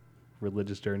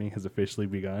religious journey has officially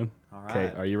begun. All Okay,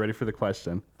 right. are you ready for the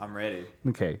question? I'm ready.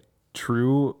 Okay,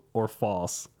 true or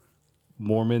false?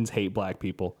 Mormons hate black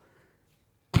people.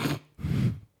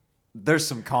 There's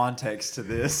some context to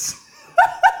this.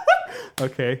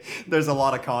 Okay, There's a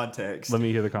lot of context. let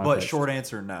me hear the But context. short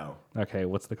answer, no. Okay,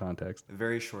 what's the context?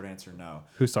 Very short answer, no.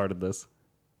 Who started this?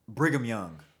 Brigham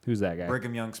Young. Who's that guy?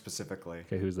 Brigham Young specifically.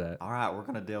 Okay, who's that? All right, we're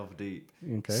going to delve deep.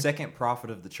 Okay. Second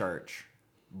prophet of the church,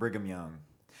 Brigham Young.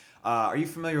 Are you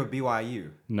familiar with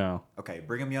BYU? No. Okay,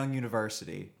 Brigham Young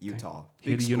University, Utah.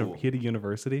 He Big school, had a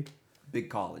university? big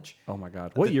college. Oh my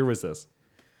God. What year was this?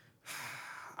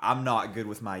 I'm not good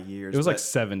with my years. It was like but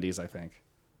 70s, I think.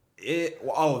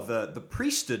 the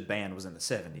priesthood ban was in the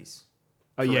 70s.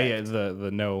 Oh, yeah, Correct. the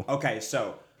no. Okay,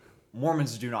 so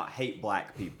Mormons do not hate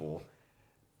black people.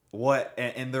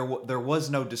 There was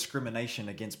no discrimination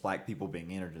against black people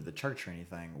being entered into the church or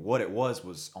anything. What it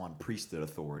was on priesthood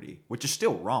authority, which is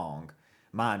still wrong,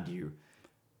 mind you.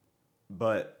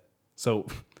 But So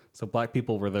black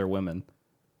people were their women.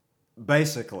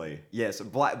 basically, yes,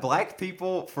 black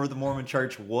people for the Mormon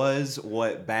church was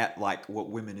what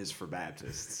women is for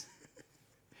Baptists.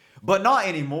 But not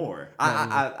anymore.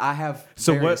 I have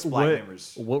So various black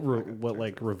members. what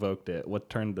revoked it? What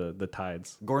turned the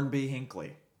tides? Gordon B.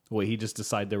 Hinckley. Wait, he just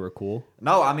decided they were cool?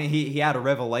 No, I mean he had a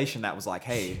revelation that was like,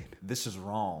 hey, this is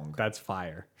wrong. That's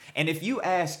fire. And if you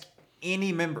ask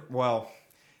any member, well,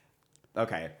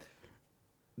 okay,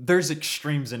 there's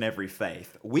extremes in every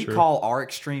faith. We True. call our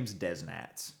extremes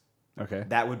Desnats. Okay.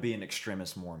 That would be an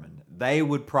extremist Mormon. They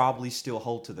would probably still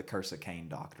hold to the curse of Cain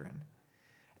doctrine.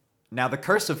 Now, the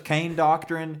curse of Cain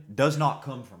doctrine does not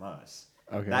come from us.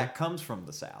 Okay. That comes from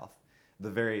the South. The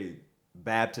very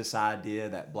Baptist idea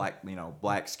that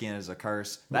black skin is a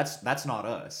curse. That's not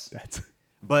us. That's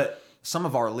But some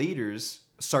of our leaders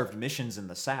served missions in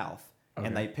the South, Okay.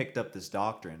 and they picked up this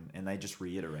doctrine and they just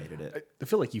reiterated it. I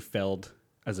feel like you failed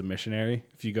as a missionary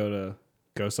if you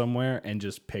go somewhere and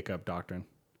just pick up doctrine.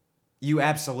 You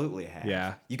absolutely have.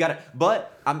 Yeah. You got to.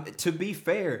 But to be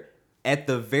fair, at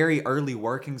the very early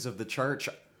workings of the church,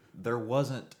 there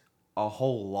wasn't a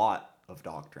whole lot of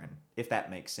doctrine, if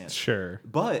that makes sense. Sure.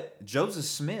 But Joseph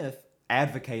Smith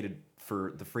advocated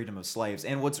for the freedom of slaves.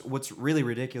 And what's really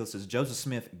ridiculous is Joseph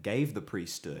Smith gave the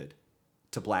priesthood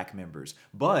to black members.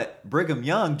 But Brigham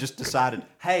Young just decided,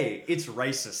 hey, it's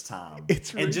racist time.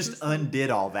 And just undid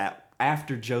all that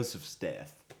after Joseph's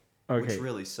death. Okay. Which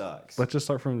really sucks. Let's just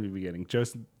start from the beginning.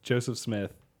 Joseph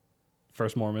Smith,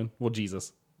 first Mormon. Well,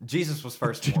 Jesus. Jesus was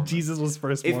first Mormon. Jesus was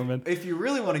first Mormon. If you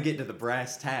really want to get to the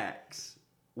brass tacks,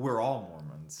 we're all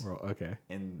Mormons Okay.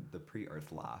 in the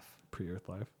pre-earth life. Pre-earth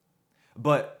life.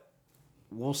 But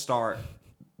we'll start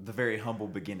the very humble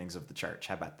beginnings of the church.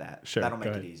 How about that? Sure. That'll make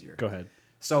go it ahead. easier. Go ahead.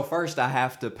 So first I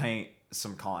have to paint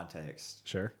some context.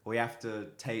 Sure. We have to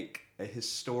take a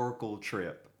historical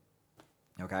trip.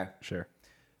 Okay? Sure.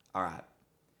 All right.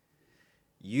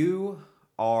 You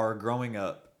are growing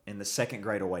up in the Second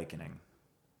Great Awakening.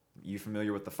 You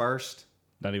familiar with the first?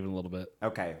 Not even a little bit.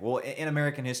 Okay. Well, in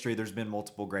American history, there's been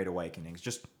multiple Great Awakenings,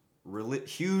 just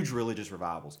huge religious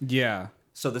revivals. Yeah.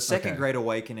 So the Second Okay. Great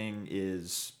Awakening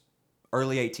is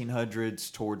early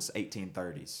 1800s towards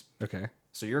 1830s. Okay.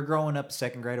 So you're growing up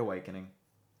Second Great Awakening.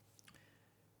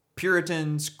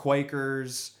 Puritans,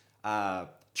 Quakers,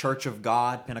 Church of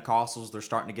God, Pentecostals, they're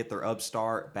starting to get their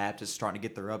upstart. Baptists starting to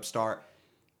get their upstart.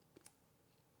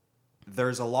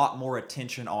 There's a lot more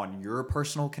attention on your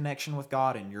personal connection with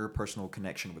God and your personal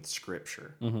connection with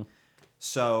Scripture. Mm-hmm.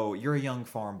 So you're a young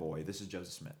farm boy. This is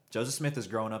Joseph Smith. Joseph Smith is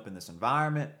growing up in this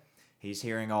environment. He's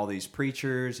hearing all these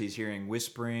preachers. He's hearing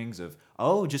whisperings of,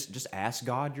 oh, just ask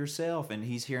God yourself. And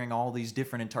he's hearing all these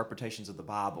different interpretations of the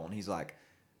Bible. And he's like,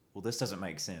 well, this doesn't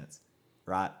make sense,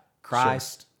 right?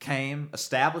 Christ came,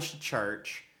 established a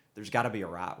church. There's got to be a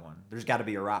right one. There's got to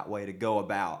be a right way to go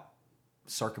about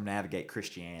circumnavigate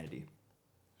Christianity.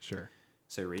 Sure.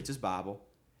 So he reads his Bible,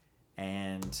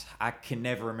 and I can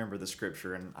never remember the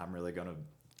scripture, and I'm really going to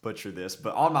butcher this,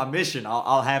 but on my mission,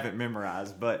 I'll have it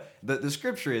memorized. But the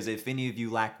scripture is, if any of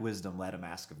you lack wisdom, let him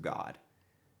ask of God.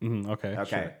 Mm-hmm. Okay. Okay,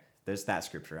 Sure. there's that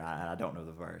scripture. I don't know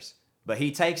the verse. But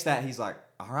he takes that, he's like,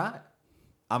 all right,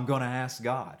 I'm going to ask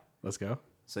God. Let's go.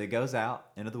 So he goes out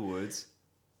into the woods.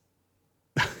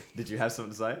 Did you have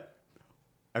something to say?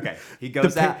 Okay, he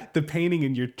goes out. The painting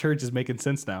in your church is making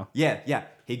sense now. Yeah.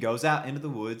 He goes out into the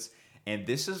woods, and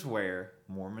this is where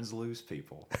Mormons lose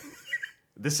people.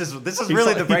 This is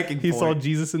really the breaking point. He saw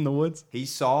Jesus in the woods? He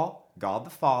saw God the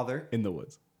Father. In the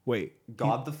woods. Wait.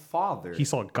 God the Father. He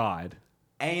saw God.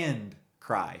 And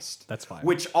Christ. That's fine.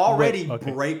 Which already Wait,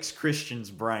 okay. breaks Christians'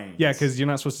 brains. Yeah, because you're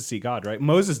not supposed to see God, right?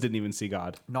 Moses didn't even see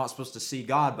God. Not supposed to see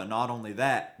God, but not only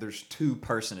that, there's two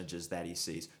personages that he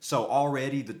sees. So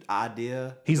already the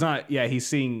idea... He's not, yeah, he's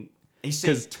seeing... He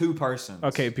sees two persons.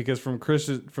 Okay, because from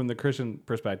the Christian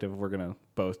perspective, we're going to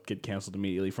both get canceled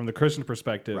immediately. From the Christian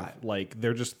perspective, Right. like,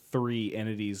 they're just three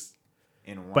entities...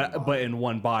 In one but body. in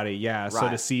one body, yeah. So Right.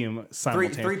 to see him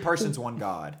simultaneously, Three persons, one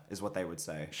God, is what they would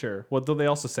say. Sure. Well, do they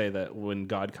also say that when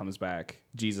God comes back,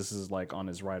 Jesus is like on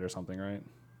his right or something, right?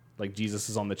 Like Jesus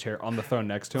is on the chair on the throne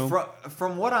next to him.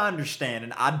 From what I understand,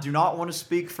 and I do not want to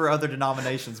speak for other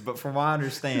denominations, but from what I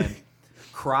understand,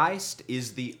 Christ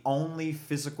is the only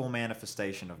physical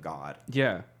manifestation of God.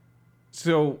 Yeah.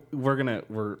 So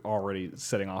we're already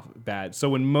setting off bad. So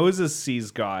when Moses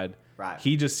sees God, Right.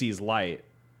 he just sees light.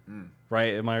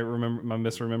 Right? Am I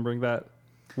misremembering that?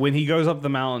 When he goes up the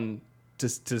mountain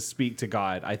to speak to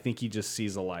God, I think he just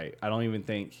sees a light. I don't even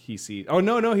think he sees. Oh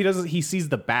no, he doesn't. He sees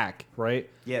the back, right?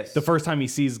 Yes. The first time he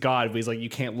sees God, he's like, "You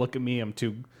can't look at me. I'm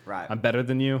better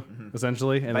than you,"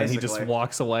 essentially. And then he just Basically.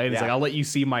 walks away. And he's Yeah. like, "I'll let you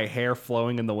see my hair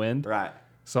flowing in the wind." Right.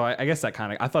 So I guess that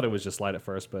kind of. I thought it was just light at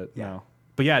first, but Yeah. no.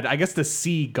 But yeah, I guess to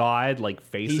see God like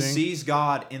facing. He sees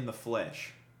God in the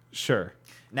flesh. Sure.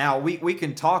 Now, we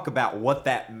can talk about what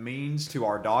that means to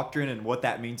our doctrine and what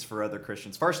that means for other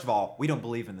Christians. First of all, we don't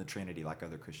believe in the Trinity like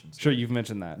other Christians do. Sure, you've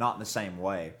mentioned that. Not in the same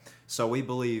way. So we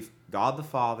believe God the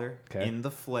Father Okay. in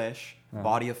the flesh,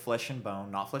 body of flesh and bone,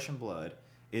 not flesh and blood,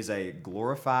 is a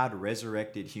glorified,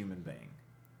 resurrected human being.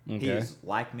 He Okay. is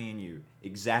like me and you,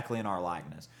 exactly in our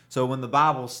likeness. So when the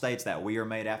Bible states that we are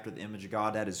made after the image of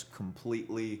God, that is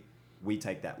completely, we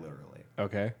take that literally.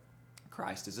 Okay.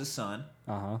 Christ is his son,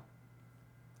 Uh-huh.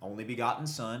 only begotten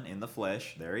son in the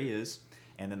flesh, there he is,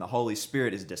 and then the Holy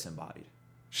Spirit is disembodied.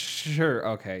 Sure.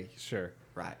 Okay. Sure.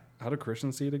 Right. How do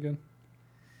Christians see it again?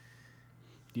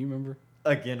 Do you remember?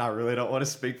 Again, I really don't want to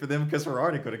speak for them because we're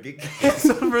already going to get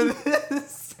canceled for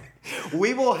this.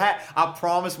 We will have, I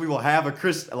promise we will have a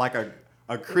Christian,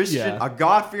 Yeah. a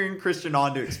God-fearing Christian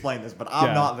on to explain this, but I'm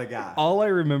Yeah. not the guy. All I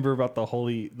remember about the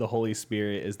Holy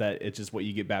Spirit is that it's just what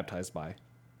you get baptized by.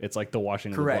 It's like the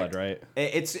washing Correct. of the blood, right?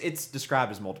 It's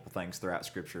described as multiple things throughout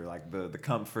Scripture, like the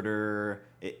Comforter.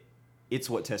 It's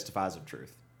what testifies of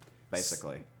truth,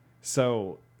 basically.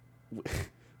 So John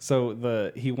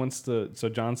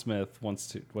Smith wants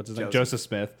to, what's his name?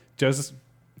 Joseph.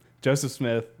 Joseph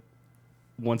Smith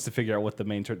wants to figure out what the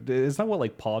main church. Is that what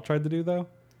like Paul tried to do though?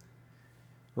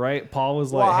 Right? Paul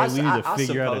was like, "Hey, we need to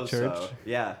figure out a church." So.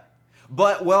 Yeah.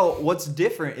 But, what's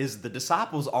different is the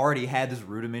disciples already had this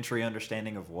rudimentary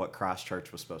understanding of what Christ's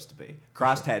church was supposed to be.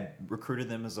 Christ had recruited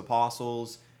them as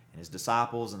apostles and his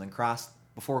disciples, and then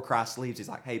before Christ leaves, he's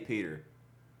like, "Hey, Peter."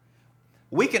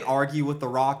 We can argue what the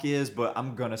rock is, but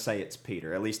I'm going to say it's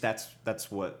Peter. At least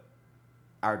that's what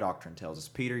our doctrine tells us.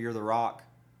 Peter, you're the rock.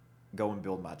 Go and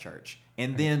build my church.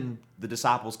 And then the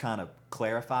disciples kind of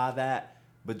clarify that.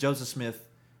 But Joseph Smith,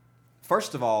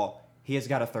 first of all, he has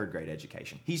got a third grade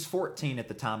education. He's 14 at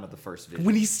the time of the first vision.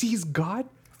 When he sees God?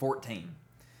 14.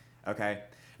 Okay?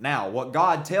 Now, what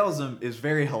God tells him is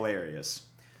very hilarious.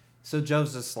 So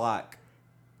Joseph's like,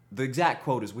 the exact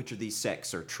quote is, "Which of these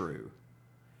sects are true?"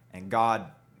 And God,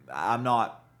 I'm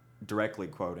not directly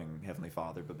quoting Heavenly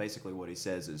Father, but basically what he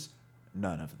says is,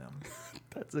 none of them.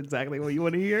 That's exactly what you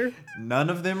want to hear. None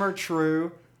of them are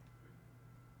true.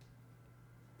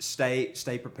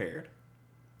 Stay prepared.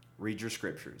 Read your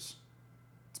scriptures.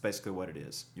 It's basically what it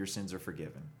is. Your sins are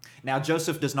forgiven. Now,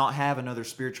 Joseph does not have another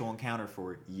spiritual encounter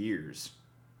for years.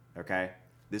 Okay?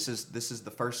 This is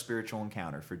the first spiritual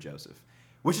encounter for Joseph,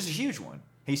 which is a huge one.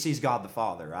 He sees God the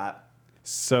Father, right?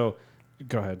 So,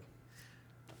 go ahead.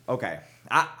 Okay.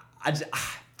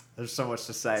 There's so much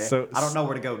to say. So- I don't know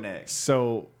where to go next.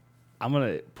 So, I'm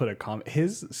going to put a comment.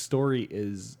 His story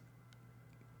is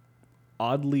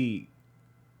oddly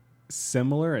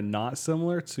similar and not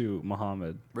similar to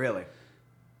Muhammad. Really?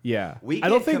 Yeah. We I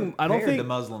don't get think compared to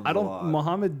Muslims a lot.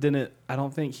 Muhammad didn't I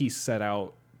don't think he set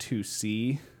out to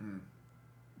see.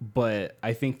 But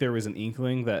I think there was an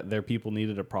inkling that their people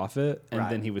needed a prophet, and Right.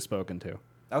 then he was spoken to.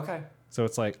 Okay. So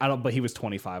it's like but he was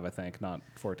 25, I think, not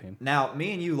 14. Now,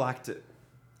 me and you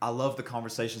I love the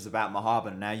conversations about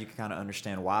Muhammad, and now you can kind of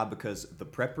understand why, because the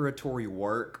preparatory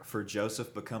work for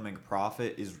Joseph becoming a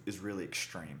prophet is really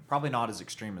extreme. Probably not as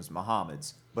extreme as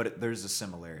Muhammad's, but there's a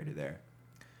similarity there.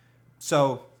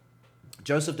 So,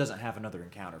 Joseph doesn't have another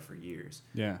encounter for years.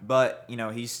 Yeah. But,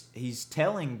 he's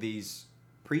telling these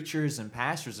preachers and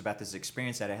pastors about this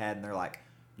experience that I had, and they're like,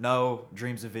 "No,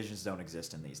 dreams and visions don't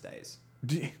exist in these days.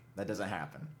 That doesn't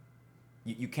happen.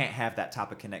 You can't have that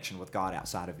type of connection with God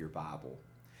outside of your Bible."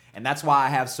 And that's why I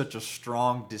have such a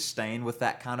strong disdain with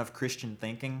that kind of Christian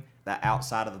thinking, that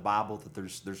outside of the Bible that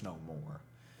there's no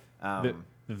more.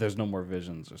 There's no more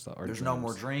visions or stuff. Or There's dreams. no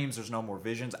more dreams. There's no more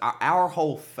visions. Our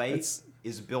whole faith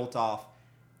is built off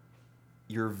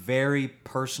your very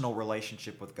personal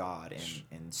relationship with God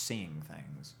and seeing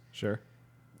things. Sure.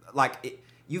 Like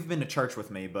you've been to church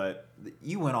with me, but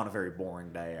you went on a very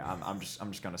boring day. I'm just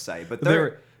going to say, but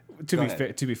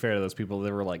to be fair to those people,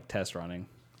 they were like test running,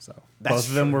 so That's both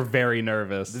of them true. were very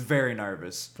nervous. Very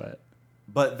nervous.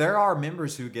 But there are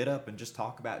members who get up and just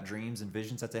talk about dreams and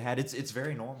visions that they had. It's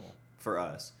very normal for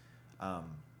us.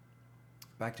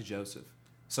 Back to Joseph.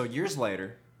 So years later,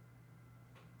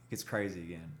 it gets crazy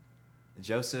again.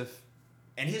 Joseph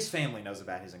and his family knows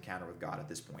about his encounter with God at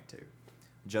this point too.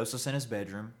 Joseph's in his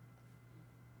bedroom.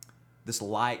 This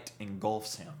light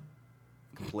engulfs him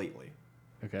completely.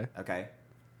 Okay.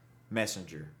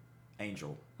 Messenger,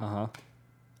 angel.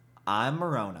 I'm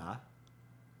Moroni.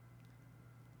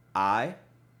 I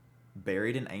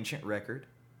buried an ancient record.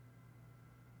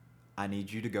 I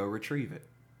need you to go retrieve it.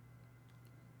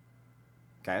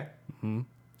 Okay?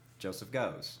 Joseph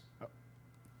goes.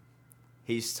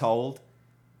 He's told,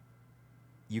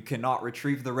 you cannot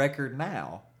retrieve the record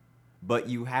now, but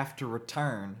you have to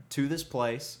return to this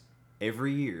place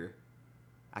every year.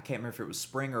 I can't remember if it was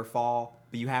spring or fall,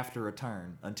 but you have to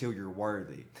return until you're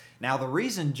worthy. Now, the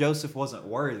reason Joseph wasn't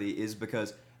worthy is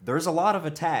because there's a lot of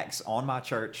attacks on my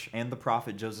church and the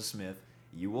prophet Joseph Smith.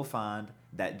 You will find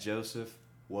that Joseph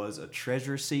was a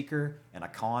treasure seeker and a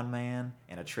con man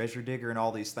and a treasure digger and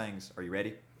all these things. Are you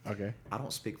ready? Okay. I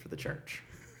don't speak for the church.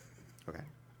 Okay.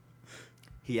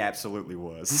 He absolutely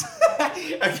was.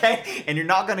 Okay? And you're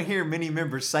not going to hear many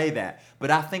members say that.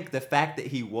 But I think the fact that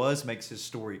he was makes his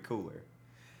story cooler.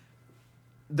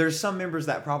 There's some members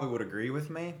that probably would agree with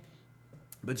me.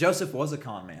 But Joseph was a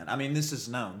con man. I mean, this is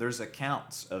known. There's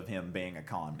accounts of him being a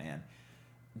con man.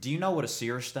 Do you know what a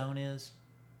seer stone is?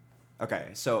 Okay,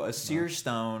 so a seer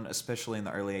stone, especially in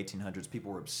the early 1800s,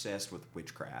 people were obsessed with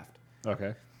witchcraft.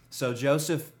 Okay. So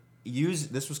Joseph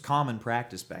this was common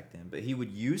practice back then, but he would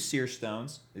use seer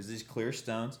stones, these clear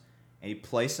stones, and he'd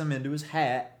place them into his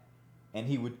hat, and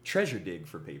he would treasure dig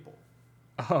for people.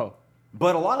 Oh.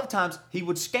 But a lot of times, he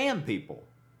would scam people.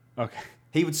 Okay.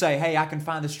 He would say, hey, I can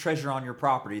find this treasure on your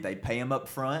property. They'd pay him up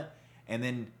front, and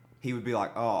then he would be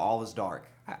like, oh, all is dark.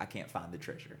 I can't find the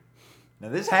treasure. Now,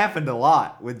 this happened a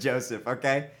lot with Joseph,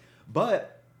 okay?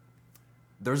 But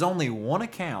there's only one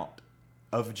account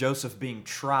of Joseph being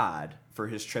tried for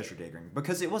his treasure digging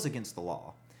because it was against the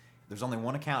law. There's only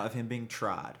one account of him being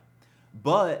tried.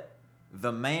 But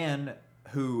the man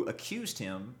who accused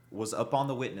him was up on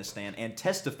the witness stand and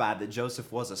testified that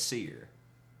Joseph was a seer,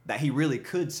 that he really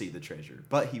could see the treasure,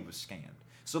 but he was scammed.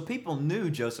 So people knew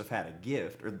Joseph had a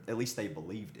gift, or at least they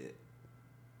believed it.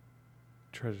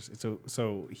 Treasures.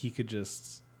 So he could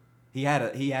just. He had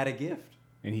a gift,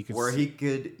 and he could where he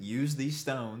could use these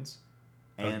stones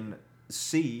and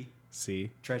see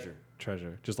treasure,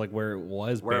 just like where it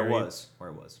was. Where buried.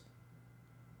 it was.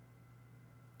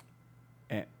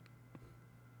 And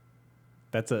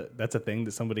that's a thing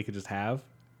that somebody could just have.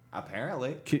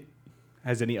 Apparently.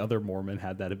 Has any other Mormon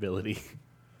had that ability?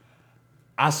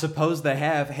 I suppose they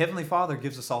have. Heavenly Father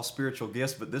gives us all spiritual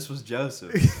gifts, but this was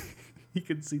Joseph. He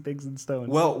could see things in stone.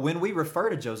 Well, when we refer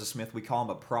to Joseph Smith, we call him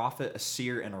a prophet, a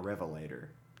seer, and a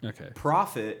revelator. Okay.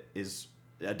 Prophet is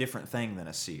a different thing than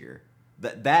a seer.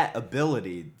 That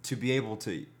ability to be able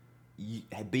to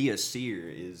be a seer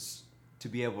is to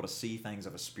be able to see things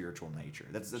of a spiritual nature.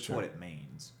 That's Sure. what it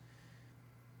means.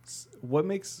 What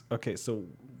makes so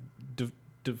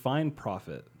define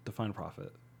prophet. Define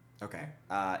prophet. Okay.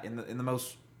 In the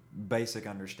most basic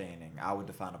understanding, I would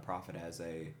define a prophet as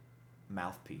a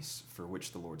mouthpiece for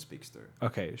which the Lord speaks through.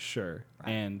 Okay, sure.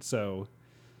 Right. And so,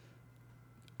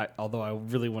 although I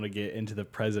really want to get into the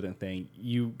president thing,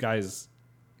 you guys,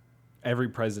 every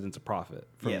president's a prophet.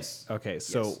 Yes. Okay,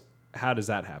 so Yes. How does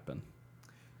that happen?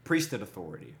 Priesthood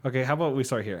authority. Okay, how about we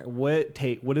start here? What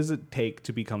does it take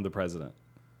to become the president?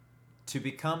 To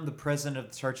become the president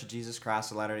of the Church of Jesus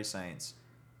Christ of Latter-day Saints,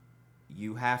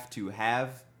 you have to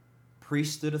have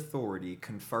priesthood authority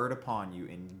conferred upon you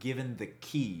and given the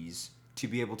keys to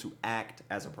be able to act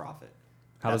as a prophet.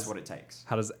 That's what it takes.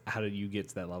 How did you get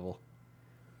to that level?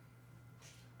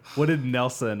 What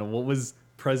was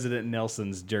President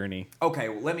Nelson's journey? Okay,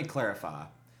 well, let me clarify.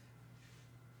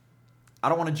 I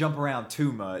don't want to jump around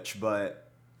too much, but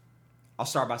I'll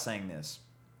start by saying this.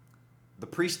 The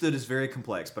priesthood is very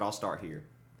complex, but I'll start here.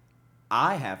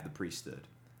 I have the priesthood.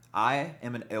 I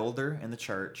am an elder in the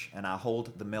church, and I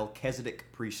hold the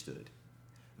Melchizedek priesthood.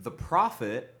 The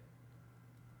prophet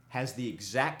has the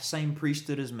exact same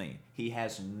priesthood as me. He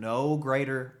has no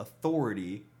greater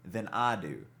authority than I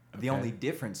do. The only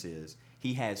difference is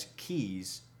he has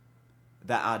keys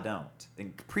that I don't.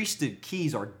 And priesthood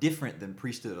keys are different than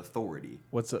priesthood authority.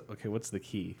 What's the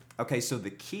key? Okay, so the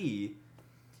key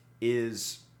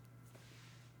is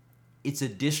it's a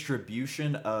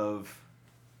distribution of.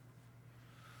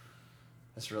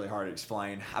 That's really hard to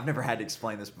explain. I've never had to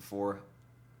explain this before.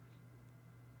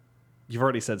 You've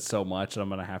already said so much, and I'm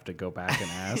gonna have to go back and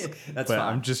ask. That's but fine.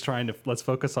 I'm just trying to let's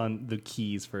focus on the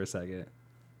keys for a second.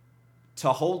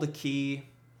 To hold a key,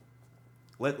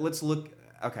 let's look.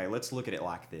 Okay, let's look at it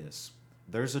like this.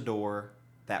 There's a door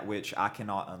that which I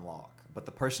cannot unlock, but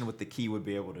the person with the key would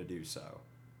be able to do so.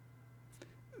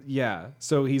 Yeah,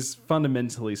 so he's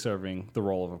fundamentally serving the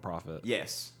role of a prophet.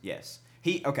 Yes.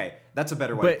 That's a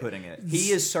better way But of putting it.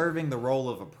 He is serving the role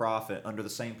of a prophet under the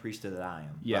same priesthood that I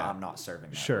am. Yeah. But I'm not serving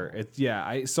that Sure. role.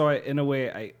 It's in a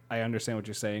way I understand what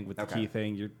you're saying with the Okay. key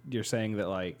thing. You're saying that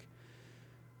like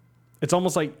it's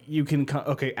almost like you can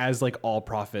as like all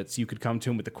prophets, you could come to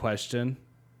him with a question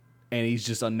and he's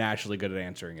just unnaturally good at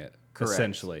answering it. Correct.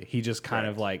 Essentially. He just kind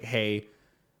of Correct. like, "Hey,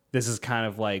 this is kind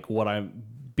of like what I'm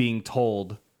being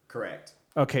told." Correct.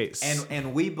 Okay.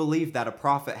 And we believe that a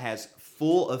prophet has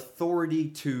full authority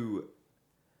to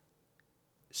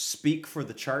speak for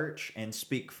the church and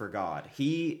speak for God.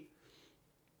 He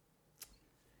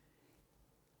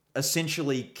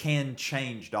essentially can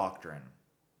change doctrine.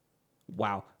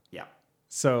 wow. Yeah.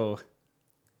 So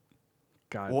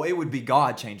God. Well, it would be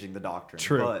God changing the doctrine.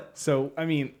 True. But So, I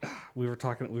mean, we were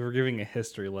giving a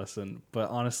history lesson, but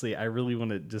honestly, I really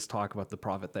want to just talk about the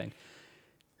prophet thing.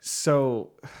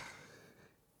 So,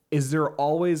 is there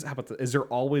always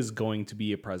going to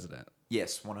be a president?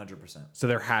 yes, 100%. So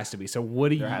there has to be. So what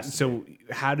do There you? has to So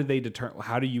how do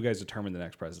you guys determine the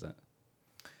next president?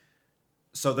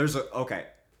 So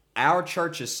our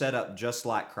church is set up just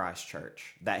like Christ's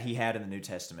church that he had in the New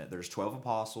Testament. There's 12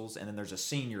 apostles, and then there's a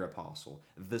senior apostle.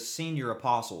 The senior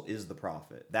apostle is the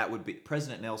prophet. That would be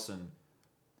President Nelson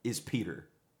is Peter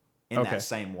in that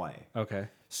same way. Okay.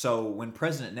 So when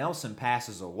President Nelson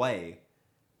passes away,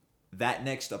 that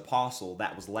next apostle,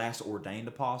 that was last ordained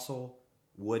apostle,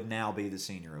 would now be the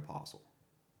senior apostle.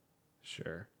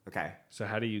 Sure. Okay. So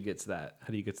how do you get to that? How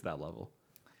do you get to that level?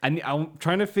 I'm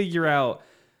trying to figure out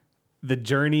the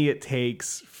journey it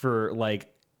takes for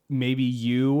like maybe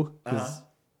you.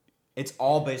 It's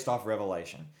all based off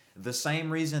revelation. The same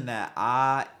reason that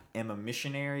I am a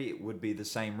missionary would be the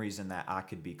same reason that I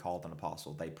could be called an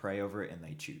apostle. They pray over it and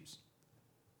they choose.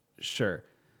 Sure.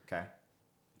 Okay.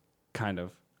 Kind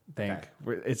of. Okay.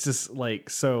 It's just like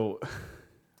so.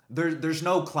 There's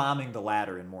no climbing the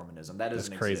ladder in Mormonism. That doesn't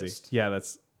That's crazy. exist. Yeah,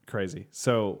 that's crazy.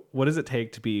 So, what does it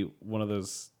take to be one of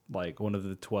those, like one of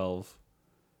the 12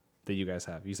 that you guys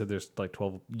have? You said there's like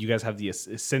 12. You guys have the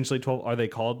essentially 12. Are they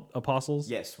called apostles?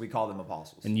 Yes, we call them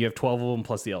apostles. And you have 12 of them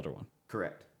plus the elder one.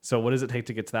 Correct. So, what does it take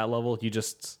to get to that level?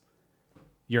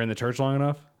 You're in the church long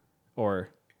enough, or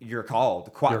You're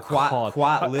called. Quite called.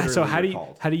 literally. So how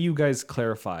called. do you guys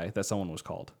clarify that someone was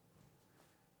called?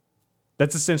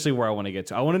 That's essentially where I want to get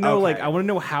to. I want to know Okay. I want to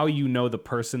know how you know the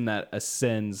person that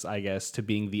ascends, I guess, to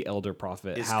being the elder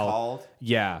prophet. Is how, called?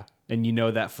 Yeah, and you know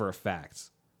that for a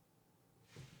fact.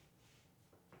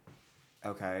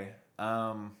 Okay.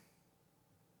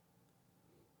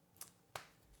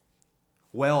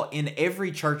 Well, in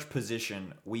every church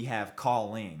position, we have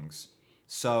callings.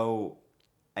 So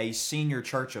a senior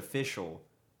church official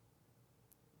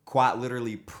quite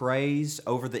literally prays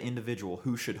over the individual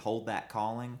who should hold that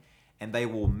calling, and they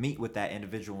will meet with that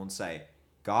individual and say,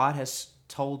 God has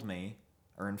told me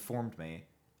or informed me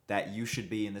that you should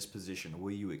be in this position.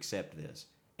 Will you accept this?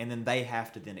 And then they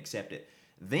have to then accept it.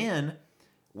 Then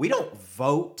we don't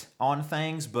vote on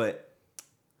things, but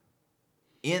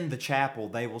in the chapel,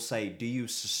 they will say, do you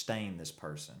sustain this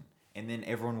person? And then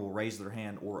everyone will raise their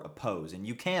hand or oppose. And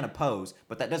you can oppose,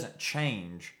 but that doesn't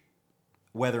change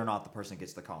whether or not the person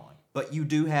gets the calling. But you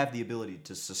do have the ability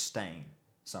to sustain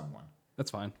someone.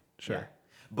 That's fine. Sure. Yeah.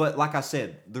 But like I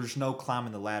said, there's no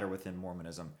climbing the ladder within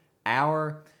Mormonism.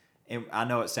 And I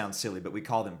know it sounds silly, but we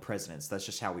call them presidents. That's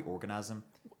just how we organize them.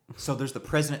 So there's the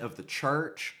president of the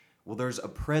church. Well, there's a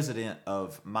president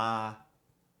of my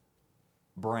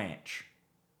branch.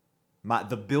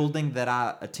 The building that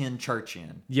I attend church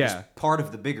in is part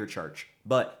of the bigger church,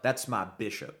 but that's my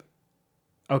bishop.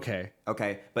 Okay.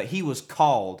 But he was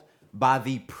called by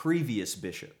the previous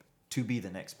bishop to be the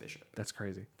next bishop. That's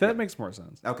crazy. That makes more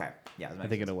sense. Okay. Yeah. I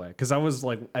think in a way, because I was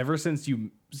like, ever since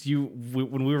when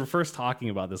we were first talking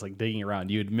about this, like digging around,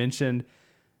 you had mentioned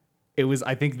it was,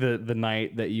 I think the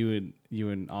night that you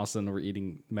and Austin were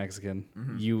eating Mexican,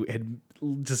 you had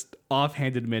just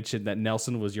offhanded mentioned that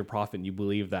Nelson was your prophet and you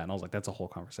believed that. And I was like, that's a whole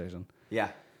conversation. Yeah.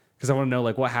 Because I want to know,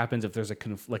 like, what happens if there's a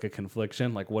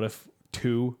confliction? Like, what if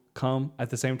two come at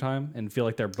the same time and feel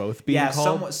like they're both being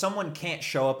called? Someone can't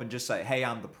show up and just say, "Hey,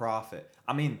 I'm the prophet."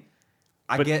 I mean,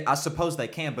 I suppose they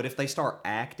can, but if they start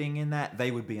acting in that,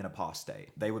 they would be an apostate.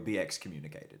 They would be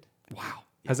excommunicated. Wow.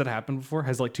 Yeah. Has that happened before?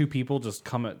 Has like two people just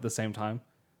come at the same time?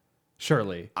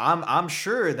 Surely. I'm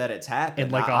sure that it's happened.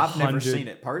 In like I've never seen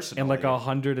it personally. In like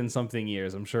 100 and something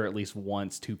years, I'm sure at least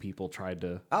once two people tried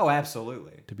to. Oh,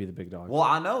 absolutely. To be the big dog. Well,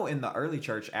 I know in the early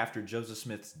church after Joseph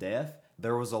Smith's death,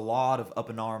 there was a lot of up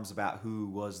in arms about who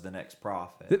was the next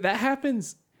prophet. That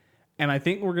happens, and I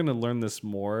think we're gonna learn this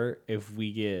more if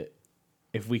we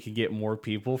can get more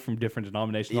people from different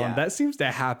denominations on. That seems to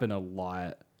happen a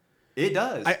lot. It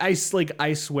does.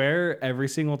 I swear every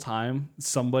single time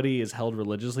somebody is held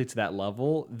religiously to that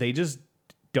level, they just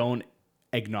don't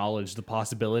acknowledge the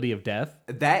possibility of death.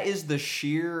 That is the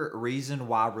sheer reason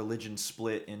why religion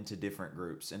split into different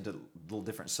groups, into little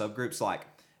different subgroups. Like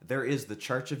there is the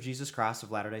Church of Jesus Christ of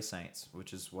Latter-day Saints,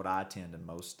 which is what I attend and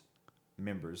most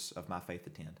members of my faith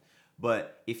attend.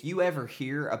 But if you ever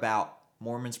hear about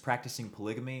Mormons practicing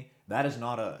polygamy, that is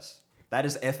not us. That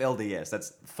is FLDS.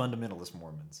 That's fundamentalist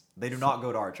Mormons. They do not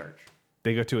go to our church.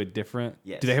 They go to a different...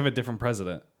 Yes. Do they have a different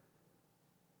president?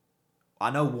 I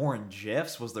know Warren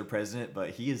Jeffs was their president,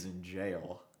 but he is in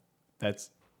jail. That's...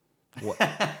 What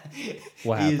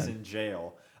What happened? He is in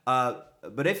jail.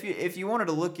 But if you wanted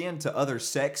to look into other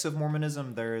sects of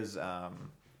Mormonism, there is...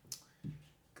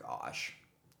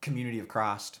 Community of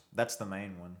Christ. That's the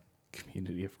main one.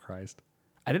 Community of Christ.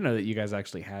 I didn't know that you guys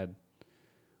actually had...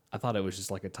 I thought it was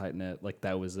just like a tight knit, like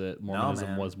that was it.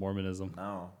 Mormonism was Mormonism.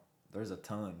 No, there's a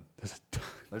ton.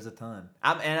 There's a ton.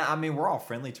 I mean, we're all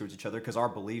friendly towards each other because our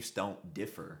beliefs don't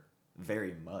differ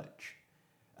very much.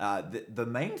 The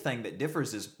main thing that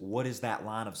differs is what is that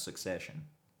line of succession?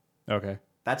 Okay,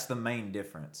 that's the main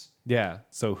difference. Yeah.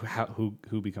 So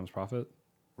who becomes prophet?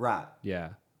 Right. Yeah.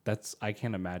 I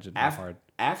can't imagine how hard.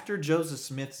 After Joseph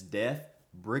Smith's death,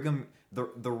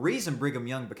 the reason Brigham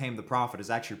Young became the prophet is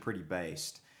actually pretty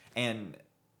based. And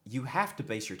you have to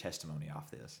base your testimony off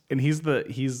this. And he's the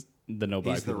no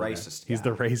black. He's the racist guy. He's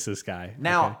the racist guy.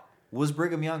 Now, okay. Was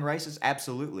Brigham Young racist?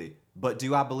 Absolutely. But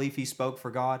do I believe he spoke for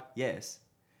God? Yes.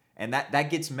 And that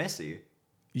gets messy.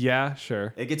 Yeah,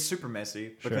 sure. It gets super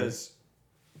messy because,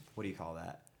 what do you call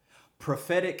that?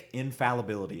 Prophetic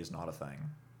infallibility is not a thing.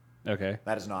 Okay.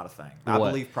 That is not a thing. I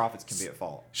believe prophets can be at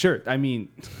fault. Sure. I mean,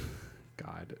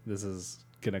 God, this is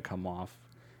going to come off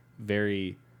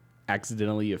very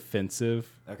accidentally offensive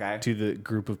to the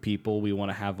group of people we want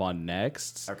to have on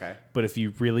next. Okay. But if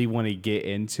you really want to get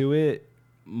into it,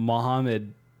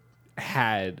 Muhammad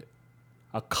had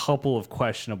a couple of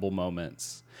questionable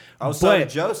moments. Oh, so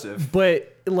did Joseph.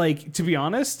 But, like, to be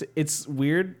honest, it's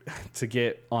weird to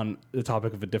get on the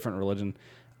topic of a different religion.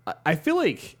 I feel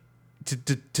like to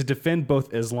defend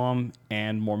both Islam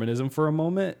and Mormonism for a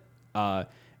moment,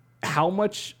 how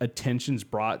much attention's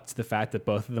brought to the fact that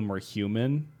both of them were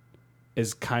human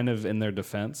is kind of in their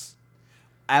defense.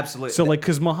 Absolutely. So, like,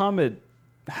 because Muhammad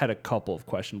had a couple of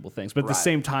questionable things, but at the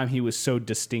same time, he was so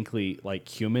distinctly, like,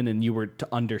 human, and you were to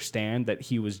understand that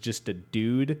he was just a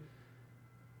dude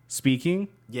speaking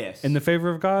in the favor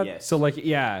of God. Yes. So, like,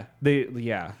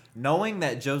 knowing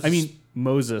that Joseph... I mean,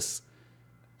 Moses...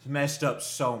 messed up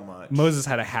so much. Moses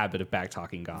had a habit of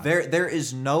back-talking God. There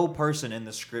is no person in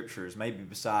the scriptures, maybe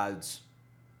besides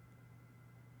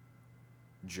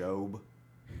Job,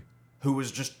 who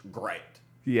was just great.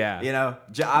 Yeah. You know,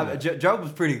 Job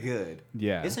was pretty good.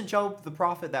 Yeah. Isn't Job the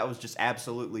prophet that was just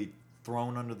absolutely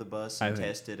thrown under the bus and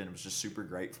tested and was just super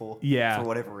grateful? Yeah. For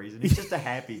whatever reason. He's just a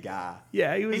happy guy.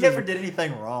 Yeah. He never did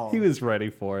anything wrong. He was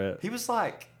ready for it. He was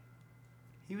like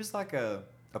a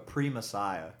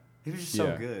pre-Messiah. He was just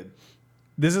so good.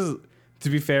 This is, to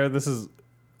be fair, this is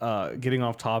getting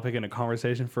off topic in a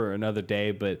conversation for another day,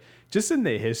 but just in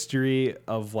the history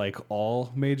of, like,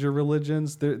 all major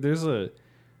religions, there's a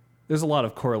lot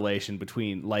of correlation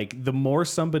between, like, the more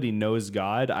somebody knows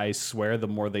God, I swear, the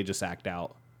more they just act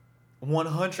out.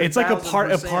 100%. It's like a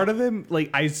part of them, like,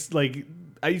 I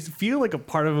feel like a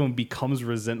part of them becomes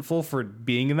resentful for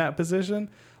being in that position.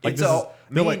 Like,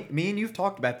 me and you've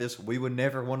talked about this. We would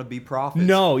never want to be prophets.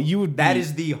 No, you would. That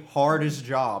is the hardest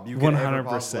job you could ever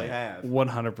possibly have.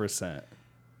 100%.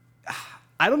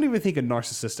 I don't even think a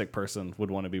narcissistic person would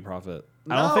want to be prophet.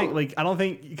 No. I don't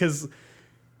think because.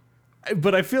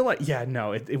 But I feel like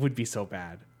it would be so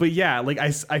bad. But yeah, like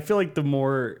I feel like the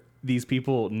more these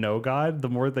people know God, the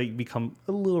more they become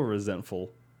a little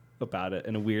resentful about it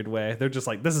in a weird way. They're just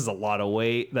like, this is a lot of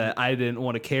weight that I didn't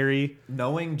want to carry.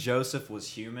 Knowing Joseph was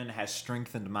human has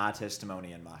strengthened my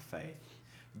testimony and my faith.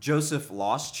 Joseph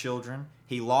lost children.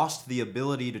 He lost the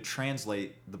ability to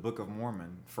translate the Book of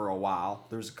Mormon for a while.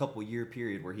 There was a couple year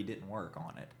period where he didn't work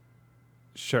on it.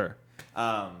 Sure.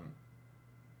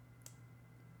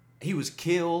 He was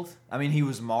killed. I mean, he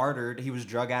was martyred. He was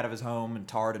drug out of his home and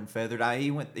tarred and feathered.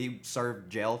 He served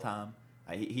jail time.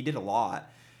 He did a lot.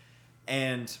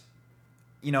 And,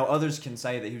 you know, others can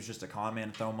say that he was just a con man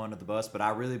and throw him under the bus, but I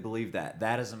really believe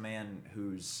that is a man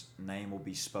whose name will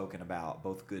be spoken about,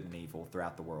 both good and evil,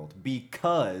 throughout the world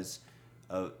because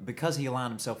he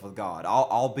aligned himself with God,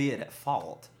 albeit at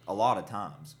fault a lot of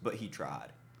times, but he tried.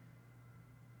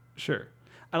 Sure.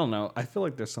 I don't know. I feel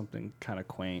like there's something kind of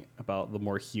quaint about the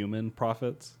more human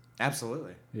prophets.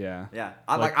 Absolutely. Yeah. Yeah.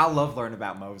 I love learning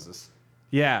about Moses.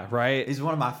 Yeah, right. He's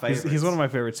one of my favorites. He's one of my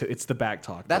favorites too. It's the back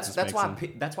talk. That's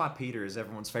why Peter is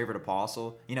everyone's favorite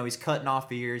apostle. You know, he's cutting off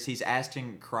ears. He's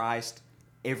asking Christ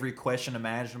every question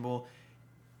imaginable.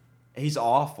 He's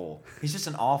awful. He's just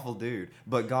an awful dude.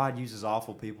 But God uses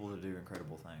awful people to do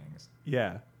incredible things.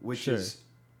 Yeah. Which is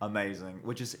amazing.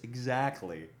 Which is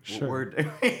exactly what we're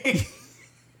doing.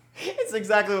 It's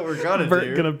exactly what we're gonna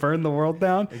do. Gonna burn the world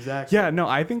down. Exactly. Yeah. No,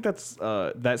 I think that's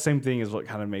that same thing is what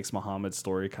kind of makes Muhammad's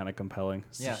story kind of compelling.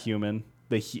 It's human.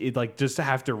 Like just to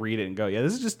have to read it and go, yeah,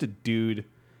 this is just a dude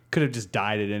could have just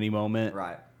died at any moment,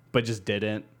 right? But just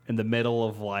didn't in the middle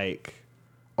of like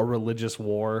a religious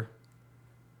war.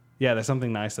 Yeah, there's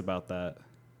something nice about that.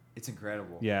 It's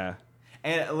incredible. Yeah.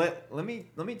 And let me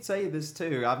tell you this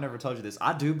too. I've never told you this.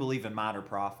 I do believe in minor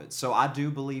prophets. So I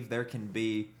do believe there can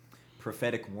be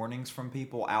prophetic warnings from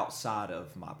people outside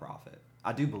of my prophet.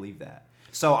 I do believe that.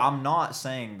 So I'm not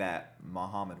saying that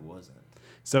Muhammad wasn't.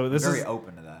 So this I'm very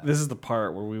open to that. This is the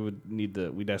part where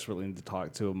we desperately need to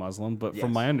talk to a Muslim. But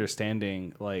from my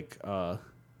understanding, like I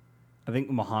think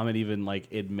Muhammad even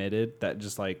like admitted that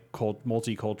just like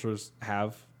multicultures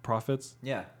have prophets.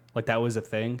 Yeah. Like that was a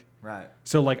thing. Right.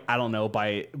 So like I don't know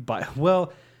by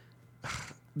well,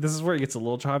 this is where it gets a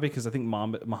little choppy because I think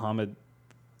Muhammad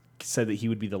said that he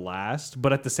would be the last,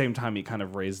 but at the same time he kind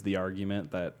of raised the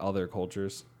argument that other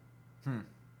cultures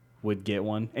would get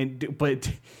one,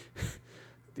 but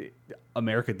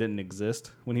America didn't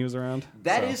exist when he was around.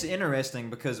 That is interesting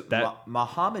because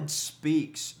Muhammad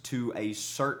speaks to a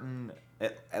certain,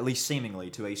 at least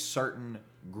seemingly, to a certain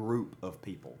group of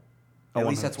people. At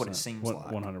least that's what it seems like.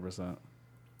 100%.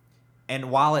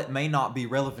 And while it may not be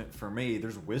relevant for me,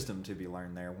 there's wisdom to be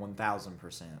learned there,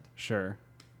 1,000%. Sure.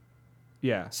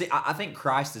 Yeah. See, I think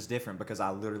Christ is different because I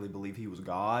literally believe he was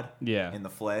God in the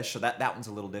flesh. So that one's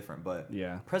a little different. But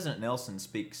President Nelson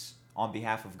speaks on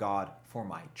behalf of God for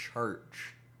my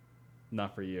church.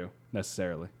 Not for you,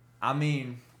 necessarily. I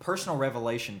mean, personal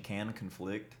revelation can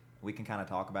conflict. We can kind of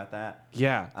talk about that.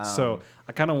 Yeah. So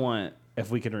I kind of want,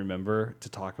 if we can remember, to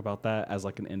talk about that as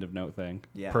like an end of note thing.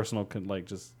 Yeah. Personal, like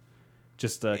just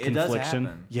confliction. It does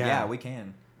happen. Yeah, we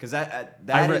can. Because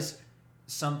that is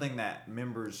something that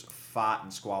members fight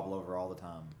and squabble over all the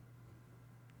time.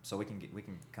 So we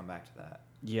can come back to that.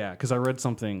 Yeah, because I read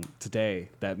something today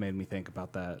that made me think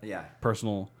about that. Yeah.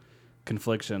 Personal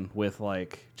confliction with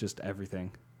like just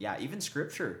everything. Yeah, even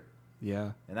scripture.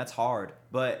 Yeah. And that's hard,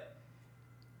 but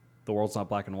the world's not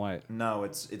black and white. No,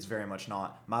 it's very much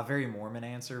not. My very Mormon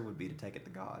answer would be to take it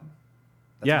to God.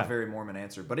 That's my very Mormon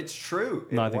answer, but it's true.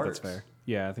 I think that's fair.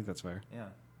 Yeah, I think that's fair. Yeah.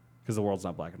 Because the world's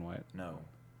not black and white. No.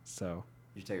 So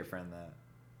you tell your friend that.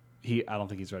 I don't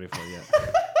think he's ready for it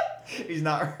yet. He's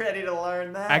not ready to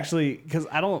learn that. Actually, because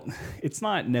it's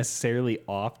not necessarily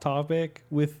off topic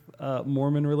with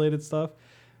Mormon related stuff,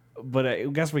 but I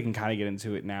guess we can kind of get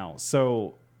into it now.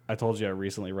 So I told you I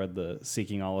recently read the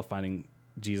Seeking Allah, Finding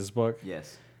Jesus book.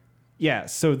 Yes. Yeah.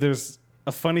 So there's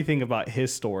a funny thing about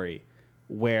his story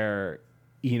where,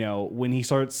 you know, when he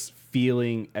starts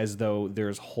feeling as though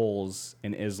there's holes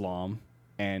in Islam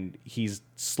and he's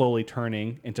slowly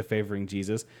turning into favoring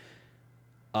Jesus,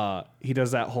 he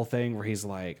does that whole thing where he's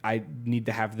like, I need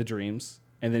to have the dreams.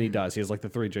 And then he does. He has like the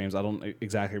 3 dreams. I don't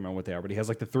exactly remember what they are, but he has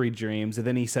like the 3 dreams. And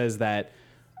then he says that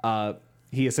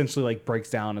he essentially like breaks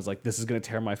down as like, this is going to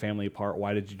tear my family apart.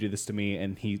 Why did you do this to me?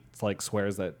 And he like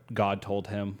swears that God told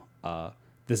him,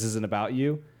 this isn't about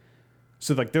you.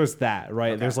 So like there's that,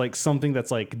 right? Okay. There's like something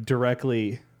that's like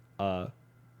directly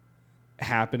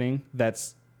happening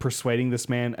that's persuading this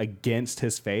man against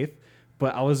his faith.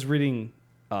 But I was reading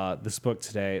this book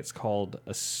today. It's called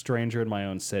A Stranger in My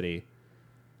Own City.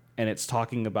 And it's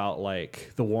talking about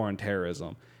like the war on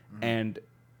terrorism. Mm-hmm. And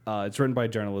it's written by a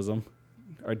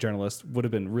journalist. Would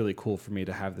have been really cool for me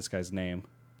to have this guy's name.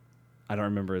 I don't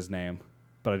remember his name.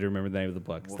 but I do remember the name of the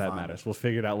book. We'll That find matters. it. We'll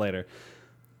figure it out later.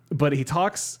 But he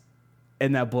talks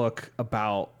in that book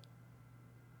about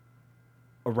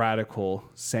a radical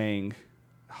saying,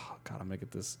 oh God, I'm going to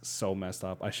get this so messed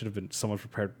up. I should have been so much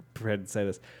prepared to say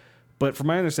this. But from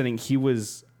my understanding, he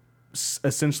was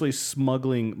essentially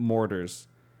smuggling mortars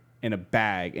in a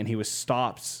bag, and he was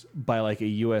stopped by like a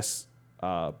U.S.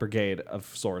 Brigade of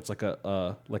sorts, like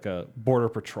a border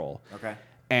patrol. Okay.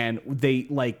 And they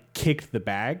like kicked the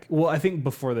bag. Well, I think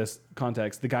before this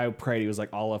context, the guy who prayed, he was like,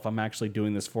 Allah, if I'm actually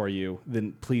doing this for you,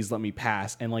 then please let me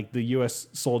pass. And like the U.S.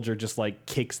 soldier just like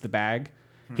kicks the bag.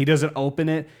 He doesn't open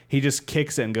it. He just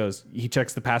kicks it and goes, he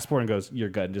checks the passport and goes, you're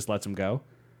good, and just lets him go.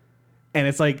 And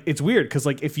it's like, it's weird because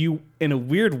like if you, in a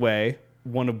weird way,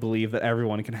 want to believe that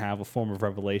everyone can have a form of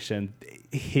revelation,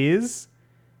 his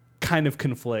kind of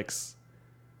conflicts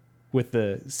with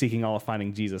the seeking Allah,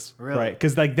 finding Jesus. Really? Right?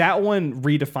 Because like that one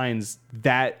redefines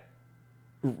that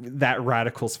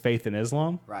radical's faith in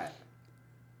Islam Right.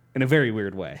 in a very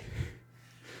weird way.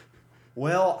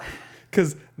 Well,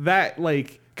 Because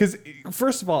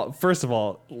first of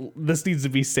all, this needs to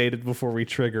be stated before we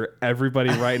trigger everybody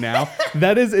right now.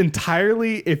 That is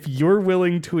entirely if you're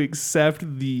willing to accept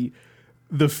the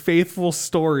faithful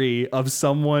story of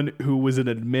someone who was an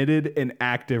admitted and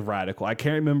active radical. I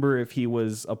can't remember if he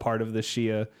was a part of the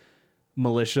Shia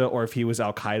militia or if he was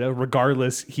Al Qaeda.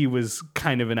 Regardless, he was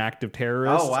kind of an active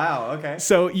terrorist. oh wow, okay.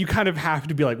 So you kind of have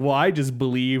to be like, well, I just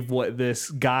believe what this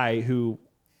guy who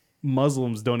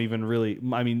Muslims don't even really,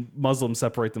 I mean, Muslims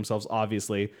separate themselves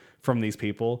obviously from these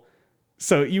people.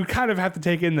 So you kind of have to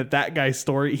take in that guy's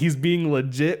story, he's being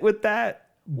legit with that.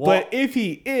 Well, but if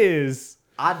he is,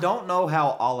 I don't know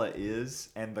how Allah is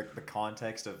and the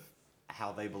context of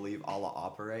how they believe Allah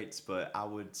operates, but I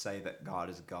would say that God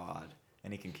is God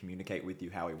and he can communicate with you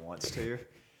how he wants to.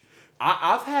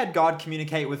 I've had God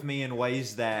communicate with me in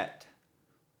ways that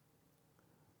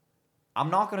I'm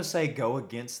not going to say go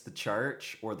against the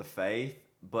church or the faith,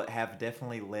 but have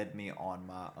definitely led me on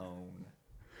my own.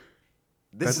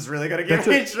 This is really going to get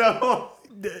me in trouble.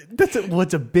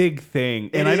 It's a big thing.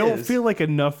 And I don't is. feel like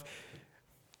enough.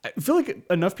 I feel like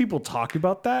enough people talk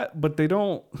about that, but they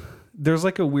don't. There's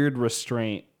like a weird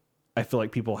restraint I feel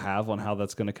like people have on how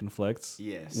that's going to conflict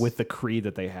Yes. with the creed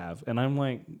that they have. And I'm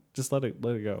like, just let it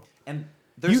go. And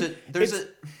there's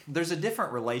a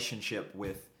different relationship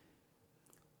with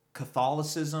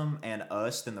Catholicism and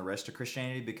us than the rest of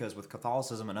Christianity, because with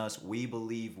Catholicism and us, we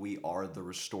believe we are the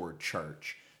restored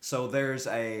church. So there's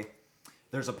a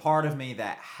part of me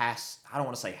that I don't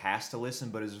want to say has to listen,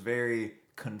 but is very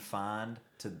confined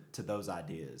to those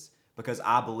ideas because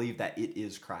I believe that it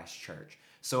is Christ's church.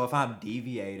 So if I'm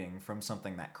deviating from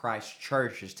something that Christ's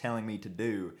church is telling me to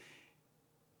do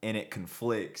and it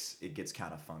conflicts, it gets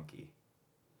kind of funky.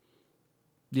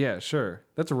 Yeah, sure.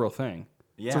 That's a real thing.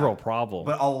 Yeah. It's a real problem.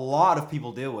 But a lot of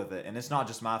people deal with it, and it's not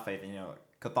just my faith.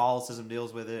 Catholicism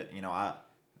deals with it.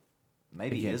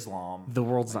 Maybe Islam. The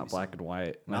world's not black and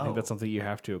white. And I think No. that's something you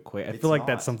have to equate. I It's feel like not.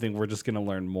 that's something we're just going to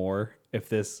learn more if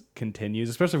this continues,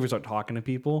 especially if we start talking to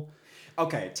people.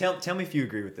 Okay, tell me if you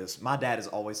agree with this. My dad has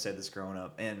always said this growing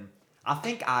up, and I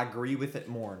think I agree with it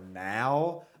more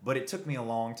now, but it took me a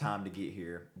long time to get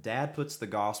here. Dad puts the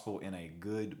gospel in a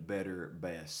good, better,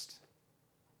 best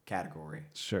category.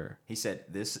 Sure. He said,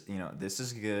 this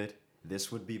is good,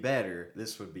 this would be better,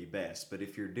 this would be best, but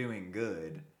if you're doing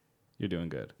good, You're doing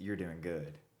good. you're doing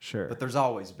good. Sure. But there's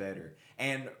always better.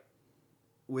 And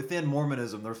within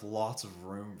Mormonism, there's lots of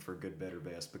room for good, better,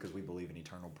 best because we believe in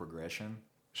eternal progression.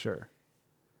 Sure.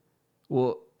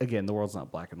 Well, again, the world's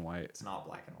not black and white. It's not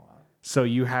black and white. So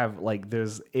you have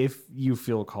if you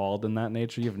feel called in that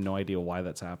nature, you have no idea why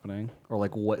that's happening or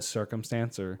like what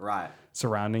circumstance or Right.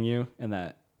 surrounding you in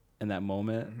that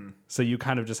moment. Mm-hmm. So you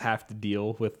kind of just have to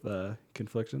deal with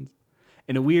conflictions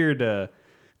in a weird,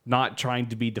 not trying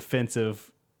to be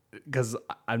defensive because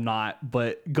I'm not,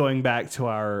 but going back to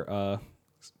our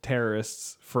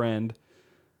terrorist's friend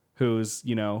who's,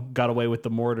 got away with the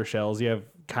mortar shells. You have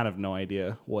kind of no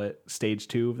idea what stage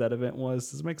 2 of that event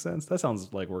was. Does it make sense? That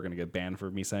sounds like we're going to get banned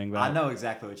for me saying that. I know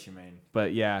exactly what you mean.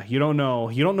 But yeah, you don't know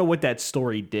what that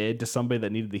story did to somebody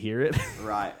that needed to hear it.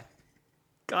 Right.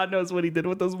 God knows what he did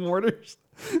with those mortars.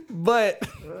 But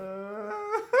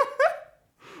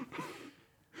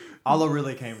Allah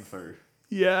really came through.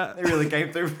 yeah. It really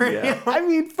came through for Yeah. him. I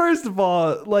mean, first of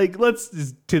all, let's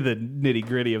just to the nitty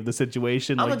gritty of the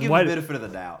situation. I'm going to give him the benefit of the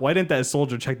doubt. Why didn't that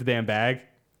soldier check the damn bag?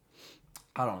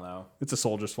 I don't know. It's a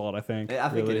soldier's fault, I think. I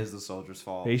think really. it is the soldier's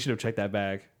fault. Yeah, he should have checked that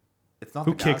bag. It's not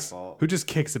Who the guy's kicks? fault. Who just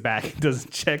kicks it back and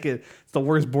doesn't check it? It's the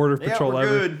worst border patrol we're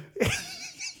ever. good.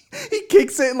 He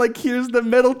kicks it and like hears the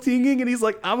metal tinging, and he's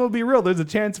like, "I'm gonna be real. There's a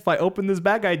chance if I open this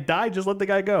bag, I die. Just let the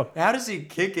guy go." How does he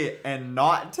kick it and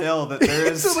not tell that there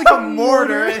is It's some like a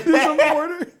mortar in There's a there?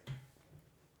 mortar.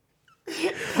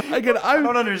 Again, I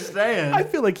don't understand. I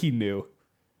feel like he knew.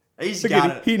 He's Again,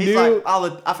 got it. he He's knew-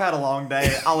 like, I've had a long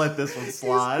day. I'll let this one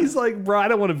slide. He's like, "Bro, I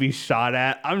don't want to be shot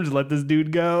at. I'm just let this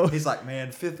dude go." He's like,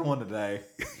 man, fifth one today.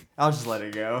 I'll just let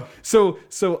it go. So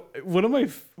one of my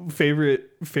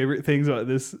favorite things about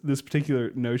this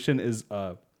particular notion is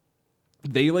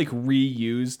they like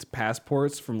reused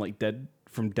passports from like dead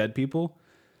people.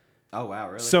 Oh wow,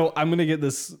 really? So I'm gonna get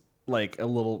this like a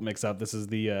little mix up. This is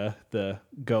the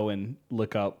go and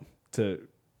look up to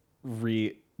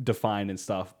redefine and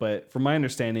stuff. But from my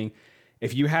understanding,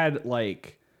 if you had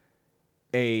like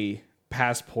a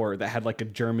passport that had like a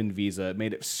German visa, it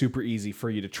made it super easy for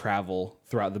you to travel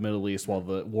throughout the Middle East while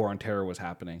the war on terror was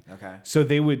happening. Okay. So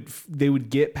they would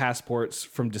get passports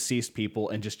from deceased people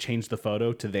and just change the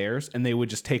photo to theirs, and they would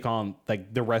just take on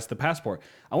like the rest of the passport.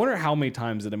 I wonder how many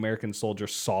times an American soldier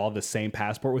saw the same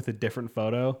passport with a different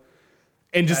photo.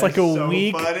 And just That like is a so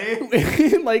week,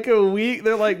 funny. like a week,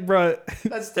 they're like, "Bro,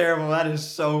 That's terrible. That is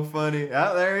so funny.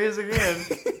 Oh, there he is again.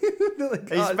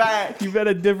 like, He's back. You've had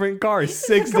a different car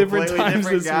 6 different Completely times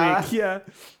different this guy. week." Yeah.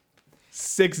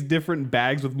 6 different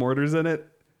bags with mortars in it.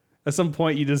 At some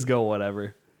point, you just go,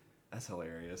 whatever. That's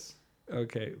hilarious.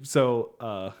 Okay.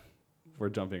 So, we're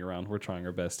jumping around. We're trying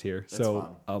our best here. That's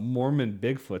So, Mormon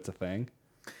Bigfoot's a thing.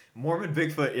 Mormon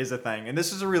Bigfoot is a thing, and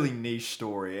this is a really niche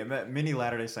story. And many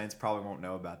Latter-day Saints probably won't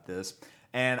know about this.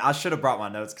 And I should have brought my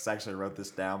notes because I actually wrote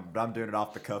this down, but I'm doing it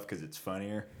off the cuff because it's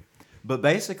funnier. But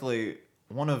basically,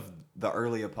 one of the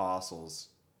early apostles,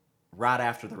 right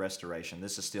after the Restoration,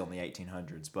 this is still in the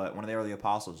 1800s, but one of the early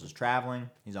apostles is traveling.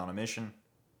 He's on a mission.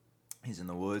 He's in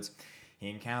the woods. He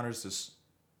encounters this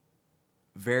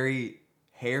very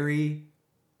hairy,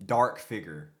 dark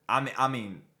figure. I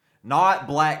mean, not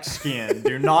black skin.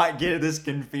 Do not get this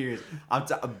confused.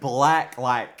 Black,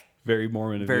 like Very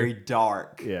Mormon of very you.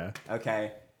 dark. Yeah.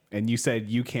 Okay. And you said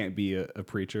you can't be a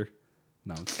preacher.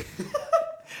 No. I'm kidding.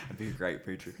 I'd be a great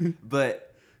preacher.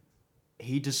 But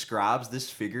he describes this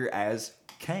figure as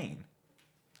Cain.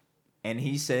 And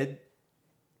he said,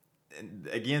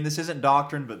 again, this isn't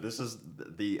doctrine, but this is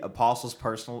the apostle's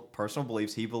personal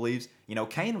beliefs. He believes,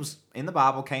 Cain was, in the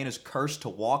Bible, Cain is cursed to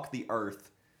walk the earth.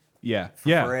 Yeah.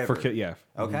 Forever. Yeah.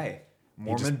 Okay.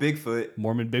 Mormon Bigfoot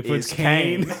Bigfoot's is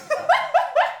Cain. Cain.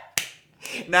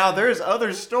 Now, there's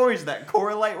other stories that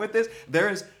correlate with this.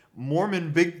 There's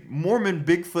Mormon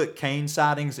Bigfoot Cain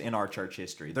sightings in our church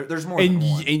history. There's more than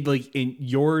one. And like in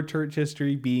your church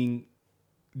history being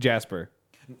Jasper.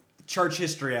 Church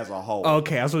history as a whole.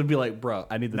 Okay, I was going to be like, bro,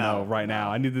 I need to know right now.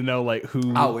 I need to know like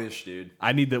who. I wish, dude.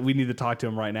 We need to talk to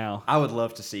him right now. I would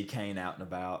love to see Cain out and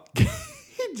about.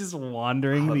 Just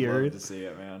wandering I would the love earth. to see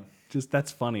it, man. Just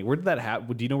that's funny. Where did that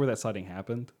happen? Do you know where that sighting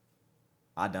happened?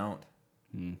 I don't.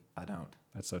 I don't.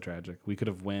 That's so tragic. We could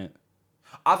have went.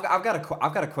 I've got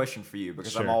a question for you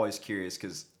because I'm Sure. always curious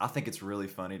because I think it's really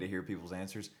funny to hear people's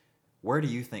answers. Where do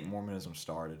you think Mormonism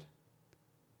started?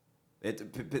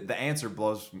 The answer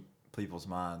blows people's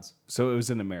minds. So it was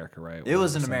in America, right? It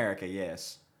was in 100%. America,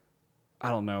 yes. I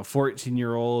don't know,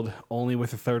 14-year-old only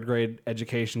with a 3rd grade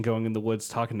education going in the woods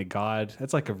talking to God.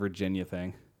 That's like a Virginia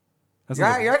thing. That's You're,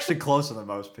 like you're actually closer than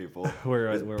most people. Where-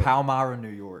 It's where- Palmyra, New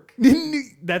York.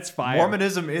 that's fire.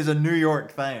 Mormonism is a New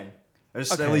York thing.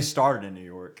 It's Okay. at least started in New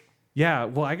York. Yeah,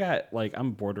 well, I got like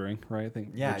I'm bordering, right? I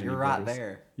think. Yeah, Virginia you're right borders.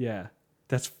 there. Yeah,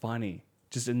 that's funny.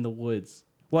 Just in the woods.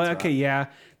 Well, That's okay, right. yeah,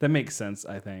 that makes sense.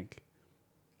 I think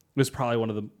it was probably one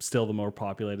of the still the more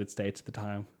populated states at the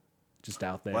time, just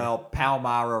out there. Well,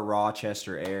 Palmyra,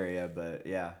 Rochester area, but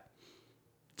yeah.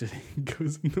 Just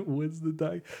goes in the woods to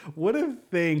die. What a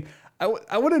thing! I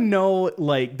want to know.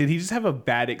 Like, did he just have a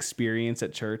bad experience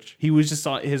at church? He was just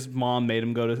his mom made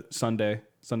him go to Sunday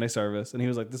service, and he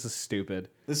was like, "This is stupid."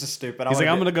 This is stupid. He's like,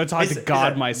 I'm gonna go talk to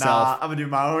God myself. Nah, I'm gonna do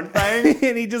my own thing.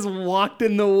 And he just walked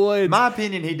in the woods. My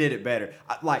opinion, he did it better.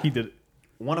 He did it.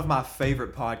 One of my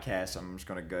favorite podcasts. I'm just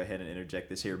gonna go ahead and interject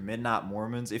this here. Midnight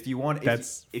Mormons. If you want,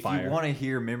 That's if fire. you want to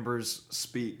hear members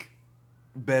speak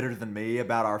better than me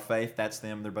about our faith, that's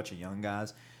them. They're a bunch of young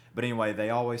guys. But anyway, they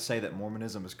always say that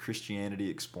Mormonism is Christianity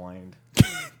explained,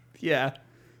 Yeah.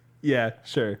 Yeah,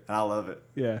 sure. and I love it.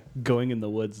 Yeah. Going in the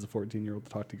woods as a 14-year-old to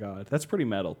talk to God. That's pretty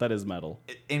metal. That is metal.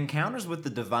 Encounters with the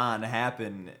divine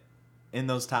happen in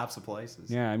those types of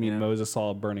places. Yeah, I mean, you know? Moses saw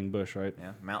a burning bush, right?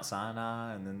 Yeah, Mount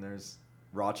Sinai, and then there's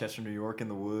Rochester, New York, in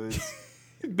the woods.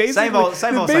 Basically, Same old,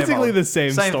 same basically old. the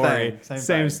same story. Thing,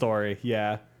 Same thing. story.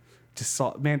 Yeah. Just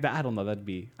saw, man. I don't know.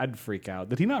 I'd freak out.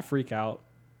 Did he not freak out?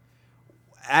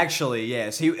 Actually,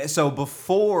 yes. So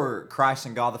before Christ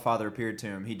and God the Father appeared to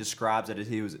him, he describes it as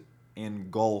he was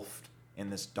engulfed in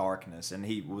this darkness, and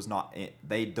he was not.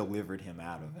 They delivered him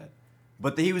out of it,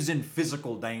 but he was in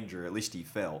physical danger. At least he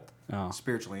felt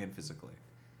spiritually and physically.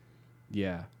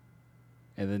 Yeah,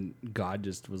 and then God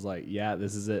just was like, "Yeah,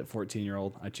 this is it,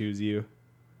 14-year-old. I choose you."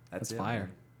 That's fire.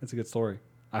 Man. That's a good story.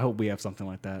 I hope we have something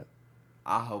like that.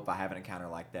 I hope I have an encounter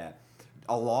like that.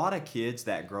 A lot of kids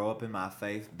that grow up in my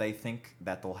faith, they think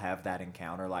that they'll have that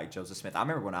encounter like Joseph Smith. I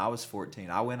remember when I was 14,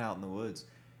 I went out in the woods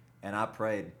and I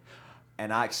prayed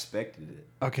and I expected it.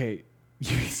 Okay.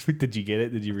 Did you get it?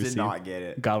 Did you receive? Did not get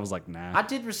it. God was like, nah. I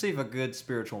did receive a good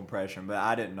spiritual impression, but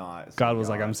I did not. God was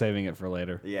like, I'm saving it for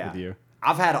later with you.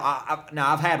 I've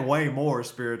had way more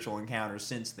spiritual encounters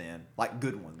since then, like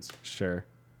good ones. Sure.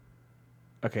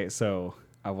 Okay, so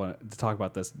I want to talk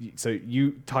about this. So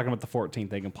you talking about the 14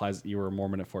 thing implies that you were a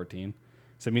Mormon at 14.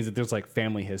 So it means that there's like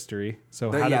family history.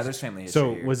 So there's family history.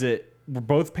 So here. Were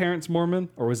both parents Mormon,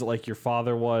 or was it like your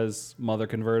father was, mother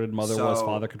converted, was,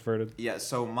 father converted? Yeah.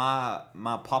 So my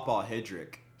Papa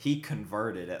Hedrick, he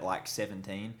converted at like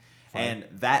 17, and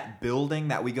that building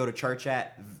that we go to church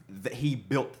at, he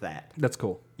built that. That's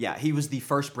cool. Yeah, he was the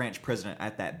first branch president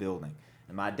at that building.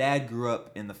 And my dad grew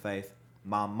up in the faith.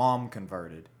 My mom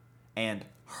converted, and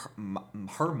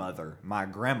her mother, my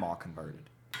grandma,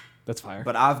 converted. That's fire.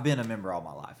 But I've been a member all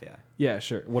my life, yeah. Yeah,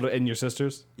 sure. What, and your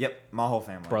sisters? Yep, my whole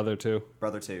family. Brother too?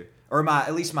 Brother too. Or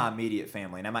at least my immediate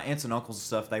family. Now, my aunts and uncles and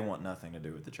stuff, they want nothing to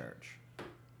do with the church.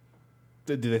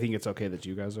 Do they think it's okay that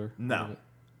you guys are? No.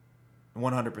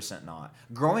 100% not.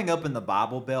 Growing up in the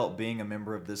Bible Belt, being a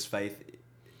member of this faith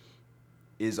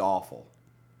is awful.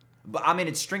 But, I mean,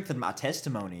 it strengthened my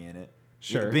testimony in it.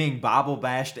 Sure. Being Bible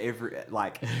bashed being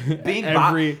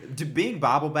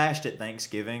Bible bashed at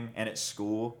Thanksgiving and at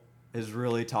school has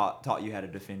really taught you how to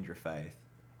defend your faith.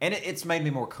 And it's made me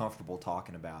more comfortable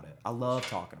talking about it. I love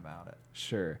talking about it.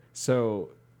 Sure. So,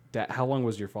 how long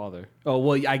was your father? Oh,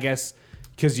 well, I guess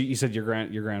because you said your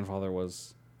grandfather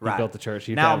was built the church.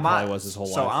 Your dad probably was his whole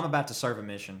life. So I'm about to serve a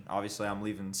mission. Obviously, I'm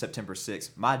leaving September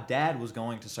 6th. My dad was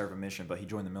going to serve a mission, but he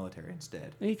joined the military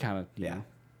instead. He kind of know.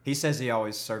 He says he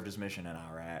always served his mission in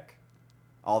Iraq.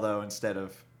 Although instead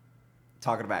of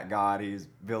talking about God, he's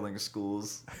building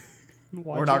schools.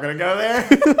 We're not going to go there.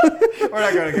 We're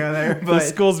not going to go there. But the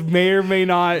schools may or may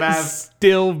not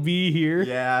still be here.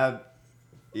 Yeah.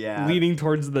 Yeah. Leaning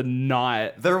towards the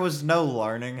not. There was no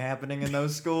learning happening in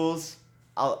those schools.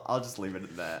 I'll just leave it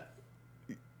at that.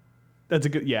 That's a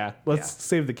good, Let's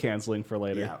save the canceling for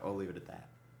later. Yeah, I'll leave it at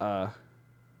that.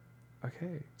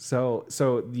 Okay. So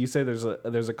you say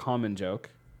there's a common joke,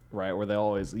 right? Where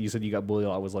you said you got bullied a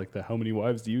lot. Was like how many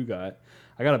wives do you got?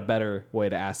 I got a better way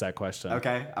to ask that question.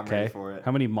 Okay, I'm ready for it.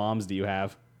 How many moms do you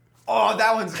have? Oh,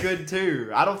 that one's good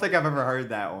too. I don't think I've ever heard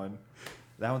that one.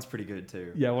 That one's pretty good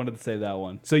too. Yeah, I wanted to say that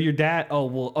one. So your dad,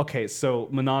 okay, so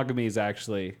monogamy is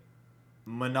actually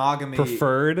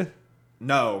preferred?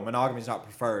 No, monogamy is not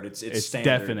preferred. It's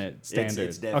standard. Definite standard.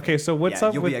 It's definite. Okay, so what's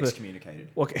up you'll with be excommunicated.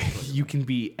 Okay, you can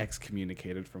be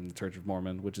excommunicated from the Church of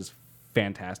Mormon, which is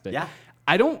fantastic. Yeah.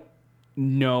 I don't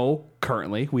know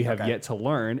currently. We have yet to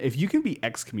learn if you can be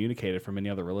excommunicated from any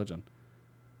other religion.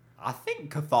 I think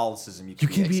Catholicism you can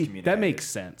be excommunicated. That makes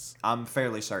sense. I'm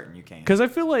fairly certain you can. Because I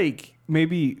feel like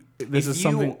maybe this is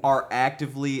something. If you are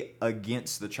actively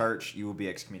against the church, you will be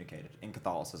excommunicated. In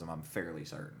Catholicism, I'm fairly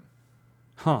certain.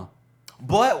 Huh.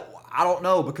 But I don't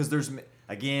know because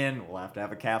again, we'll have to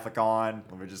have a Catholic on.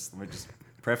 Let me just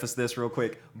preface this real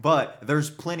quick. But there's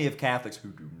plenty of Catholics who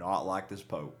do not like this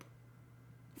Pope.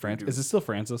 Is it still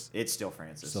Francis? It's still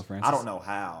Francis. Still Francis. I don't know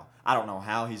how. I don't know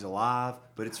how he's alive,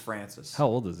 but it's Francis. How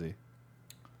old is he?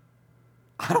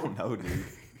 I don't know, dude.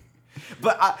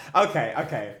 But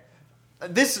okay.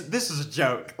 This is a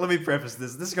joke. Let me preface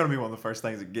this. This is going to be one of the first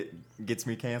things that gets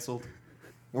me canceled.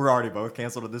 We're already both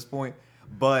canceled at this point.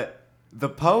 But the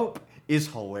Pope is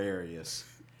hilarious.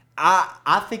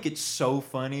 I think it's so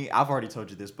funny. I've already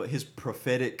told you this, but his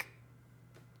prophetic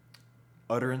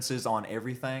utterances on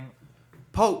everything.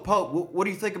 Pope, what do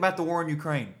you think about the war in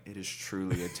Ukraine? It is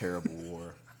truly a terrible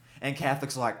war. And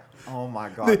Catholics are like, oh my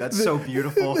God, that's so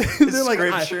beautiful. This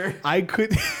scripture. I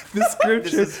could, the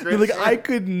scripture. They're like, I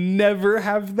could never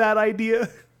have that idea.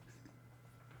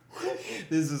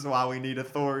 This is why we need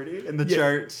authority in the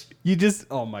church. You just,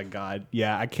 oh my God.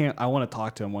 Yeah, I can't, I want to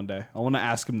talk to him one day. I want to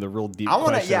ask him the real deep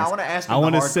questions. Yeah, I want to ask him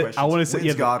the hard questions. I want to say,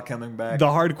 when's God coming back? The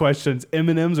hard questions,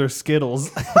 M&M's or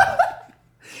Skittles?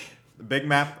 Big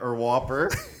Mac or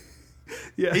Whopper?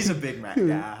 Yeah, he's a Big Mac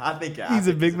guy. I think he's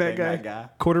a Big Mac guy.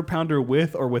 Quarter pounder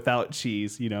with or without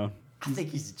cheese, you know. I think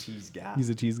he's a cheese guy. He's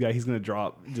a cheese guy. He's gonna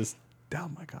drop just Oh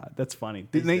my God, that's funny.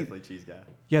 He's They, definitely a cheese guy.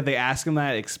 yeah, they ask him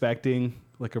that expecting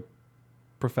like a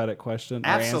prophetic question or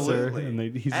answer, Absolutely.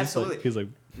 and he's Absolutely. just like,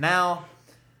 Now,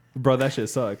 bro, that shit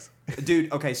sucks.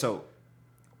 dude, okay, so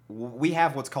we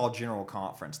have what's called general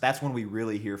conference. That's when we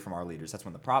really hear from our leaders. That's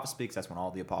when the prophet speaks. That's when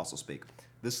all the apostles speak.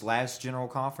 This last general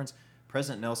conference,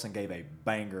 President Nelson gave a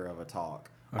banger of a talk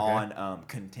on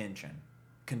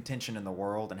contention in the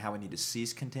world and how we need to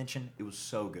cease contention. It was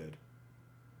so good.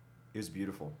 It was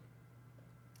beautiful.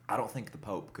 I don't think the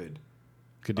Pope could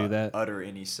do that. utter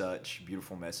any such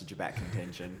beautiful message about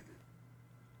contention.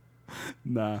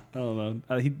 Nah, I don't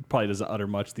know. He probably doesn't utter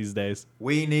much these days.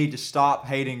 We need to stop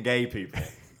hating gay people.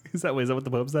 Is that what the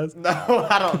Pope says? No,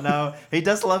 I don't know. He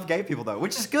does love gay people, though,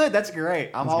 which is good. That's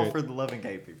great. I'm all for the loving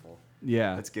gay people.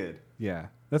 Yeah. That's good. Yeah,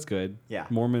 that's good. Yeah.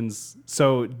 Mormons.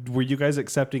 So, were you guys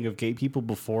accepting of gay people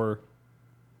before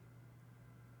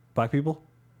black people?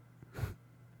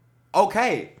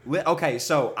 Okay.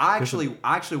 So I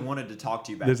actually wanted to talk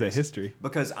to you about There's this a history.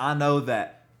 because I know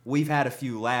that we've had a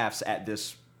few laughs at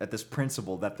this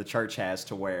principle that the church has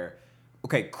to where,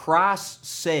 okay, Christ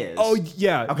says. Oh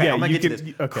yeah. Okay, yeah, I'm gonna you get to can,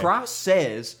 this. okay. Christ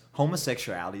says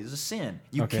homosexuality is a sin.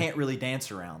 You Okay. can't really dance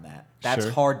around that. That's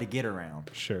Sure. hard to get around.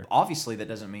 Sure. Obviously, that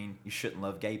doesn't mean you shouldn't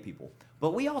love gay people.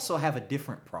 But we also have a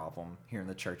different problem here in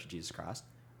the Church of Jesus Christ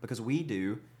because we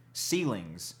do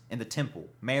sealings in the temple,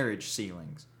 marriage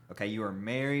sealings. Okay, you are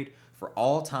married for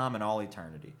all time and all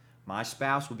eternity. My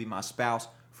spouse will be my spouse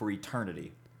for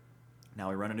eternity. Now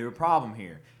we run into a problem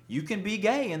here. You can be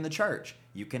gay in the church.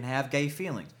 You can have gay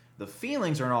feelings. The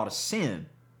feelings are not a sin.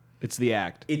 It's the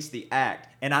act. It's the act.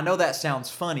 And I know that sounds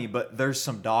funny, but there's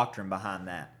some doctrine behind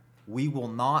that. We will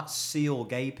not seal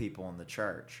gay people in the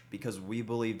church because we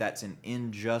believe that's an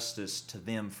injustice to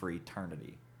them for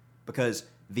eternity. Because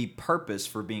the purpose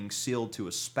for being sealed to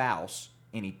a spouse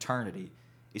in eternity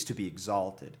is to be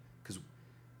exalted. Because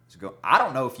I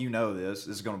don't know if you know this.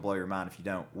 This is going to blow your mind if you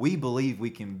don't. We believe we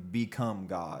can become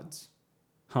gods.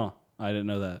 Huh. I didn't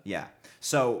know that. Yeah.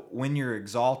 So when you're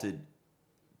exalted,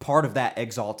 part of that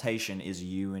exaltation is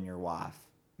you and your wife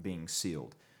being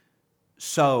sealed.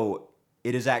 So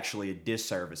it is actually a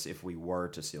disservice if we were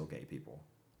to seal gay people.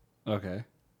 Okay.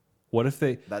 What if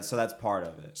they... That's part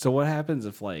of it. So what happens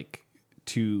if, like,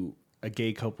 a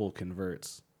gay couple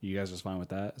converts? You guys just fine with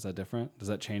that? Is that different? Does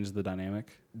that change the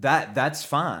dynamic? That's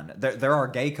fine. There are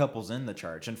gay couples in the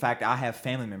church. In fact, I have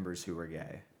family members who are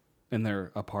gay. And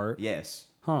they're apart? Yes.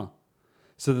 Huh.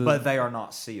 So but they are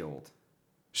not sealed.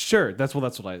 Sure. That's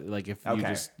what I... Like, if you Okay.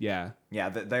 just... Yeah. Yeah,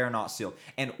 they are not sealed.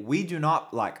 And we do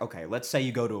not, like, okay, let's say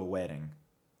you go to a wedding.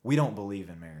 We don't believe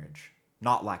in marriage.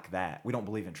 Not like that. We don't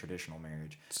believe in traditional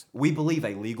marriage. We believe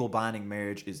a legal binding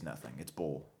marriage is nothing. It's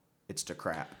bull. It's to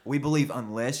crap. We believe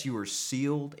unless you are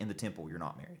sealed in the temple, you're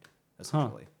not married,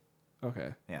 essentially. Huh.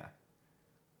 Okay. Yeah.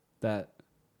 I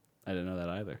didn't know that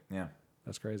either. Yeah.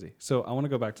 That's crazy. So I want to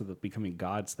go back to the becoming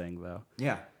gods thing, though.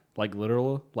 Yeah. Like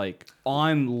literal, like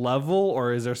on level,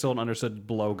 or is there still an understood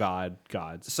below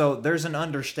gods? So there's an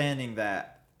understanding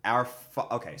that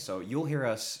okay, so you'll hear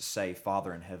us say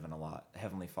Father in heaven a lot,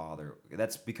 Heavenly Father.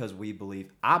 That's because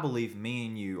I believe me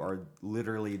and you are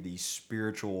literally the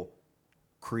spiritual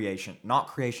not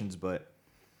creations, but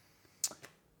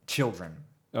children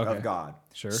of God.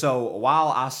 Sure. So while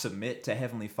I submit to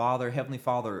Heavenly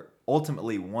Father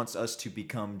ultimately wants us to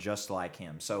become just like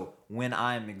Him. So when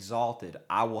I am exalted,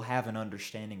 I will have an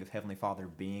understanding of Heavenly Father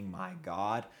being my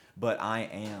God, but I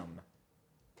am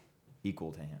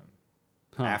equal to Him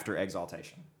after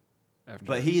exaltation.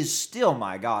 But He is still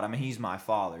my God. I mean, He's my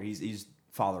Father. He's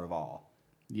Father of all.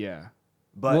 Yeah.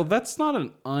 But well, that's not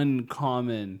an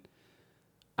uncommon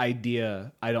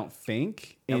idea, I don't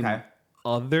think, in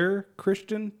other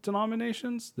Christian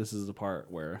denominations. This is the part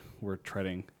where we're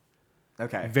treading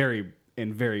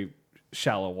in very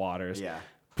shallow waters. Yeah.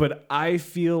 But I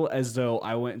feel as though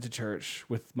I went to church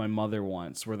with my mother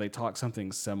once where they talked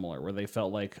something similar, where they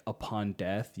felt like upon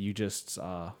death, you just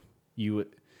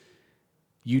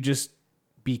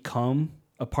become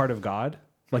a part of God.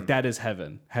 Like that is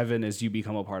heaven. Heaven is you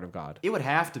become a part of God. It would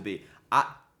have to be.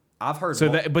 I've heard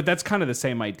but that's kind of the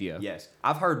same idea. Yes.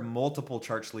 I've heard multiple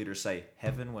church leaders say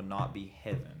heaven would not be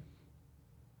heaven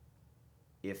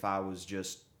if I was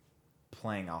just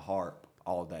playing a harp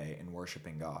all day and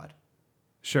worshiping God.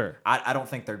 Sure. I don't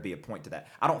think there'd be a point to that.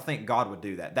 I don't think God would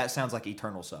do that. That sounds like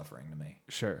eternal suffering to me.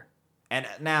 Sure. And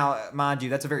now, mind you,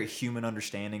 that's a very human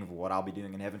understanding of what I'll be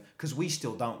doing in heaven because we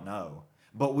still don't know.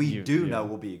 But we do know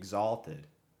we'll be exalted.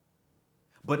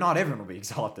 But not everyone will be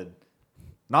exalted.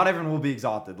 Not everyone will be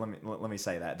exalted. Let me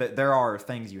say that. There are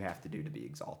things you have to do to be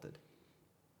exalted.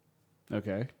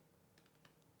 Okay.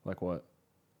 Like what?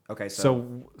 Okay,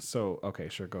 So okay,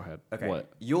 sure, go ahead. okay,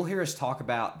 What? you'll hear us talk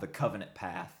about the covenant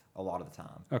path a lot of the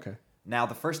time. Okay. Now,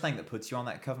 the first thing that puts you on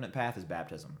that covenant path is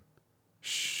baptism.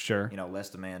 Sure. You know,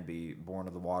 lest a man be born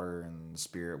of the water and the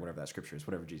spirit, whatever that scripture is,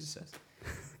 whatever Jesus says.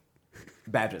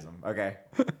 Baptism, okay?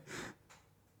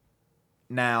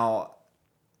 Now,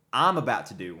 I'm about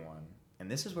to do one, and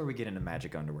this is where we get into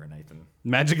magic underwear, Nathan.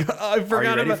 Magic. I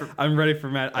forgot ready about. I'm ready for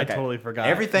magic. I Okay. totally forgot.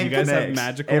 Everything You guys connects. have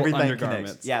magical Everything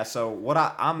undergarments. connects. Yeah. So what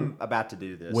I'm about to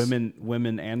do this. Women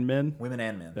and men. Women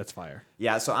and men. That's fire.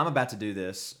 Yeah. So I'm about to do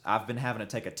this. I've been having to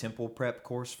take a temple prep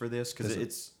course for this because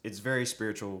it's very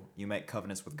spiritual. You make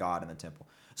covenants with God in the temple.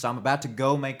 So I'm about to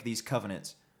go make these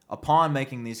covenants. Upon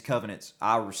making these covenants,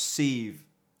 I receive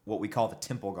what we call the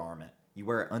temple garment. You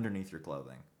wear it underneath your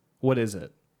clothing. What is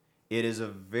it? It is a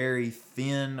very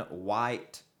thin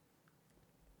white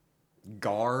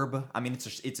garb. I mean,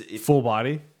 it's Full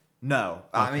body. no.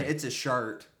 I mean, it's a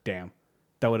shirt. Damn,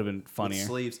 that would have been With funnier.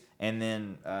 sleeves, and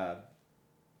then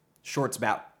shorts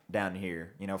about down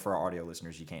here. You know, for our audio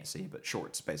listeners, you can't see, but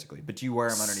shorts basically. But you wear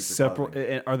them underneath your clothing.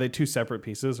 Separate. Are they two separate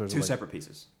pieces or is it Two like, separate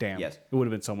pieces. Damn. Yes. It would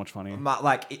have been so much funnier.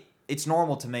 It's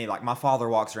normal to me. Like my father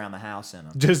walks around the house in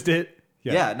them. Just it.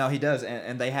 Yeah, no, he does,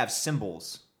 and they have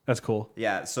symbols. That's cool.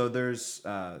 Yeah, so there's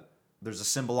a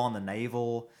symbol on the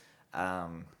navel.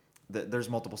 There's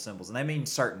multiple symbols, and they mean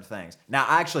certain things. Now,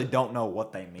 I actually don't know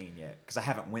what they mean yet because I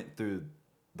haven't went through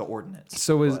the ordinance.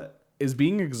 So is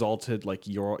being exalted like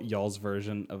y'all's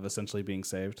version of essentially being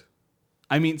saved?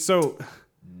 I mean, so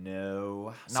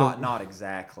no, So- not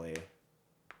exactly.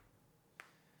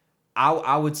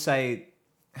 I would say,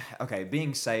 okay,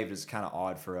 being saved is kind of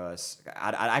odd for us.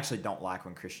 I actually don't like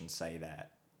when Christians say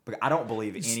that, but I don't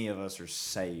believe any of us are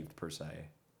saved per se.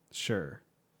 sure.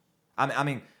 I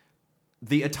mean,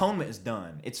 the atonement is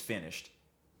done. It's finished.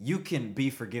 You can be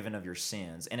forgiven of your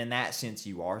sins, and in that sense,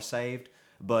 you are saved.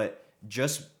 But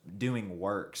just doing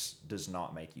works does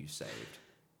not make you saved.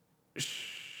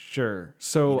 Sure.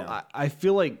 So You know. I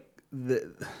feel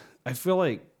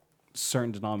like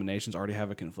certain denominations already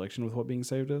have a confliction with what being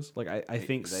saved is. Like I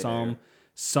think They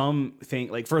some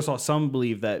think, like, first of all, some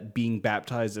believe that being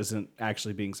baptized isn't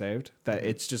actually being saved. That Mm-hmm.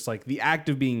 it's just like the act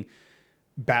of being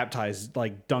baptized,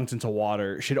 like dunked into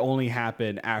water, should only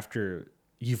happen after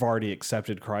you've already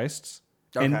accepted Christ.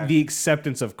 Okay. And the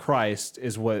acceptance of Christ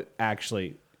is what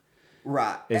actually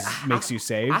Right. makes you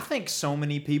saved. I think so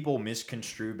many people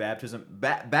misconstrue baptism.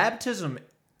 Baptism,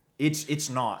 it's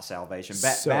not salvation.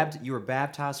 You are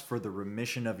baptized for the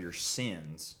remission of your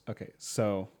sins. Okay,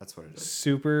 so That's what it is.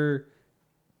 super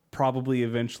probably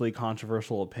eventually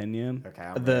controversial opinion. Okay,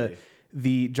 I'm ready.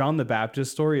 The John the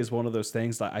Baptist story is one of those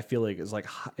things that I feel like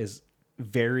is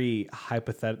very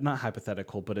not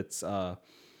hypothetical, but it's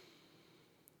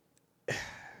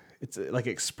like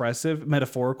expressive,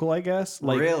 metaphorical, I guess.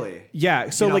 Like, Really?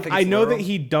 Yeah. So don't like think I it's know literal? that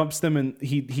he dumps them and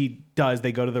he does.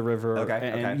 They go to the river.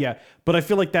 Okay, And okay. yeah, but I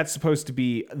feel like that's supposed to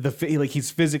be like he's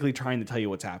physically trying to tell you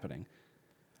what's happening.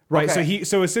 Right. Okay.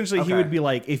 So essentially he Okay. would be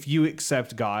like, if you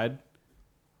accept God,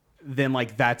 then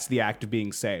like that's the act of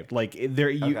being saved. Like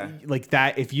Okay. like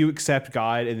that, if you accept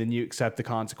God and then you accept the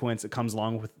consequence that comes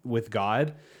along with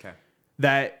God,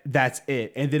 Okay. that's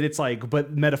it. And then it's like,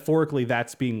 but metaphorically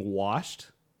that's being washed,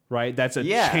 right? That's a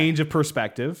Yeah. change of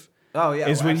perspective. Oh, yeah.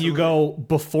 Is well, when you absolutely. go,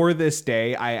 before this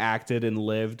day I acted and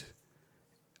lived,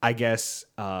 I guess,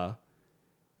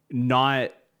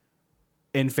 not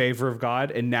in favor of God,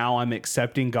 and now I'm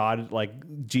accepting God, like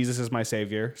Jesus is my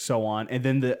savior, so on. And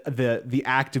then the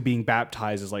act of being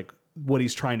baptized is like what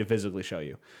he's trying to physically show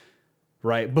you.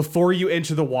 Right? Before you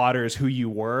enter the water is who you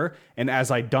were, and as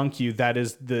I dunk you, that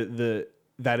is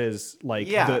that is like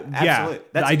Yeah, absolutely. the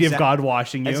That's idea of exact- God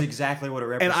washing you. That's exactly what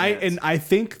it And represents. I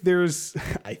think there's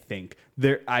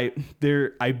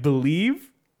I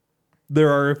believe there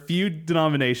are a few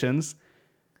denominations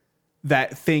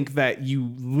that think that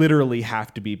you literally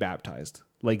have to be baptized.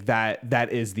 Like that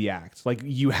is the act. Like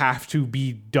you have to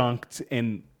be dunked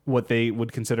in what they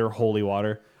would consider holy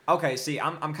water. Okay, see,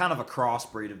 I'm kind of a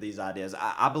crossbreed of these ideas.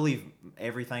 I believe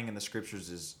everything in the scriptures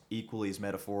is equally as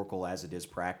metaphorical as it is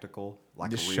practical,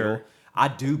 like real. Sure. I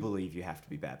do believe you have to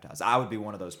be baptized. I would be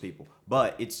one of those people,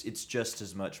 but it's just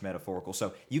as much metaphorical.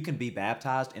 So you can be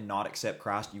baptized and not accept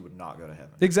Christ, you would not go to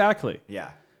heaven. Exactly. Yeah,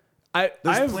 There's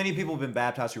there's plenty of people who've been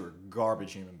baptized who are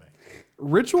garbage human beings.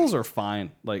 rituals are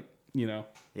fine. Like,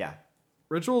 Yeah,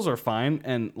 rituals are fine,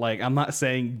 and like I'm not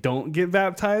saying don't get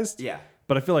baptized. yeah.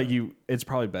 But I feel like it's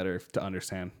probably better to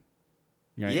understand.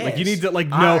 Right? Like you Yes, need to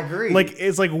like I know, agree. like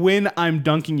it's like when I'm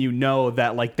dunking you, know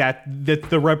that like that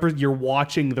you're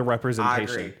watching the I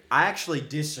representation. agree. I actually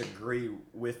disagree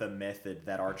with a method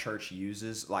that our church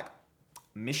uses. Like,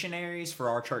 missionaries for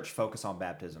our church focus on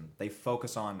baptism. They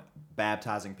focus on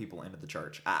baptizing people into the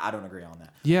church. I don't agree on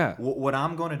that. Yeah. What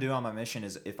I'm going to do on my mission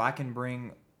is if I can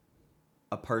bring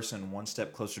a person one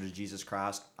step closer to Jesus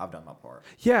Christ, I've done my part.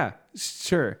 Yeah,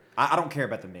 sure. I don't care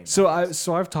about them being So baptized.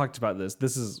 I've talked about this.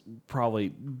 This is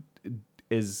probably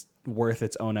is worth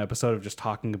its own episode of just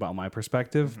talking about my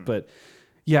perspective. But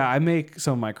yeah, I make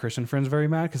some of my Christian friends very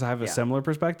mad because I have a similar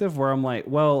perspective where I'm like,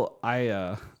 well,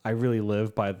 I really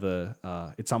live by the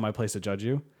it's not my place to judge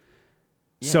you.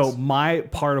 Yes. So my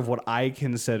part of what I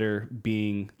consider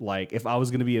being like, if I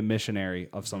was going to be a missionary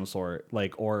of some sort,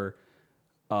 like, or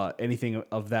anything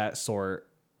of that sort,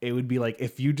 it would be like,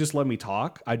 if you just let me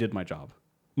talk, I did my job.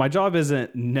 My job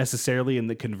isn't necessarily in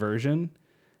the conversion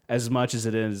as much as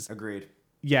it is. Agreed.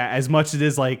 Yeah, as much as it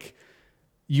is like,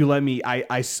 you let me.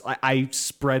 I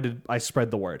spread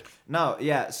the word. No,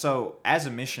 yeah. So as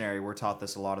a missionary, we're taught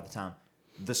this a lot of the time.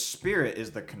 The Spirit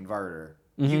is the converter.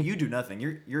 You do nothing.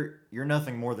 You're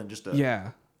nothing more than just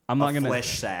a I'm not gonna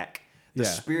flesh sack. The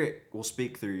Spirit will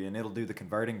speak through you and it'll do the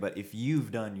converting. But if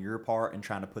you've done your part in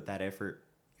trying to put that effort,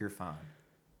 you're fine.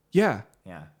 Yeah.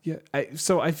 Yeah.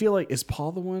 So I feel like, is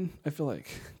Paul the one? I feel like,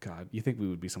 God, you think we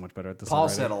would be so much better at this? Paul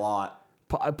already? said a lot.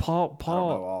 Paul. I don't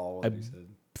know all what I he said.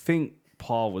 think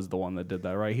Paul was the one that did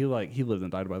that, right? He lived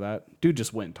and died by that. Dude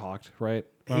just went and talked, right?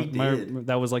 He did.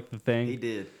 That was like the thing. He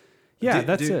did. Yeah,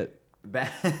 that's it.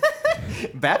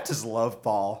 Baptists love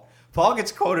Paul. Paul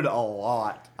gets quoted a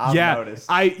lot. I've noticed.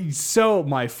 So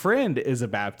my friend is a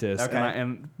Baptist, Okay.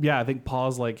 and I think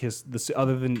Paul's like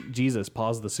other than Jesus,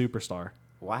 Paul's the superstar.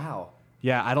 Wow.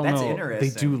 Yeah, I don't know. That's interesting.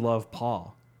 They do love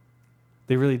Paul.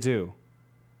 They really do.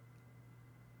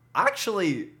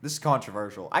 Actually, this is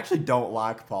controversial. I actually don't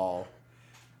like Paul.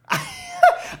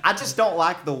 I just don't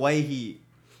like the way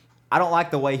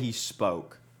he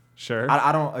spoke. Sure.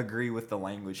 I don't agree with the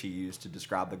language he used to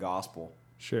describe the gospel.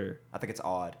 Sure. I think it's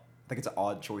odd. I think it's an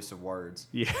odd choice of words.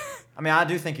 Yeah. I mean, I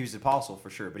do think he was an apostle for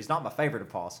sure, but he's not my favorite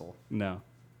apostle. No.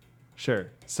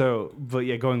 Sure. So, but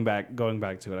yeah, going back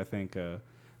to it, I think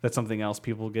that's something else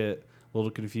people get a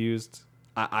little confused.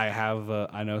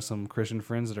 I know some Christian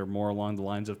friends that are more along the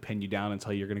lines of pin you down and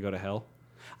tell you you're going to go to hell.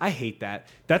 I hate that.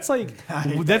 That's like,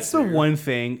 that's the one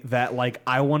thing that like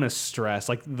I want to stress.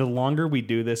 Like the longer we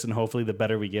do this and hopefully the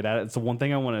better we get at it. It's the one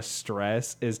thing I want to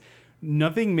stress is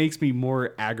nothing makes me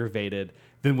more aggravated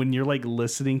than when you're like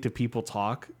listening to people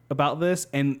talk about this.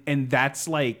 And that's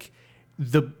like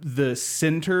the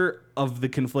center of the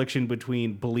confliction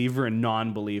between believer and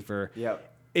non-believer. Yep.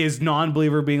 Is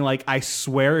non-believer being like, I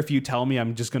swear if you tell me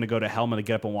I'm just going to go to hell, I'm going to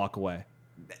get up and walk away.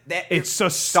 It's so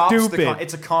stupid.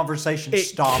 It's a conversation It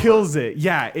stopper. kills it.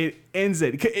 Yeah, it ends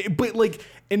it. But like,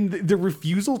 and the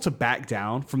refusal to back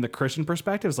down from the Christian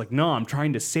perspective is like, no, I'm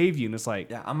trying to save you. And it's like,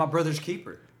 Yeah, I'm my brother's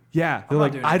keeper. yeah, they're not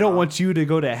like, doing I it don't wrong. want you to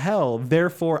go to hell.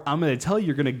 Therefore, I'm going to tell you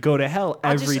you're going to go to hell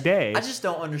every day. I just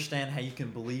don't understand how you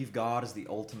can believe God is the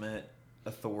ultimate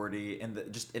authority and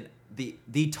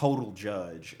the total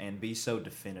judge and be so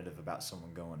definitive about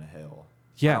someone going to hell.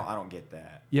 Yeah. I don't get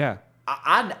that. Yeah.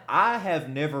 I have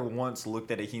never once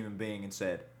looked at a human being and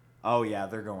said, oh yeah,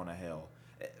 they're going to hell.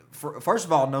 First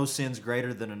of all, no sin's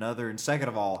greater than another, and second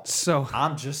of all, So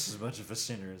I'm just as much of a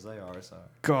sinner as they are. So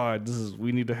God,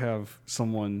 we need to have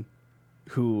someone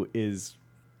who is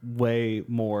way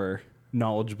more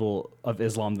knowledgeable of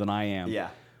Islam than I am. yeah,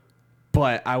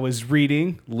 But I was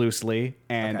reading loosely,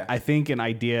 and Okay. I think an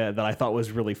idea that I thought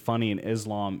was really funny in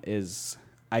Islam is,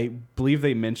 I believe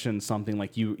they mentioned something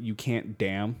like you can't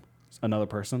damn another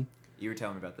person. you were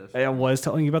telling me about this. I was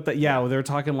telling you about that. Yeah, well, they were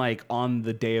talking like on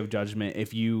the day of judgment.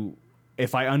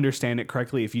 If I understand it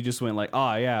correctly, if you just went like,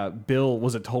 oh yeah, Bill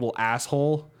was a total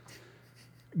asshole,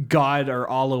 God or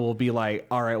Allah will be like,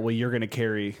 all right, well, you're gonna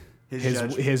carry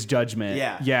his judgment.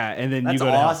 Yeah, and then That's you go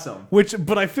to hell. awesome.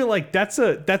 But I feel like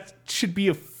that should be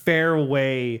a fair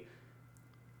way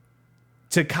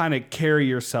to kind of carry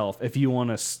yourself if you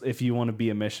want to be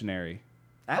a missionary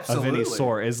Absolutely. of any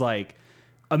sort. Is like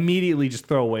immediately just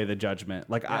throw away the judgment.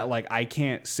 Like Yeah. I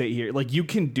can't sit here. Like you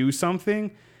can do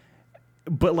something,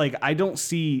 but like I don't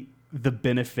see the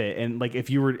benefit. And like if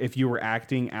you were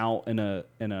acting out in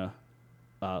a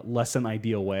less than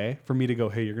ideal way, for me to go,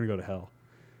 hey, you're gonna go to hell.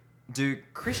 Dude,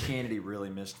 Christianity really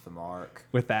missed the mark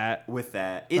With that,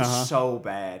 It's so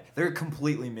bad. They're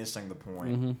completely missing the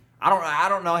point. Mm-hmm. I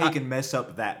don't know how you can mess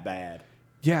up that bad.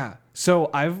 yeah. So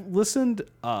I've listened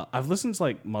to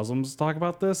like Muslims talk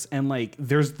about this, and like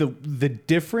there's the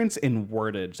difference in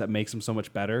wordage that makes them so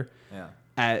much better Yeah.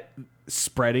 at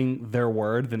spreading their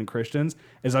word than Christians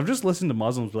is I've just listened to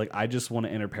Muslims be like, I just want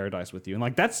to enter paradise with you. And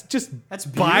like, that's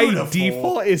by beautiful.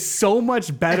 default is so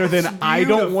much better than I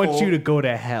don't want you to go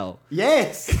to hell.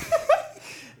 Yes.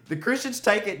 The Christians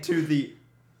take it to the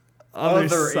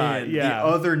other side, end, yeah. the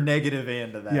other negative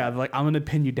end of that. Yeah, they're like, I'm going to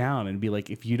pin you down and be like,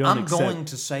 if you don't I'm going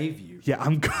to save you. Yeah,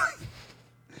 I'm going.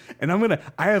 And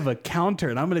I have a counter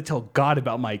and I'm going to tell God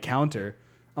about my counter.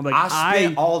 I'm like, I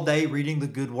spent all day reading the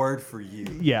good word for you.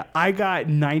 Yeah, I got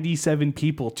 97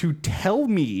 people to tell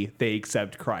me they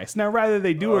accept Christ. Now, whether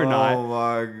they do or not. Oh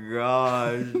my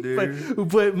gosh, dude.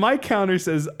 But my counter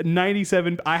says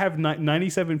 97. I have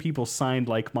 97 people signed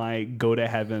like my go to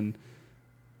heaven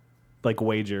like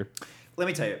wager. Let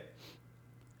me tell you,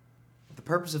 the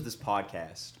purpose of this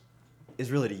podcast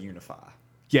is really to unify.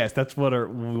 Yes, that's what we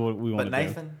want to do. But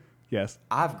Nathan, yes,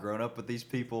 I've grown up with these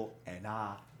people and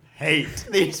I hate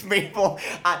these people.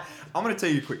 I'm going to tell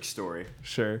you a quick story.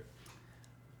 Sure.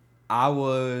 I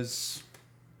was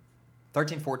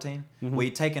 13, 14. Mm-hmm.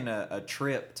 We'd taken a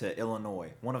trip to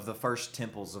Illinois. One of the first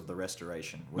temples of the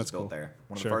Restoration was That's built cool. there.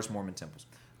 One of Sure. the first Mormon temples.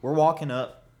 We're walking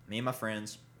up, me and my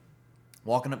friends,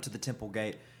 walking up to the temple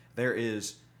gate. There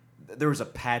was a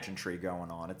pageantry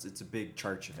going on. It's a big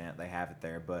church event. They have it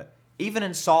there. But even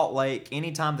in Salt Lake,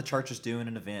 anytime the church is doing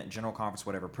an event, general conference,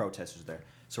 whatever, protesters there.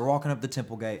 So we're walking up the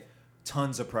temple gate,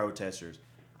 tons of protesters.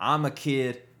 I'm a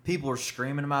kid. People are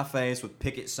screaming in my face with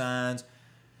picket signs.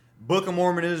 Book of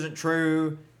Mormon isn't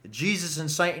true. Jesus and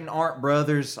Satan aren't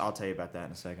brothers. I'll tell you about that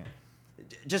in a second.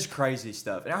 Just crazy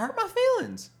stuff. And it hurt my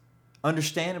feelings.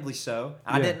 Understandably so.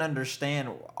 I didn't understand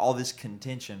all this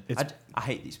contention. I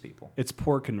hate these people. It's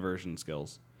poor conversion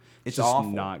skills. It's just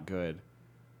awful. not good.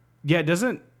 Yeah, it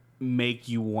doesn't make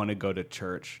you want to go to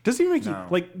church. Doesn't even make you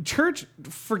like church.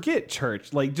 Forget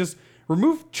church. Like just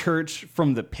remove church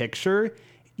from the picture.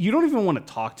 You don't even want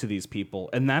to talk to these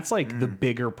people, and that's like the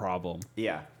bigger problem.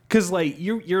 Yeah. Because like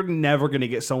you're never gonna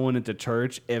get someone into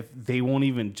church if they won't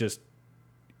even just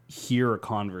hear a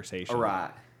conversation. All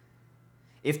right.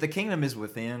 If the kingdom is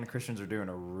within, Christians are doing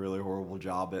a really horrible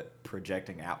job at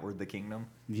projecting outward the kingdom.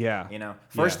 Yeah. You know,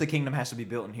 first the kingdom has to be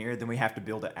built in here, then we have to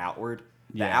build it outward.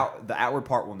 The outward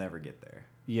part will never get there.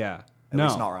 Yeah. At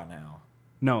least not right now.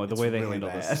 No, the way they really handle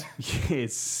bad. this,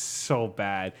 it's so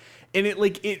bad, and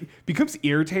it becomes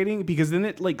irritating because then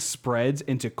it like spreads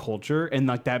into culture, and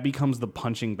like that becomes the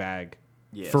punching bag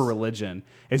for religion.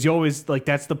 As you always like,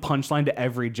 that's the punchline to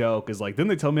every joke is like, then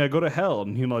they tell me I go to hell,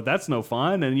 and you know that's no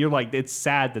fun, and you're like, it's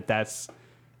sad that that's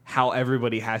how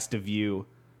everybody has to view.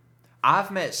 I've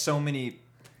met so many,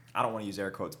 I don't want to use air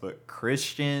quotes, but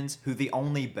Christians who the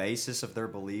only basis of their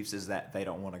beliefs is that they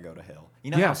don't want to go to hell. You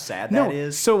know how sad that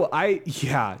is? So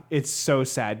it's so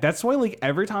sad. That's why like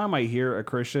every time I hear a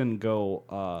Christian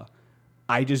go,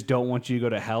 I just don't want you to go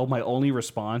to hell, my only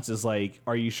response is like,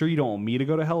 are you sure you don't want me to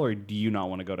go to hell, or do you not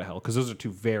want to go to hell? Because those are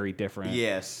two very different.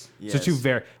 Yes. So two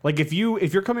very like if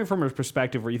you're coming from a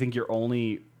perspective where you think you're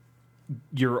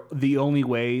the only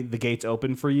way the gate's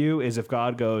open for you is if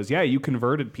God goes, yeah, you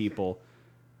converted people.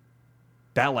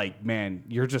 That like, man,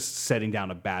 you're just setting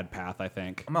down a bad path, I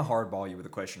think. I'm going to hardball you with a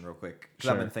question real quick because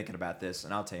I've Sure. been thinking about this,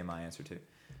 and I'll tell you my answer too.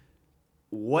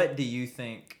 What do you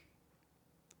think,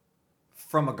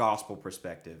 from a gospel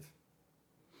perspective,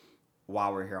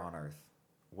 while we're here on earth?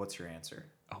 What's your answer?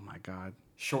 Oh my God.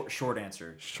 Short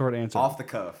answer. Short answer. Off the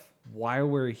cuff. Why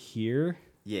we're here?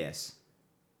 Yes.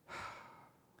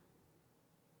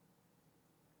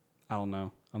 I don't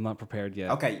know. I'm not prepared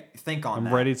yet. Okay, think on that.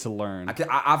 I'm ready to learn.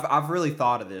 I've really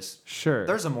thought of this. Sure.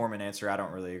 There's a Mormon answer. I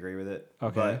don't really agree with it.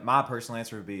 Okay. But my personal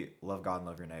answer would be love God and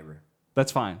love your neighbor.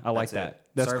 That's fine. I like That's that. it.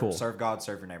 That's serve, cool. Serve God,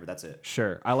 serve your neighbor. That's it.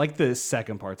 Sure. I like the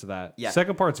second parts of that. Yeah.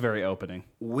 Second part's very opening.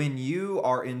 When you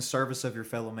are in service of your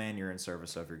fellow man, you're in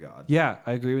service of your God. Yeah,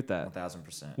 I agree with that.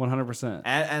 1,000%. 100%.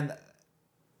 And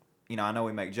you know, I know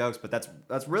we make jokes, but that's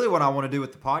really what I want to do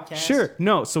with the podcast. Sure.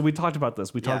 No, so we talked about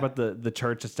this. We talked about the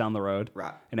church that's down the road.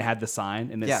 Right. And it had the sign,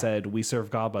 and it said, we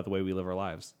serve God by the way we live our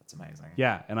lives. That's amazing.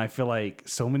 Yeah, and I feel like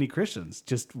so many Christians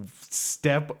just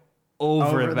step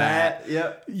over that.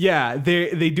 Yep. Yeah,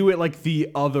 they do it like the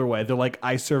other way. They're like,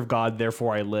 I serve God,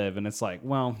 therefore I live. And it's like,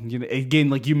 well, you know, again,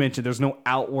 like you mentioned, there's no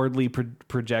outwardly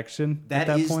projection at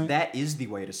that point. That is the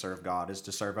way to serve God, is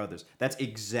to serve others. That's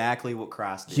exactly what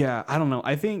Christ did. Yeah, I don't know.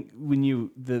 I think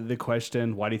when the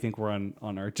question, why do you think we're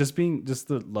on earth? Just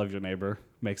the love your neighbor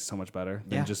makes it so much better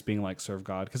than just being like serve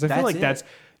God. Because I feel like that's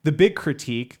the big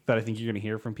critique that I think you're going to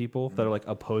hear from people that are like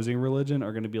opposing religion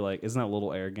are going to be like, isn't that a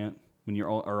little arrogant when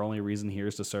our only reason here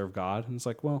is to serve God? And it's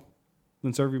like, well,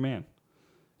 then serve your man.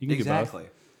 You can do both.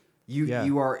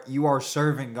 You are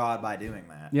serving God by doing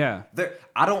that. Yeah.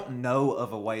 I don't know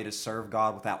of a way to serve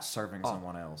God without serving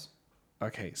someone else.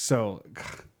 Okay, so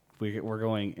we're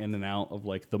going in and out of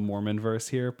like the Mormon verse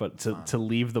here, but to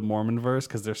leave the Mormon verse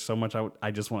because there's so much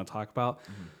I just want to talk about.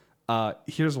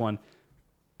 Here's one.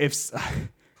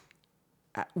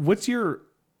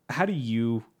 How do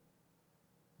you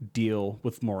deal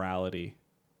with morality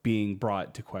being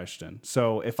brought to question?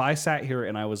 So if I sat here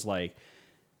and I was like,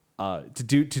 to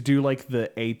do like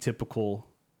the atypical,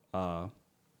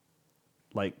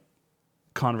 like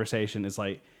conversation is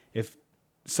like if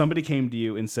somebody came to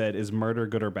you and said, "Is murder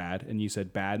good or bad?" and you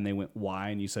said bad, and they went, "Why?"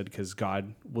 and you said, "Because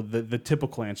God." Well, the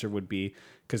typical answer would be,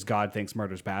 "Because God thinks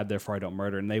murder's bad, therefore I don't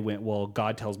murder." And they went, "Well,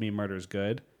 God tells me murder's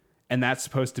good," and that's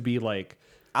supposed to be like.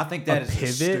 I think that is a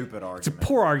stupid argument. It's a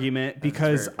poor argument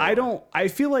because I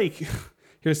feel like,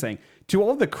 here's the thing. To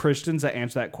all the Christians that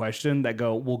answer that question that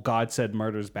go, well, God said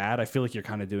murder's bad, I feel like you're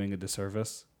kind of doing a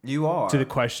disservice. You are. To the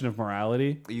question of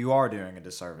morality. You are doing a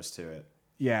disservice to it.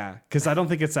 Yeah, because I don't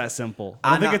think it's that simple.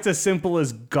 I don't think it's as simple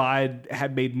as God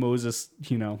had made Moses,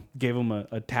 gave him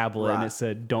a tablet and it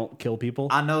said, don't kill people.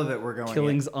 I know that we're going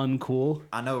Killing's uncool.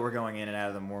 I know we're going in and out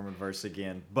of the Mormon verse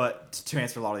again, but to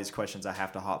answer a lot of these questions, I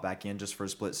have to hop back in just for a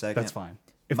split second. That's fine.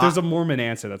 If there's a Mormon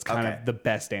answer, that's kind of the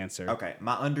best answer. Okay.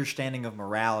 My understanding of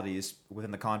morality is within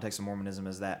the context of Mormonism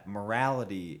is that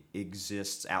morality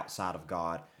exists outside of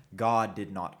God. God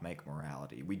did not make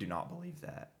morality. We do not believe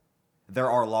that. There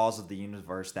are laws of the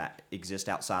universe that exist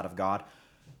outside of God.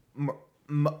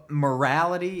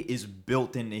 Morality is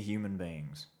built into human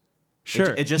beings.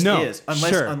 Sure. It just is.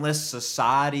 Unless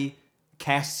society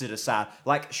casts it aside.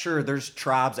 Like, sure, there's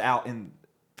tribes out in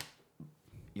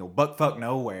buckfuck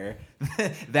nowhere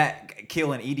that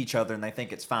kill and eat each other and they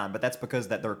think it's fine, but that's because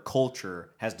that their culture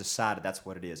has decided that's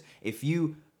what it is.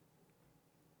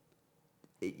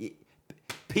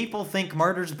 People think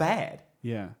murder's bad.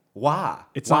 Yeah. Why?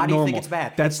 Why do you think it's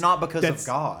bad? It's not because of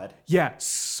God. Yeah.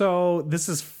 So this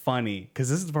is funny because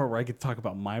this is the part where I get to talk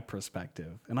about my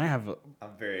perspective, and I'm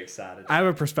very excited. I have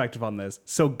a perspective on this.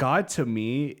 So God to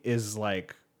me is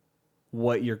like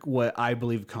what I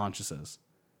believe conscious is.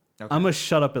 Okay. I'm a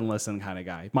shut up and listen kind of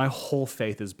guy. My whole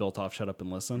faith is built off shut up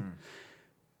and listen.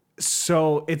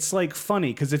 So it's like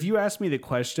funny because if you asked me the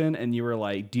question and you were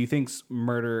like, "Do you think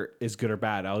murder is good or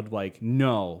bad?" I would be like,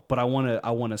 "No," but I want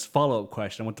a follow up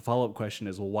question. What the follow up question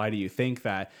is, well, why do you think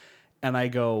that? And I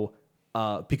go,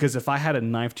 because if I had a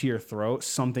knife to your throat,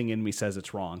 something in me says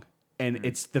it's wrong, and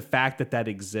it's the fact that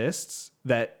exists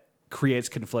that creates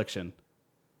confliction.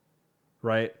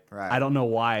 Right. I don't know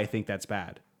why I think that's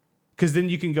bad, because then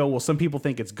you can go, well, some people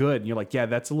think it's good, and you're like, yeah,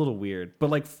 that's a little weird,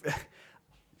 but like.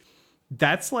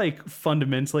 That's like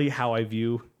fundamentally how I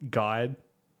view God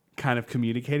kind of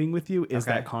communicating with you is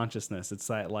that consciousness. It's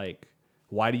that like,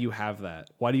 why do you have that?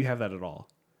 Why do you have that at all?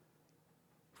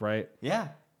 Right? Yeah.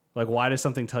 Like, why does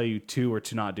something tell you to or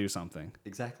to not do something?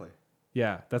 Exactly.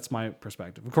 Yeah, that's my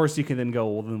perspective. Of course, you can then go,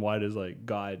 well, then why does like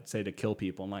God say to kill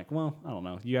people? I'm like, well, I don't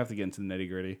know. You have to get into the nitty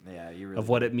gritty of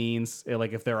what it means.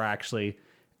 Like if they're actually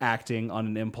acting on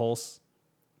an impulse.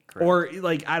 Correct. Or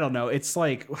like, I don't know. It's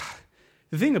like...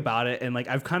 The thing about it, and like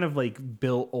I've kind of like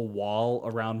built a wall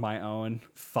around my own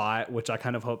thought, which I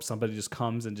kind of hope somebody just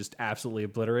comes and just absolutely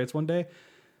obliterates one day.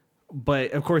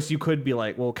 But of course, you could be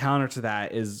like, well, counter to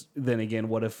that is then again,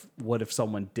 what if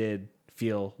someone did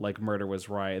feel like murder was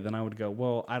right? Then I would go,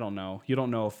 well, I don't know. You don't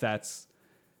know if that's,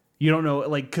 you don't know,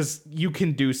 like, because you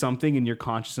can do something and your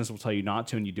consciousness will tell you not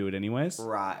to, and you do it anyways.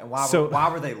 Right. And why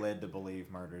were they led to believe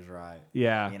murder's right?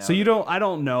 Yeah. So I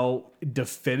don't know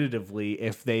definitively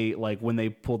if they, like, when they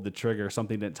pulled the trigger,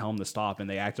 something didn't tell them to stop and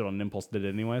they acted on an impulse, did it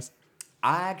anyways.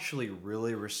 I actually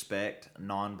really respect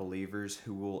non-believers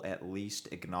who will at least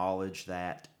acknowledge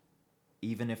that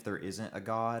even if there isn't a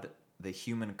God, the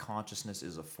human consciousness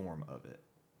is a form of it.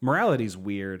 Morality's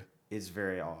weird. Is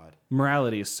very odd.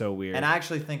 Morality is so weird. And I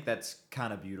actually think that's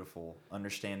kind of beautiful,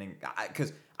 understanding.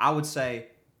 Because I would say...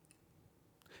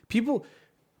 People...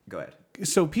 Go ahead.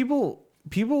 So people...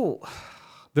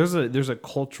 There's a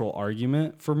cultural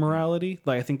argument for morality.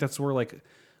 Like, I think that's where, like,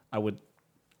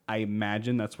 I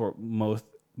imagine that's where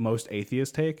most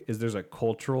atheists take, is there's a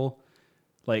cultural...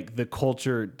 Like, the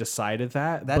culture decided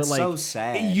that. That's but, like, so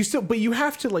sad. But you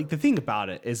have to, like, the thing about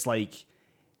it is, like...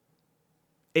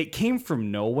 It came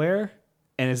from nowhere,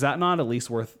 and is that not at least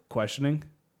worth questioning?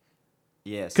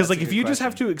 Yes. Because like if you just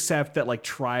have to accept that like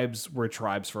tribes were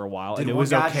tribes for a while, and it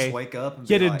was okay. Just wake up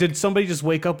and did somebody just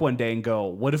wake up one day and go,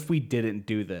 "What if we didn't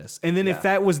do this?" And then if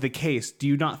that was the case, do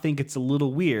you not think it's a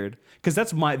little weird? Because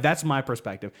that's my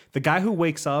perspective. The guy who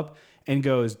wakes up and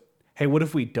goes, "Hey, what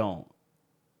if we don't?"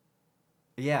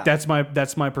 Yeah. That's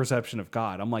my perception of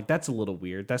God. I'm like, that's a little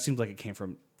weird. That seems like it came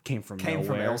from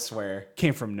nowhere. Elsewhere.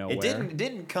 Came from nowhere. It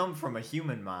didn't come from a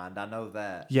human mind. I know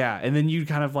that. Yeah, and then you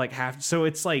kind of like have, so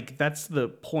it's like that's the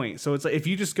point. So it's like if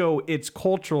you just go it's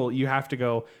cultural, you have to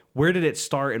go where did it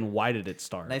start and why did it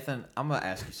start? Nathan, I'm gonna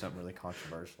ask you something really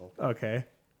controversial. Okay.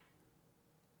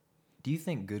 Do you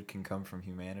think good can come from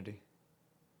humanity?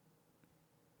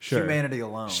 Sure. Humanity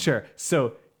alone. Sure.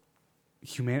 So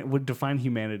would define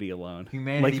humanity alone.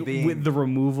 Humanity like being with the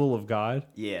removal of God.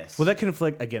 Yes. Well, that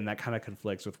kind of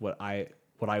conflicts with what I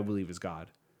believe is God.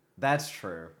 That's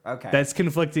true. Okay. That's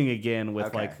conflicting again with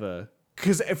Okay. like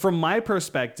because from my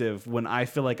perspective, when I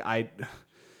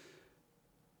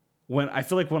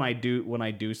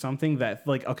do something that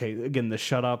like, okay, again, the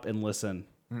shut up and listen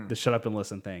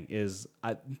thing is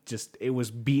it was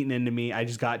beaten into me. I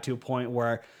just got to a point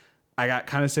where I got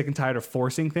kind of sick and tired of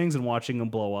forcing things and watching them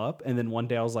blow up. And then one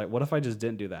day I was like, what if I just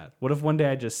didn't do that? What if one day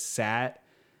I just sat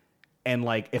and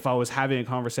like, if I was having a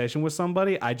conversation with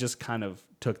somebody, I just kind of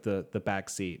took the back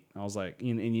seat. I was like,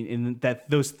 and that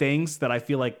those things that I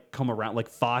feel like come around, like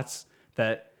thoughts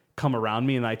that come around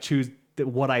me and I choose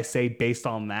what I say based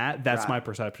on that. That's Right. my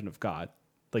perception of God,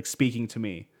 like speaking to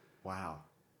me. Wow.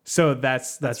 So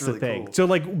that's the really thing. cool. So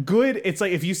like good, it's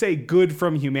like if you say good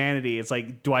from humanity, it's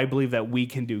like, do I believe that we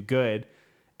can do good?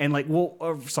 And like,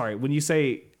 when you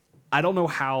say, I don't know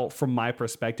how, from my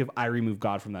perspective, I remove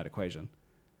God from that equation.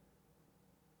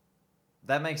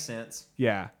 That makes sense.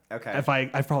 Yeah. Okay. If I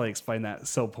probably explained that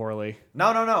so poorly.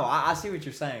 No. I see what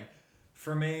you're saying.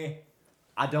 For me,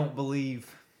 I don't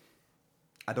believe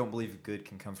good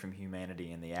can come from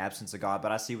humanity in the absence of God,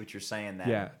 but I see what you're saying that.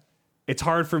 Yeah. It's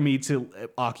hard for me to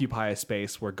occupy a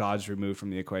space where God's removed from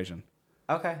the equation.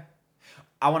 Okay.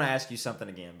 I want to ask you something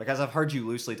again because I've heard you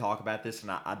loosely talk about this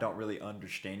and I don't really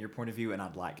understand your point of view and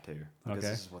I'd like to because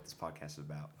this is what this podcast is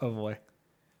about. Oh boy.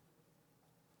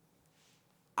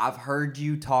 I've heard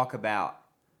you talk about,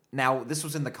 now this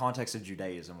was in the context of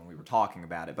Judaism when we were talking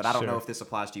about it, but I don't know if this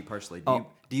applies to you personally.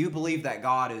 Do you believe that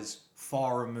God is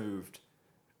far removed?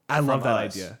 I love that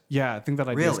us? idea. Yeah, I think that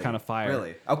idea is kind of fire.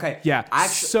 Really? Okay. Yeah. I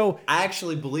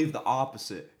actually believe the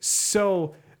opposite.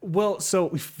 So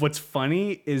what's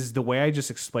funny is the way I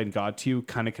just explained God to you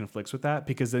kind of conflicts with that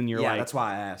because then you're like, that's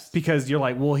why I asked. because you're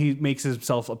like, well, he makes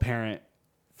himself apparent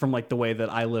from like the way that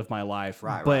I live my life.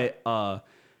 Right. But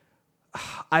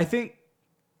I think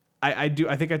I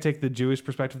think I take the Jewish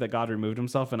perspective that God removed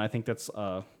himself, and I think that's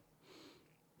trying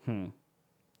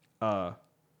to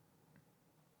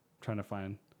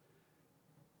find.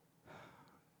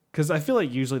 Because I feel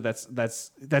like usually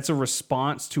that's a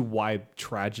response to why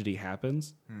tragedy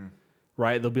happens,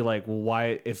 right? They'll be like, well,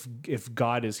 why if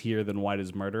God is here, then why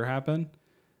does murder happen?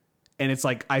 And it's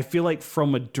like I feel like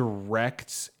from a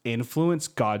direct influence,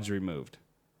 God's removed,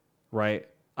 right?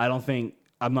 I'm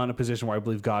not in a position where I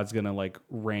believe God's gonna like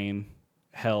rain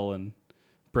hell and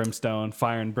brimstone,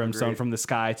 fire and brimstone Agreed. from the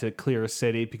sky to clear a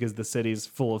city because the city's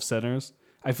full of sinners.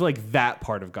 I feel like that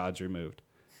part of God's removed.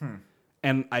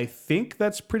 And I think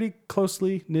that's pretty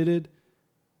closely knitted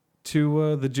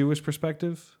to the Jewish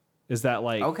perspective. Is that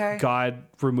like God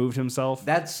removed himself?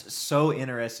 That's so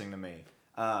interesting to me.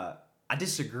 I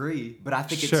disagree, but I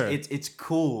think it's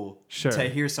cool to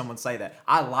hear someone say that.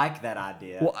 I like that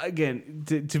idea. Well, again,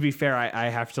 to be fair, I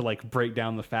have to like break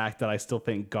down the fact that I still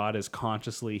think God is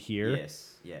consciously here.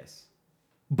 Yes.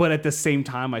 But at the same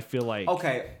time, I feel like...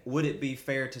 Okay, would it be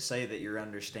fair to say that your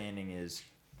understanding is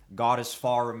God is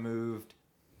far removed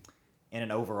in an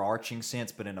overarching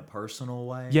sense, but in a personal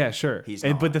way? Yeah, sure. He's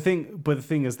not. But the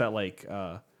thing is that like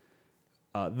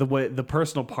the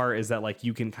personal part is that like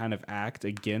you can kind of act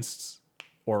against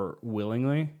or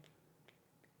willingly.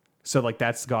 So like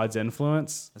that's God's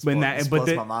influence. This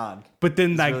blows my mind. But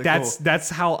then like really that's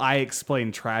how I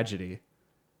explain tragedy.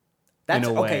 That's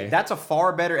in a okay. way. That's a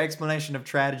far better explanation of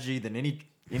tragedy than any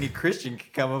Christian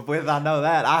could come up with. I know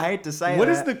that. I hate to say What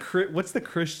that. What's the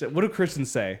Christian? What do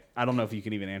Christians say? I don't know if you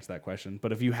can even answer that question.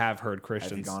 But if you have heard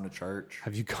Christians, Have you gone to church?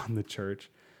 Have you gone to church?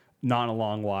 Not in a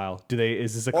long while.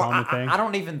 Is this a common thing? I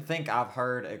don't even think I've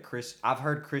heard I've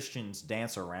heard Christians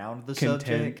dance around the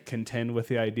subject, contend with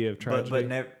the idea of tragedy, but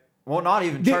never. Well, not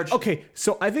even church. Okay,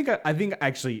 so I think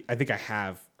I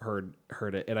have heard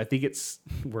it, and I think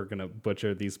we're gonna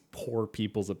butcher these poor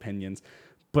people's opinions,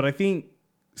 but I think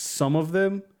some of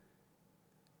them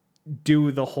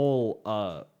do the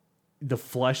whole the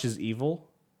flesh is evil.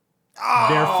 Oh,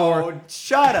 Therefore,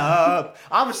 shut up!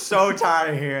 I'm so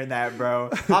tired of hearing that, bro.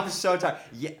 I'm so tired.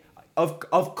 Yeah,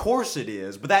 of course it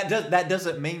is, but that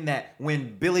doesn't mean that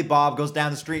when Billy Bob goes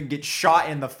down the street and gets shot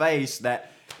in the face,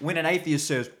 that when an atheist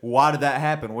says, "Why did that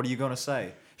happen?" What are you gonna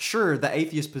say? Sure, the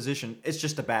atheist position, it's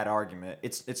just a bad argument.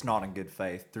 It's not in good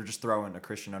faith. They're just throwing a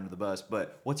Christian under the bus.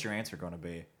 But what's your answer going to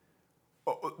be?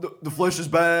 The flesh is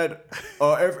bad.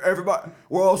 Everybody,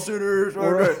 we're all sinners.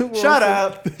 Shut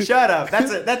up. Shut up.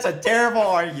 That's a terrible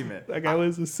argument. That guy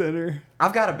was a sinner.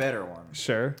 I've got a better one.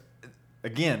 Sure.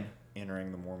 Again,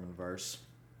 entering the Mormon verse.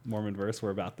 Mormon verse,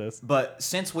 we're about this. But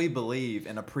since we believe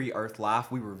in a pre-earth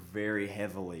life, we were very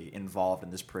heavily involved in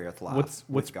this pre-earth life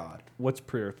with God. What's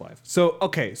pre-earth life? So,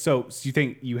 okay, so you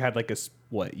think you had like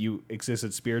you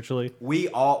existed spiritually? We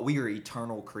are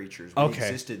eternal creatures. We Okay.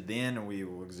 existed then and we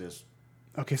will exist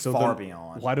So far then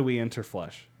beyond. Why do we enter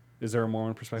flesh? Is there a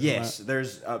Mormon perspective on Yes, that?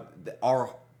 there's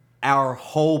our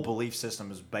whole belief system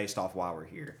is based off why we're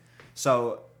here.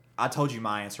 So I told you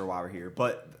my answer why we're here,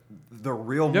 but the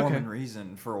real Mormon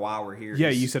reason for why we're here Yeah,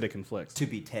 is you said it conflicts. to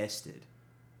be tested.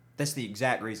 That's the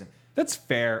exact reason. That's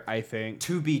fair, I think.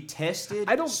 To be tested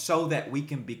so that we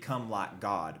can become like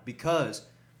God. Because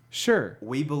Sure.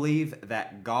 we believe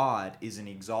that God is an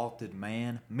exalted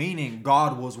man, meaning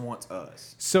God was once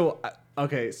us. So,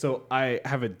 so I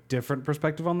have a different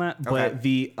perspective on that, but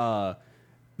the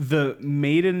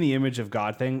made in the image of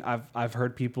God thing, I've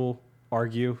heard people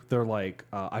argue. They're like,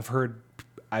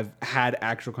 I've had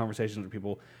actual conversations with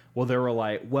people. Well, they were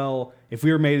like, well, if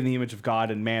we were made in the image of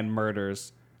God and man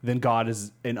murders, then God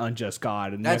is an unjust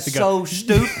God. And that's so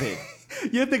stupid.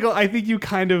 You have to go. I think you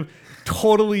kind of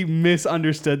totally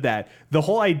misunderstood that. The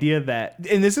whole idea that,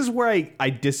 and this is where I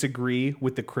disagree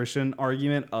with the Christian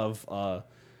argument of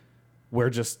where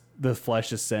just the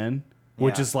flesh is sin,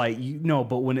 which is like,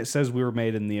 but when it says we were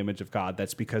made in the image of God,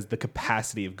 that's because the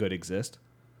capacity of good exists.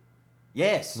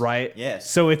 Yes. Right? Yes.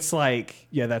 So it's like,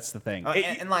 that's the thing.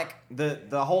 And like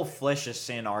the whole flesh is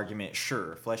sin argument,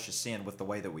 sure, flesh is sin with the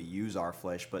way that we use our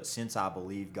flesh, but since I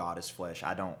believe God is flesh,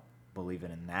 I don't believe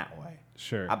it in that way.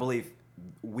 Sure. I believe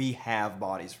we have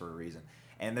bodies for a reason,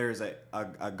 and there's a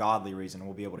godly reason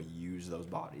we'll be able to use those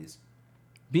bodies.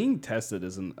 Being tested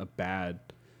isn't a bad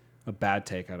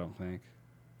take, I don't think.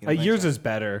 Yours Yours is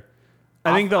better.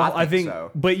 I think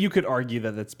so. But you could argue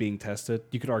that that's being tested.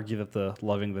 You could argue that the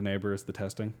loving the neighbor is the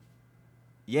testing.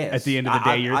 Yes. At the end of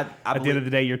the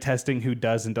day, you're testing who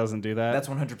does and doesn't do that. That's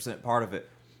 100% part of it.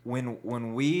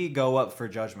 When we go up for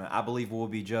judgment, I believe we'll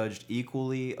be judged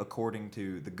equally according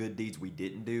to the good deeds we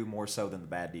didn't do, more so than the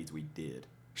bad deeds we did.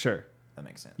 Sure. That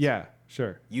makes sense. Yeah,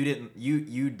 sure. You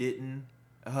didn't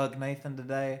hug Nathan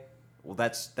today. Well,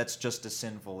 that's just as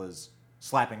sinful as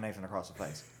slapping Nathan across the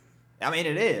face. I mean,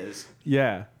 it is.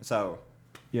 Yeah. So.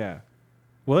 Yeah.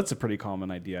 Well, that's a pretty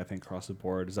common idea, I think, across the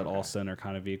board, is that all sin are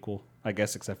kind of equal. I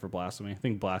guess except for blasphemy. I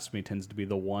think blasphemy tends to be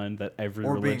the one that every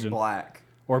religion. Or being black.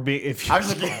 Or being if you. I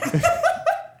was just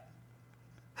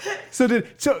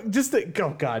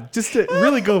just to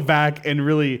really go back and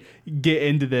really get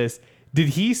into this, did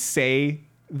he say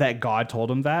that God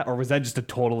told him that, or was that just a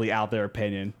totally out there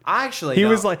opinion? He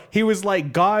was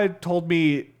like, God told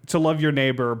me to love your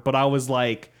neighbor, but I was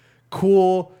like,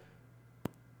 cool,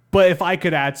 but if I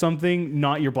could add something,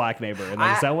 not your black neighbor. And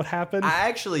then, is that what happened? I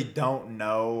actually don't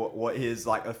know what his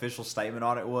official statement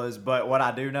on it was, but what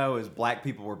I do know is black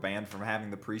people were banned from having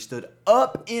the priesthood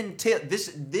up until this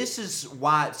is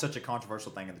why it's such a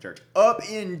controversial thing in the church. Up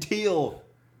until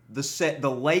the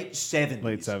late 70s.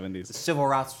 Late 70s. The civil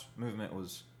rights movement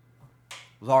was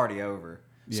already over.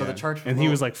 Yeah. So the church he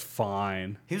was like,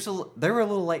 fine. They were a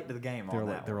little late to the game on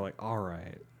that. They were like, all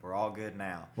right. We're all good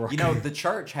now. The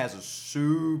church has a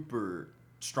super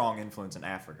strong influence in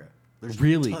Africa. There's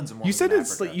really tons of Mormons you said in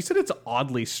it's Africa. Like you said it's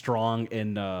oddly strong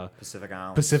in Pacific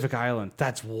Islands. Pacific Island.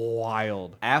 That's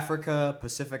wild. Africa,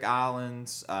 Pacific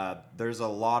Islands. There's a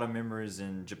lot of members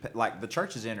in Japan. Like the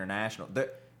church is international.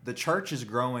 The church is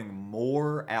growing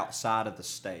more outside of the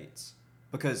states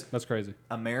because that's crazy.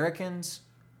 Americans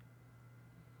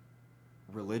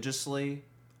religiously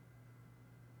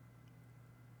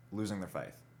losing their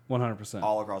faith. 100%.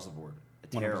 All across the board.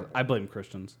 Terrible. I blame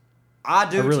Christians. I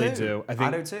do. I really too. do. I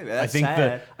do too. That's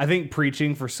sad. I think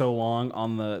preaching for so long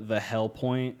on the hell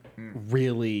point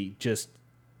really just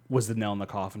was the nail in the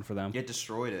coffin for them. It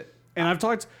destroyed it. And I've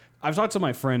talked to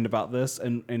my friend about this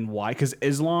and why, because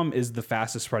Islam is the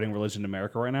fastest spreading religion in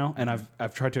America right now, and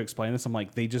I've tried to explain this. I'm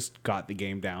like, they just got the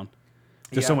game down.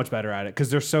 They're so much better at it because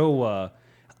they're so.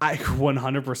 I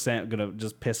 100% gonna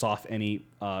just piss off any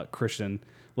Christian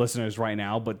listeners right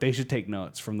now, but they should take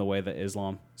notes from the way that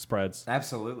Islam spreads.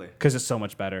 Absolutely. Because it's so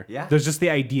much better. Yeah. There's just the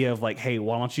idea of like, hey,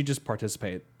 why don't you just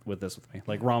participate with this with me?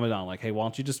 Like Ramadan, like, hey, why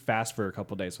don't you just fast for a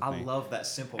couple days with me? I love that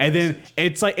simple and message. Then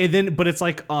it's like, but it's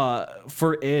like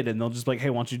for Id, and they'll just be like, hey,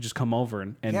 why don't you just come over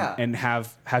and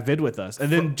have Id with us?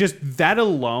 And then just that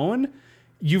alone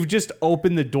you've just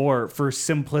opened the door for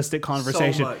simplistic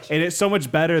conversation. much. And it's so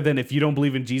much better than if you don't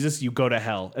believe in Jesus, you go to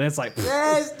hell. And it's like,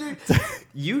 Yes, dude.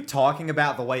 You talking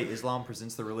about the way Islam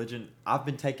presents the religion, I've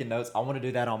been taking notes. I want to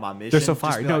do that on my mission. they're so Just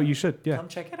fire. be No, like, you should. Yeah. Come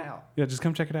check it out. Yeah, just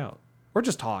come check it out. Or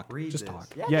just talk. Read just this.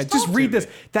 talk. Yeah, Yeah, just just talk read to this.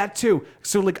 me. That too.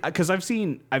 So like, because I've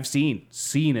seen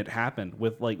it happen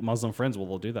with like Muslim friends. Well,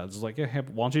 they'll do that. It's just like, yeah, hey,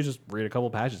 why don't you just read a couple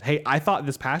passages? Hey, I thought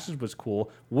this passage was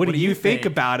cool. What do you think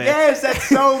about it? Yes, that's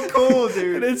so cool,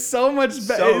 dude. And it's so much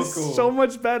better. So It's cool. so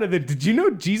much better. Did you know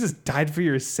Jesus died for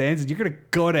your sins and you're gonna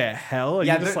go to hell? And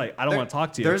you're just like, I don't want to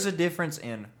talk to you. There's a difference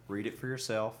in read it for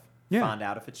yourself, Yeah. find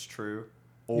out if it's true,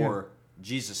 or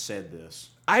Jesus said this.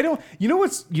 I don't. You know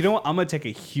what? I'm gonna take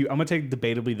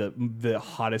debatably the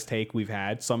hottest take we've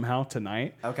had somehow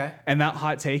tonight. Okay. And that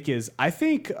hot take is, I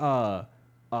think, damn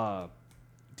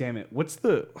it, what's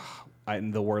the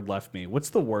word left me? What's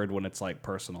the word when it's like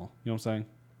personal? You know what I'm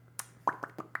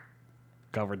saying?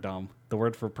 God, dumb. The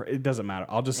word for it doesn't matter.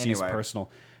 I'll just use Anyway. personal.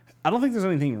 I don't think there's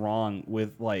anything wrong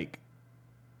with like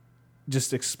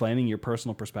just explaining your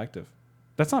personal perspective.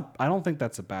 I don't think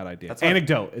that's a bad idea. That's like-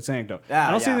 anecdote. It's anecdote. Yeah,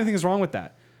 I don't see yeah. anything is wrong with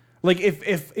that. Like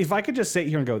if I could just sit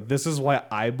here and go, this is what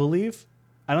I believe.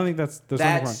 I don't think there's something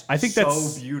wrong. That's I think so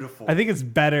that's beautiful. I think it's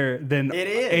better than It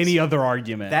is. any other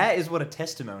argument. That is what a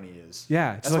testimony is.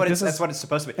 Yeah, That's it's like, what this that's is- what it's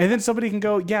supposed to be. and then somebody can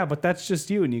go, yeah, but that's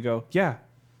just you, and you go, yeah,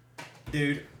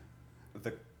 Dude,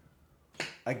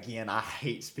 again, I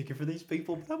hate speaking for these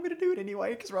people, but I'm going to do it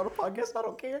anyway because we're on a podcast. I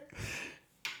don't care.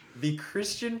 The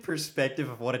Christian perspective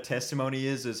of what a testimony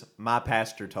is my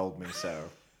pastor told me so.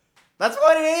 That's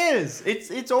what it is.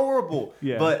 It's horrible.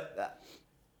 Yeah. But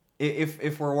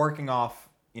if we're working off,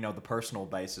 the personal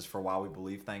basis for why we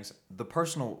believe things, the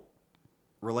personal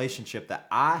relationship that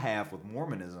I have with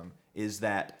Mormonism is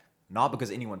that not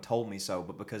because anyone told me so,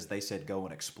 but because they said go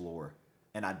and explore.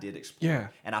 And I did explore. Yeah.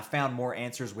 And I found more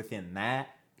answers within that.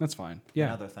 that's fine.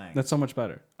 Yeah, other things. that's so much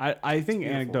better. I think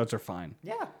beautiful. anecdotes are fine.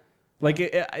 Yeah. Like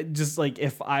just like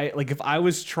if I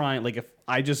was trying, like if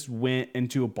I just went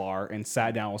into a bar and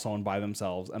sat down with someone by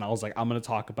themselves and I was like, I'm going to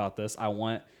talk about this. I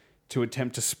want to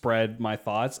attempt to spread my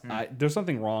thoughts. There's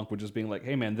something wrong with just being like,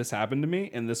 hey man, this happened to me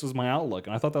and this was my outlook.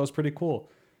 And I thought that was pretty cool.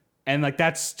 And like,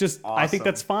 that's just, I think Awesome.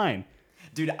 that's fine.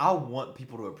 Dude, I want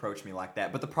people to approach me like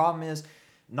that. But the problem is,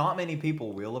 not many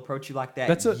people will approach you like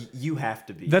that. You have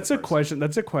to be. That's the a person. question.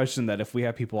 That's a question that if we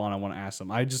have people on, I want to ask them.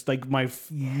 I just like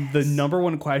the number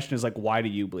one question is like, why do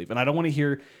you believe? And I don't want to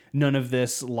hear none of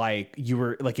this like you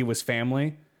were like it was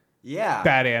family. Yeah.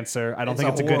 Bad answer. I don't It's think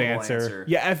a it's a good horrible answer. answer.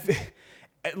 Yeah.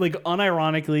 Like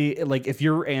unironically, like if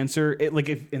your answer,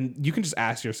 and you can just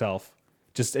ask yourself,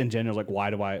 just in general, like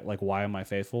why am I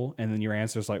faithful? And then your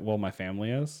answer is like, well, my family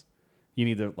is. You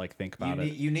need to like think about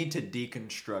it. You need to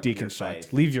deconstruct your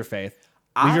faith. Leave your faith.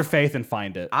 Leave your faith and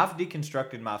find it. I've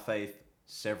deconstructed my faith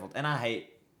and I hate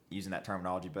using that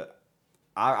terminology, but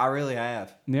I really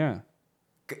have. Yeah.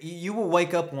 You will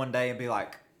wake up one day and be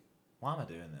like, why am I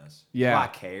doing this? Yeah. Do I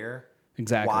care?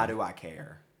 Exactly. Why do I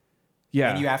care?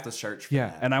 Yeah. And you have to search for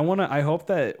that. And I hope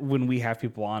that when we have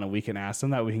people on and we can ask them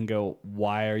that, we can go,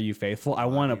 why are you faithful? I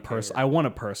want a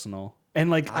personal. And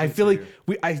like I feel too.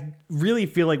 like I really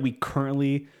feel like we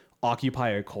currently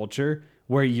occupy a culture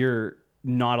where you're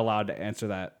not allowed to answer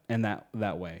that in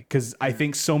that way. Cause I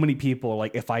think so many people,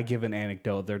 like if I give an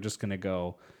anecdote, they're just gonna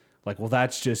go like, well,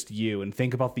 that's just you, and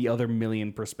think about the other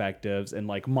million perspectives and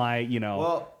like my,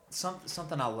 Well,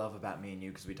 something I love about me and you,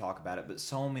 because we talk about it, but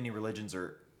so many religions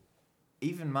are,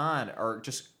 even mine, are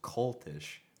just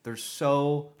cultish. They're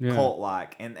so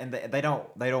cult-like, and they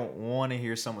don't want to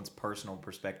hear someone's personal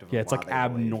perspective. yeah, of it's why like they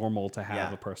believe. abnormal to have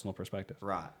Yeah. a personal perspective.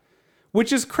 Right.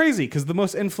 Which is crazy because the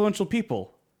most influential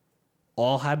people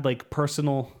all had like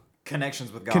personal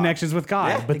Connections with God.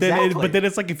 Yeah, but exactly. then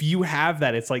it's like if you have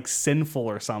that, it's like sinful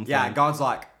or something. Yeah, and God's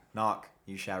like, knock,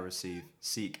 you shall receive.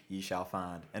 Seek, ye shall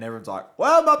find. And everyone's like,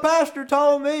 well, my pastor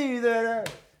told me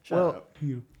that. Shut up.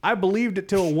 I believed it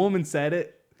till a woman said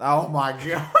it. Oh my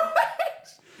God.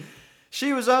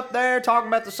 She was up there talking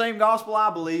about the same gospel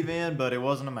I believe in, but it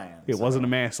wasn't a man. It wasn't a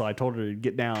man, so I told her to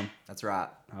get down. That's right.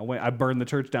 I burned the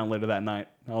church down later that night.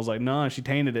 I was like, no, she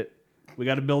tainted it. We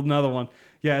got to build another one.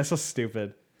 Yeah, it's so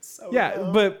stupid.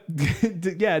 Dumb. But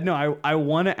yeah, no, I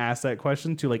want to ask that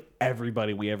question to like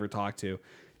everybody we ever talk to.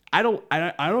 I don't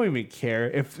even care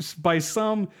if by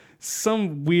some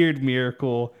weird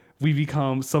miracle we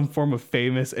become some form of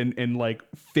famous and like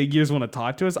figures want to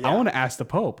talk to us. Yeah. I want to ask the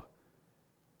Pope.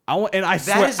 I That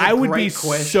swear is a I would be great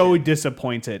question. so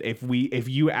disappointed if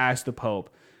you asked the Pope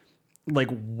like,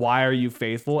 why are you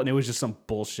faithful? And it was just some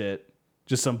bullshit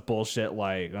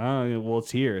like, oh, well,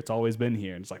 it's here. It's always been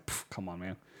here. And it's like, come on,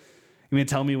 man. You mean to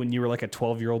tell me when you were like a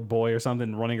 12-year-old boy or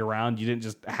something running around, you didn't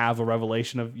just have a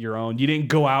revelation of your own? You didn't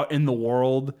go out in the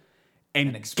world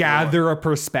and gather a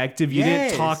perspective. You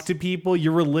didn't talk to people.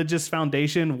 Your religious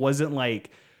foundation wasn't like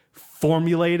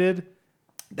formulated.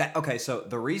 Okay, so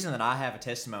the reason that I have a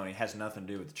testimony has nothing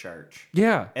to do with the church.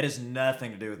 Yeah. It has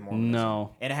nothing to do with Mormonism.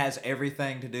 No. It has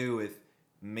everything to do with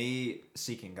me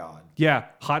seeking God. Yeah.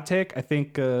 Hot take. I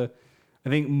think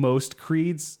most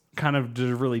creeds kind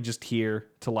of really just here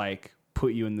to like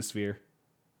put you in the sphere.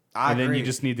 I agree. Then you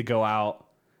just need to go out.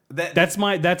 That's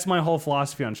my whole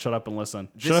philosophy on shut up and listen.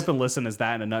 Shut up and listen is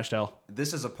that in a nutshell.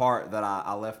 This is a part that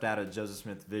I left out of Joseph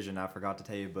Smith's vision. I forgot to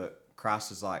tell you, but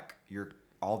Christ is like,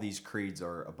 all these creeds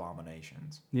are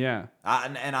abominations. Yeah.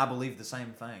 And I believe the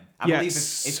same thing. I believe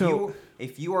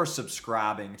if you are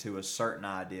subscribing to a certain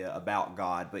idea about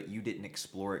God, but you didn't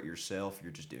explore it yourself,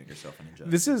 you're just doing yourself an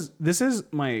injustice. This is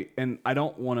my, and I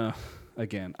don't want to,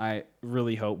 again, I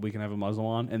really hope we can have a Muslim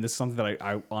on, and this is something that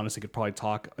I honestly could probably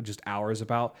talk just hours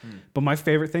about. But my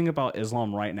favorite thing about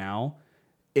Islam right now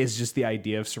is just the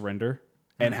idea of surrender.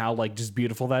 And how like just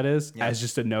beautiful that is as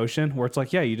just a notion where it's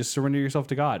like, yeah, you just surrender yourself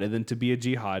to God. And then to be a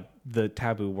jihad, the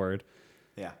taboo word.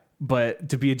 Yeah. But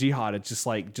to be a jihad, it's just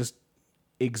like, just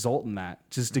exult in that,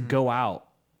 just to go out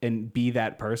and be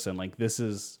that person. Like, this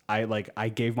is, I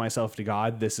gave myself to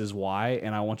God. This is why.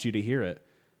 And I want you to hear it.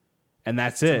 And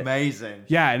that's it. Amazing.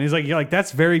 Yeah. And he's like, you're like,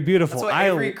 that's very beautiful. That's what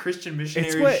every Christian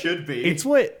missionary should be. It's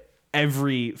what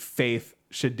every faith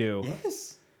should do. Yes.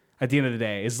 At the end of the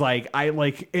day, it's like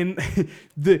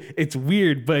it's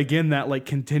weird, but again, that like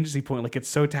contingency point, like it's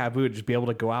so taboo to just be able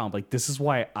to go out and be like, this is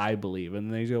why I believe,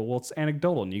 and then they go, well, it's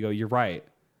anecdotal, and you go, you're right,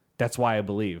 that's why I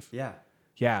believe. Yeah.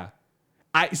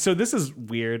 So this is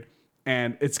weird,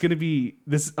 and it's gonna be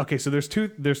this. Okay, so there's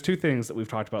two things that we've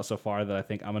talked about so far that I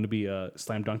think I'm gonna be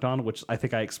slam dunked on, which I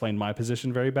think I explained my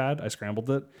position very bad. I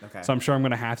scrambled it. Okay. So I'm sure I'm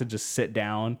gonna have to just sit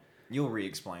down. You'll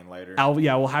re-explain later.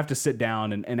 We'll have to sit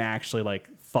down and actually like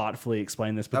thoughtfully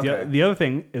explain this. But the other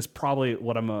thing is probably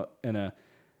what I'm in a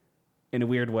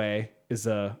weird way is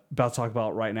about to talk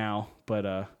about right now. But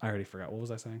I already forgot. What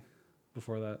was I saying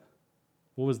before that?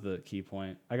 What was the key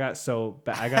point? I got so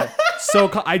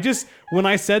when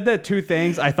I said that two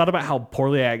things, I thought about how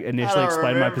poorly I initially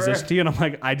explained my position to you, and I'm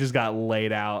like, I just got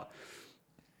laid out.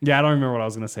 Yeah, I don't remember what I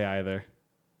was gonna say either.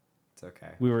 It's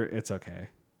okay. It's okay.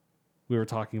 We were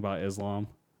talking about Islam.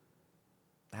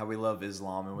 How we love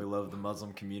Islam and we love the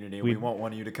Muslim community. We want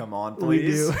one of you to come on,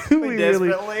 please. We do. we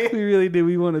desperately. We really do.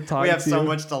 We want to talk. We have so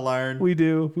much to learn. We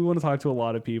do. We want to talk to a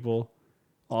lot of people.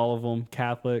 All of them.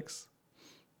 Catholics.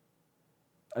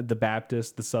 The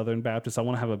Baptist, the Southern Baptist. I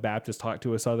want to have a Baptist talk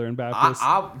to a Southern Baptist.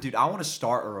 Dude, I want to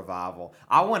start a revival.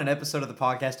 I want an episode of the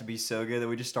podcast to be so good that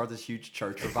we just start this huge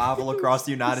church revival across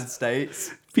the United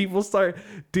States. People start,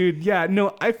 dude. Yeah,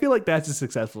 no, I feel like that's a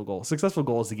successful goal. Successful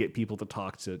goal is to get people to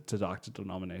talk to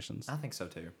denominations. I think so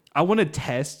too. I want to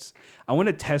test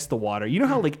the water. You know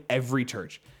how like every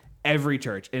church,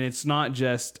 and it's not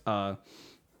just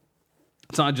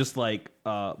like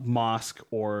mosque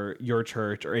or your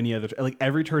church or any other, like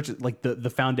every church, like the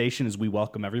foundation is we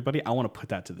welcome everybody. I want to put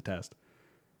that to the test.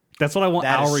 That's what I want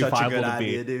our revival to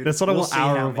be. Dude. That's what I want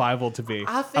our revival to be.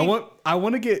 I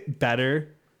want to get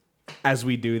better as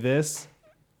we do this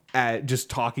at just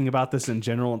talking about this in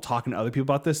general and talking to other people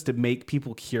about this to make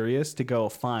people curious to go,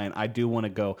 fine, I do want to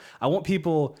go. I want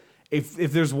people, if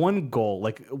there's one goal,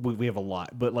 like we have a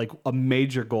lot, but like a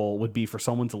major goal would be for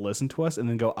someone to listen to us and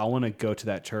then go, I want to go to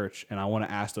that church and I want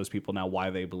to ask those people now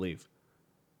why they believe.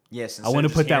 Yes, I want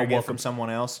to put that welcome from someone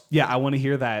else. Yeah, I want to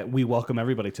hear that we welcome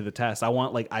everybody to the test. I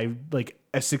want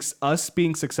us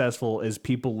being successful is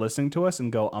people listening to us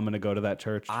and go, I'm going to go to that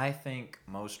church. I think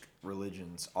most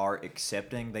religions are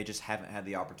accepting. They just haven't had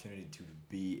the opportunity to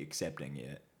be accepting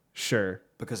yet. Sure,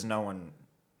 because no one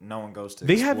goes to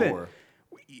explore.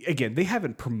 They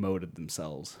haven't promoted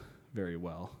themselves very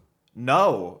well.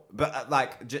 No, but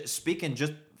speaking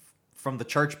just from the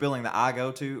church building that I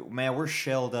go to, man, we're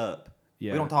shelled up.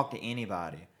 Yeah. We don't talk to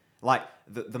anybody. Like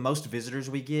the most visitors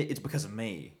we get, it's because of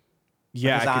me.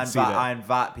 Yeah, because I could see that. I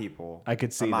invite people. I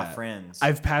could see my that. friends.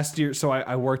 I've passed your, so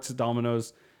I worked at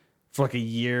Domino's for like a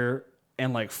year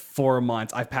and like 4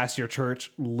 months. I've passed your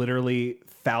church literally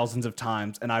thousands of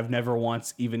times, and I've never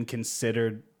once even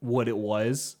considered what it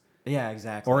was. Yeah,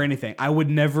 exactly. Or anything. I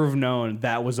would never have known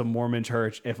that was a Mormon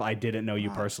church if I didn't know you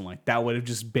personally. That would have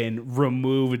just been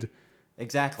removed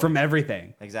from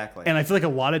everything. Exactly. And I feel like a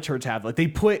lot of church have, like they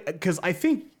put, because I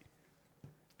think,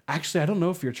 actually, I don't know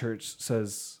if your church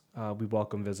says we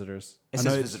welcome visitors. It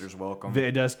says visitors welcome.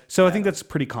 It does. So I think that's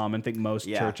pretty common. I think most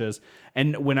churches.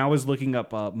 And when I was looking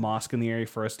up a mosque in the area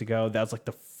for us to go, that was like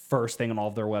the first thing on all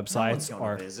of their No one's websites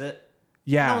going to visit.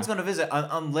 Yeah. No one's going to visit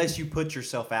unless you put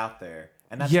yourself out there.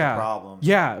 And that's yeah. the problem.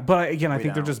 Yeah, but again, I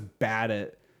think they're don't. just bad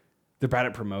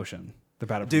at promotion. They're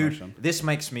bad at Dude, promotion. this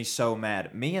makes me so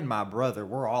mad. Me and my brother,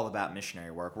 we're all about missionary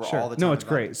work. We're Sure. all the time No, it's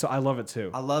about great. it. So I love it too.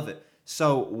 I love it.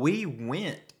 So we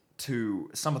went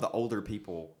to some of the older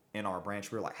people in our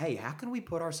branch. We were like, hey, how can we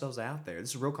put ourselves out there? This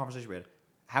is a real conversation we had.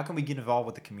 How can we get involved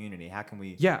with the community? How can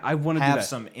we I want to do have that.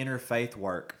 some interfaith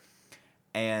work?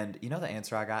 And you know the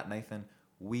answer I got, Nathan?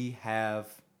 We have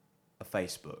a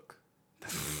Facebook.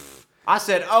 I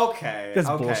said, okay, That's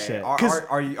okay. bullshit.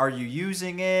 Are you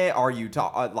using it? Are you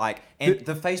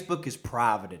the Facebook is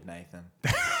privated, Nathan?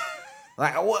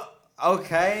 Like what?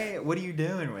 Okay, what are you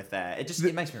doing with that?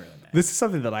 It makes me really mad. This is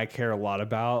something that I care a lot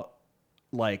about.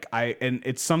 And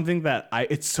it's something that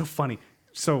it's so funny.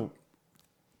 So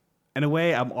in a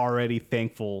way, I'm already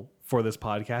thankful for this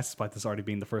podcast, despite this already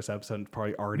being the first episode and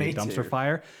probably already Me a dumpster too.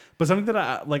 fire. But something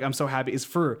that I'm so happy is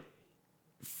for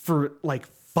like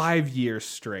 5 years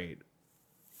straight.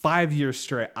 5 years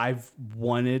straight, I've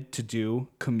wanted to do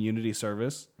community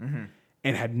service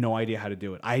and had no idea how to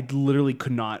do it. I literally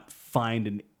could not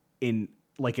find an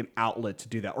outlet to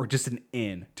do that, or just an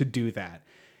in to do that.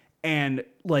 And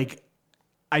like,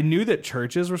 I knew that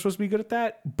churches were supposed to be good at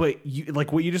that, but you,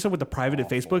 like what you just said with the private at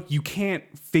Facebook, you can't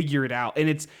figure it out. And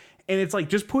it's like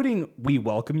just putting "We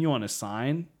welcome you" on a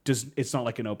sign. It's not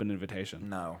like an open invitation.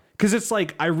 No, because it's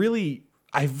like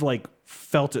I've like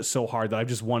felt it so hard that I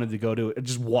just wanted to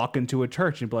just walk into a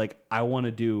church and be like, I want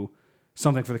to do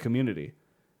something for the community.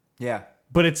 yeah.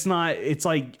 But it's not. It's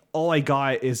like all I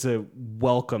got is a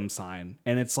welcome sign,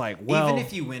 and it's like, well, Even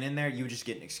if you went in there, you would just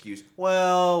get an excuse.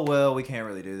 Well, we can't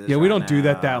really do this. yeah, we right don't do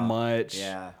that now. much.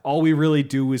 Yeah. All we really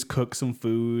do is cook some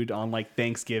food on like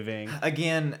Thanksgiving.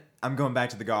 Again, I'm going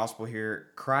back to the gospel here.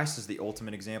 Christ is the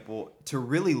ultimate example. To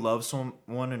really love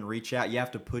someone and reach out, you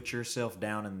have to put yourself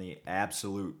down in the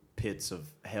absolute pits of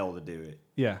hell to do it.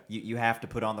 Yeah. You have to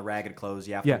put on the ragged clothes.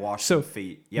 You have Yeah. to wash So some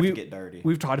feet. You have to get dirty.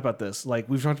 We've talked about this. Like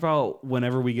we've talked about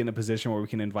whenever we get in a position where we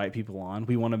can invite people on,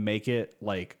 we want to make it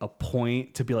like a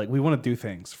point to be like, we want to do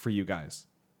things for you guys.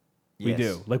 We Yes.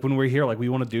 do. Like when we're here, like we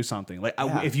want to do something. Like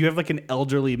Yeah. if you have like an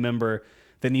elderly member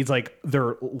that needs like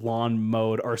their lawn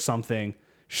mowed or something,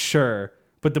 sure.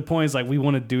 But the point is like we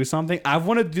want to do something. I've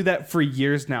wanted to do that for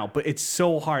years now, but it's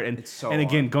so hard. And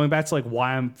again, going back to like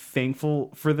why I'm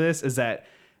thankful for this is that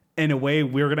in a way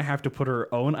we're gonna have to put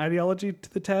our own ideology to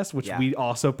the test, which we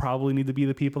also probably need to be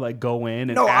the people that go in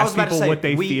and ask people what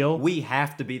they feel. We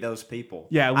have to be those people.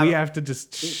 Yeah, we have to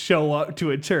just show up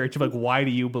to a church like, why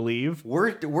do you believe?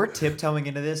 We're tiptoeing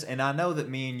into this, and I know that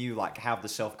me and you like have the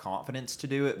self-confidence to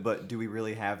do it, but do we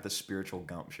really have the spiritual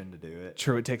gumption to do it?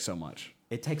 True, it takes so much.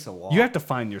 It takes a lot. You have to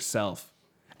find yourself.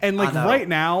 And like I know. right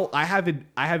now, I have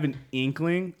an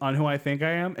inkling on who I think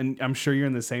I am, and I'm sure you're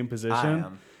in the same position. I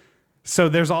am. So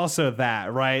there's also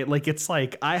that, right? Like it's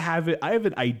like I have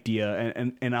an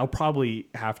idea, and I'll probably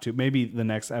have to, maybe the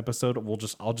next episode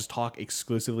I'll just talk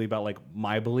exclusively about like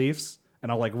my beliefs,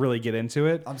 and I'll like really get into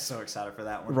it. I'm so excited for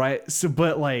that one. Right. So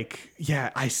but like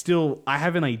yeah, I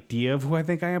have an idea of who I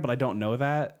think I am, but I don't know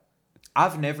that.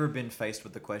 I've never been faced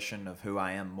with the question of who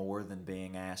I am more than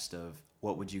being asked of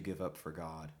what would you give up for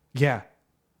God? Yeah.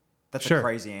 That's Sure. a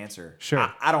crazy answer. Sure.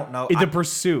 I don't know. The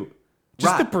pursuit.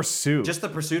 Just the pursuit. Just the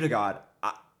pursuit of God.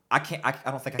 I can't.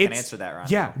 I don't think I can answer that right now.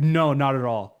 Yeah, no, not at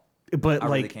all. But I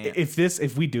like, really can't.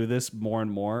 if we do this more and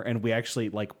more, and we actually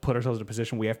like put ourselves in a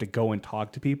position where we have to go and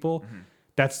talk to people,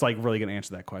 that's like really gonna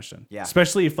answer that question. Yeah.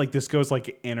 Especially if like this goes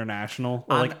like international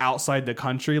or like outside the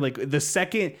country. Like the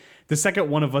second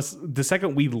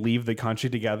we leave the country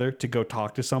together to go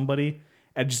talk to somebody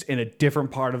and just in a different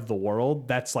part of the world,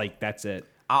 that's it.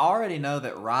 I already know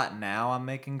that right now I'm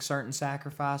making certain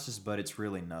sacrifices, but it's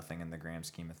really nothing in the grand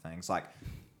scheme of things. Like,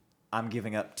 I'm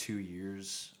giving up 2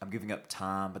 years. I'm giving up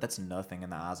time, but that's nothing in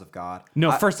the eyes of God.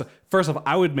 No, first off,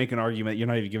 I would make an argument you're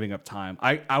not even giving up time.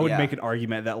 I would Yeah. make an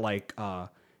argument that like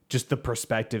just the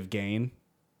perspective gain,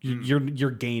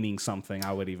 you're gaining something.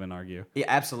 I would even argue. Yeah,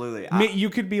 absolutely. You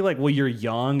could be like, well, you're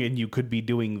young and you could be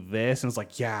doing this, and it's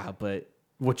like, yeah, but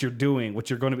what you're going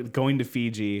to be going to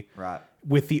Fiji, Right.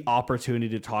 with the opportunity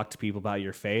to talk to people about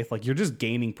your faith, like you're just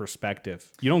gaining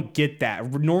perspective. You don't get that.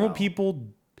 Normal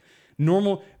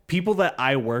people that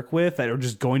I work with that are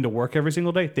just going to work every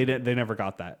single day, they never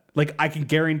got that. Like I can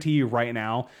guarantee you right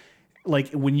now, like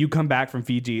when you come back from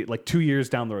Fiji, like 2 years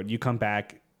down the road, you come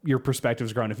back, your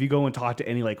perspective's grown. If you go and talk to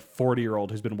any like 40-year-old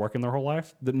who's been working their whole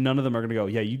life, none of them are going to go,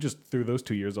 yeah, you just threw those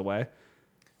 2 years away.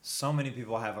 So many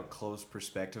people have a close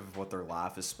perspective of what their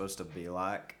life is supposed to be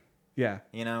like. Yeah.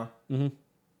 You know? Mm-hmm.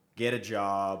 Get a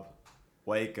job,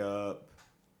 wake up,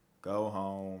 go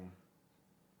home,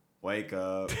 wake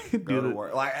up, Do go to the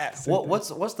work. Like, same thing.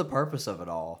 what's the purpose of it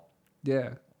all?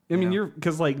 Yeah. I mean, know?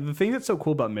 because like the thing that's so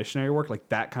cool about missionary work, like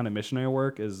that kind of missionary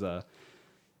work, is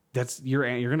you're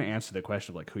going to answer the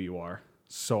question of like who you are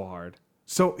so hard.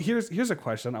 So here's a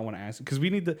question I want to ask, because we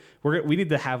need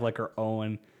to have like our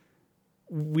own.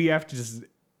 We have to just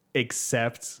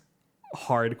accept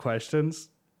hard questions.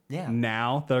 Yeah.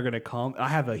 Now that are going to come. I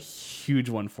have a huge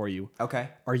one for you. Okay.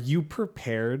 Are you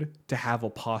prepared to have a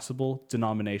possible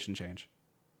denomination change?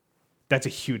 That's a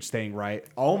huge thing, right?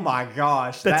 Oh my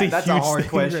gosh, That's a that's huge a hard thing,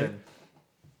 question.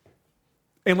 right?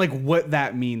 And like what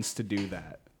that means to do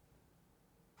that.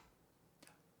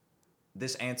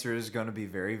 This answer is going to be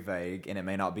very vague, and it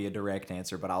may not be a direct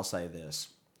answer, but I'll say this.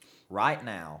 Right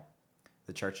now,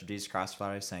 the Church of Jesus Christ of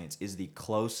Latter-day Saints is the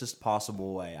closest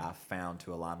possible way I've found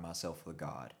to align myself with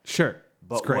God. Sure.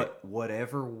 But it's great.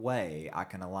 whatever way I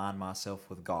can align myself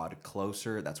with God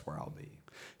closer, that's where I'll be.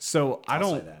 So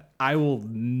I'll say that. I will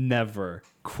never,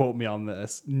 quote me on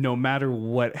this, no matter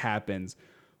what happens,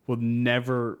 will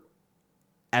never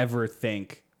ever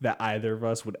think that either of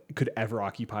us could ever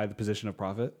occupy the position of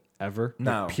prophet. Ever.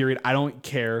 No. Like, period. I don't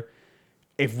care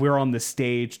if we're on the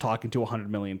stage talking to 100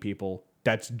 million people.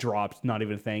 That's dropped, not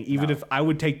even a thing. Even if I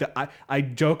would take I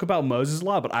joke about Moses a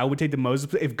lot, but I would take the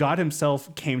Moses. If God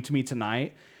himself came to me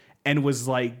tonight and was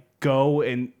like, go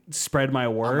and spread my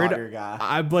word, I'm not your guy.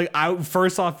 I'd like,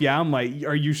 first off, yeah, I'm like,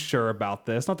 are you sure about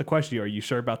this? Not the question, are you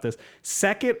sure about this?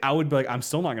 Second, I would be like, I'm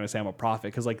still not going to say I'm a prophet,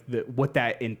 because like what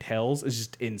that entails is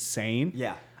just insane.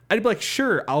 Yeah. I'd be like,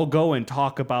 sure, I'll go and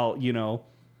talk about,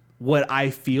 what I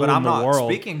feel But in I'm the not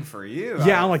world. speaking for you.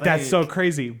 Yeah, I'm like, that's so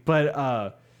crazy.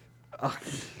 But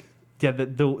yeah,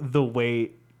 the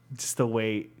weight, just the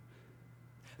weight.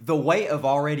 The weight of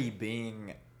already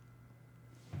being.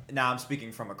 Now I'm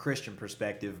speaking from a Christian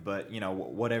perspective, but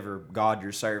whatever God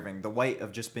you're serving, the weight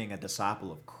of just being a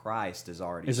disciple of Christ is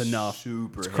enough.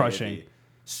 Super It's heavy. crushing,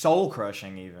 soul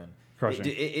crushing even. Crushing.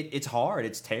 It's hard.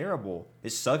 It's terrible.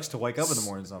 It sucks to wake up in the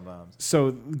morning sometimes.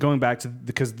 So going back to,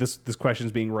 because this question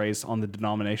is being raised on the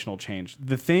denominational change.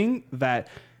 The thing that,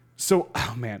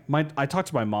 oh man, I talked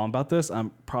to my mom about this.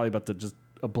 I'm probably about to just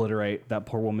obliterate that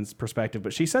poor woman's perspective,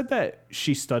 but she said that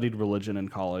she studied religion in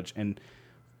college, and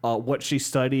what she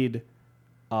studied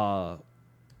kind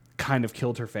of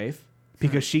killed her faith,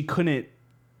 because she couldn't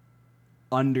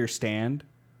understand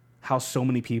how so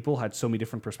many people had so many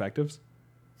different perspectives.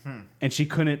 And she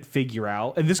couldn't figure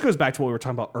out, and this goes back to what we were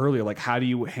talking about earlier, like how do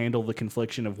you handle the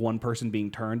confliction of one person being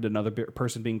turned, another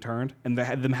person being turned, and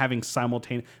them having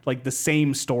simultaneous, like the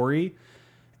same story.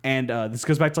 And this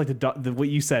goes back to like the what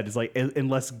you said is like,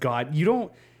 unless God,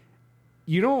 you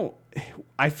don't.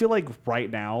 I feel like right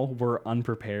now we're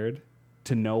unprepared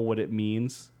to know what it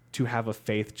means to have a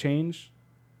faith change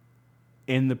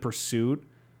in the pursuit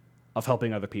of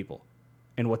helping other people,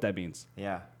 and what that means.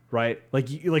 Yeah. Right? Like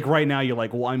right now you're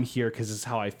like, well, I'm here because this is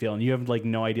how I feel. And you have like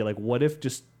no idea, like what if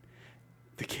just,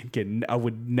 again, I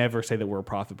would never say that we're a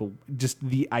prophet, but just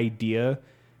the idea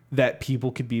that people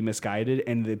could be misguided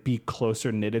and that be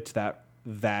closer knitted to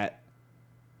that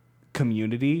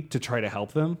community to try to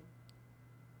help them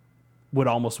would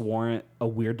almost warrant a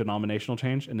weird denominational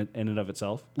change in and of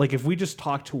itself. Like if we just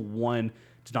talked to one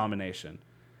denomination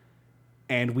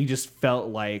and we just felt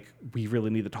like we really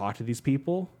need to talk to these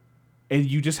people, and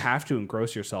you just have to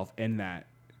engross yourself in that,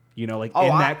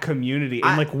 that community,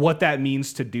 and like what that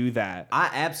means to do that. I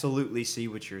absolutely see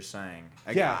what you're saying.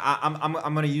 Yeah. I'm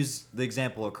going to use the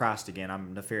example of Christ again.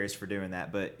 I'm nefarious for doing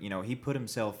that, but he put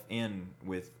himself in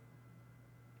with,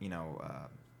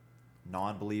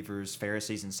 non-believers,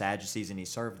 Pharisees and Sadducees, and he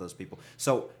served those people.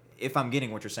 So if I'm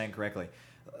getting what you're saying correctly,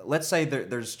 let's say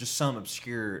there's just some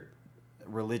obscure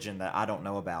religion that I don't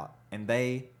know about, and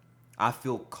I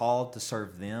feel called to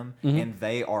serve them, and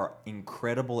they are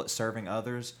incredible at serving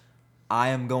others. I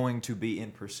am going to be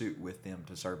in pursuit with them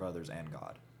to serve others and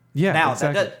God. Yeah. Now,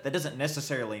 exactly. that doesn't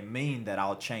necessarily mean that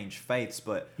I'll change faiths,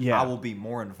 but Yeah. I will be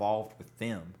more involved with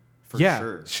them for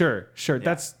sure. Yeah.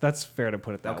 That's fair to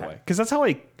put it that Okay. way, because that's how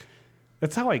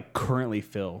I currently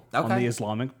feel on Okay. the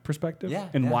Islamic perspective, Yeah,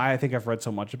 and yeah. why I think I've read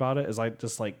so much about it is I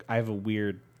just like I have a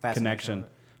weird Fascination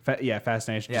connection,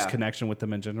 fascination, just Yeah. connection with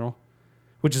them in general.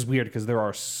 Which is weird because there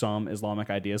are some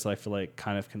Islamic ideas that I feel like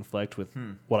kind of conflict with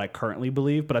what I currently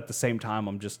believe. But at the same time,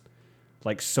 I'm just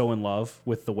like so in love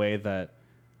with the way that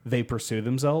they pursue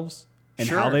themselves and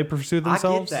how they pursue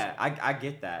themselves. I get that. I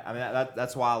get that. I mean,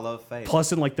 that's why I love faith.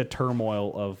 Plus in like the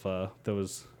turmoil of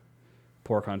those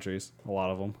poor countries, a lot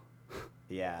of them.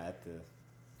 Yeah, at the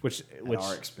Which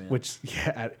our expense. Which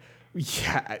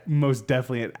most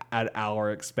definitely at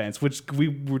our expense. Which we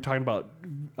were talking about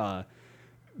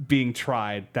being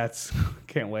tried. That's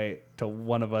can't wait till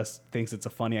one of us thinks it's a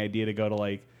funny idea to go to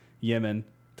like Yemen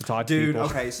to talk to people.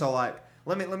 Dude, okay, so like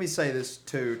let me say this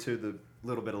too to the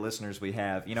little bit of listeners we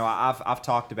have. You know, I've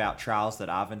talked about trials that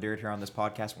I've endured here on this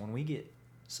podcast. When we get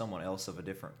someone else of a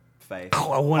different faith,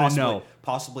 I want to know,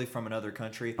 possibly from another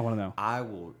country, I want to know. I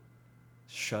will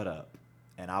shut up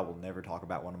and I will never talk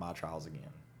about one of my trials again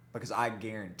because I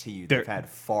guarantee you they've had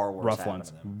far worse rough ones.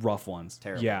 to them. Rough ones.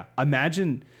 Terrible. Yeah.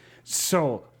 Imagine.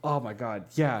 So, oh my God.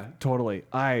 Yeah, totally.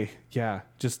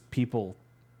 Just people,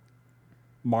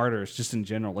 martyrs, just in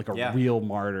general, like a real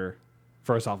martyr.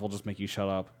 First off, will just make you shut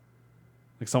up.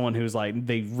 Like someone who's like,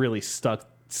 they really stuck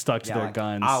to their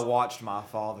guns. I watched my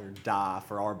father die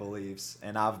for our beliefs,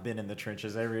 and I've been in the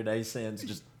trenches every day since,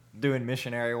 just doing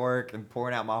missionary work and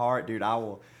pouring out my heart. Dude, I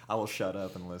will shut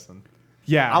up and listen.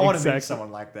 Yeah, I want to meet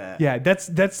someone like that. Yeah,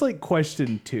 that's like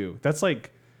question 2. That's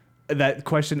like that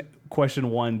question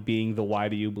 1 being the why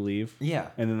do you believe? Yeah.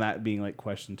 And then that being like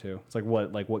question 2. It's like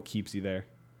what keeps you there?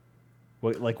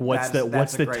 What's That's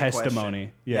the a great testimony?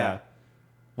 question. Yeah.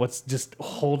 What's just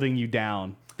holding you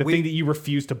down? The thing that you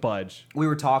refuse to budge. We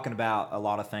were talking about a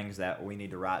lot of things that we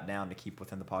need to write down to keep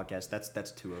within the podcast. That's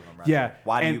 2 of them right there.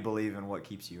 Why do you believe in what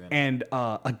keeps you in? And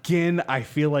again, I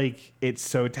feel like it's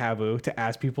so taboo to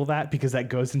ask people that because that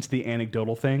goes into the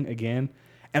anecdotal thing again.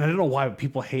 And I don't know why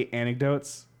people hate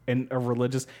anecdotes and are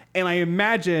religious. And I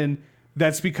imagine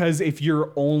that's because if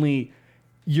your only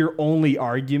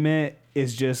argument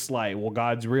is just like, well,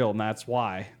 God's real and that's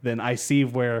why, then I see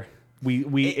where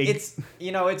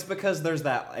it's because there's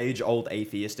that age-old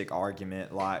atheistic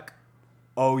argument like,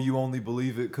 oh, you only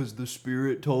believe it because the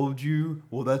Spirit told you?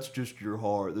 Well, that's just your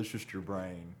heart. That's just your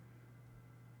brain.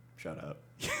 Shut up.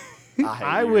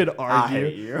 I would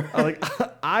argue.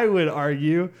 I would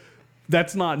argue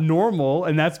that's not normal,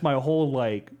 and that's my whole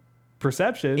like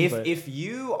perception. If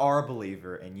you are a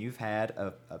believer and you've had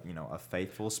a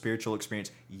faithful spiritual experience,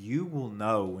 you will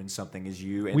know when something is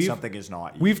you and something is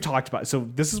not you. We've talked about, so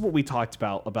this is what we talked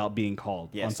about being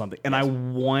called on something. And I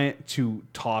want to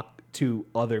talk to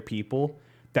other people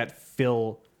that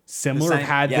feel similar,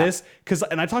 had this.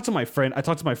 And I talked to my friend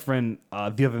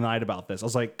the other night about this. I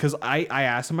was like, because I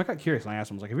asked him, I got curious and I asked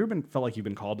him, I was like, have you ever felt like you've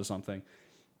been called to something?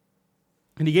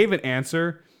 And he gave an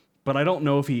answer, but I don't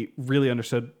know if he really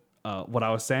understood what I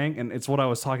was saying, and it's what I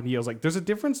was talking to you. I was like, there's a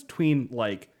difference between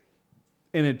like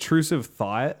an intrusive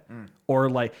thought or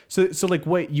like so like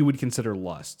what you would consider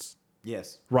lusts.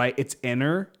 Yes. Right? It's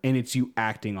inner and it's you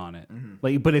acting on it.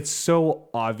 Like, but it's so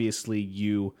obviously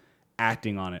you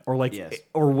acting on it, or like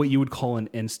or what you would call an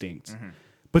instinct.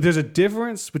 But there's a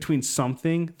difference between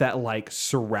something that like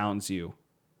surrounds you.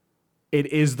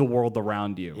 It is the world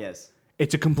around you. Yes.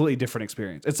 It's a completely different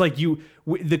experience. It's like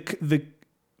the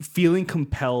feeling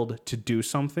compelled to do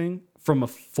something from a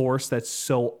force that's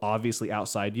so obviously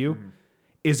outside you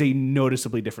is a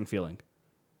noticeably different feeling.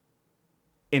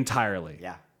 Entirely.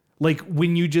 Yeah. Like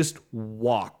when you just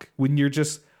walk, when you're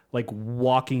just like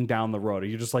walking down the road, or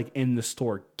you're just like in the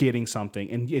store getting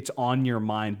something and it's on your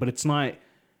mind, but it's not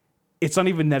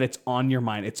even that it's on your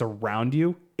mind, it's around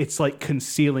you. It's like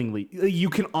concealingly. You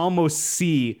can almost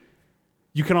see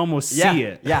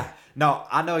it. Yeah. No,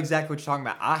 I know exactly what you're talking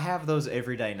about. I have those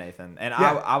every day, Nathan, and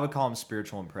I would call them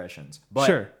spiritual impressions.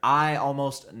 But I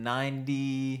almost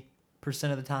 90%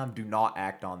 of the time do not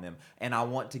act on them, and I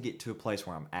want to get to a place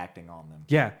where I'm acting on them.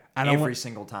 Yeah, every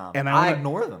single time, and I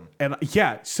ignore them. And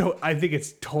so I think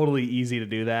it's totally easy to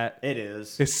do that. It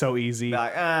is. It's so easy. Be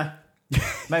like,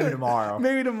 maybe tomorrow.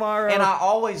 Maybe tomorrow. And I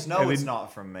always know it's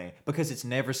not from me because it's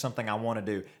never something I want to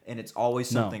do, and it's always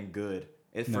something good.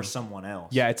 It's for someone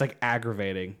else. Yeah, it's like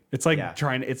aggravating. It's like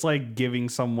it's like giving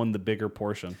someone the bigger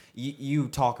portion. You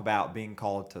talk about being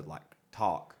called to like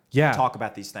talk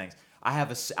about these things. I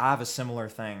have a similar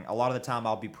thing. A lot of the time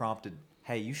I'll be prompted,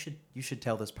 hey, you should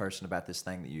tell this person about this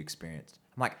thing that you experienced.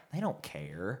 I'm like, they don't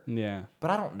care. Yeah.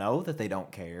 But I don't know that they don't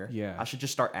care. Yeah. I should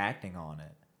just start acting on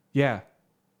it. Yeah.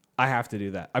 I have to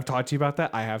do that. I've talked to you about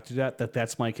that. I have to do that.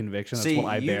 That's my conviction. That's what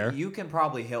I bear. You can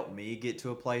probably help me get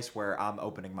to a place where I'm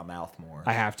opening my mouth more.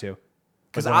 I have to.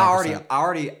 Because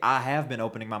I have been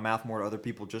opening my mouth more to other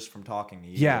people just from talking to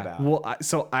you about it. Well,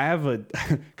 so I have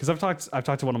because I've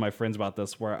talked to one of my friends about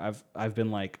this where I've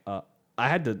been like, I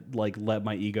had to like let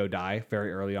my ego die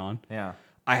very early on. Yeah.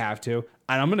 I have to.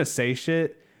 And I'm going to say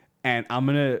shit and I'm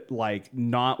going to like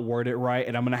not word it right.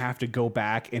 And I'm going to have to go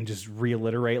back and just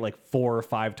reiterate like 4 or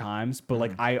 5 times. But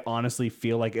like, I honestly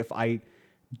feel like if I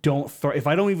don't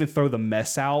even throw the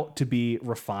mess out to be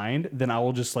refined, then I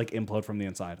will just like implode from the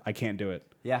inside. I can't do it.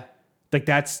 Yeah. Like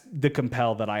that's the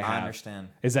compel that I have. I understand.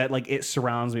 Is that like it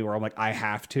surrounds me where I'm like, I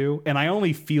have to. And I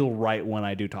only feel right when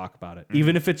I do talk about it.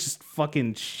 Even if it's just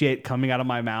fucking shit coming out of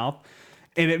my mouth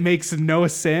and it makes no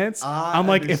sense. I'm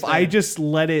like, if I just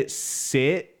let it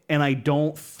sit and I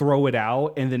don't throw it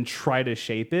out and then try to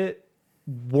shape it,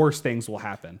 worse things will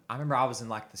happen. I remember I was in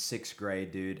like the 6th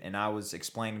grade, dude, and I was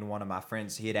explaining to one of my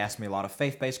friends. He had asked me a lot of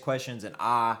faith-based questions, and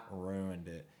I ruined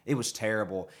it. It was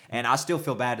terrible, and I still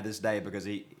feel bad to this day because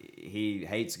he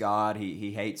hates God.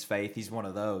 He hates faith. He's one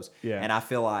of those. Yeah. And I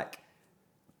feel like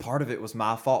part of it was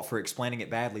my fault for explaining it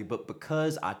badly, but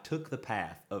because I took the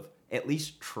path of at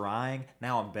least trying,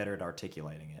 now I'm better at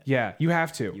articulating it. Yeah, you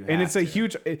have to. You and have it's a to.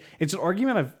 huge, it's an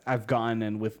argument I've gotten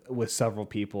in with several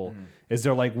people. Is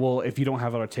they're like, well, if you don't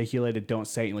have it articulated, don't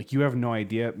say it. And like, you have no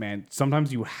idea, man.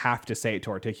 Sometimes you have to say it to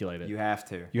articulate it. You have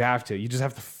to. You have to. You just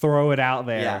have to throw it out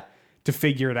there to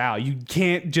figure it out. You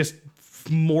can't just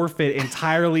morph it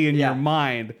entirely in your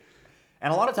mind.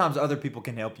 And a lot of times other people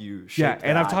can help you shape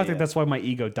and I've talked idea. like that's why my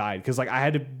ego died. Because like I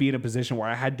had to be in a position where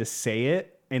I had to say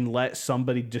it and let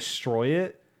somebody destroy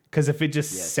it. Because if it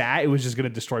just sat, it was just going to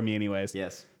destroy me anyways.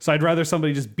 Yes. So I'd rather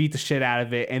somebody just beat the shit out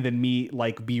of it and then me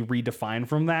like be redefined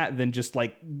from that than just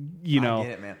like, you know. I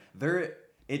get it, man.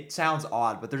 It sounds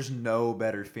odd, but there's no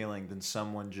better feeling than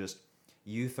someone just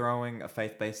you throwing a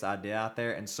faith-based idea out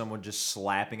there and someone just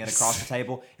slapping it across the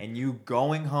table and you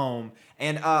going home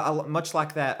and much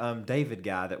like that David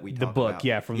guy that we talked about.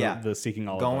 The book, from the Seeking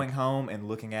Olive going book. home and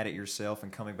looking at it yourself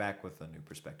and coming back with a new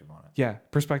perspective on it. Yeah,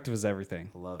 perspective is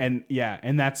everything. Love it. And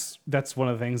and that's one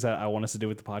of the things that I want us to do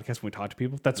with the podcast when we talk to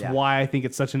people. That's why I think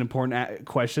it's such an important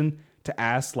question to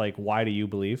ask, like, why do you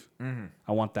believe? Mm-hmm.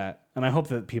 I want that. And I hope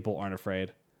that people aren't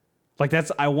afraid. Like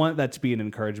I want that to be an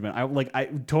encouragement. I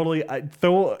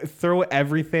throw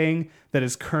everything that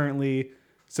is currently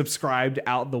subscribed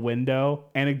out the window.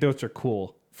 Anecdotes are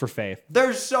cool for faith.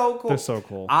 They're so cool. They're so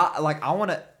cool. I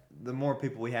want to. The more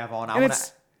people we have on, I want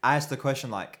to ask the question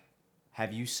like,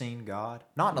 have you seen God?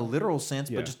 Not in a literal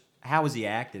sense, but just how has He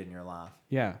acted in your life?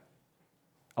 Yeah.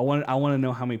 I want to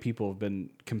know how many people have been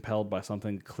compelled by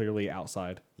something clearly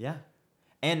outside. Yeah,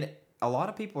 and a lot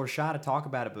of people are shy to talk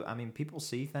about it, but I mean, people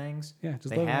see things. Yeah, just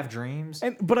they have dreams.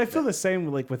 But I feel the same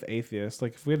like with atheists.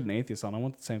 Like if we had an atheist on, I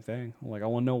want the same thing. Like I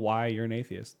want to know why you're an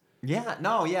atheist. Yeah,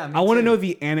 no, yeah. I want to know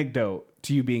the anecdote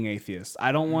to you being atheist.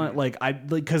 I don't want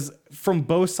because from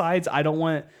both sides, I don't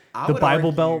want the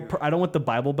Bible Belt. I don't want the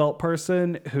Bible Belt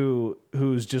person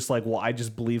who's just like, well, I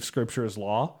just believe Scripture is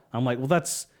law. I'm like, well,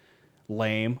 that's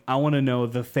lame. I want to know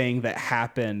the thing that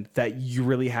happened that you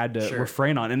really had to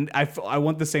refrain on. And I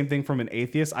want the same thing from an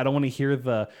atheist. I don't want to hear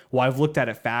I've looked at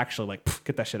it factually, like,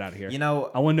 get that shit out of here. You know,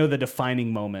 I want to know the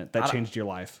defining moment that changed your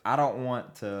life. I don't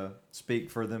want to speak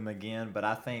for them again, but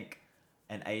I think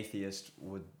an atheist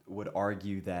would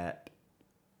argue that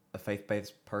a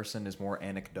faith-based person is more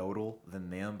anecdotal than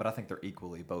them, but I think they're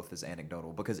equally both as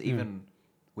anecdotal because even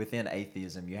within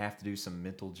atheism, you have to do some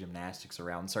mental gymnastics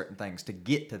around certain things to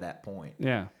get to that point.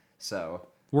 Yeah. So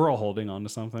we're all holding on to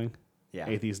something. Yeah.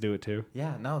 Atheists do it too.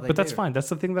 Yeah, no, but that's fine. That's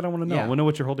the thing that I want to know. Yeah. I want to know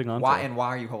what you're holding on to. And why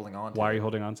are you holding on to it? Why are you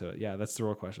holding on to it? Yeah, that's the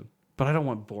real question. But I don't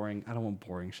want boring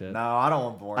shit. No, I don't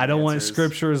want boring I don't want answers.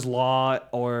 Scripture's law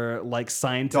or like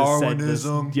scientists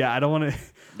Darwinism. said this. Yeah, I don't want to.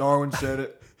 Darwin said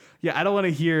it. Yeah, I don't want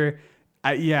to hear.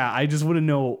 I just want to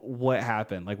know what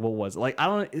happened. Like, what was it? Like, I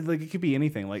don't like. It could be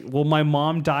anything. Like, well, my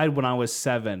mom died when I was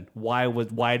 7.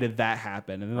 Why did that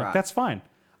happen? And like, that's fine.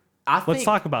 Let's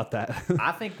talk about that.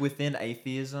 I think within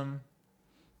atheism,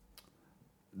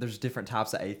 there's different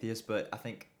types of atheists, but I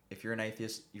think if you're an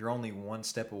atheist, you're only one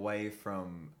step away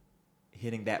from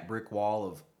hitting that brick wall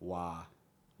of why.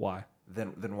 Why?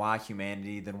 Then why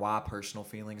humanity? Then why personal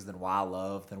feelings? Then why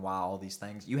love? Then why all these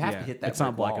things? You have to hit that. It's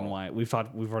not black wall. and white. We've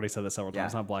already said that several times.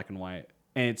 It's not black and white.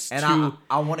 And it's I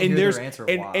want to hear their answer.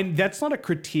 Why. And that's not a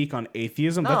critique on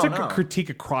atheism. That's a critique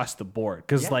across the board.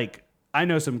 Because like I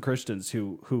know some Christians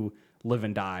who live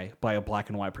and die by a black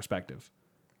and white perspective.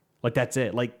 Like that's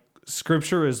it. Like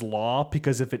Scripture is law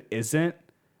because if it isn't,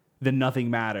 then nothing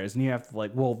matters. And you have to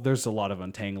like, well, there's a lot of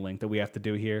untangling that we have to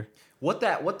do here. What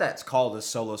that's called is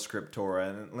sola scriptura.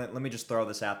 And let me just throw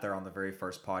this out there on the very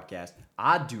first podcast.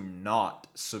 I do not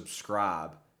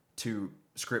subscribe to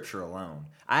Scripture alone.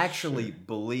 I actually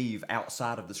believe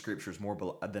outside of the Scriptures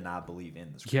more than I believe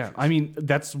in the Scriptures. Yeah, I mean,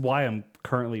 that's why I'm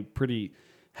currently pretty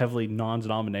heavily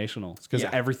non-denominational. It's because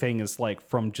everything is like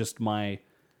from just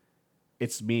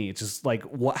it's me. It's just like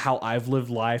how I've lived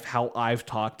life, how I've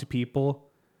talked to people,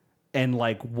 and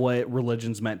like what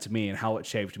religion's meant to me and how it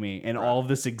shaped me. And all of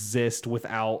this exists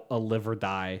without a live or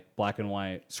die black and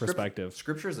white perspective.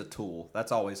 Scripture is a tool.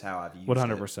 That's always how I've used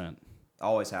 100%.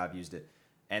 Always how I've used it.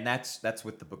 And that's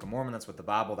with the Book of Mormon, that's with the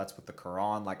Bible, that's with the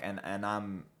Quran, like and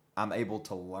I'm able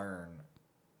to learn.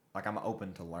 Like I'm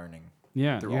open to learning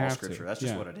through all scripture. That's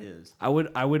just what it is. I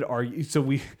would argue so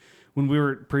when we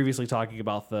were previously talking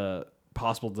about the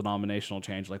possible denominational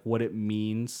change, like what it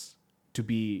means to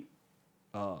be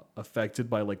affected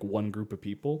by like one group of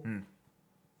people.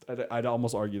 I'd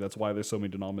almost argue that's why there's so many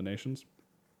denominations.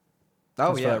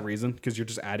 Oh, for that reason, because you're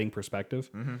just adding perspective.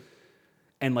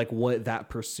 And like what that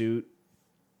pursuit,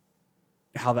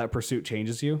 how that pursuit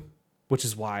changes you, which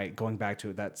is why going back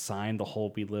to that sign, the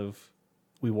whole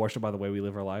we worship by the way we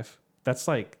live our life. That's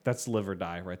live or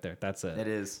die right there. That's it. It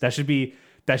is. That should be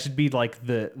like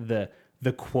the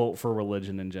quote for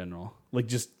religion in general. Like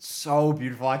just so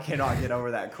beautiful. I cannot get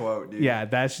over that quote, dude. Yeah,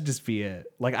 that should just be it.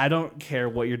 Like I don't care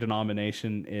what your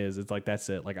denomination is. It's like that's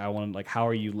it. Like I want like how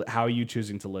are you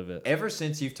choosing to live it? Ever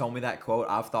since you've told me that quote,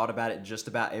 I've thought about it just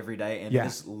about every day, and it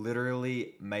has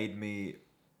literally made me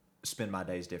spend my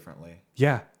days differently.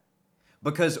 Yeah.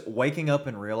 Because waking up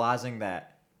and realizing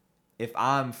that if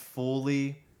I'm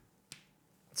fully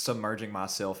submerging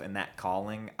myself in that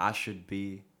calling, I should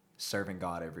be serving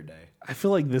God every day. I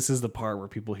feel like this is the part where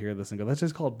people hear this and go, that's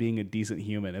just called being a decent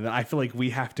human. And then I feel like we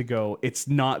have to go, it's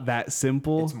not that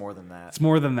simple. It's more than that. It's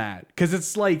more than that. Because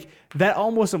it's like, that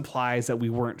almost implies that we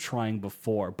weren't trying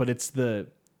before, but it's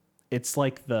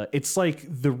like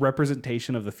the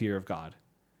representation of the fear of God.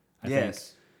 I think.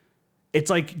 It's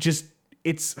like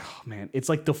it's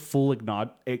like the full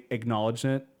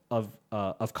acknowledgement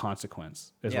of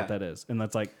consequence is what that is.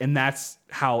 And that's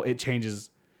how it changes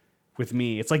with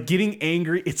me. It's like getting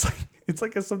angry. It's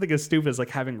like something as stupid as like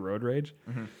having road rage.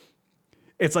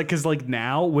 It's like, cause like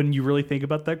now when you really think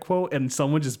about that quote and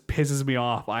someone just pisses me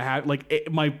off, I have like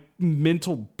my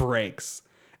mental breaks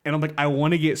and I'm like, I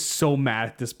want to get so mad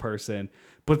at this person.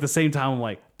 But at the same time, I'm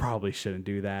like, probably shouldn't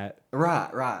do that.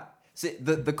 Right. See,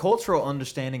 the cultural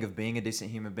understanding of being a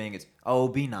decent human being is,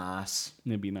 be nice.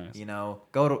 It'd be nice. You know,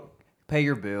 go to pay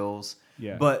your bills.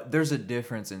 Yeah. But there's a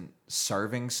difference in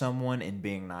serving someone and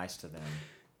being nice to them.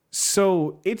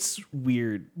 So it's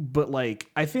weird, but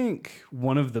like I think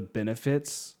one of the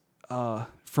benefits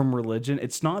from religion,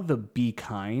 it's not the be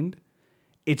kind,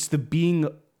 it's the being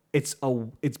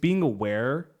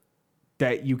aware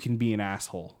that you can be an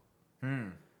asshole.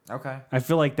 Okay. I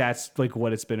feel like that's like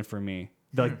what it's been for me.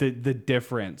 Like the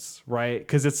difference, right?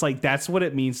 Because it's like that's what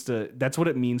it means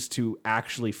to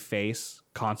actually face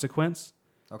consequence.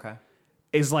 Okay.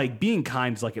 Is like being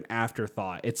kind is like an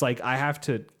afterthought. It's like I have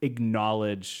to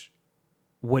acknowledge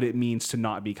what it means to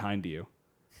not be kind to you.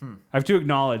 I have to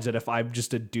acknowledge that if I'm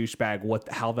just a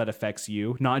douchebag, how that affects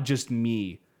you, not just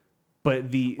me, but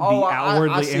the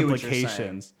outwardly I see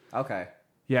implications. Okay.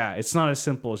 Yeah, it's not as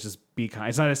simple as just be kind.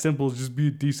 It's not as simple as just be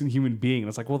a decent human being. And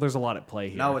it's like, well, there's a lot at play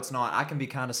here. No, it's not. I can be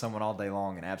kind to someone all day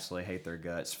long and absolutely hate their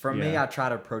guts. For me, I try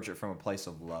to approach it from a place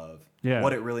of love. Yeah.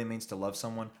 What it really means to love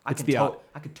someone. I could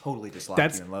totally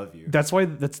dislike you and love you. That's why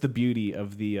that's the beauty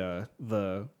of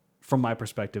the from my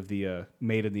perspective, the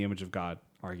made in the image of God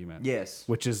argument. Yes.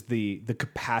 Which is the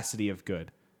capacity of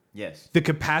good. Yes. The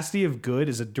capacity of good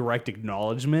is a direct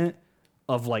acknowledgement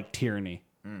of like tyranny.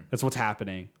 That's what's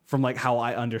happening from like how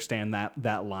I understand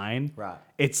that line. Right.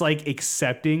 It's like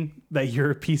accepting that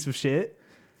you're a piece of shit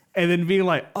and then being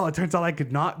like, oh, it turns out I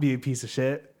could not be a piece of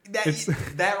shit.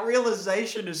 That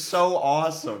realization is so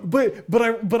awesome. But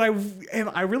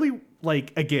I really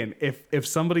like, again, if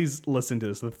somebody's listened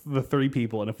to this, the 3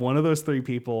 people, and if one of those 3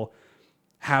 people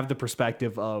have the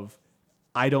perspective of,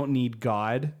 I don't need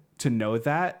God to know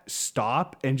that,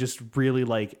 stop and just really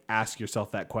like ask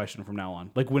yourself that question from now on.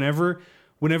 Like whenever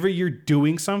you're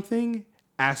doing something,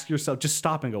 ask yourself, just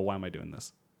stop and go, why am I doing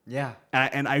this? Yeah.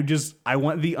 And I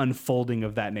want the unfolding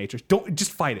of that nature. Don't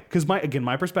just fight it. Because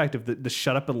my perspective, the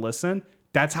shut up and listen,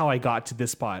 that's how I got to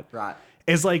this spot. Right.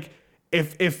 It's like,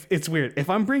 if it's weird, if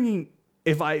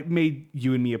I made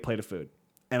you and me a plate of food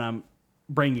and I'm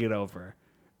bringing it over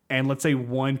and let's say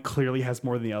one clearly has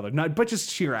more than the other, but just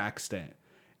sheer accident.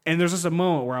 And there's just a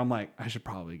moment where I'm like, I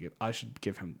should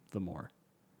give him the more.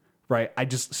 Right? I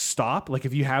just stop. Like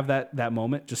if you have that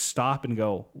moment, just stop and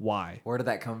go, why? Where did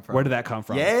that come from? Where did that come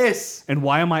from? Yes. And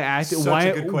why am I acting? Such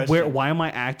a good question. Why am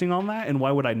I acting on that? And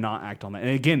why would I not act on that?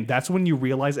 And again, that's when you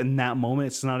realize in that moment,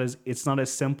 it's not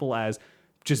as simple as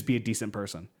just be a decent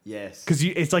person. Yes. Because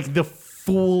it's like the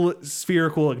full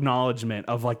spherical acknowledgement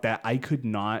of like that I could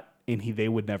not, and they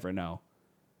would never know.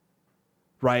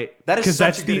 Right? That is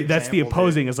such a good example, that's the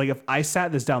opposing. It's like if I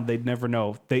sat this down, they'd never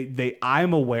know.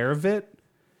 I'm aware of it.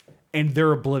 And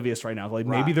they're oblivious right now. Like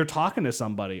maybe they're talking to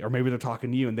somebody, or maybe they're talking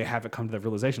to you, and they haven't come to that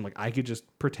realization. Like I could just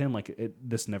pretend like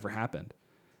this never happened,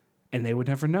 and they would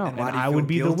never know, and why do you I feel would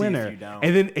be the guilty if winner. you don't?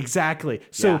 And then exactly.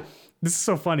 So Yeah. this is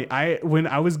so funny. When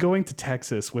I was going to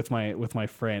Texas with my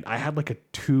friend, I had like a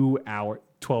 2-hour,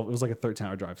 12. It was like a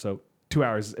 13-hour drive. So 2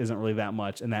 hours isn't really that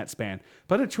much in that span.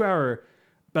 But a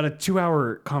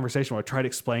 2-hour conversation where I tried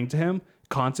explaining to him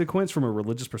consequence from a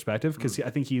religious perspective, because I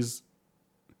think he's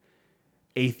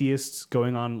atheists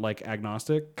going on like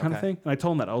agnostic kind of thing. And I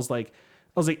told him that I was like,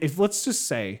 if let's just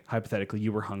say hypothetically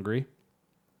you were hungry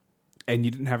and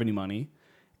you didn't have any money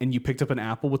and you picked up an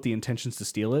apple with the intentions to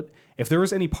steal it, if there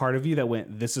was any part of you that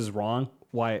went, this is wrong,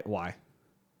 why?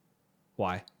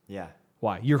 Yeah.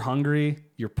 Why? You're hungry,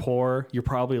 you're poor, you're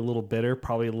probably a little bitter,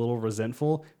 probably a little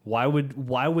resentful. Why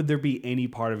would there be any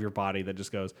part of your body that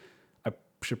just goes, I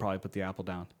should probably put the apple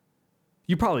down?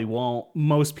 You probably won't.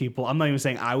 Most people, I'm not even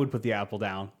saying I would put the apple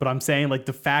down, but I'm saying like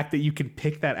the fact that you can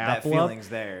pick that apple That up feeling's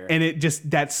there. and it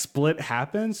just, that split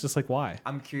happens, just like why?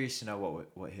 I'm curious to know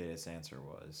what his answer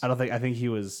was. I think he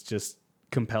was just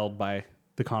compelled by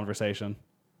the conversation.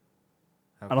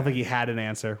 I don't think he had an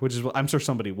answer, which is, I'm sure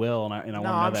somebody will, and I want to know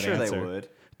I'm that sure answer. they would.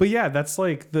 But yeah, that's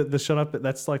like the shut up.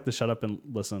 That's like the shut up and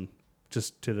listen,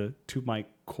 just to my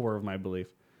core of my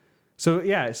belief. So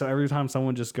yeah, so every time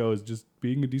someone just goes, just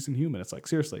being a decent human, it's like,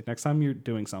 seriously, next time you're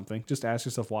doing something, just ask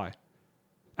yourself why.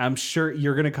 I'm sure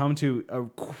you're gonna come to a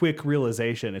quick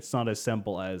realization. It's not as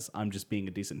simple as I'm just being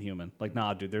a decent human. Like,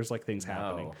 nah, dude, there's like things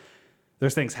happening. No.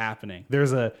 There's things happening.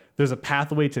 There's a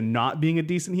pathway to not being a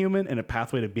decent human and a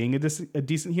pathway to being a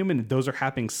decent human. And those are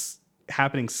happening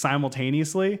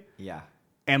simultaneously. Yeah.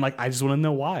 And like, I just want to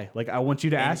know why. Like, I want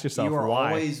you to ask yourself you are why.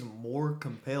 always more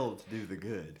compelled to do the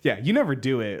good. Yeah, you never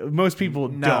do it. Most people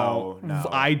don't. No.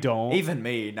 I don't. Even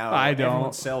me, no. I don't.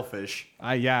 Everyone's selfish.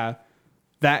 Yeah.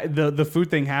 That the food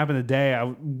thing happened today.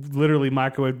 I literally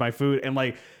microwaved my food, and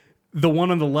like the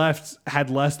one on the left had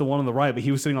less than the one on the right, but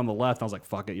he was sitting on the left. I was like,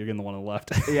 "Fuck it, you're getting the one on the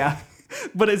left." Yeah.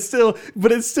 but it still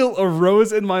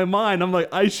arose in my mind. I'm like,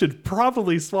 I should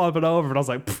probably swap it over, but I was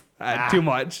like, too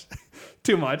much,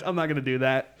 too much. I'm not gonna do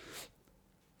that.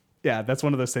 Yeah, that's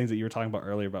one of those things that you were talking about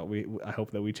earlier. About I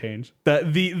hope that we change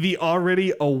the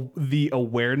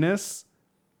awareness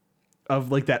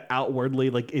of like that outwardly,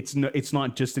 like it's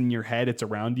not just in your head, it's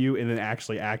around you, and then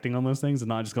actually acting on those things and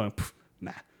not just going,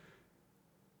 nah.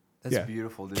 That's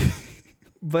beautiful, dude.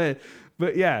 But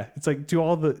yeah, it's like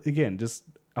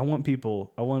I want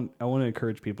to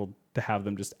encourage people to have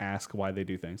them just ask why they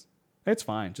do things. It's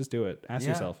fine. Just do it. Ask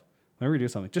yourself. Whenever you do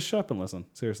something, just shut up and listen.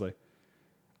 Seriously.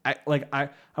 I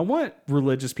want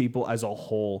religious people as a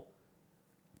whole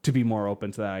to be more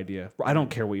open to that idea. I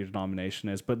don't care what your denomination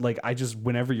is, but like,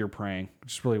 whenever you're praying, I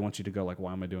just really want you to go like,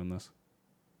 why am I doing this?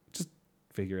 Just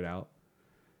figure it out.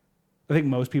 I think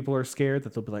most people are scared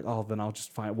that they'll be like, oh, then I'll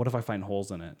just what if I find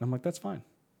holes in it? And I'm like, that's fine.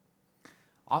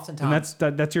 Oftentimes,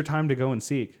 And that's your time to go and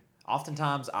seek.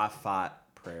 Oftentimes I fight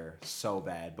prayer so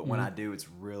bad, but when I do, it's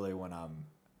really when I'm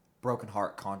broken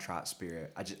heart, contrite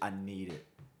spirit. I need it.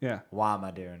 Yeah. Why am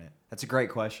I doing it? That's a great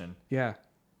question. Yeah.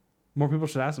 More people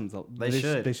should ask themselves. They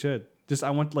should. They should. Just, I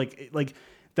want like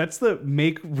that's the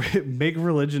make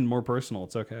religion more personal.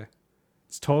 It's okay.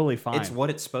 It's totally fine. It's what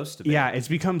it's supposed to be. Yeah, it's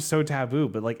become so taboo,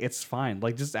 but like, it's fine.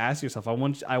 Like, just ask yourself. I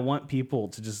want people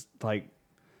to just be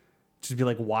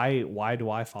like, why do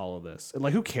I follow this? And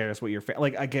like, who cares what your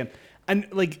like, again, and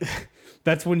like,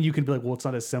 that's when you can be like, well, it's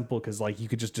not as simple, because like, you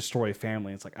could just destroy a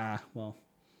family. It's like, well,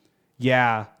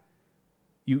 yeah,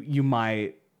 you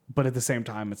might, but at the same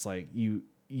time, it's like you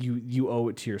owe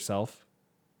it to yourself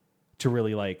to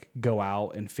really like go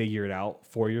out and figure it out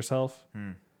for yourself.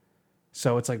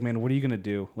 So it's like, man, what are you going to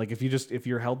do? Like, if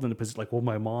you're held in a position like, well,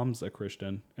 my mom's a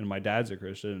Christian and my dad's a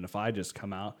Christian, and if I just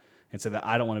come out and say that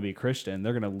I don't want to be a Christian,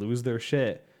 they're going to lose their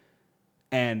shit.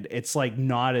 And it's like,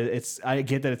 I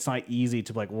get that it's not easy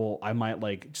to be like, well, I might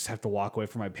like just have to walk away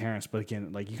from my parents. But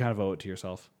again, like, you kind of owe it to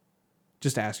yourself.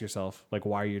 Just ask yourself, like,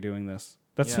 why are you doing this?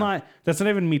 That's not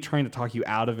even me trying to talk you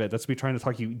out of it. That's me trying to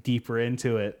talk you deeper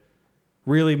into it.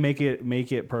 Really make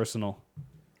it personal.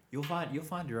 You'll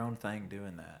find your own thing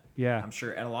doing that. Yeah. I'm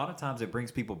sure. And a lot of times it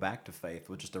brings people back to faith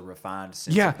with just a refined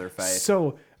sense of their faith.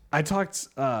 So I talked,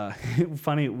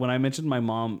 funny, when I mentioned my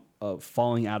mom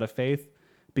falling out of faith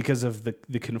because of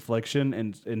the confliction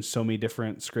and in so many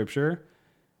different scripture,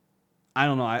 I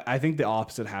don't know. I think the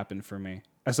opposite happened for me.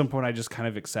 At some point, I just kind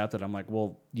of accepted. I'm like,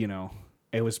 well,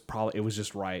 it was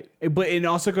just right. But it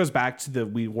also goes back to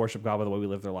we worship God by the way we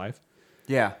live their life.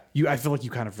 Yeah. I feel like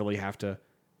you kind of really have to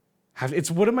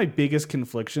it's one of my biggest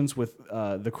conflictions with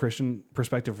the Christian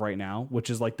perspective right now, which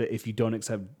is like if you don't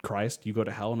accept Christ, you go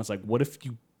to hell. And it's like, what if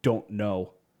you don't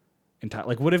know?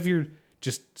 Like, what if you're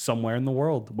just somewhere in the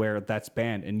world where that's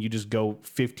banned, and you just go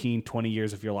 15, 20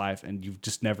 years of your life and you've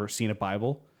just never seen a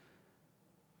Bible,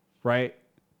 right?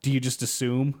 Do you just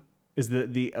assume, is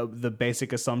the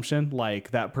basic assumption,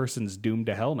 like that person's doomed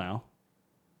to hell now?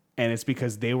 And it's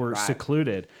because they were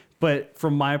secluded. But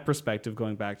from my perspective,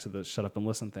 going back to the shut up and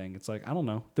listen thing, it's like, I don't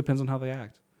know. Depends on how they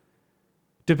act.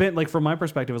 Like from my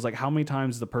perspective, it's like how many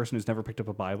times the person who's never picked up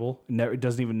a Bible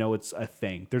doesn't even know it's a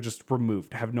thing. They're just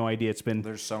removed, have no idea.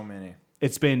 There's so many.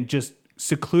 It's been just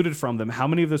secluded from them. How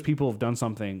many of those people have done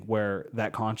something where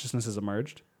that consciousness has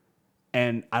emerged?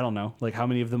 And I don't know, like how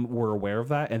many of them were aware of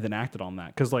that and then acted on that?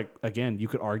 Because like, again, you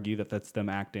could argue that that's them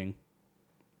acting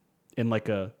in like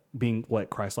a being what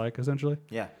Christ-like essentially.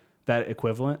 Yeah. That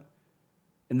equivalent,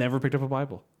 and never picked up a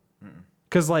Bible.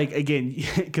 Because like, again,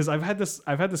 because I've had this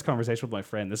conversation with my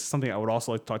friend. This is something I would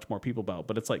also like to talk to more people about,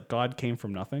 but it's like God came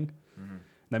from nothing.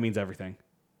 That means everything.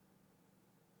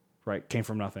 Right? Came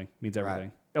from nothing means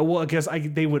everything. Right. Well, I guess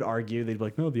they would argue, they'd be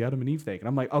like, no, the Adam and Eve thing. And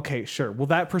I'm like, okay, sure. Well,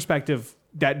 that perspective,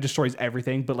 that destroys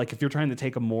everything. But like, if you're trying to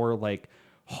take a more like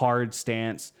hard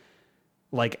stance,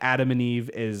 like Adam and Eve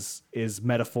is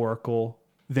metaphorical,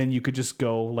 then you could just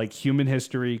go like human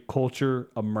history, culture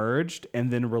emerged,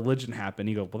 and then religion happened.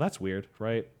 You go, well, that's weird,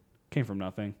 right? Came from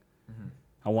nothing.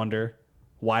 I wonder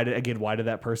why did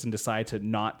that person decide to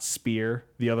not spear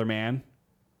the other man?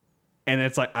 And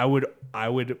it's like, I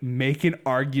would make an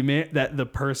argument that the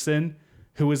person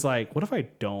who was like, what if I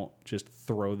don't just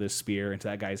throw this spear into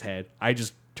that guy's head? I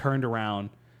just turned around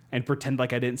and pretend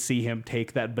like I didn't see him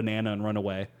take that banana and run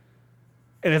away.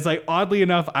 And it's like, oddly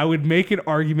enough, I would make an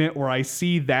argument where I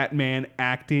see that man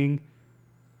acting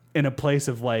in a place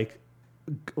of like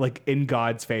in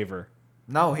God's favor.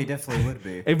 No, he definitely would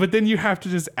be. But then you have to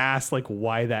just ask like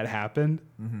why that happened.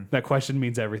 That question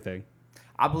means everything.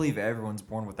 I believe everyone's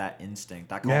born with that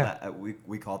instinct. I call that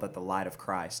we call that the light of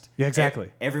Christ. Yeah,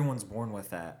 exactly. Everyone's born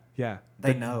with that. Yeah,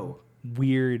 they know.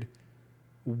 Weird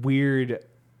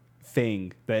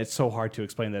thing that it's so hard to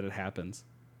explain that it happens.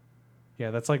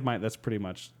 Yeah, that's pretty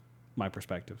much my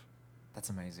perspective. That's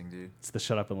amazing, dude. It's the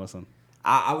shut up and listen.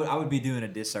 I would be doing a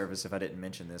disservice if I didn't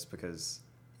mention this, because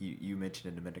you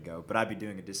mentioned it a minute ago, but I'd be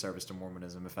doing a disservice to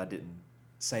Mormonism if I didn't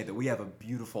say that we have a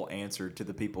beautiful answer to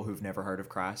the people who've never heard of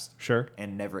Christ. Sure.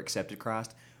 And never accepted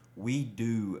Christ. We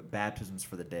do baptisms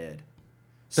for the dead.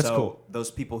 That's cool. Those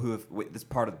people who have, this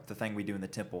part of the thing we do in the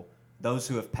temple, those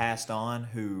who have passed on,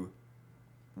 who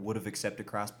would have accepted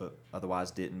Christ but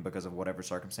otherwise didn't because of whatever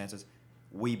circumstances,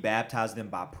 we baptize them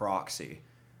by proxy.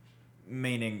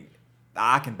 Meaning,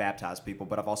 I can baptize people,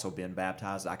 but I've also been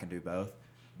baptized. I can do both.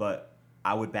 But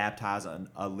I would baptize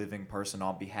a living person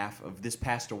on behalf of this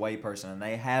passed away person, and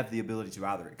they have the ability to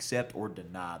either accept or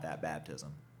deny that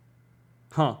baptism.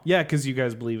 Huh. Yeah, because you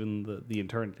guys believe in the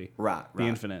eternity. Right. The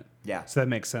infinite. Yeah. So that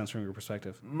makes sense from your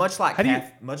perspective. Much like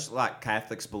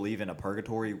Catholics believe in a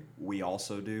purgatory, we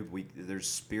also do. There's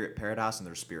spirit paradise and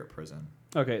there's spirit prison.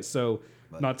 Okay, so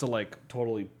not to like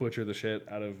totally butcher the shit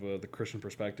out of the Christian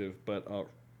perspective, but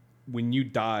when you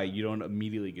die, you don't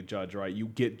immediately get judged, right? You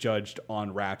get judged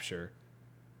on rapture.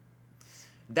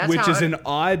 Which is an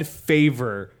odd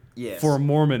favor for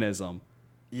Mormonism.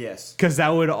 Yes. Because that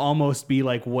would almost be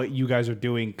like what you guys are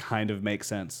doing kind of makes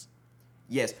sense.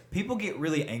 Yes. People get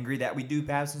really angry that we do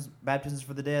baptisms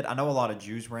for the dead. I know a lot of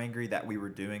Jews were angry that we were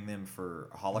doing them for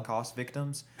Holocaust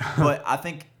victims. But I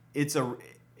think it's part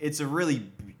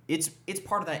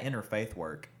of that interfaith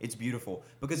work. It's beautiful.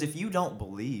 Because if you don't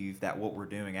believe that what we're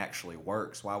doing actually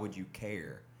works, why would you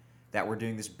care that we're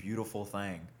doing this beautiful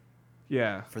thing?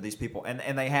 Yeah. For these people.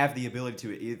 And they have the ability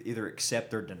to either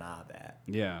accept or deny that.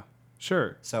 Yeah.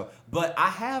 Sure. So, but I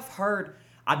have heard,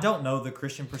 I don't know the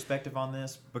Christian perspective on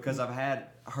this because I've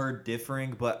heard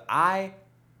differing, but I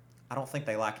don't think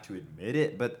they like to admit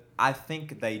it, but I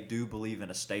think they do believe in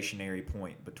a stationary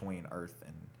point between earth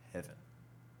and heaven.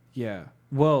 Yeah.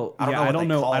 Well, I don't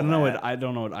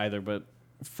know it either, but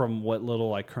from what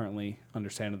little I currently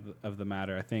understand of the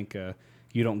matter, I think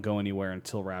you don't go anywhere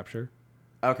until rapture.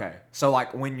 Okay, so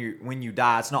like when you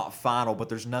die, it's not final, but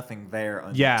there's nothing there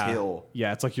until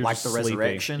it's like you're like just the sleeping.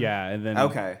 resurrection. Yeah, and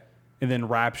then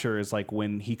rapture is like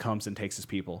when he comes and takes his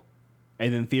people,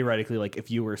 and then theoretically, like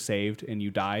if you were saved and you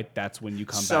died, that's when you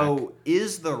come back. So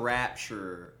is the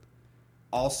rapture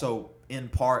also in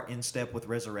part in step with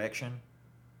resurrection?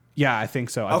 Yeah, I think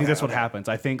so. I think that's what happens.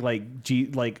 I think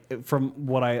like from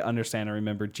what I understand and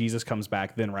remember, Jesus comes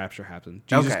back, then rapture happens.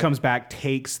 Jesus comes back,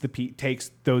 takes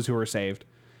those who are saved,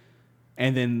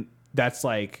 and then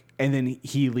and then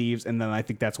he leaves, and then I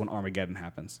think that's when Armageddon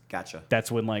happens. Gotcha.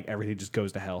 That's when like everything just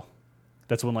goes to hell.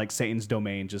 That's when like Satan's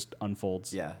domain just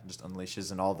unfolds. Yeah, just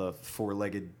unleashes, and all the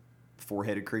four-legged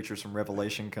four-headed creatures from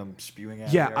Revelation come spewing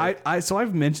out. Yeah, so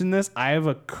I've mentioned this. I have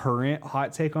a current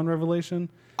hot take on Revelation.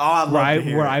 Oh, I love to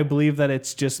hear where it. I believe that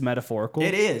it's just metaphorical.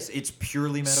 It is. It's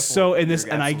purely metaphorical. So in this,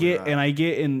 You're and I absolutely get right. I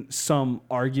get in some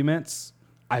arguments.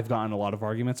 I've gotten a lot of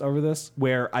arguments over this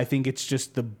where I think it's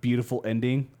just the beautiful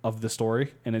ending of the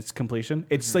story and its completion.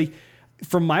 It's like,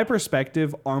 from my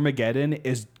perspective, Armageddon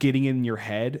is getting in your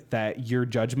head that your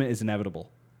judgment is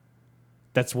inevitable.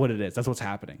 That's what it is. That's what's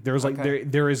happening. There's like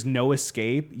there is no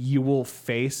escape. You will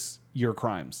face your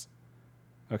crimes.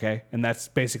 Okay, and that's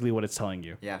basically what it's telling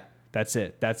you. Yeah. That's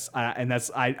it.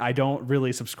 I don't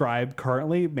really subscribe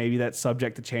currently. Maybe that's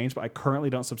subject to change, but I currently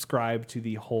don't subscribe to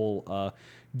the whole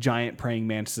giant praying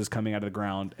mantises coming out of the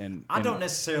ground. And I don't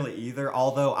necessarily either,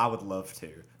 although I would love to.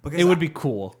 Because it would be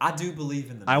cool. I do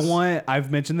believe in them.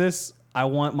 I've mentioned this. I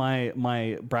want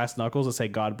my brass knuckles to say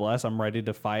God bless. I'm ready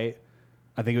to fight.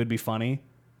 I think it would be funny.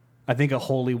 I think a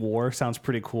holy war sounds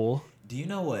pretty cool. Do you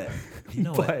know what?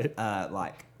 What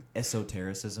like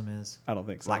esotericism is? I don't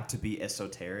think so. Like to be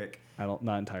esoteric.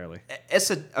 Not entirely.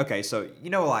 Okay, so you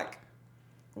know like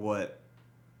what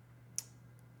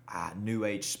New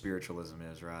Age spiritualism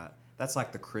is, right? That's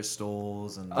like the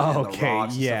crystals and the rocks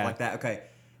and stuff like that. Okay,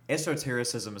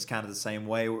 esotericism is kind of the same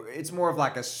way. It's more of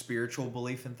like a spiritual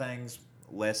belief in things,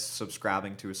 less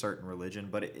subscribing to a certain religion,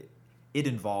 but it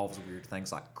involves weird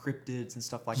things like cryptids and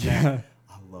stuff like that.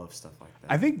 I love stuff like that.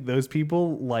 I think those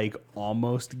people like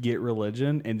almost get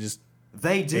religion and just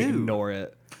they do ignore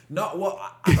it. No,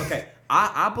 well, okay.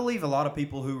 I believe a lot of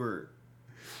people who are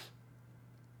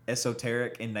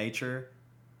esoteric in nature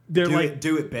do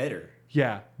it better.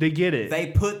 Yeah, they get it. They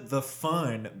put the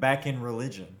fun back in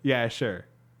religion. Yeah, sure.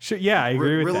 Yeah, I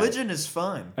agree with religion that. is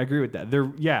fun. I agree with that.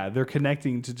 They're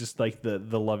connecting to just like the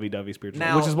lovey-dovey spiritual,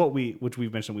 now, which is which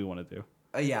we've mentioned we want to do.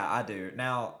 Yeah, I do.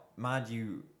 Now, mind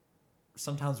you,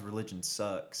 sometimes religion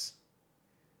sucks.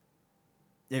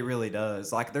 It really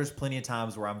does. Like, there's plenty of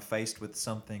times where I'm faced with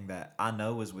something that I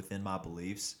know is within my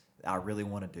beliefs. I really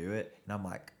want to do it, and I'm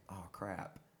like, oh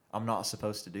crap, I'm not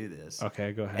supposed to do this.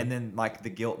 Okay, go ahead. And then like the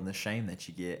guilt and the shame that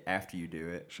you get after you do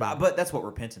it. Sure. But that's what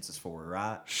repentance is for,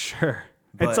 right? Sure.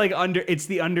 But, it's like it's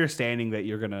the understanding that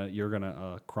you're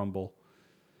gonna crumble.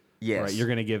 Yes. Right. You're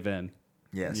gonna give in.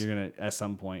 Yes. You're gonna at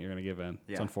some point you're gonna give in.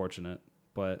 Yeah. It's unfortunate,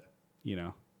 but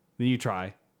then you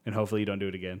try, and hopefully you don't do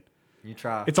it again. You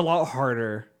try. It's a lot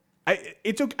harder. I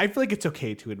feel like it's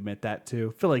okay to admit that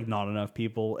too. I feel like not enough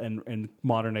people in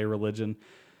modern day religion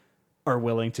are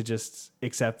willing to just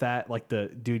accept that. Like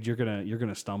you're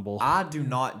gonna stumble. I do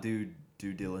not do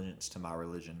due diligence to my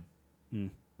religion.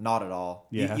 Not at all.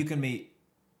 Yeah. You can meet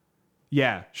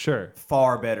Yeah, sure.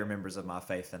 far better members of my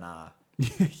faith than I.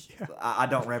 Yeah. I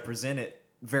don't represent it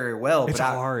very well, It's but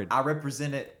hard. I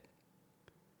represent it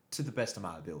to the best of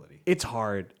my ability. It's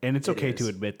hard, and it's okay to is.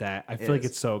 admit that. I It feel like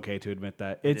is. it's so okay to admit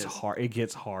that. It's is. hard. It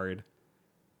gets hard.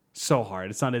 So hard.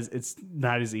 It's not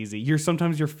as easy.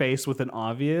 Sometimes you're faced with an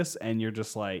obvious, and you're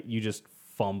just like you just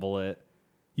fumble it.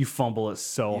 You fumble it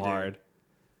so You do. hard.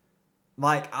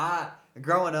 Like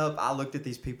growing up, I looked at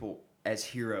these people as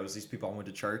heroes. These people I went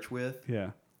to church with.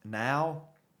 Yeah. Now,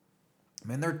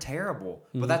 man, they're terrible,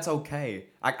 Mm-hmm. but that's okay.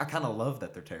 I kind of love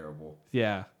that they're terrible.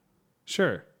 Yeah.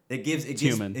 Sure. It gives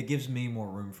human. It gives me more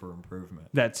room for improvement.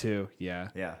 That too. Yeah.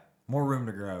 Yeah, more room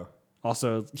to grow.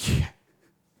 Also, yeah.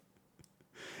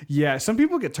 Yeah, some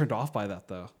people get turned off by that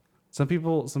though. Some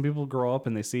people grow up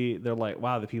and they're like,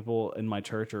 wow, the people in my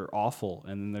church are awful,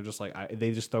 and then they're just like,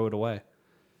 they just throw it away.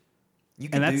 You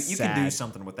can And do that's you can do sad.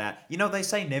 something with that. You know, they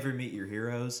say never meet your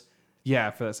heroes. Yeah,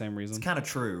 for that same reason. It's kind of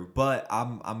true, but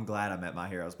I'm glad I met my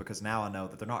heroes because now I know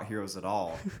that they're not heroes at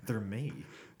all. They're me.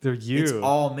 They're you. It's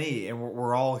all me, and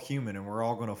we're all human, and we're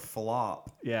all gonna flop.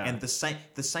 Yeah. And the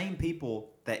same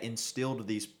people that instilled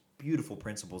these beautiful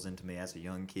principles into me as a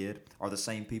young kid are the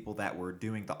same people that were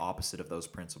doing the opposite of those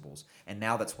principles. And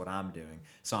now that's what I'm doing.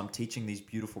 So I'm teaching these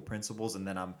beautiful principles, and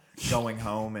then I'm going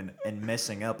home and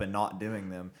messing up and not doing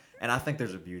them. And I think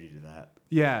there's a beauty to that.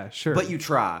 Yeah, sure. But you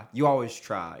try. You always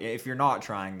try. If you're not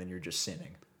trying, then you're just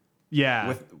sinning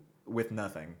yeah, with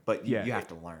nothing. But you have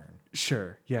to learn.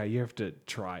 sure. Yeah, you have to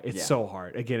try. It's Yeah. so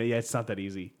hard. Again, yeah, it's not that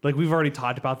easy. Like we've already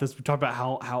talked about this. We talked about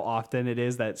how often it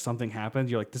is that something happens.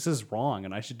 You're like, this is wrong,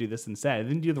 and I should do this instead. And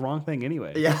then you do the wrong thing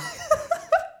anyway. Yeah.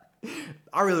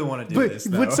 I really want to do this,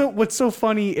 though. What's so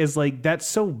funny is like that's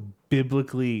so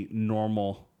biblically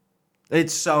normal.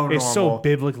 It's so normal. It's so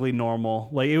biblically normal.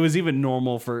 Like it was even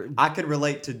normal for. I could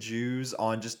relate to Jews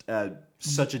on just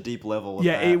such a deep level. With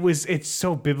Yeah, that. it's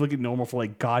so biblically normal for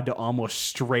like God to almost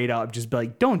straight up just be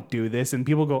like, don't do this, and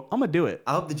people go, I'm gonna do it.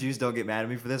 I hope the Jews don't get mad at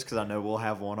me for this because I know we'll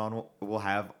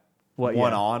have What,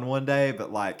 one yeah. on one day,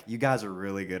 but like you guys are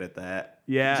really good at that.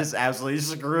 Yeah. Just absolutely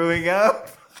screwing up.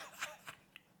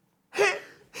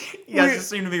 You guys just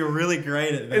seem to be really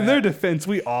great at that. In their defense,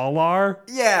 we all are.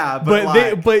 Yeah,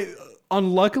 but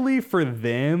unluckily for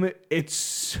them, it's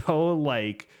so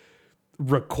like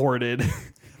recorded.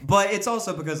 But it's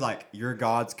also because like you're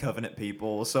God's covenant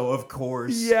people, so of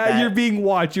course, You're being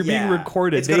watched. You're being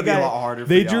recorded. It's gonna be a lot harder.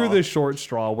 They drew the short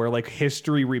straw where like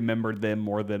history remembered them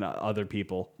more than other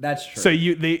people. That's true. So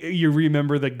you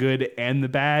remember the good and the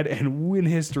bad, and in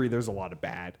history, there's a lot of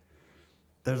bad.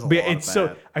 There's a lot of bad.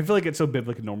 So I feel like it's so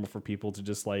biblically normal for people to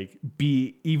just like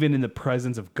be even in the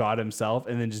presence of God Himself,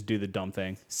 and then just do the dumb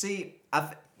thing. See,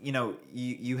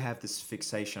 you have this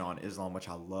fixation on Islam, which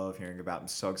I love hearing about. I'm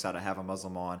so excited to have a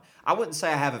Muslim on. I wouldn't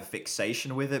say I have a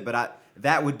fixation with it, but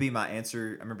that would be my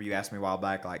answer. I remember you asked me a while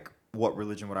back, like, what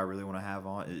religion would I really want to have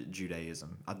on?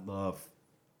 Judaism. I'd love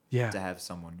to have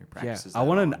someone who practices. I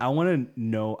want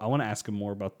to ask him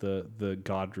more about the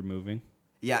God removing.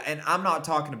 Yeah, and I'm not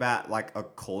talking about like a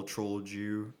cultural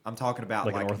Jew. I'm talking about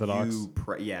like an Orthodox.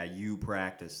 You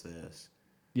practice this.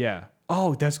 Yeah.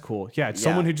 Oh, that's cool. Yeah, it's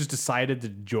someone who just decided to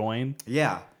join.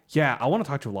 Yeah. Yeah, I want to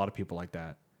talk to a lot of people like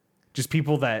that. Just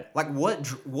people that like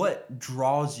what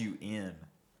draws you in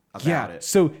about it.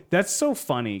 So that's so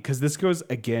funny because this goes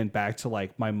again back to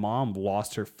like my mom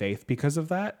lost her faith because of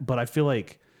that, but I feel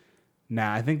like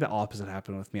I think the opposite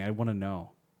happened with me. I want to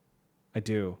know. I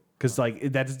do. Because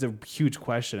like that is a huge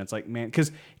question. It's like, man,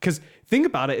 because think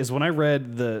about it is when I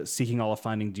read the Seeking Allah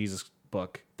Finding Jesus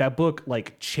book, that book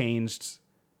like changed,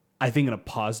 I think in a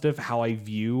positive, how I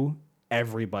view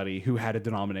everybody who had a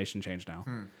denomination change now.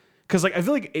 Because like I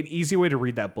feel like an easy way to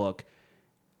read that book,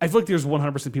 I feel like there's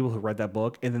 100% people who read that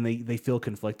book and then they feel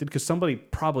conflicted because somebody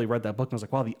probably read that book and was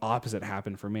like, wow, the opposite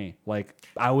happened for me. Like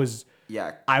I was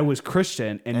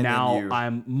Christian and now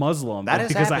I'm Muslim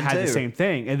because I had the same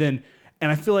thing.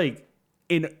 And I feel like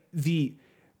in the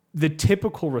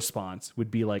typical response would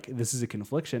be like, this is a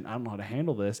confliction. I don't know how to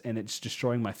handle this. And it's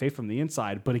destroying my faith from the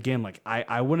inside. But again, like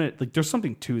I wouldn't like, there's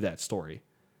something to that story.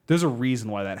 There's a reason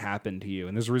why that happened to you.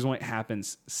 And there's a reason why it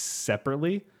happens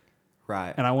separately.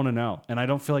 Right. And I want to know. And I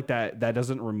don't feel like that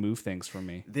doesn't remove things from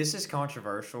me. This is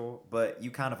controversial, but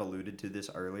you kind of alluded to this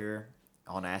earlier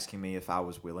on asking me if I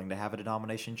was willing to have a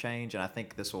denomination change. And I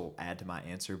think this will add to my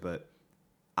answer, but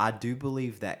I do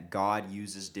believe that God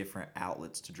uses different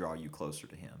outlets to draw you closer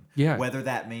to Him. Yeah. Whether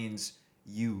that means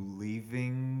you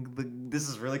leaving this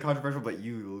is really controversial, but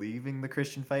you leaving the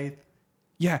Christian faith.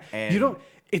 Yeah. And you don't,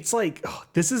 it's like,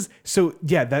 this is, so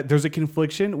yeah, that there's a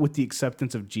confliction with the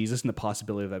acceptance of Jesus and the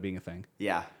possibility of that being a thing.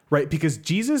 Yeah. Right? Because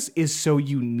Jesus is so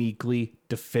uniquely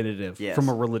definitive from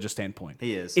a religious standpoint.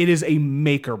 He is. It is a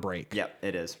make or break. Yep,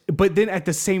 it is. But then at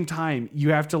the same time,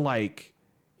 you have to like,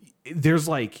 there's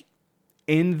like,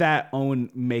 in that own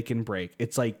make and break,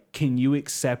 it's like, can you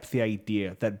accept the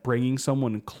idea that bringing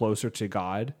someone closer to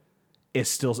God is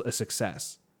still a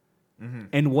success? Mm-hmm.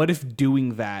 And what if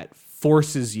doing that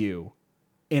forces you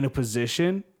in a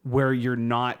position where you're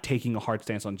not taking a hard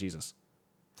stance on Jesus?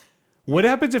 What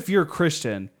happens if you're a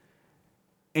Christian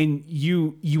and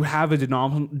you have a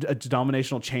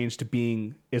denominational change to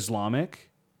being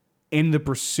Islamic in the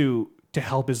pursuit to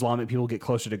help Islamic people get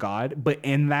closer to God, but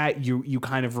in that you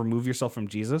kind of remove yourself from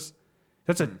Jesus?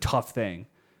 That's a tough thing.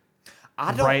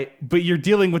 Right? But you're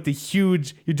dealing with a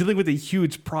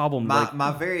huge problem.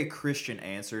 My very Christian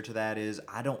answer to that is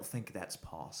I don't think that's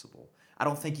possible. I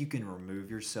don't think you can remove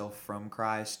yourself from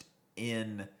Christ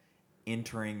in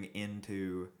entering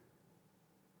into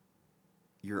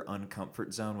your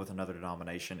uncomfort zone with another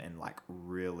denomination and like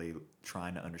really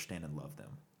trying to understand and love them.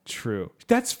 True.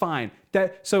 That's fine.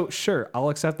 So sure, I'll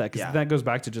accept that because that goes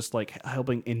back to just like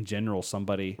helping in general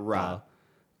somebody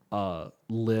live.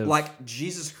 Like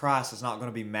Jesus Christ is not going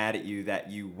to be mad at you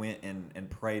that you went and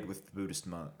prayed with the Buddhist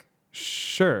monk.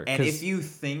 Sure. And if you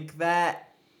think that,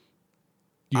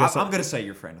 I'm going to say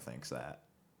your friend thinks that.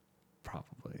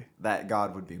 Probably. That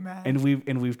God would be mad. And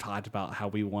we've talked about how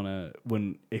we want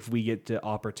to, if we get the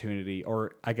opportunity,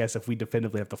 or I guess if we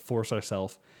definitively have to force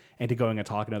ourselves into going and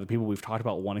talking to other people, we've talked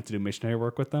about wanting to do missionary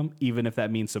work with them, even if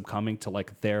that means succumbing to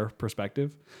like their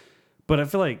perspective. But I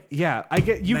feel like, I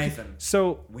get you. Nathan,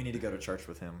 so we need to go to church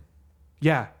with him.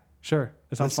 Yeah, sure.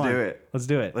 It sounds fun. Let's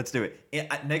do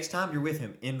it. Next time you're with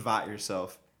him, invite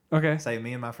yourself. Okay. Say,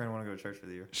 me and my friend want to go to church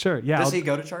with you. Sure. Yeah. Does he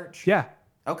go to church? Yeah.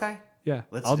 Okay. Yeah.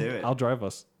 Let's do it. I'll drive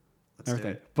us. Let's do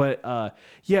it. But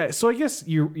so I guess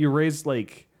you raised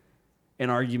like an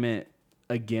argument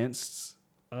against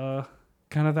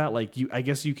kind of that. Like I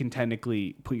guess you can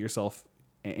technically put yourself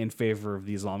in favor of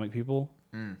the Islamic people,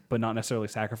 but not necessarily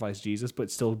sacrifice Jesus, but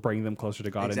still bring them closer to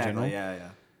God in general. Yeah.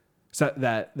 So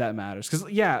that matters.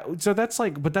 Because so that's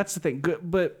like, but that's the thing.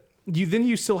 But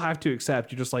you still have to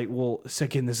accept. You're just like, well, so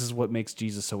again, this is what makes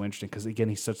Jesus so interesting. Because again,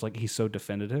 he's so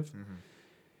definitive.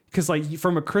 Because like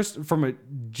from a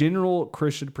general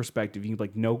Christian perspective, you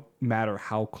like no matter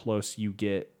how close you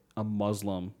get a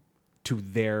Muslim to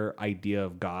their idea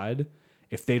of God,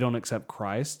 if they don't accept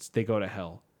Christ, they go to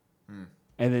hell.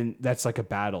 And then that's like a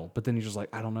battle. But then you're just like,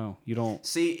 I don't know. You don't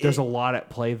see. There's a lot at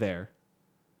play there.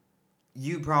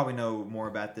 You probably know more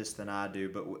about this than I do,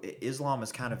 but Islam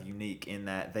is kind of unique in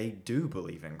that they do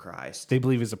believe in Christ. They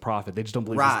believe he's a prophet. They just don't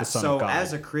believe he's the son of God. So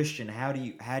as a Christian, how do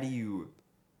you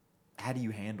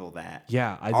handle that?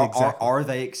 Yeah, exactly. Are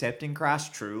they accepting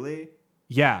Christ truly?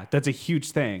 Yeah, that's a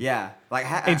huge thing. Yeah, like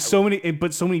and so many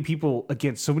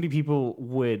people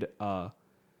would.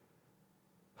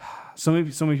 So many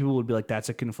people would be like, that's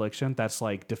a confliction. That's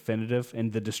like definitive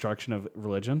in the destruction of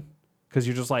religion. Because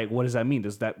you're just like, what does that mean?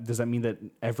 Does that mean that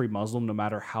every Muslim, no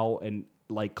matter how and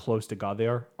like close to God they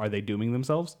are they dooming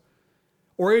themselves?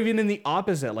 Or even in the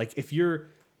opposite, like if you're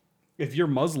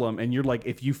Muslim and you're like,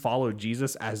 if you follow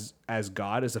Jesus as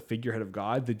God, as a figurehead of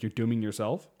God, that you're dooming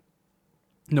yourself,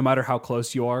 no matter how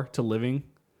close you are to living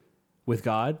with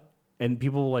God. And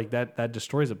people like that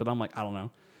destroys it. But I'm like, I don't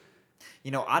know.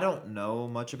 I don't know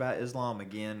much about Islam.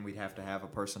 Again, we'd have to have a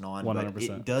person on. 100%. But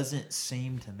it doesn't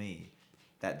seem to me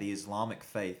that the Islamic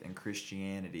faith and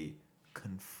Christianity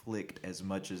conflict as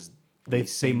much as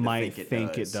they might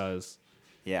think it does.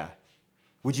 Yeah.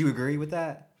 Would you agree with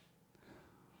that?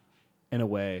 In a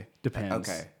way. Depends.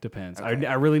 Okay. Depends. Okay.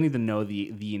 I really need to know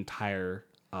the entire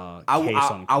case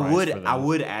on Christ. I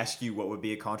would ask you what would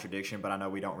be a contradiction, but I know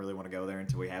we don't really want to go there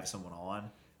until we have someone on.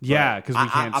 Yeah, because we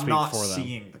can't speak for them. I'm not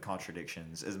seeing the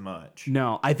contradictions as much.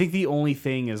 No, I think the only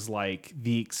thing is like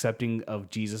the accepting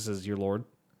of Jesus as your Lord.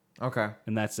 Okay.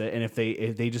 And that's it. And if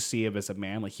they just see him as a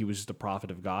man, like he was just a prophet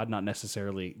of God, not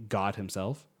necessarily God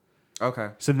himself. Okay.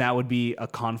 So that would be a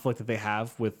conflict that they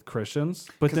have with Christians.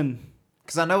 But then...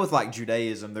 Because I know with like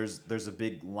Judaism, there's a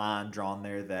big line drawn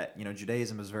there that,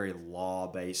 Judaism is a very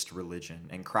law-based religion.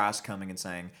 And Christ coming and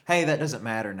saying, hey, that doesn't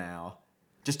matter now.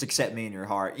 Just accept me in your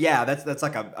heart. Yeah, that's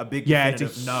like a big it's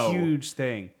a huge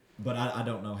thing. But I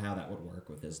don't know how that would work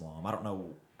with Islam. I don't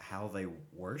know how they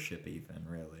worship even,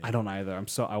 really. I don't either.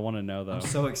 I want to know though. I'm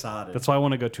so excited. That's why I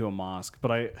want to go to a mosque.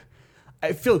 But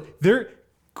I feel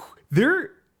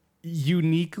they're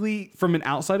uniquely, from an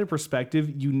outsider perspective,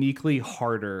 uniquely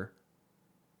harder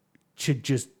to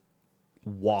just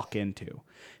walk into.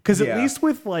 Because at least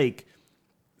with like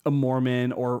a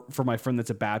Mormon, or for my friend that's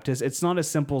a Baptist, it's not as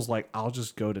simple as like, I'll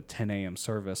just go to 10 a.m.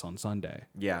 service on Sunday.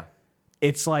 Yeah.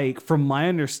 It's like, from my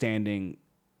understanding,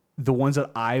 the ones that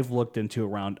I've looked into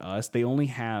around us, they only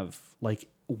have like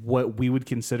what we would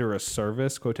consider a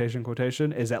service,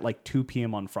 quotation, is at like 2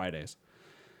 p.m. on Fridays.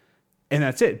 And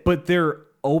that's it. But they're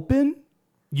open.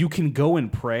 You can go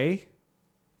and pray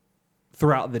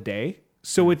throughout the day.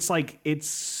 So it's like,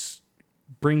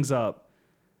 brings up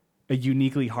a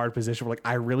uniquely hard position where like,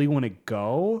 I really want to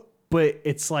go, but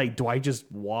it's like, do I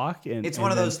just walk? And it's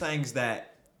one of those things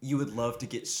that you would love to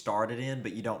get started in,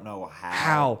 but you don't know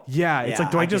how. Yeah. It's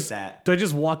like, do I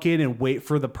just walk in and wait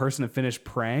for the person to finish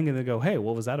praying and then go, hey,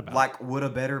 what was that about? Like,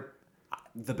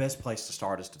 the best place to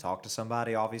start is to talk to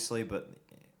somebody, obviously, but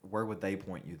where would they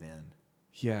point you then?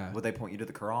 Yeah. Would they point you to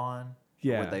the Quran?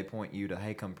 Yeah. Would they point you to,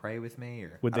 hey, come pray with me?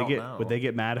 Or would they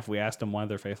get mad if we asked them why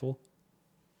they're faithful?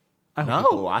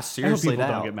 I seriously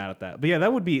don't get mad at that. But yeah,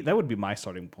 that would be my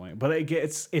starting point. But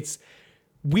it's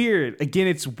weird. Again,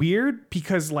 it's weird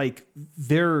because like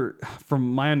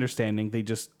from my understanding, they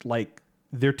just like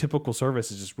their typical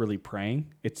service is just really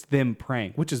praying. It's them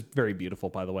praying, which is very beautiful,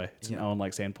 by the way. It's an own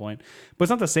like standpoint. But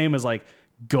it's not the same as like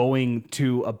going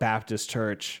to a Baptist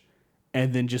church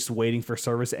and then just waiting for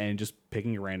service and just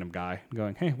picking a random guy and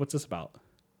going, hey, what's this about?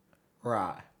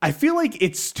 Right. I feel like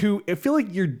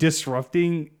you're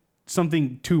disrupting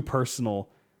something too personal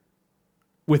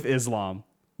with Islam.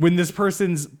 When this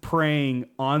person's praying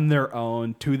on their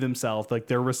own to themselves, like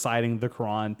they're reciting the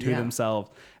Quran to themselves,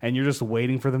 and you're just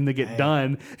waiting for them to get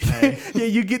done. Hey. Yeah,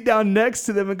 you get down next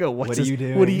to them and go, what are you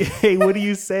doing? What are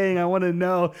you saying? I want to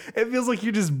know. It feels like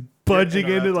you're just budging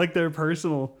into like their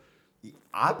personal.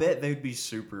 I bet they'd be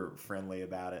super friendly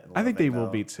about it. I think they will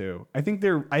be too. I think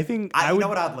you know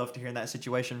what I'd love to hear in that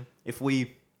situation? If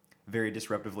we very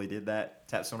disruptively did that,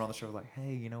 tap someone on the shoulder like,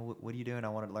 hey, what are you doing? I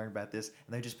want to learn about this.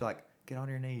 And they'd just be like, get on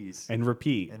your knees. And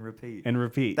repeat.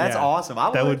 That's awesome.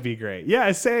 That would be great. Yeah,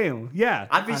 same. Yeah.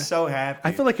 I'd be so happy.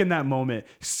 I feel like in that moment,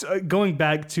 going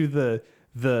back to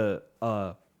the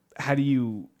how do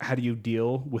you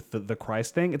deal with the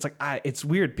Christ thing? It's like, it's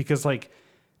weird because like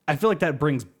I feel like that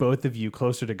brings both of you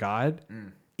closer to God,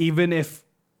 even if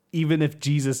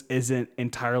Jesus isn't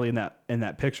entirely in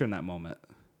that picture in that moment.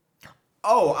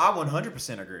 Oh, I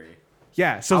 100% agree.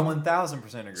 Yeah, so I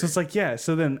 1000% agree. So it's like, yeah,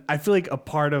 so then I feel like a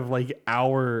part of like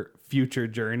our future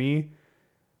journey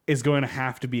is going to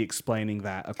have to be explaining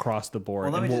that across the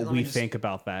board and what we think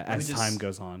about that as time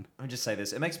goes on. Let me just say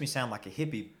this. It makes me sound like a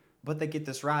hippie, but they get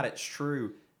this right. It's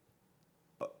true.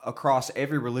 Across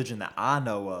every religion that I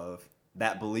know of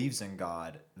that believes in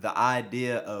God, the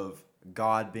idea of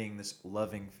God being this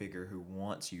loving figure who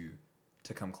wants you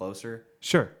to come closer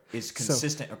is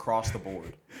consistent across the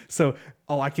board. So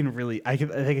I think I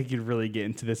could really get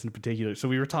into this in particular. So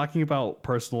we were talking about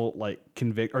personal like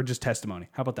or just testimony.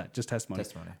 How about that? Just testimony.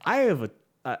 I have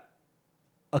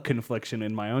a confliction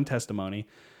in my own testimony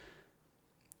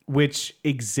which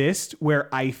exists where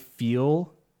I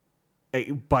feel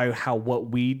by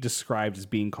what we described as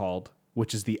being called,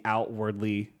 which is the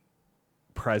outwardly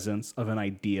presence of an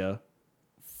idea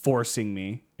forcing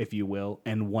me, if you will,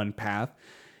 and one path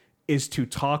is to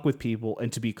talk with people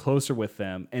and to be closer with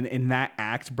them. And in that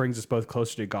act brings us both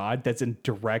closer to God. That's in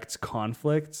direct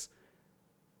conflict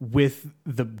with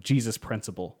the Jesus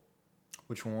principle.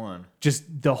 Which one?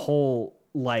 Just the whole,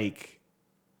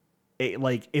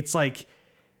 it's like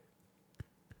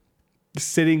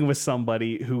sitting with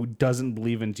somebody who doesn't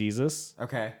believe in Jesus.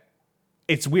 Okay.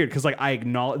 It's weird because I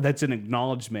acknowledge that's an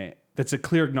acknowledgement. That's a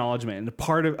clear acknowledgement. And a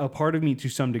part of me to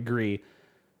some degree,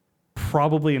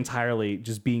 probably entirely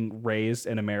just being raised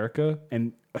in America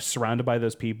and surrounded by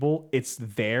those people, it's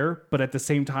there. But at the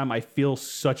same time, I feel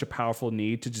such a powerful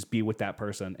need to just be with that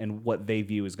person and what they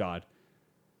view as God.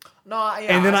 No,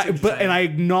 yeah. And then I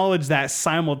acknowledge that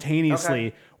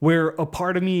simultaneously, where a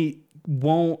part of me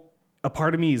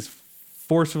is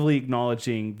forcefully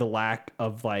acknowledging the lack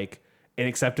of an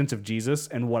acceptance of Jesus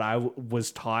and what I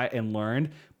was taught and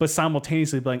learned, but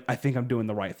simultaneously being, I think I'm doing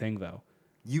the right thing though.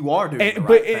 You are doing the right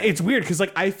but thing. It's weird because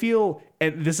I feel,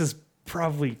 and this is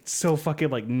probably so fucking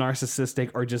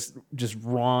narcissistic or just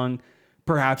wrong,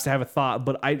 perhaps to have a thought.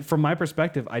 But from my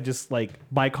perspective, I just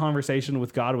my conversation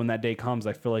with God when that day comes,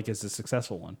 I feel like it's a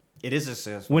successful one. It is a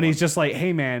successful when one. He's just like,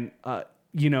 hey man,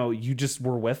 you just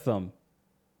were with them.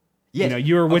 Yes.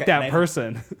 You were with that Nathan,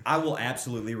 person. I will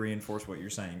absolutely reinforce what you're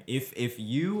saying. If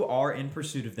you are in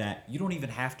pursuit of that, you don't even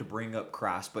have to bring up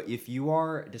Christ. But if you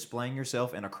are displaying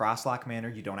yourself in a Christ-like manner,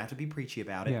 you don't have to be preachy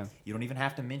about it. Yeah. You don't even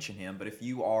have to mention Him. But if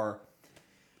you are,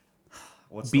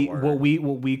 the word? What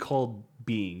we call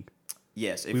being.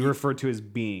 Yes. We refer to as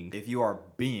being. If you are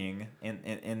being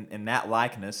in that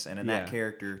likeness and in that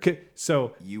character,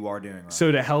 so you are doing right.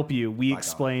 So to help you, we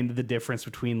explained the difference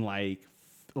between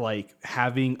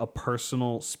having a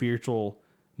personal spiritual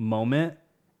moment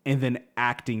and then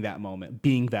acting that moment,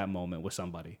 being that moment with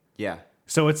somebody. Yeah.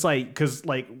 So it's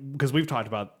because we've talked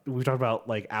about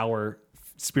our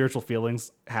spiritual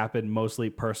feelings happen mostly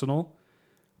personal,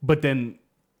 but then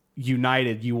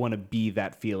united, you want to be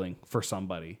that feeling for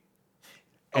somebody.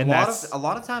 And a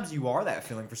lot of times you are that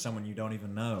feeling for someone you don't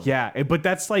even know. Yeah, but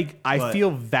that's I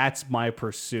feel that's my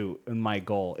pursuit and my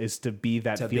goal is to be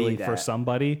that feeling for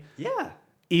somebody. Yeah.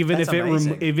 Even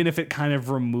if it kind of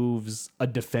removes a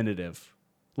definitive,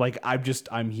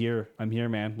 I'm here,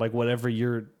 man. Whatever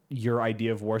your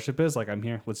idea of worship is, I'm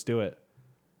here. Let's do it.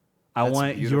 I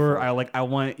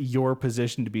want your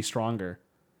position to be stronger.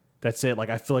 That's it.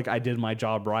 I feel like I did my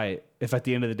job right. If at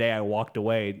the end of the day I walked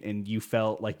away and you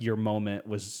felt like your moment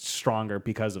was stronger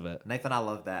because of it. Nathan, I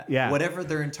love that. Yeah. Whatever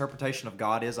their interpretation of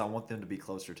God is, I want them to be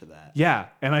closer to that. Yeah,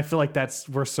 and I feel like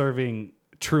we're serving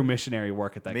true missionary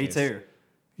work at that case. Me too.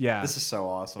 Yeah. This is so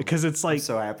awesome. Because it's I'm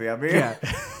so happy I'm here. Yeah.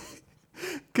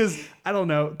 Because, I don't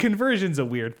know, conversion's a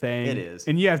weird thing. It is.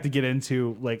 And you have to get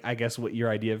into, I guess what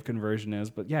your idea of conversion is.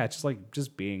 But yeah, it's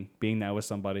just being now with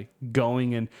somebody.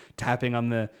 Going and tapping on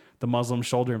the Muslim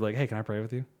shoulder and be like, hey, can I pray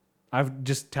with you?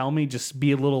 Just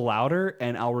be a little louder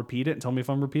and I'll repeat it and tell me if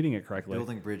I'm repeating it correctly.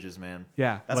 Building bridges, man.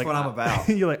 Yeah. That's what I'm about.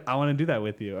 You're I want to do that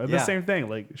with you. And the same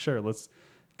thing. Sure, let's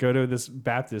go to this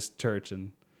Baptist church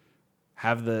and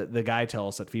have the guy tell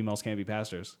us that females can't be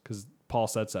pastors because Paul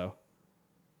said so.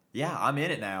 Yeah, I'm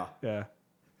in it now. Yeah.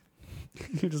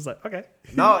 You're just okay.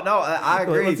 No, I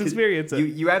agree. Let's experience it.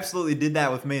 You absolutely did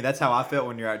that with me. That's how I felt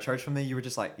when you're at church with me. You were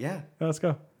just yeah. Let's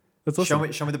go. Let's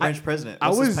listen. Show me the branch president.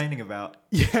 What's this painting about?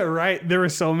 Yeah, right. There were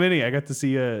so many. I got to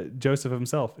see Joseph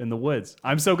himself in the woods.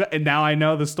 I'm so good. And now I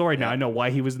know the story. Now I know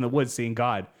why he was in the woods seeing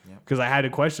God. Because I had a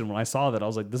question when I saw that. I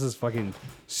was like, this is fucking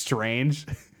strange.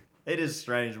 It is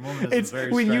strange. Mormonism is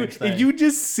very strange thing. If you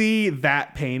just see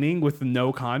that painting with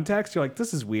no context, you're like,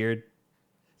 this is weird.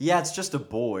 Yeah, it's just a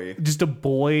boy. Just a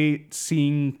boy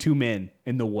seeing two men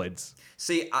in the woods.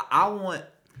 See, I want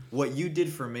what you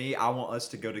did for me. I want us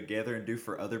to go together and do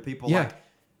for other people. Yeah. Like,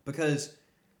 because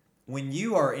when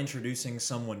you are introducing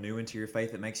someone new into your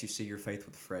faith, it makes you see your faith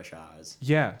with fresh eyes.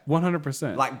 Yeah,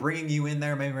 100%. Like bringing you in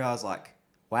there made me realize, like,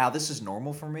 wow, this is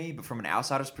normal for me. But from an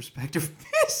outsider's perspective,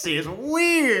 this is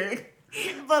weird.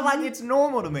 But like, it's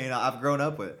normal to me, and I've grown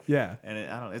up with it. Yeah. And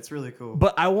I don't know, it's really cool.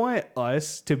 But I want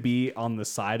us to be on the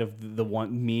side of the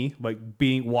one, me, like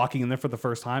walking in there for the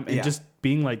first time and just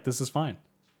being like, this is fine.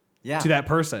 Yeah. To that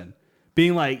person.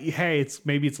 Being like, hey,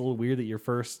 maybe it's a little weird that your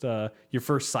first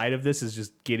sight of this is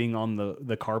just getting on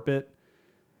the carpet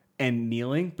and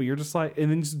kneeling, but you're just like,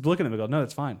 and then just looking at them and go, no,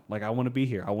 that's fine. Like, I want to be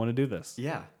here. I want to do this.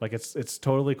 Yeah. Like, it's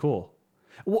totally cool.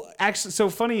 Well, actually, so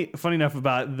funny enough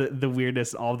about the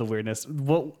weirdness, all the weirdness.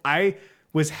 Well, I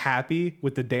was happy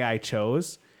with the day I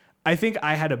chose. I think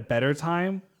I had a better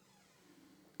time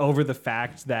over the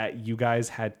fact that you guys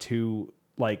had two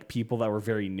like people that were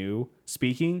very new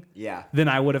speaking. Yeah. Than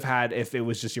I would have had if it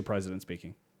was just your president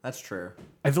speaking. That's true.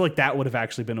 I feel like that would have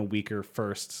actually been a weaker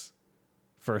first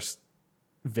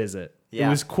visit. Yeah. It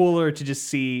was cooler to just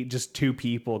see just two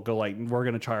people go like, we're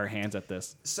going to try our hands at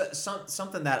this.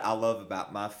 Something that I love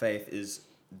about my faith is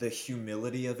the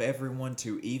humility of everyone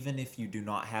to, even if you do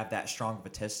not have that strong of a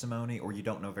testimony or you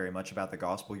don't know very much about the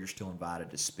gospel, you're still invited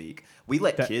to speak. We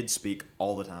let kids speak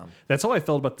all the time. That's how I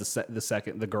felt about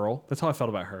the girl. That's how I felt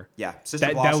about her. Yeah.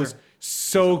 Sister That was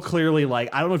so clearly like,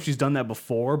 I don't know if she's done that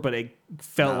before, but it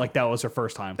felt like that was her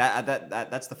first time.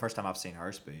 That's the first time I've seen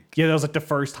her speak. Yeah, that was like the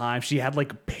first time. She had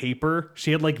like paper.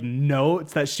 She had like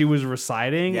notes that she was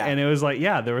reciting. Yeah. And it was like,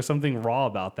 yeah, there was something raw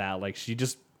about that. Like she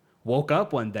just woke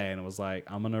up one day and was like,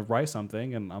 I'm going to write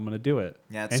something and I'm going to do it.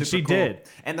 Yeah, it's and super she cool. did.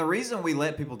 And the reason we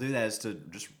let people do that is to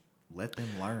just let them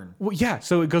learn. Well, yeah.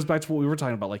 So it goes back to what we were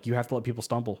talking about. Like you have to let people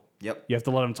stumble. Yep. You have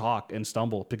to let them talk and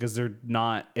stumble because they're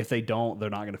not, if they don't, they're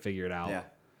not going to figure it out. Yeah.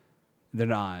 They're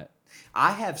not.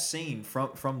 I have seen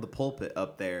from the pulpit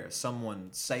up there someone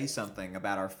say something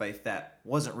about our faith that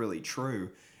wasn't really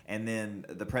true. And then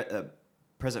the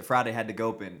President Friday had to go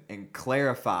up and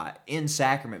clarify in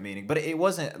sacrament meeting. But it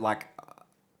wasn't like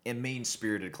a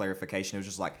mean-spirited clarification. It was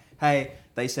just like, hey,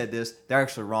 they said this. They're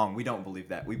actually wrong. We don't believe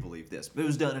that. We believe this. But it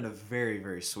was done in a very,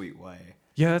 very sweet way.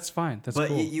 Yeah, that's fine. That's cool.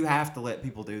 But you have to let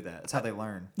people do that. That's how they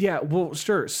learn. Yeah, well,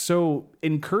 sure. So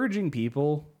encouraging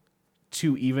people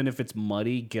to, even if it's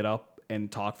muddy, get up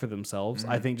and talk for themselves,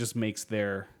 I think just makes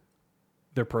their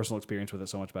personal experience with it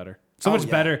so much better. So much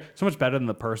better than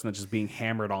the person that's just being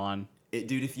hammered on.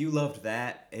 Dude, if you loved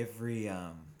that, every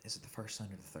is it the first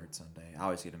Sunday or the third Sunday? I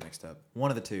always get them mixed up.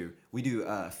 One of the two. We do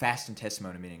fast and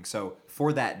testimony meeting. So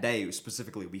for that day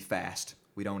specifically, we fast.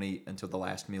 We don't eat until the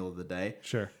last meal of the day.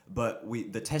 Sure. But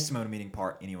the testimony meeting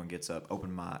part, anyone gets up,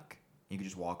 open mic. You can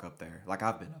just walk up there. Like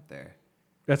I've been up there.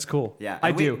 That's cool. Yeah,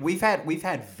 I do. We've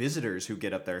had visitors who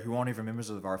get up there who aren't even members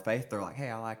of our faith. They're like, "Hey,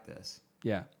 I like this."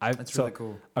 Yeah, that's really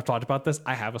cool. I've talked about this.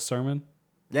 I have a sermon.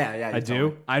 Yeah, I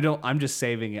do. I'm just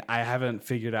saving it. I haven't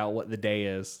figured out what the day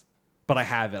is, but I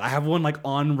have it. I have one like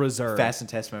on reserve. Fast and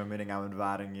testimony meeting. I'm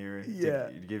inviting you.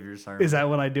 To give your sermon. Is that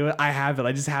when I do it? I have it.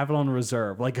 I just have it on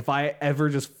reserve. Like if I ever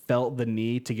just felt the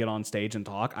need to get on stage and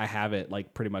talk, I have it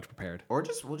like pretty much prepared. Or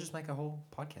we'll just make a whole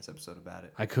podcast episode about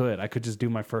it. I could just do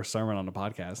my first sermon on the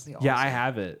podcast. Awesome. Yeah, I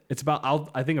have it. It's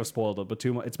about. I think I've spoiled it, but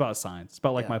too much. It's about science. It's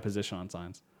about like my position on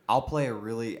science. I'll play a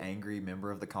really angry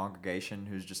member of the congregation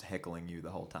who's just heckling you the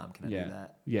whole time. Can I do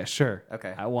that? Yeah, sure.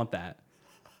 Okay. I want that.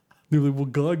 They're like, well,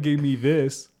 God gave me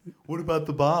this. What about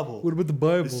the Bible? What about the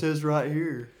Bible? It says right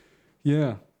here.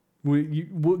 Yeah.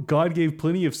 God gave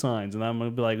plenty of signs, and I'm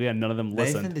going to be like, yeah, none of them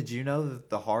listened. Nathan, did you know that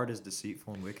the heart is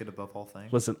deceitful and wicked above all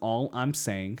things? Listen, all I'm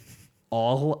saying,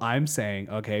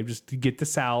 okay, just to get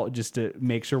this out, just to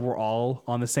make sure we're all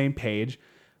on the same page,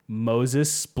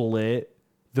 Moses split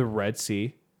the Red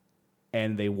Sea,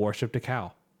 and they worshipped a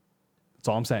cow. That's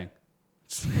all I'm saying.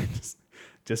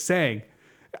 Just saying.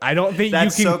 I don't think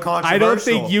That's you can. so controversial. I don't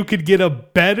think you could get a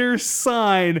better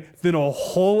sign than a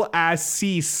whole ass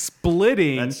sea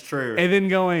splitting. That's true. And then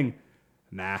going,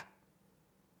 nah.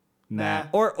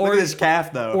 Or look at this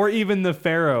calf though. Or even the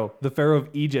Pharaoh of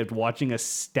Egypt, watching a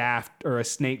staff or a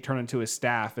snake turn into a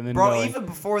staff, and then going, even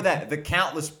before that, the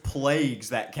countless plagues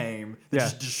that came that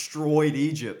just destroyed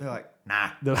Egypt. They're like,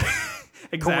 nah.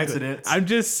 Exactly. Coincidence. I'm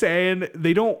just saying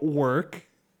they don't work.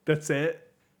 That's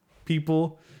it.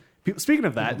 People. Speaking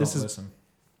of that, this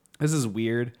is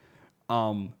weird.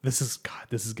 This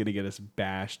is gonna get us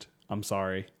bashed. I'm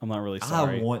sorry. I'm not really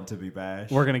sorry. I want to be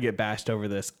bashed. We're gonna get bashed over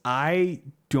this. I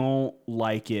don't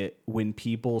like it when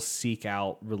people seek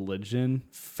out religion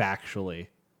factually.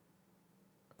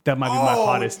 That might be my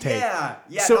hottest take. Yeah,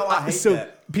 So, no, I hate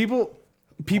that.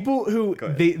 People who Go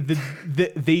ahead.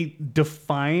 they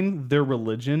define their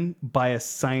religion by a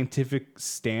scientific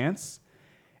stance.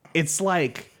 It's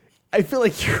like, I feel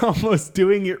like you're almost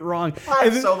doing it wrong. I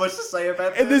have so much to say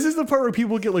about this. And this is the part where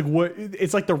people get like, what?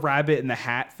 It's like the rabbit in the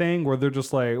hat thing, where they're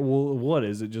just like, well, what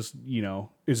is it? Just,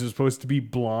 is it supposed to be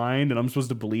blind, and I'm supposed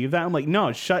to believe that? I'm like,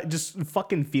 no, just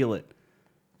fucking feel it.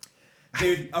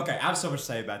 Dude, okay, I have so much to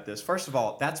say about this. First of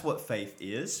all, that's what faith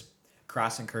is.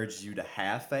 Christ encourages you to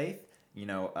have faith.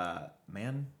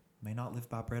 Man may not live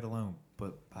by bread alone,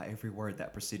 but by every word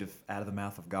that proceedeth out of the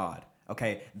mouth of God.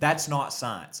 Okay, that's not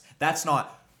science. That's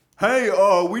not, hey,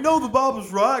 we know the Bible's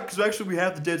right because actually we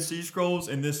have the Dead Sea Scrolls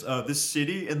in this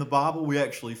city in the Bible. We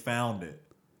actually found it.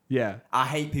 Yeah. I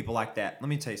hate people like that. Let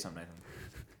me tell you something, Nathan.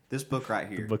 This book right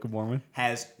here, The Book of Mormon,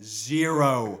 has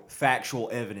zero factual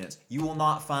evidence. You will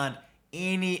not find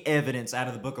any evidence out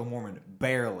of the Book of Mormon.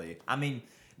 Barely. I mean,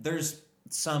 there's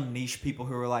some niche people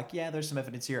who are like, yeah, there's some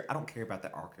evidence here. I don't care about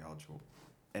that archaeological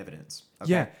evidence.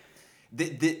 Okay? Yeah.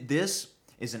 This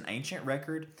is an ancient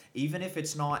record. Even if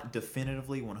it's not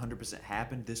definitively 100%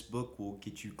 happened, this book will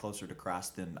get you closer to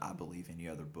Christ than I believe any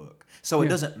other book. So it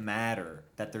doesn't matter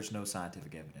that there's no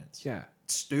scientific evidence. Yeah.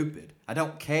 It's stupid. I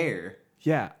don't care.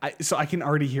 Yeah. So I can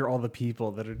already hear all the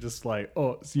people that are just like,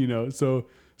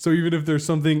 so even if there's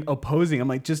something opposing, I'm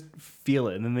like, just feel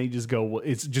it. And then they just go, well,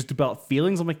 it's just about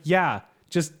feelings. I'm like, yeah,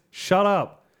 just shut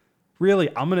up. Really,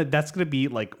 that's going to be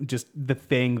like just the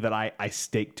thing that I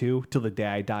stake to till the day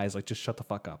I die, is like, just shut the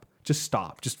fuck up. Just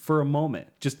stop. Just for a moment.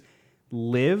 Just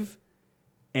live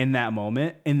in that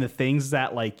moment. And the things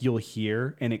that like you'll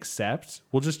hear and accept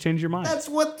will just change your mind. That's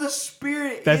what the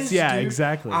Spirit is, Yeah, dude.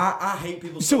 exactly. I hate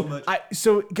people so much.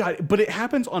 God, but it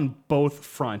happens on both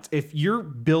fronts. If you're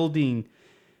building,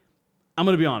 I'm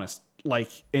going to be honest,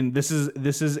 like, and this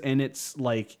is in its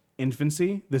like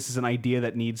infancy. This is an idea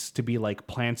that needs to be like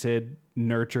planted,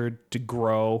 nurtured, to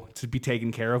grow, to be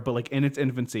taken care of. But like in its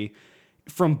infancy,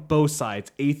 from both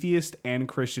sides, atheist and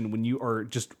Christian, when you are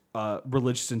just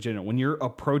religious in general, when you're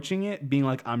approaching it being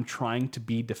like, I'm trying to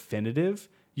be definitive,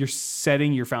 you're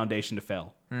setting your foundation to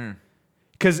fail.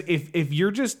 Because if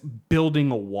you're just building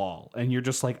a wall and you're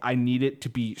just like, I need it to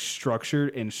be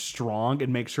structured and strong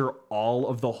and make sure all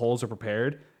of the holes are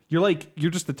prepared, you're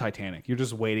just the Titanic. You're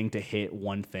just waiting to hit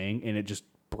one thing and it just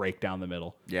break down the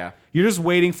middle. Yeah. You're just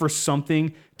waiting for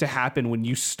something to happen when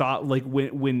you stop, like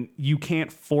when you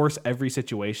can't force every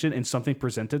situation and something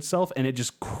presents itself and it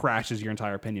just crashes your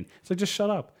entire opinion. It's like, just shut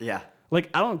up. Yeah. Like,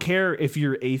 I don't care if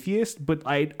you're atheist, but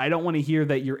I don't want to hear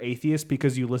that you're atheist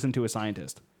because you listen to a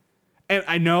scientist. And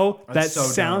I know That's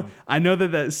so dumb. I know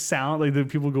that sound like the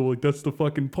people go like, that's the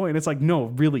fucking point. It's like, no,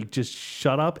 really, just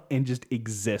shut up and just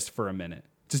exist for a minute.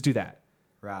 Just do that.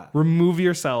 Right. Remove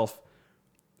yourself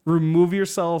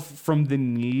from the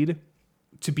need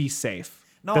to be safe.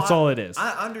 No, that's all it is.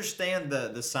 I understand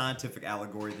the scientific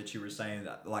allegory that you were saying.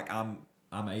 That, like, I'm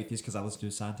an atheist because I listen to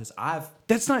a scientist. I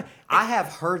have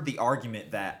heard the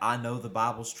argument that I know the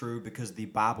Bible's true because the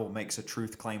Bible makes a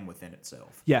truth claim within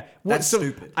itself. Yeah. That's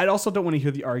stupid. I also don't want to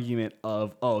hear the argument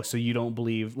of, so you don't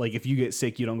believe, like, if you get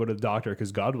sick, you don't go to the doctor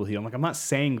because God will heal. I'm like, I'm not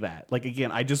saying that. Like,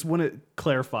 again, I just want to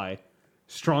clarify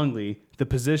strongly the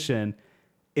position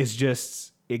is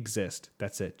just exist.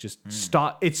 That's it. Just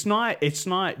stop. It's not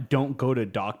don't go to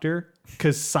doctor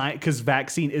because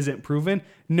vaccine isn't proven.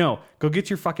 No, go get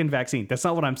your fucking vaccine. That's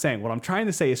not what I'm saying. What I'm trying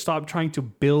to say is stop trying to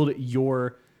build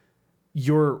your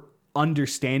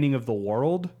understanding of the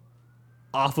world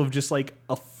off of just like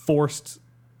a forced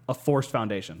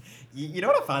foundation. You know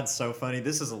what I find so funny?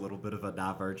 This is a little bit of a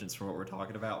divergence from what we're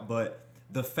talking about, but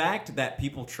the fact that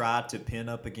people try to pin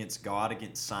up against God,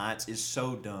 against science, is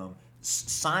so dumb.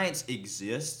 Science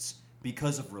exists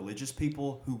because of religious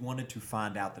people who wanted to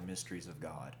find out the mysteries of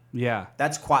God. Yeah.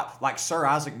 That's quite like Sir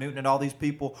Isaac Newton and all these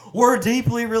people were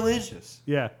deeply religious.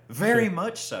 Yeah. Very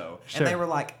much so. Sure. And they were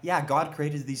like, yeah, God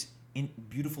created these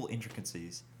beautiful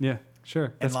intricacies. Yeah, sure.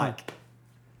 And That's like, fine.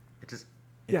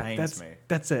 it pains me.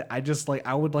 That's it.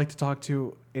 I would like to talk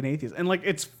to an atheist, and like,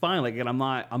 it's fine. Like, and I'm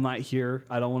not here.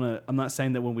 I'm not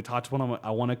saying that when we talk to one,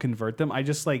 I want to convert them. I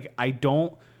just like, I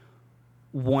don't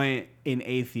want an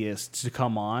atheist to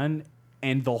come on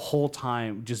and the whole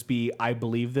time just be, I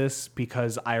believe this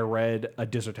because I read a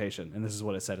dissertation and this is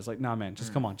what it said. It's like, nah, man,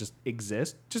 just come on, just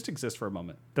exist for a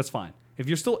moment. That's fine. If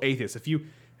you're still atheist, if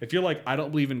you're like, I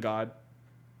don't believe in God,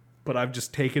 but I've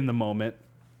just taken the moment,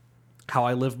 how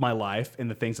I live my life and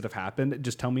the things that have happened,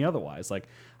 just tell me otherwise. Like,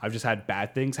 I've just had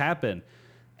bad things happen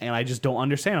and I just don't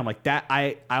understand. I'm like, that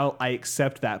I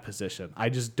accept that position. I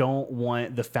just don't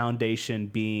want the foundation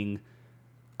being,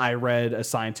 I read a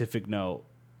scientific note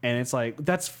And it's like,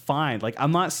 that's fine. Like,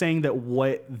 I'm not saying that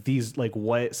what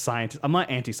scientists, I'm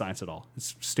not anti-science at all.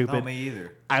 It's stupid. No, me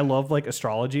either. I love like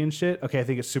astrology and shit. Okay, I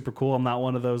think it's super cool. I'm not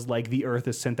one of those like the earth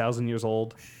is 10,000 years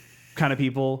old kind of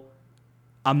people.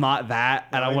 I'm not that.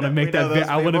 And I want to make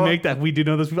that, we do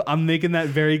know those people. I'm making that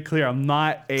very clear. I'm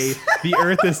not the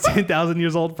earth is 10,000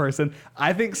 years old person.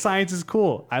 I think science is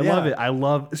cool. I love it. I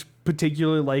love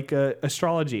particularly like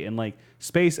astrology and like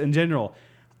space in general.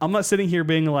 I'm not sitting here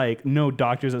being like, no,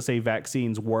 doctors that say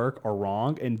vaccines work are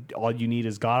wrong and all you need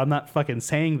is God. I'm not fucking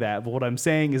saying that. But what I'm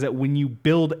saying is that when you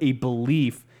build a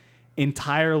belief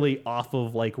entirely off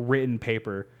of like written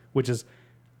paper, which is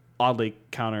oddly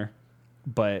counter,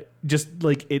 but just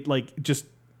like it, like just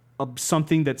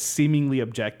something that's seemingly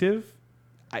objective,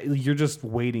 you're just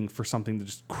waiting for something to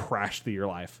just crash through your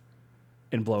life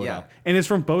and blow it up. And it's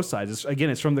from both sides.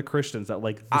 It's from the Christians that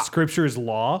like the scripture is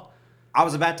law. I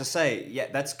was about to say,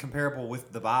 that's comparable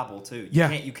with the Bible too.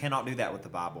 You cannot do that with the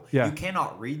Bible. Yeah. You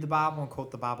cannot read the Bible and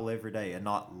quote the Bible every day and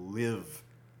not live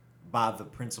by the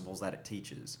principles that it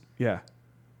teaches. Yeah.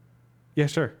 Yeah,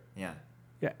 sure. Yeah.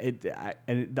 Yeah.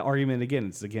 And the argument again,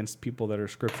 it's against people that are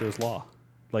scripture is law.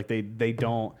 Like they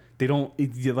don't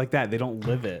like that. They don't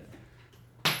live it.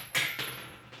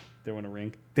 They want to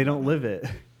ring. They don't live it.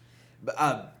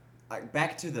 But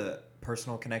back to the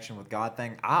personal connection with God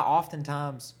thing.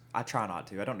 I try not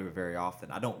to. I don't do it very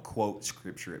often. I don't quote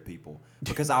scripture at people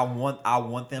because I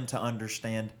want them to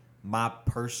understand my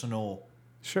personal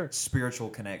spiritual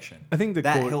connection. I think that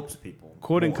helps people.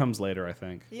 Quoting more. Comes later, I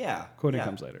think. Yeah. Quoting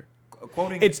comes later.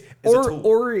 Quoting is a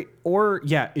tool. Or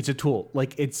it's a tool.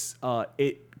 Like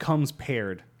it comes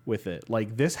paired with it.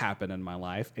 Like this happened in my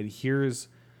life and here's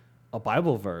a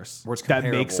Bible verse that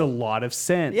makes a lot of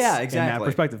sense. Yeah, exactly. In that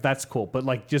perspective, that's cool. But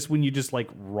like, just when you just like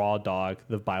raw dog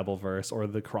the Bible verse or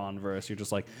the Quran verse, you're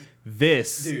just like,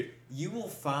 this. Dude, you will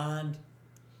find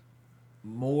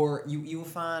more. You will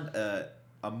find a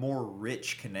more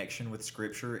rich connection with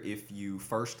Scripture if you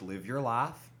first live your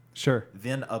life. Sure.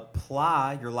 Then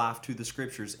apply your life to the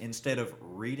Scriptures instead of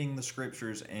reading the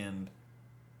Scriptures and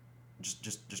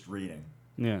just reading.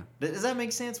 Yeah. Does that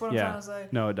make sense? What I'm trying to say?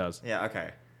 No, it does. Yeah.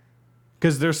 Okay.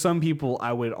 Because there's some people,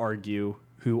 I would argue,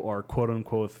 who are quote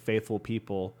unquote faithful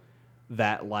people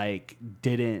that like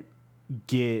didn't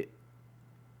get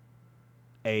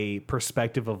a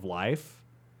perspective of life.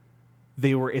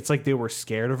 It's like they were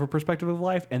scared of a perspective of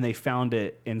life and they found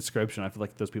it in scripture. I feel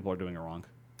like those people are doing it wrong.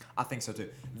 I think so too.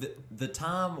 The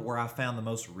time where I found the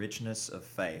most richness of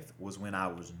faith was when I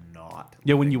was not.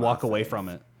 Yeah, when you walk away from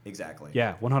it. Exactly.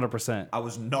 Yeah, 100%. I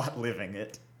was not living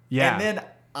it. Yeah. And then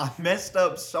I messed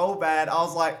up so bad. I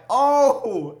was like,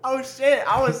 oh shit.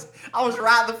 I was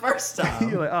right the first time.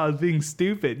 You're like, I was being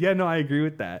stupid. Yeah, no, I agree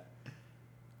with that.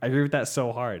 I agree with that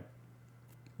so hard.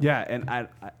 Yeah, and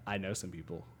I know some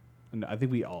people. I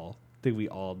think we all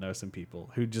know some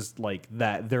people who just like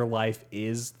that their life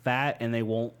is that and they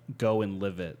won't go and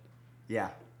live it. Yeah.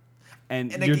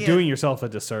 And you're doing yourself a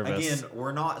disservice. Again,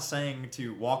 we're not saying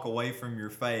to walk away from your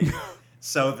faith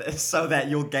so that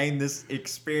you'll gain this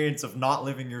experience of not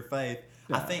living your faith.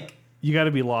 I think you got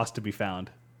to be lost to be found.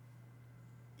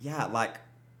 Yeah, like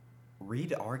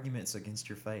read arguments against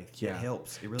your faith. Yeah. It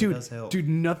helps. It really does help. Dude,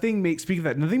 nothing makes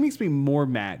me more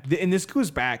mad. And this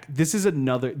goes back. This is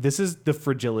the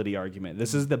fragility argument.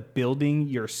 This is the building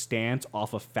your stance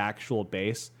off a factual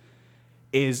base.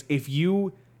 Is if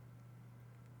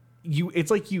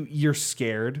it's like you're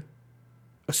scared.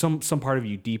 Some part of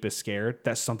you deep is scared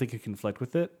that something could conflict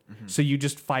with it. Mm-hmm. So you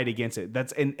just fight against it.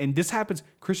 And this happens.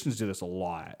 Christians do this a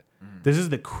lot. Mm. This is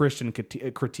the Christian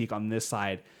critique on this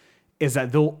side, is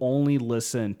that they'll only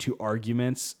listen to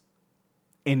arguments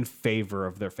in favor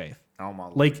of their faith. Oh my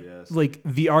Lord, yes. Like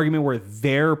the argument where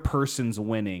their person's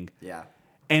winning. Yeah.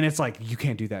 And it's like, you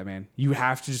can't do that, man. You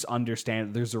have to just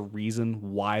understand there's a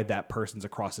reason why that person's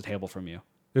across the table from you.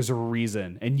 There's a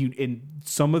reason. And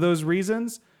some of those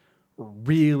reasons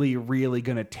really, really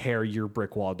going to tear your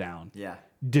brick wall down. Yeah.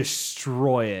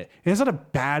 Destroy it. And it's not a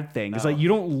bad thing. No. It's like you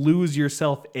don't lose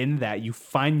yourself in that. You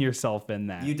find yourself in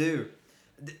that. You do.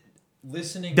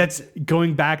 Listening. That's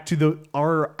going back to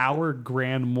our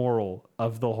grand moral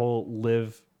of the whole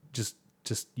live, just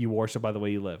you worship by the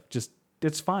way you live. Just,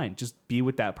 it's fine. Just be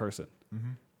with that person.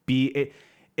 Mm-hmm.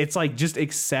 It's like, just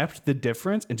accept the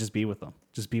difference and just be with them.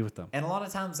 Just be with them. And a lot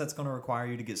of times that's going to require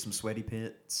you to get some sweaty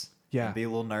pits. Yeah. And be a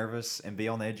little nervous and be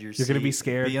on the edge of your seat. You're going to be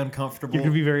scared. Be uncomfortable. You're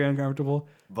going to be very uncomfortable.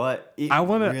 But it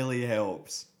really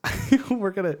helps.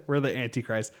 We're the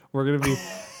Antichrist. We're going to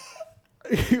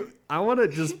be... I want to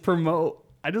just promote...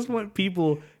 I just want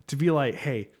people to be like,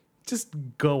 hey, just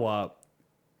go up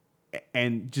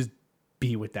and just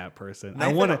be with that person.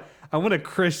 Nathan, I want a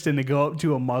Christian to go up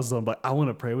to a Muslim, but I want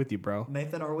to pray with you, bro.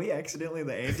 Nathan, are we accidentally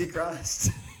the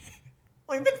Antichrist?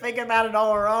 We've been thinking about it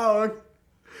all wrong.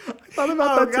 I thought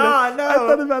about that God, today. no. I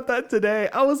thought about that today.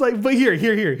 I was like, but here.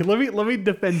 Let me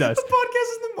defend us. The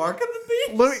podcast is the mark of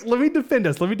the beast. Let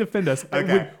me defend us.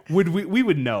 Okay. Would we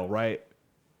would know, right?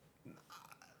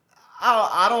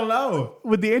 I don't know.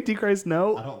 Would the Antichrist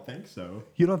know? I don't think so.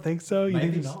 You don't think so? You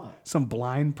Maybe think it's not. some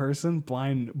blind person,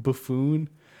 blind buffoon?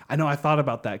 I know I thought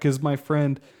about that because my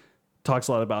friend talks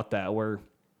a lot about that where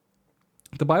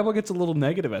the Bible gets a little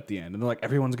negative at the end and they're like,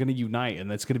 everyone's going to unite and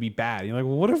that's going to be bad. And you're like,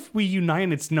 well, what if we unite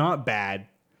and it's not bad?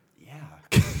 Yeah.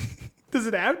 Does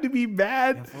it have to be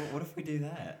bad? Yeah, what if we do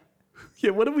that? Yeah,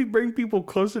 what if we bring people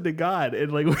closer to God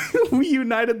and like we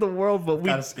united the world, but I'm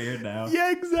kind of scared now.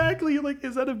 Yeah, exactly. Like,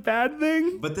 is that a bad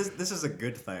thing? But this is a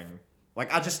good thing.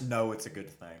 Like, I just know it's a good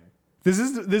thing. This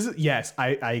is yes,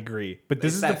 I agree. But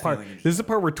this is the part. This is the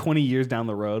part where 20 years down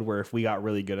the road, where if we got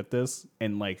really good at this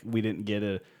and like we didn't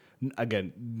get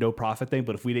again no profit thing,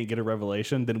 but if we didn't get a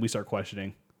revelation, then we start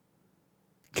questioning.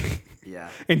 Yeah.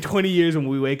 In 20 years, when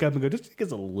we wake up and go, this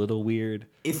is a little weird.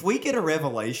 If we get a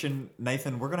revelation,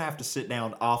 Nathan, we're gonna have to sit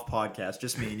down off podcast,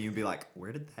 just me and you, and be like,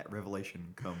 where did that revelation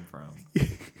come from?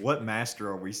 What master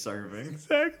are we serving?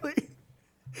 Exactly.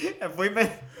 Have we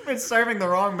been serving the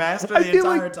wrong master I the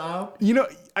feel entire like- time?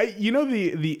 You know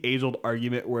the age old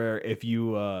argument where if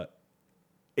you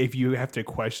have to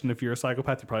question if you're a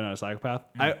psychopath, you're probably not a psychopath.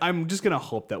 I'm just gonna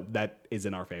hope that is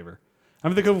in our favor.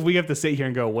 I'm thinking if we have to sit here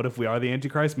and go, what if we are the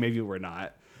Antichrist? Maybe we're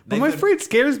not. But my friend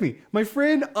scares me. My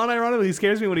friend unironically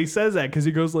scares me when he says that because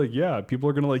he goes like, yeah, people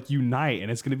are gonna like unite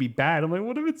and it's gonna be bad. I'm like,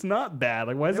 what if it's not bad?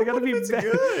 Like, why is it gonna be bad?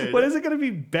 Good? What is it gonna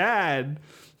be bad?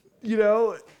 You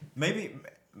know?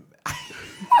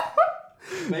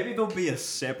 Maybe there'll be a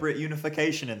separate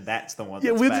unification, and that's the one.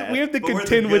 Yeah, That's bad. we have to But we're the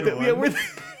contend with good it. Yeah, one.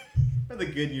 We're the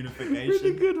good we're unification.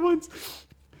 the good ones.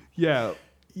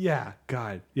 Yeah,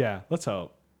 God, yeah. Let's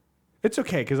hope. It's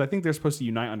okay because I think they're supposed to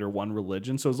unite under one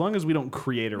religion. So as long as we don't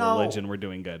create a religion, we're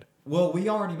doing good. Well, we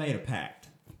already made a pact.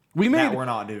 We made. We're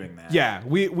not doing that. Yeah,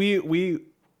 we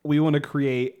want to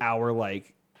create our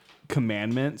like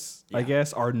commandments. I Yeah.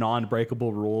 guess our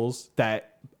non-breakable rules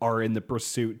that are in the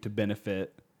pursuit to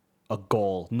benefit a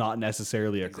goal, not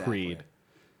necessarily a creed.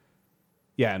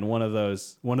 Yeah, and one of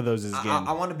those is again.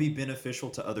 I want to be beneficial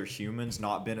to other humans,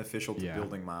 not beneficial to Yeah.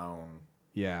 building my own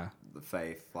Yeah,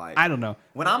 faith. Like, I don't know.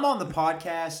 when I'm on the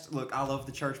podcast, look, I love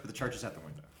the church, but the church is at the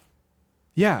window.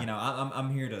 Yeah, You know, I'm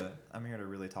here to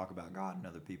really talk about God and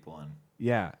other people, and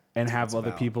yeah, and have it's other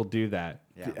about. people do that.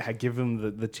 Yeah. Give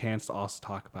them the chance to also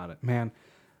talk about it. Man,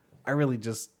 I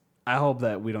hope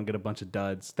that we don't get a bunch of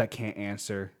duds that can't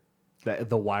answer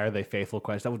the why are they faithful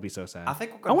question. That would be so sad. I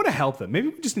think I want to help them. Maybe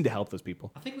we just need to help those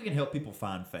people. I think we can help people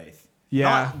find faith.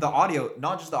 Yeah.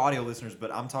 Not just the audio listeners,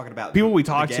 but I'm talking about People we the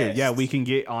talk to. guests. Yeah, we can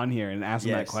get on here and ask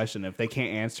them that Yes. question. If they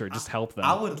can't answer, just help them.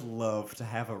 I would love to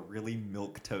have a really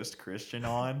milquetoast Christian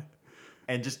on,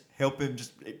 and just help him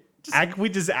We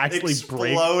just actually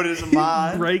explode his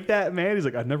mind. break that man. He's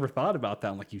like, I've never thought about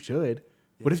that. I'm like, you should.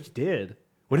 What if you did?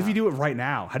 What if you do it right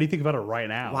now? How do you think about it right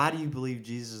now? Why do you believe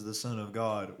Jesus is the Son of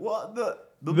God? What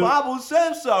the Bible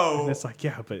says so. And it's like,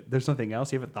 yeah, but there's something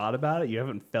else. You haven't thought about it. You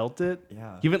haven't felt it.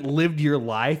 Yeah. You haven't lived your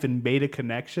life and made a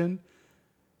connection.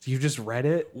 So you've just read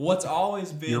it. What's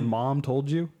always been Your mom told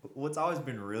you. What's always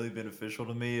been really beneficial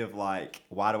to me of like,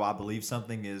 why do I believe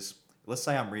something is, let's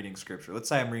say I'm reading scripture. Let's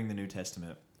say I'm reading the New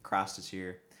Testament. Christ is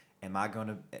here. Am I going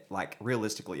to, like,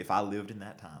 realistically, if I lived in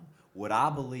that time, would I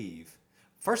believe,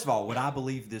 first of all, would I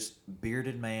believe this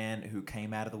bearded man who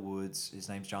came out of the woods, his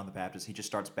name's John the Baptist, he just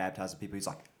starts baptizing people. He's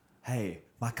like, hey,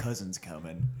 my cousin's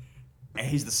coming, and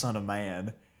he's the Son of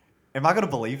Man. Am I going to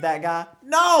believe that guy?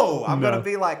 No! I'm going to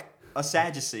be like a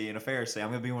Sadducee and a Pharisee. I'm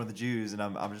going to be one of the Jews, and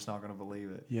I'm just not going to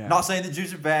believe it. Yeah. Not saying the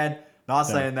Jews are bad. Not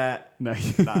saying that. No.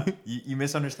 Nah, you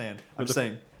misunderstand. I'm just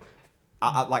saying,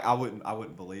 I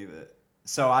wouldn't believe it.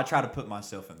 So I try to put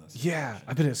myself in this. Yeah,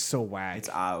 I bet it's so whack. It's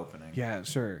eye-opening. Yeah,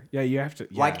 sure. Yeah, you have to.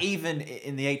 Yeah. Like, even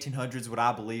in the 1800s, would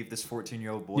I believe this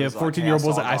 14-year-old boy? Yeah, is like, 14-year-old hey,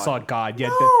 boys. I saw God. Yeah,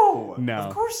 no.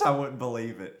 Of course I wouldn't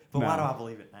believe it. But why No. do I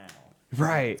believe it now?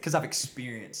 Right. Because I've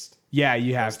experienced. Yeah,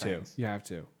 you have those to. things. You have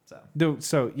to. So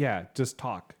So yeah, just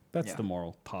talk. That's Yeah. the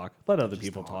moral. Talk. Let other Just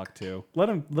people talk. talk too. Let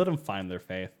them find their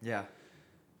faith. yeah.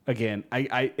 Again,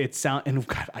 and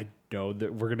God, I know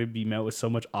that we're gonna be met with so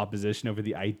much opposition over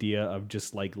the idea of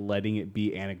just like letting it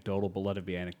be anecdotal, but let it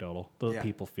be anecdotal. Let Yeah.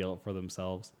 people feel it for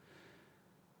themselves.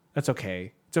 That's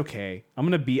okay. It's okay.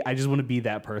 I just want to be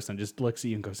that person. Just looks at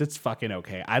you and goes, it's fucking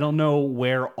okay. I don't know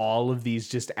where all of these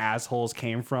just assholes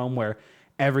came from, where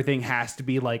everything has to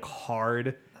be like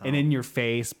hard and in your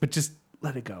face, but just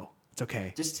let it go. It's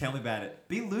okay. Just tell me about it.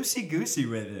 Be loosey-goosey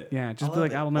with it. Yeah, just be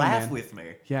like, I don't know, Laugh man. with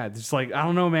me. Yeah, just like, I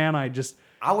don't know, man.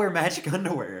 I wear magic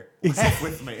underwear. Laugh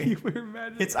with me. You wear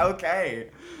magic. It's okay.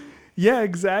 Yeah,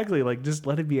 exactly. Like, just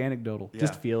let it be anecdotal. Yeah.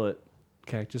 Just feel it.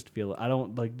 Okay, just feel it. I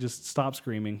don't, like, just stop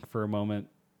screaming for a moment.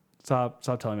 Stop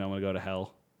telling me I'm going to go to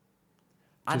hell.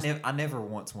 I never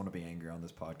once want to be angry on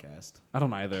this podcast. I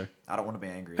don't either. I don't want to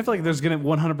be angry. I feel like there's going to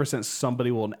 100%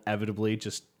 somebody will inevitably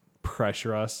just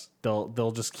pressure us.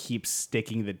 They'll just keep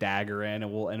sticking the dagger in,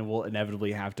 and we'll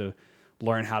inevitably have to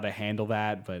learn how to handle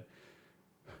that, but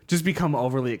just become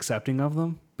overly accepting of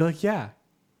them. Be like, yeah,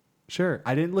 sure.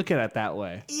 I didn't look at it that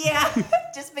way. Yeah,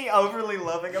 just be overly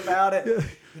loving about it.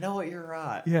 You know what? You're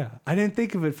right. Yeah, I didn't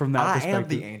think of it from that perspective. I am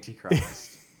the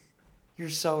Antichrist. You're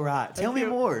so right. Tell me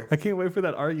more. I can't wait for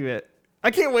that argument.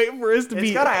 I can't wait for us to be.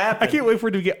 It's gonna happen. I can't wait for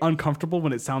it to get uncomfortable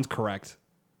when it sounds correct.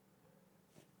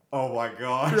 Oh my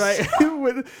gosh.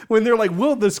 Right? when they're like,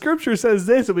 well, the scripture says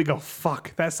this, and we go,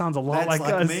 fuck, that sounds a lot like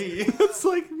us. Me. That's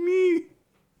like me.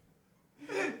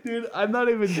 Dude, I'm not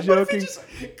even joking.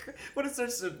 What if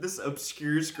there's this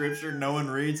obscure scripture no one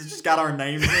reads? It's just got our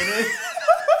names in it.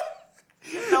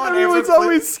 Everyone's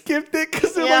always skipped it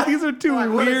because they're like, these are too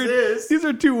weird. These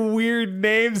are too weird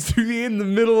names to be in the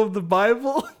middle of the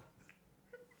Bible.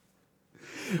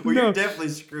 Well, you're definitely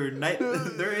screwed.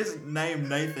 There is name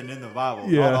Nathan in the Bible.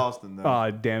 Yeah. Not Austin, though.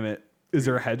 Oh, damn it. Is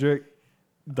there a Hedrick?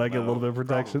 Did I get a little bit of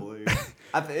protection? Probably.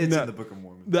 It's in the Book of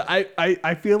Mormon.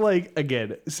 I feel like,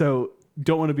 again, so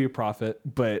don't want to be a prophet,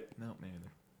 but No, man.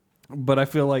 But I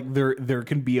feel like there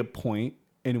can be a point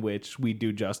in which we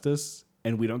do justice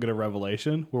and we don't get a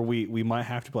revelation where we might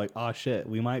have to be like, oh shit,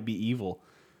 we might be evil.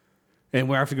 And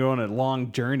we have to go on a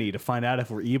long journey to find out if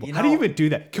we're evil. How do you even do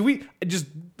that? Can we just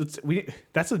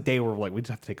that's a day where we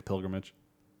just have to take a pilgrimage.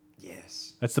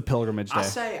 Yes. That's the pilgrimage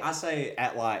day. I say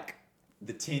at like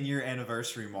the 10-year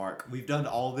anniversary mark, we've done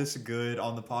all this good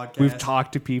on the podcast. We've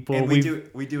talked to people. And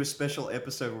we do a special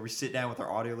episode where we sit down with our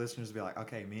audio listeners and be like,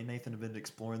 okay, me and Nathan have been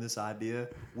exploring this idea.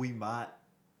 We might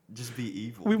just be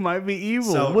evil. We might be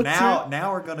evil. So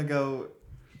now we're gonna go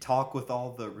talk with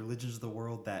all the religions of the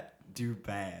world that do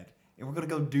bad. And we're going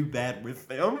to go do bad with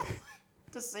them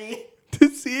to see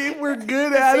if we're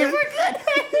good at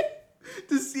it.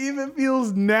 To see if it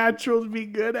feels natural to be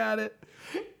good at it.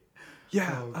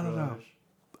 Yeah, I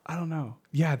don't know.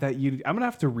 Yeah, that unity. I'm going to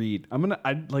have to read.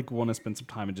 I'd like want to spend some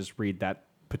time and just read that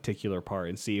particular part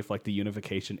and see if like the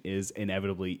unification is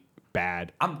inevitably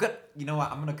bad. I'm good. You know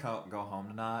what? I'm going to go home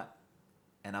tonight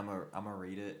and I'm going to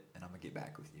read it and I'm going to get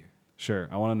back with you. Sure,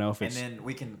 I want to know if it's... And then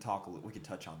we can talk. We can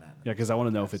touch on that. Yeah, because I want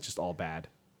to know if it's just all bad.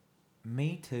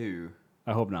 Me too.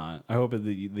 I hope not. I hope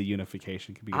the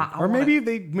unification can be good. Or maybe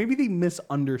they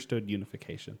misunderstood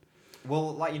unification.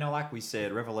 Well, like we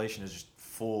said, Revelation is just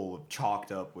full,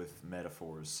 chalked up with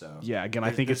metaphors. So yeah, again, I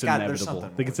think it's inevitable. I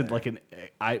think it's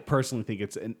I personally think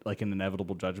it's like an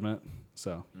inevitable judgment.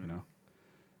 So you know.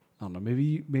 I don't know.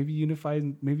 Maybe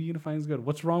unifying is good.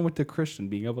 What's wrong with the Christian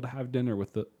being able to have dinner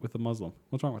with the Muslim?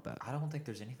 What's wrong with that? I don't think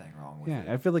there's anything wrong with it.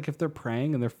 Yeah, I feel like if they're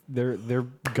praying and they're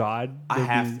God, I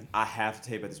have to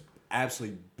tell you about this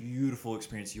absolutely beautiful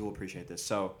experience. You'll appreciate this.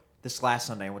 So this last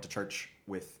Sunday, I went to church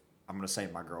with, I'm going to say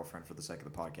my girlfriend for the sake of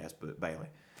the podcast, but Bailey.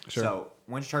 Sure. So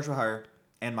went to church with her,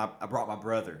 and I brought my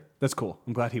brother. That's cool.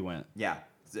 I'm glad he went. Yeah.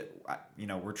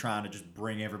 We're trying to just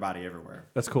bring everybody everywhere.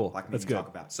 That's cool. Like me That's to good. talk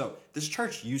about. So this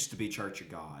church used to be Church of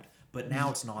God, but now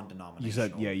it's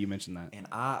non-denominational. You mentioned that. And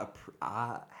I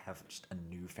have just a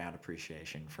newfound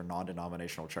appreciation for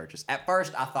non-denominational churches. At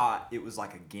first, I thought it was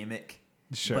like a gimmick.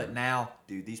 Sure. But now,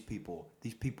 dude, these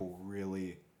people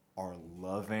really are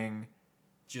loving,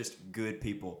 just good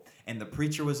people. And the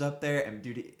preacher was up there, and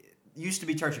dude, it used to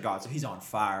be Church of God, so he's on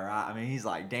fire, right? I mean, he's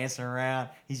like dancing around,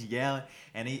 he's yelling,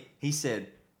 and he said,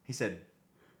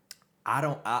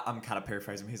 I'm kind of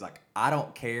paraphrasing him. He's like, I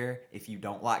don't care if you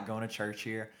don't like going to church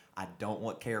here. I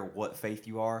don't care what faith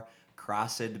you are.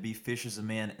 Christ said to be fishers of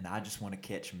men, and I just want to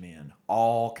catch men,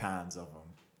 all kinds of them.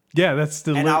 Yeah, that's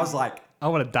still. And I was like, I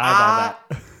want to die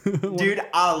by that. Dude,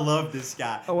 I love this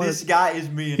guy. This guy is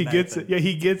me and he Nathan. gets it. Yeah,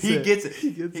 he gets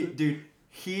it. Dude,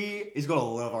 he is going to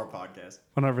love our podcast.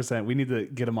 100%. We need to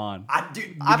get him on.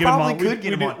 I probably could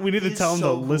get him on. We need to tell him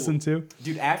to listen to.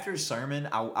 Dude, after his sermon,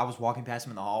 I was walking past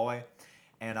him in the hallway,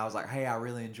 and I was like, hey, I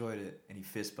really enjoyed it. And he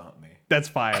fist bumped me. That's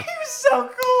fire. He was so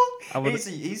cool.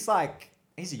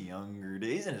 He's a younger dude.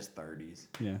 He's in his 30s.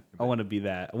 Yeah. I want to be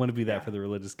that. I want to be that for the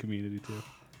religious community, too.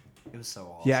 It was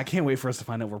so awesome. Yeah, I can't wait for us to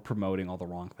find out we're promoting all the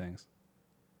wrong things.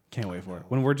 Can't wait for it.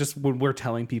 When we're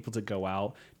telling people to go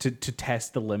out to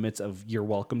test the limits of you're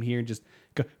welcome here. Just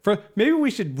go maybe we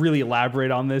should really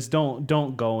elaborate on this. Don't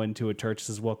go into a church that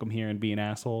says welcome here and be an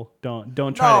asshole. Don't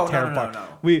try to tear apart.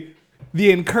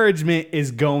 The encouragement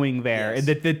is going there, and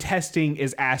the testing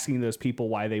is asking those people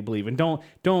why they believe, and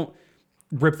don't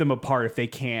rip them apart if they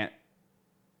can't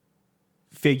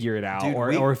figure it out. Dude,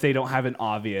 or if they don't have an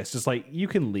obvious. Just like you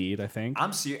can lead. I think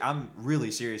I'm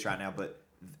really serious right now, but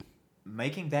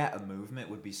making that a movement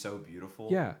would be so beautiful.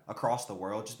 Yeah. Across the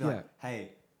world, just be like,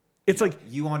 hey, it's like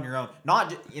you on your own.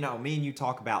 Not me and you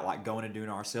talk about like going and doing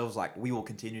it ourselves. Like we will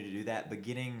continue to do that, but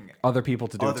getting other people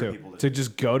to do it too. To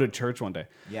just go to church one day.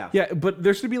 Yeah. But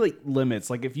there should be like limits.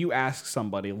 Like if you ask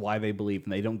somebody why they believe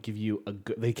and they don't give you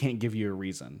they can't give you a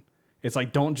reason. It's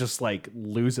like don't just like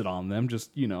lose it on them.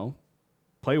 Just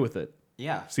play with it.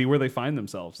 Yeah. See where they find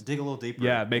themselves. Dig a little deeper.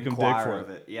 Yeah. Make them dig for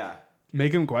it. Yeah.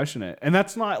 Make them question it. And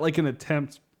that's not like an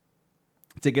attempt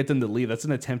to get them to leave. That's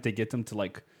an attempt to get them to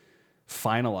like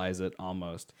finalize it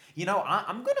almost.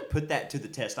 I'm going to put that to the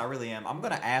test. I really am. I'm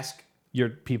going to ask your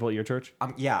people at your church.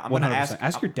 I'm going to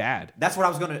ask your dad. That's what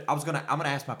I'm going to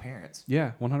ask my parents.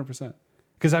 Yeah, 100%.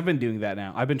 Because I've been doing that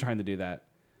now. I've been trying to do that.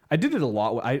 I did it a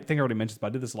lot. I think I already mentioned this, but I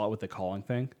did this a lot with the calling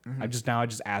thing. Mm-hmm. I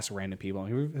just ask random people.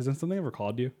 Has something ever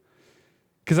called you?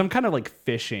 Because I'm kind of like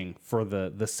fishing for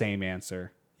the same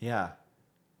answer. Yeah.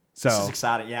 So this is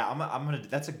exciting. Yeah, I'm gonna.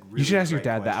 That's a really. You should ask your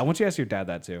dad question. that. I want you to ask your dad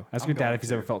that too. Ask your dad if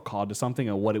he's ever felt called to something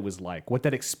and what it was like, what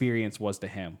that experience was to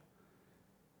him.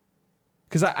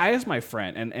 Because I asked my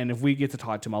friend, and if we get to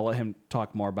talk to him, I'll let him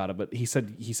talk more about it. But he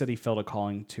said he felt a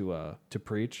calling to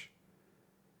preach,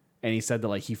 and he said that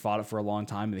like he fought it for a long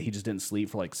time and that he just didn't sleep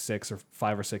for like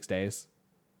 5 or 6 days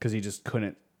because he just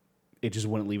couldn't. It just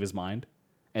wouldn't leave his mind,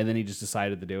 and then he just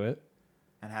decided to do it.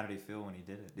 And how did he feel when he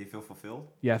did it? Did he feel fulfilled?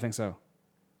 Yeah, I think so.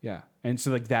 Yeah, and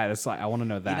so like that, it's like I want to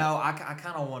know that. I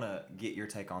kind of want to get your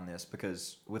take on this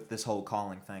because with this whole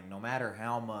calling thing, no matter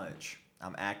how much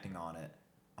I'm acting on it,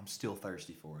 I'm still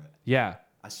thirsty for it. Yeah,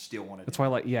 I still want to. That's why,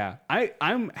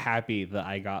 I'm happy that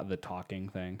I got the talking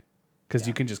thing because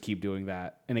you can just keep doing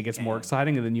that, and it gets more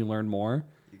exciting, and then you learn more,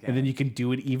 and then you can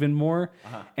do it even more,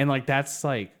 and like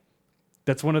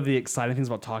that's one of the exciting things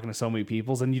about talking to so many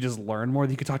people, and you just learn more.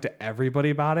 You can talk to everybody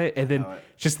about it. And then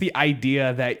just the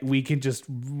idea that we can just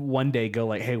one day go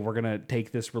like, hey, we're going to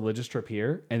take this religious trip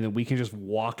here. And then we can just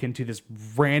walk into this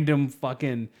random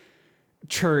fucking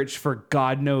church for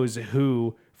God knows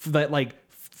who that like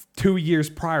 2 years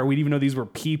prior, we didn't even know these were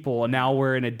people. And now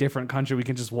we're in a different country. We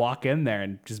can just walk in there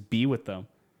and just be with them.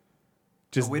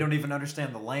 Just, we don't even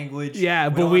understand the language. Yeah,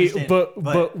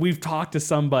 but we've talked to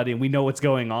somebody and we know what's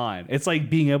going on. It's like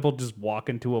being able to just walk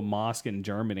into a mosque in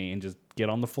Germany and just get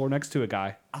on the floor next to a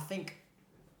guy. I think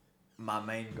my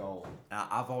main goal,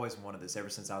 I've always wanted this ever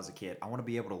since I was a kid. I want to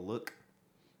be able to look,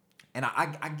 and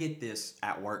I get this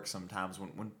at work sometimes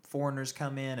when foreigners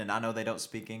come in and I know they don't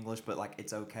speak English, but like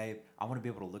it's okay. I want to be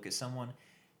able to look at someone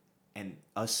and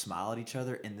us smile at each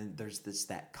other, and then there's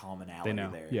that commonality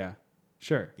there. Yeah.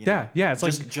 Sure. Yeah.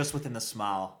 It's just within the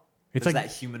smile. It's like like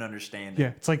that human understanding.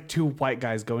 Yeah. It's like two white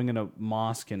guys going in a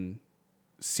mosque in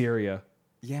Syria.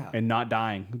 Yeah. And not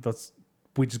dying.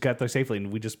 We just got there safely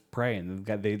and we just pray and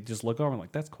they just look over and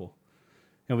like, that's cool.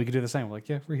 And we could do the same. We're like,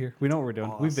 yeah, we're here. We know what we're doing.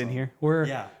 Awesome. We've been here.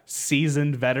 We're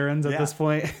seasoned veterans at this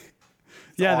point.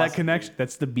 Awesome, that connection. Dude.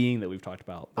 That's the being that weing we've talked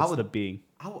about. That's the being.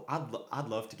 I'd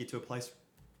love to get to a place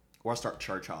where I start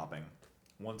church hopping.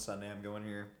 One Sunday I'm going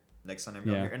here. Next Sunday I'm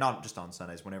going here. And not just on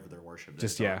Sundays, whenever they're worship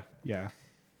days.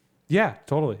 Yeah,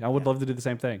 totally. I would love to do the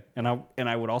same thing. And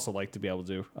I would also like to be able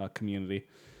to do a community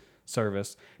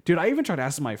service. Dude, I even tried to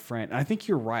ask my friend, and I think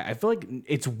you're right. I feel like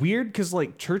it's weird because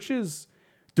like churches,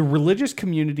 the religious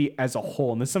community as a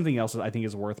whole, and this is something else that I think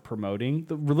is worth promoting,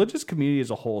 the religious community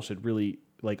as a whole should really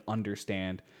like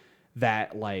understand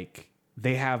that like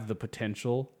they have the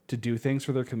potential to do things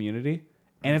for their community.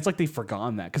 And it's like they've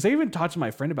forgotten that. Because I even talked to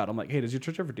my friend about it. I'm like, hey, does your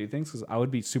church ever do things? Because I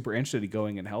would be super interested in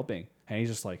going and helping. And he's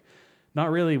just like, not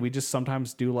really. We just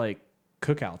sometimes do like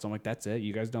cookouts. I'm like, that's it?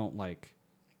 You guys don't like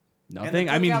nothing?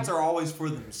 And the cookouts are always for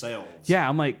themselves. Yeah,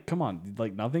 I'm like, come on.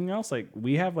 Like nothing else? Like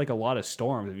we have like a lot of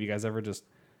storms. Have you guys ever just,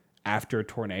 after a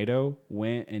tornado,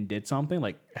 went and did something?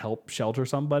 Like help shelter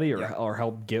somebody or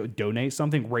help donate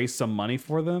something, raise some money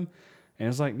for them? And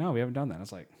it's like, no, we haven't done that. I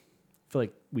was like, I feel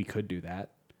like we could do that.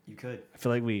 You could. I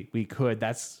feel like we could.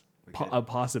 That's a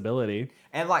possibility.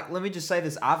 And like, let me just say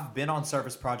this. I've been on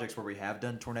service projects where we have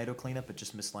done tornado cleanup and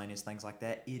just miscellaneous things like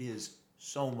that. It is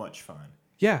so much fun.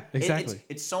 Yeah, exactly.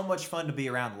 It's so much fun to be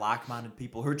around like-minded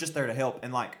people who are just there to help.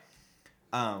 And like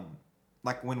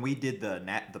when we did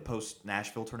the post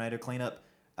Nashville tornado cleanup,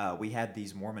 we had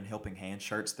these Mormon Helping Hand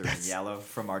shirts. They're in yellow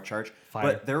from our church. Fire.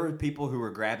 But there were people who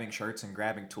were grabbing shirts and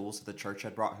grabbing tools that the church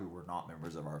had brought who were not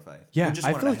members of our faith. Yeah, who just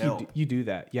I wanted feel to like help. you do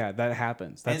that. Yeah, that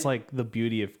happens. That's And like the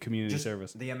beauty of community Just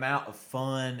service. the amount of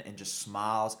fun and just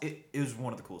smiles. It was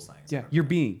one of the coolest things. Yeah, you're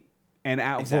being. And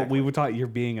at what Exactly. we would talk, you're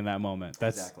being in that moment.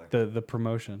 That's Exactly. the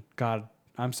promotion. God,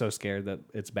 I'm so scared that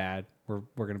it's bad.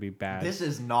 We're gonna be bad. This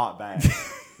is not bad.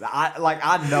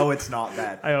 I know it's not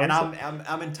bad, and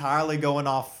I'm entirely going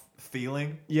off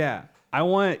feeling. Yeah, I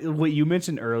want what you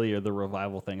mentioned earlier, the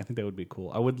revival thing. I think that would be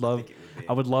cool. I would love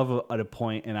at a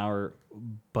point in our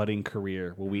budding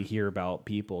career where we hear about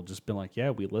people just being like, yeah,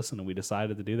 we listened and we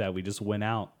decided to do that. We just went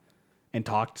out and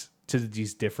talked to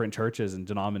these different churches and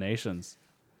denominations.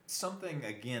 Something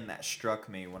again that struck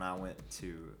me when I went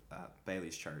to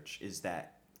Bailey's church is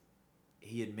that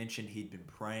he had mentioned he'd been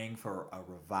praying for a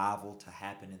revival to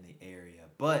happen in the area,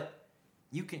 but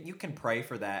you can pray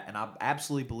for that, and I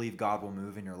absolutely believe God will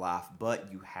move in your life. But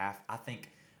I think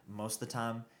most of the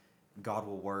time, God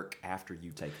will work after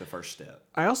you take the first step.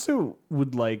 I also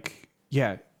would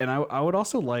and I would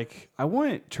also I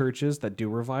want churches that do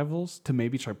revivals to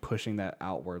maybe try pushing that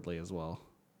outwardly as well.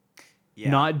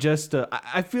 Yeah. Not just,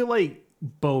 I feel like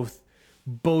both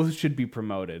should be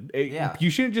promoted. You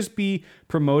shouldn't just be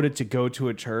promoted to go to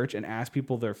a church and ask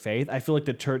people their faith. I feel like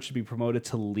the church should be promoted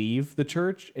to leave the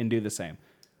church and do the same.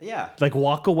 Yeah. Like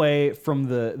walk away from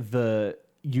the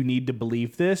you need to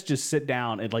believe this, just sit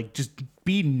down and just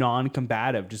be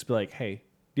non-combative. Just be like, hey,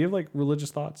 do you have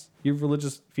religious thoughts? Do you have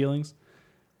religious feelings?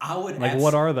 I would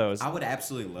what are those? I would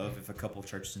absolutely love if a couple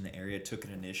churches in the area took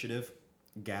an initiative,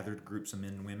 gathered groups of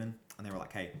men and women, and they were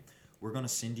like, hey, we're going to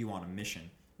send you on a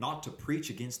mission. Not to preach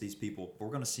against these people, but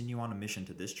we're going to send you on a mission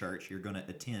to this church. You're going to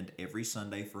attend every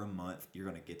Sunday for a month. You're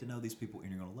going to get to know these people,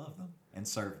 and you're going to love them and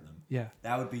serve them. Yeah.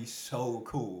 That would be so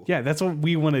cool. Yeah, that's what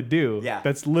we want to do. Yeah.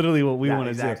 That's literally what we want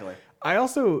to exactly. do. I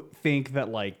also think that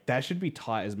that should be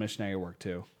taught as missionary work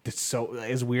too. It's so,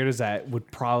 as weird as that would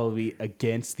probably be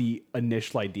against the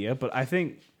initial idea, but I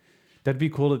think that'd be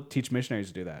cool to teach missionaries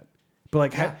to do that.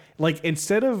 But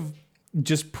instead of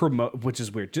just promote, which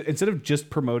is weird. Instead of just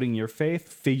promoting your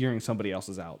faith, figuring somebody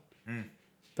else's out.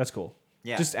 That's cool.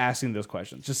 Yeah. Just asking those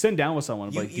questions. Just sitting down with someone.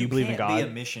 Do you believe in God? You can't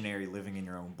be a missionary living in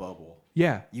your own bubble.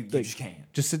 Yeah. You just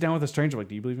can't. Just sit down with a stranger.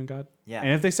 Do you believe in God? Yeah.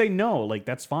 And if they say no,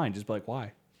 that's fine. Just be like,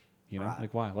 why?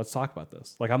 Right. Why? Let's talk about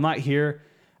this. I'm not here.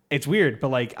 It's weird,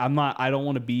 but I don't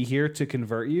want to be here to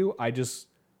convert you. I just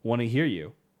want to hear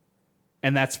you.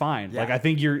 And that's fine. Yeah. I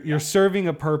think you're serving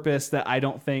a purpose that I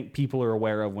don't think people are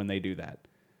aware of when they do that.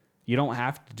 You don't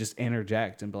have to just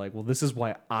interject and be like, well, this is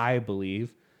why I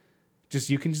believe.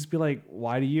 You can just be like,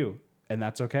 why do you? And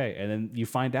that's okay. And then you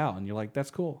find out and you're like, that's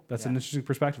cool. That's an interesting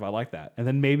perspective. I like that. And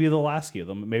then maybe they'll ask you.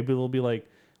 Maybe they'll be like,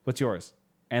 what's yours?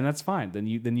 And that's fine. Then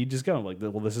you just go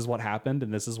well, this is what happened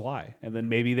and this is why. And then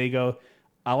maybe they go,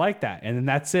 I like that. And then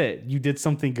that's it. You did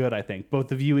something good, I think.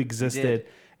 Both of you existed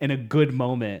in a good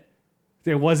moment.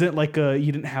 There wasn't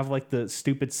you didn't have the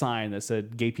stupid sign that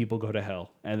said gay people go to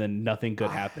hell and then nothing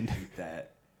good happened. I hate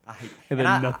that. And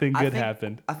then nothing good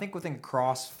happened. I think within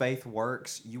Cross Faith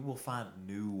Works, you will find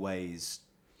new ways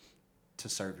to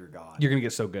serve your God. You're going to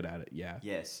get so good at it. Yeah.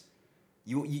 Yes.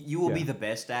 You will be the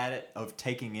best at it of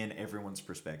taking in everyone's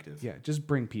perspective. Yeah. Just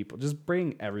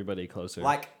bring everybody closer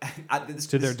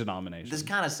to their denomination. This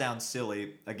kind of sounds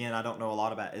silly. Again, I don't know a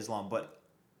lot about Islam, but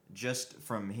just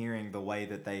from hearing the way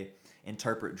that they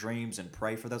interpret dreams and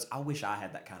pray for those, I wish I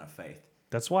had that kind of faith.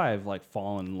 That's why I've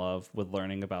fallen in love with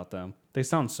learning about them. They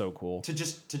sound so cool. To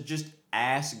just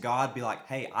ask God, be like,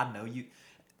 hey, I know you.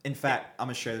 In fact, I'm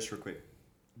gonna share this real quick.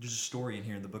 There's a story in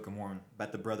here in the Book of Mormon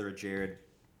about the brother of Jared.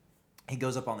 He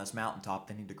goes up on this mountaintop.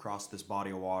 They need to cross this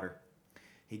body of water.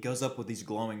 He goes up with these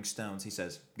glowing stones. He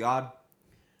says, God,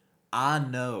 I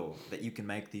know that you can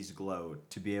make these glow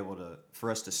to be able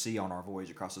for us to see on our voyage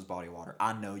across this body of water.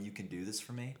 I know you can do this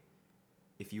for me.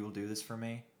 If you will do this for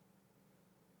me,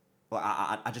 well,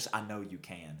 I know you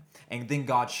can. And then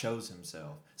God shows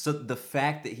himself. So the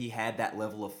fact that he had that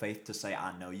level of faith to say,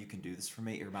 I know you can do this for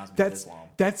me, it reminds me of Islam.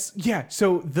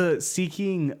 So the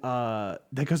seeking,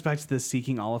 that goes back to the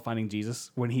seeking all of finding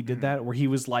Jesus when he did that, where he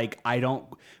was like,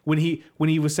 when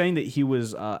he was saying that he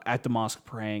was at the mosque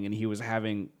praying and he was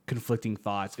having conflicting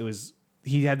thoughts,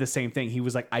 he had the same thing. He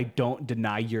was like, I don't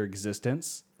deny your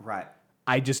existence. Right.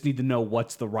 I just need to know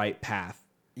what's the right path.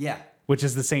 Yeah. Which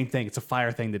is the same thing. It's a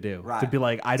fire thing to do. Right. To be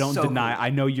like, I don't deny, cool. I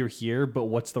know you're here, but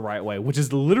what's the right way? Which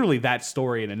is literally that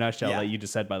story in a nutshell that you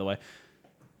just said, by the way.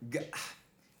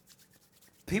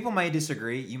 People may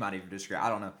disagree. You might even disagree. I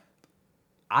don't know.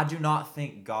 I do not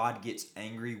think God gets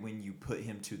angry when you put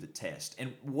him to the test.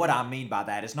 And what I mean by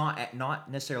that is not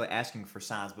necessarily asking for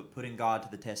signs, but putting God to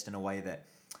the test in a way that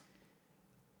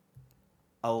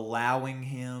allowing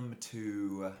him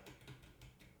to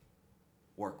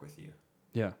work with you.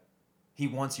 Yeah. He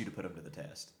wants you to put him to the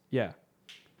test. Yeah.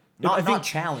 Not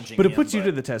challenging but him. It puts you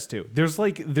to the test too. There's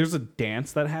a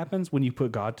dance that happens when you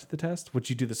put God to the test, which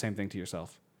you do the same thing to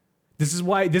yourself. This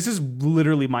is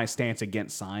literally my stance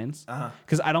against signs.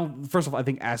 Because first of all, I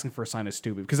think asking for a sign is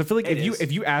stupid. Because I feel like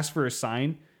if you ask for a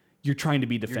sign, you're trying to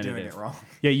be definitive. You're doing it wrong.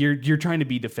 Yeah, you're trying to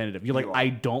be definitive. You're like, I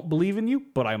don't believe in you,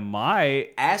 but I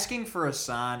might. Asking for a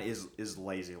sign is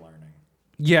lazy learning.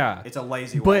 Yeah. It's a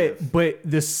lazy way. But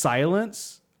the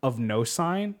silence of no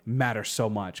sign matters so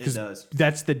much. It does.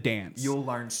 That's the dance. You'll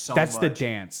learn so much. That's the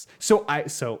dance. So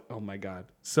oh my God.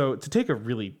 So to take a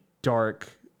really dark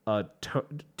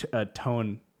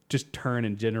turn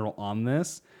in general on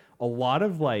this, a lot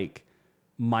of like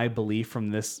my belief from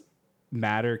this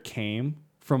matter came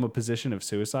from a position of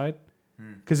suicide.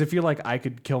 Because if you're like, I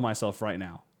could kill myself right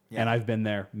now, and I've been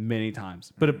there many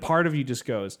times, but a part of you just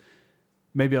goes,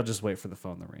 maybe I'll just wait for the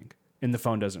phone to ring, and the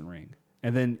phone doesn't ring.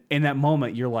 And then in that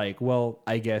moment, you're like, well,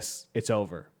 I guess it's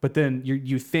over. But then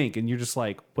you think, and you're just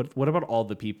like, what about all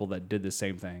the people that did the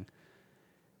same thing?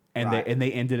 And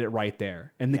they ended it right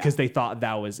there. And because they thought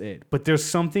that was it. But there's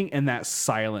something in that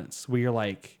silence where you're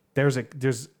like,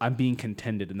 I'm being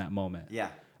contended in that moment. Yeah.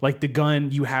 Like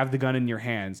you have the gun in your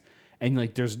hands, and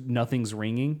like nothing's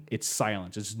ringing. It's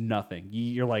silence. It's nothing.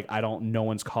 You're like, no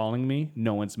one's calling me.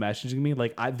 No one's messaging me.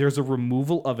 Like there's a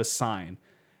removal of a sign.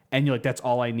 And you're like, that's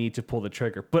all I need to pull the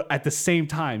trigger. But at the same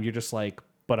time, you're just like,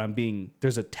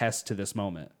 there's a test to this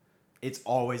moment. It's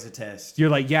always a test. You're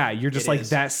like, you're just like,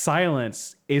 that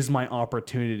silence is my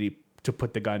opportunity to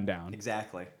put the gun down.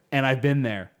 Exactly. And I've been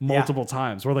there multiple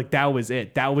times where like, that was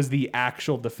it. That was the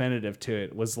actual definitive to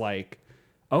it, was like,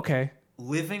 okay.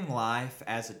 Living life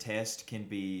as a test can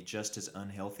be just as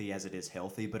unhealthy as it is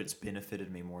healthy, but it's benefited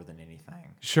me more than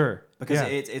anything. Sure. Because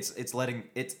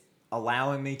it's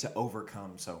allowing me to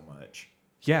overcome so much.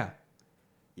 Yeah.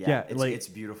 It's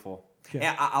beautiful.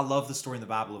 Yeah, I love the story in the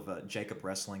Bible of Jacob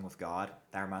wrestling with God.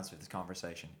 That reminds me of this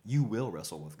conversation. You will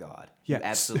wrestle with God. Yeah. You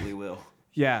absolutely will.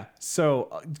 Yeah.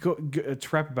 So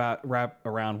to wrap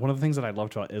around, one of the things that I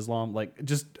loved about Islam, like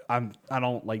I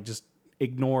don't like just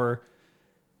ignore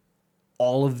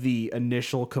all of the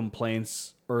initial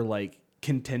complaints or like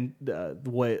contending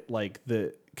with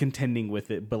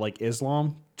it, but like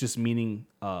Islam just meaning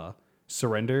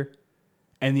surrender.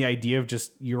 And the idea of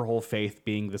just your whole faith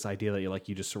being this idea that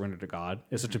you just surrender to God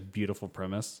is such a beautiful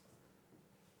premise.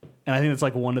 And I think it's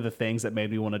like one of the things that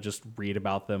made me want to just read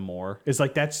about them more. Is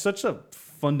like that's such a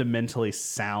fundamentally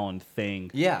sound thing.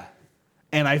 Yeah.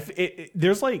 And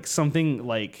there's like something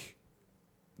like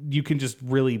you can just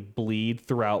really bleed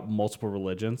throughout multiple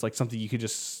religions, like something you could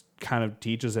just kind of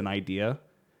teach as an idea.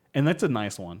 And that's a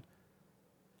nice one.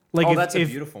 Like that's a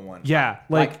beautiful one. Yeah.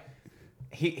 Like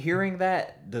hearing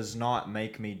that does not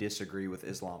make me disagree with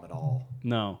Islam at all.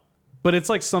 No. But it's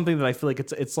like something that I feel like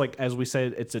it's like, as we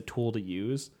said, it's a tool to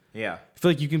use. Yeah. I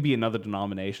feel like you can be another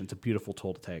denomination. It's a beautiful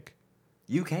tool to take.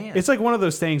 You can. It's like one of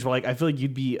those things where like I feel like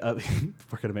you'd be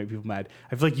we're gonna make people mad.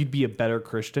 I feel like you'd be a better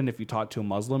Christian if you talked to a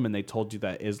Muslim and they told you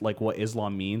that is like what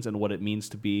Islam means and what it means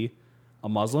to be a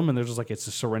Muslim, and they're just like, it's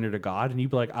a surrender to God, and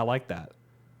you'd be like, I like that.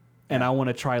 And I want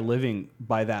to try living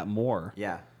by that more.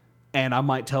 Yeah. And I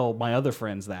might tell my other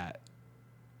friends that.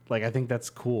 Like, I think that's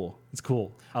cool. It's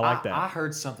cool. I like that. I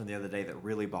heard something the other day that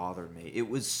really bothered me. It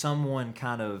was someone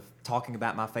kind of talking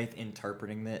about my faith,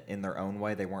 interpreting it in their own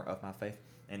way. They weren't of my faith.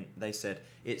 And they said,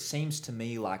 it seems to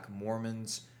me like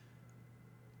Mormons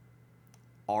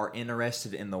are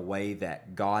interested in the way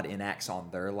that God enacts on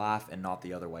their life and not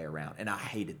the other way around. And I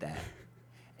hated that.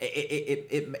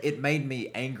 It made me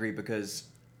angry because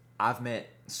I've met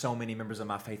so many members of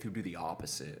my faith who do the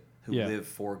opposite, who live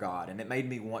for God. And it made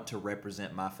me want to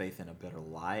represent my faith in a better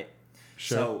light.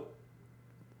 Sure. So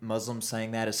Muslims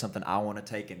saying that is something I want to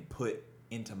take and put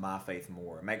into my faith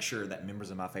more. Make sure that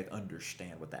members of my faith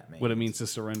understand what that means. What it means to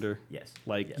surrender. Yes.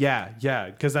 Like, yes. Yeah.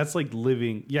 Because that's like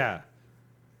living. Yeah.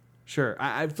 Sure.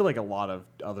 I feel like a lot of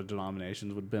other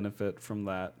denominations would benefit from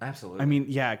that. Absolutely. I mean,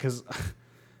 yeah, because I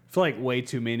feel like way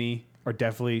too many are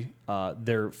definitely,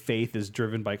 their faith is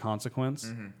driven by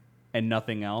consequence and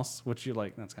nothing else, which you're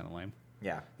like, that's kind of lame.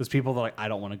 Yeah. There's people that are like, I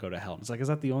don't want to go to hell. It's like, is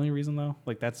that the only reason though?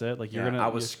 Like, that's it? Like, I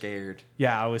was scared.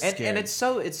 Yeah, I was scared. And it's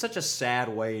such a sad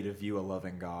way to view a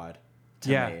loving God to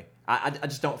me. I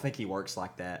just don't think he works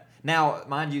like that. Now,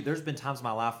 mind you, there's been times in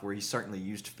my life where he certainly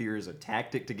used fear as a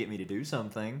tactic to get me to do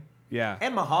something. Yeah.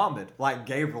 And Muhammad, like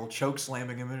Gabriel choke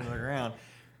slamming him into the ground.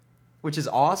 which is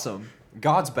awesome.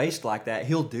 God's based like that.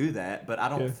 He'll do that, but I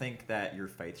don't think that your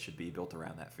faith should be built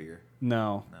around that fear.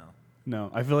 No.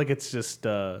 I feel like it's just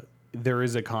there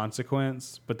is a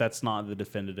consequence, but that's not the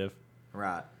definitive.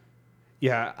 Right.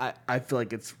 Yeah, I feel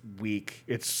like it's weak.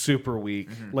 It's super weak.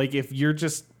 Like if you're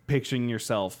just picturing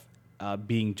yourself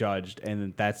being judged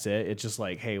and that's it, it's just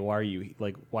like, hey, why do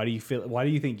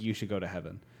you think you should go to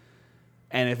heaven?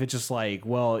 And if it's just like,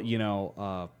 well,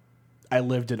 I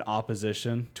lived in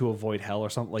opposition to avoid hell or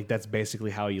something, like that's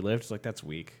basically how you lived. It's like, that's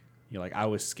weak. You're like, I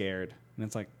was scared. And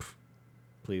it's like,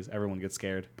 please, everyone gets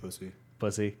scared. Pussy.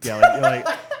 Yeah,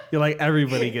 you're like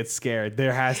everybody gets scared.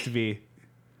 There has to be.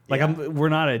 Like, we're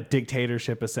not a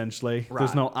dictatorship, essentially. Right.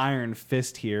 There's no iron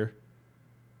fist here.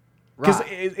 Because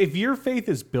if your faith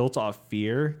is built off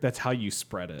fear, that's how you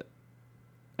spread it.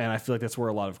 And I feel like that's where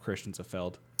a lot of Christians have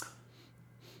failed.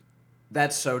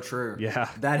 That's so true. Yeah.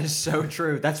 That is so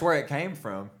true. That's where it came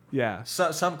from. Yeah.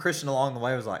 So, some Christian along the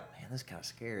way was like, man, this is kind of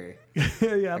scary.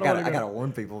 Yeah, I got to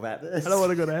warn people about this. I don't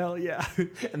want to go to hell, yeah.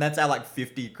 And that's how like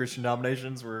 50 Christian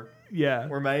denominations were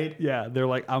made? Yeah, they're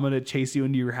like, I'm going to chase you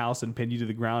into your house and pin you to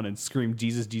the ground and scream,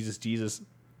 Jesus, Jesus, Jesus.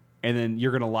 And then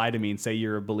you're going to lie to me and say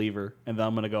you're a believer. And then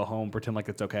I'm going to go home, pretend like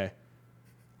it's okay.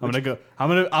 I'm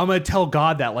gonna tell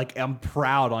God that like I'm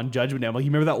proud on Judgment Day. I'm like, you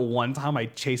remember that one time I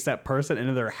chased that person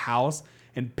into their house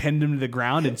and pinned him to the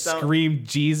ground and screamed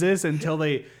Jesus until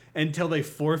they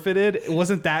forfeited?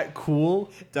 Wasn't that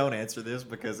cool? Don't answer this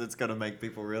because it's gonna make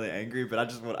people really angry. But I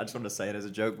just want to say it as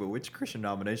a joke. But which Christian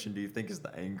denomination do you think is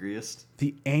the angriest?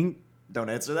 Don't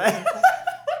answer that.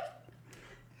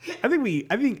 I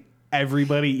think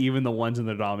everybody, even the ones in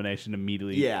the denomination,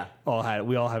 immediately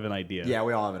we all have an idea. Yeah,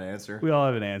 we all have an answer. We all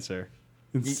have an answer.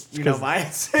 You know my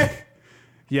answer?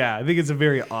 Yeah, I think it's a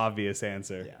very obvious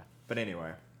answer. Yeah. But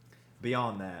anyway,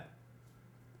 beyond that,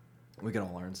 we're going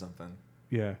to learn something.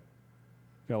 Yeah.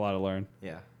 Got a lot to learn.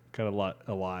 Yeah. Got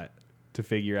a lot to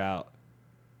figure out.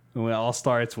 And it all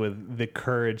starts with the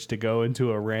courage to go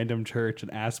into a random church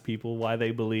and ask people why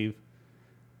they believe.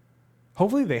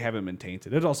 Hopefully they haven't been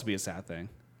tainted. It'd also be a sad thing.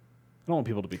 I don't want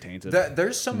people to be tainted.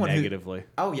 There's someone negatively.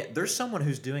 There's someone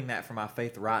who's doing that for my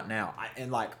faith right now.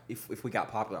 And like, if we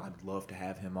got popular, I'd love to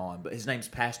have him on. But his name's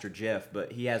Pastor Jeff.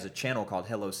 But he has a channel called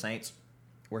Hello Saints,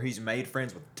 where he's made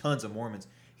friends with tons of Mormons.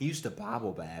 He used to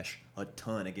Bible bash a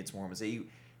ton against Mormons.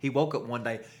 He woke up one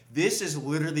day. This is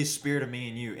literally the spirit of me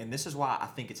and you, and this is why I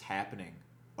think it's happening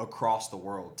across the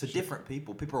world to different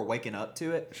people. People are waking up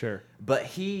to it. Sure. But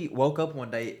he woke up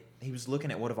one day. He was looking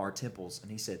at one of our temples,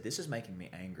 and he said, "This is making me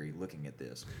angry looking at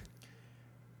this.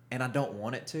 And I don't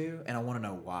want it to, and I want to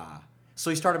know why."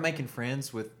 So he started making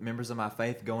friends with members of my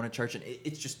faith, going to church, and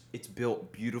it's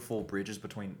built beautiful bridges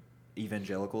between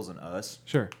evangelicals and us.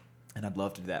 Sure. And I'd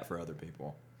love to do that for other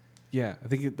people. Yeah, I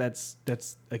think that's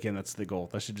the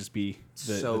goal. That should just be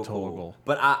the total goal.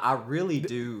 But I really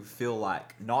do feel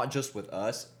like, not just with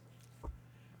us,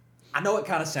 I know it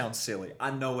kind of sounds silly.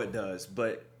 I know it does,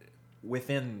 but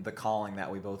within the calling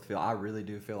that we both feel, I really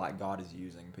do feel like God is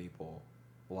using people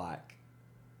like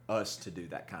us to do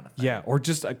that kind of thing. Yeah, or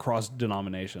just across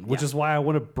denomination, which is why I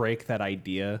want to break that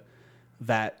idea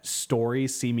that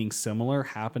stories seeming similar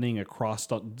happening across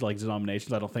like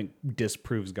denominations. I don't think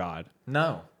disproves God.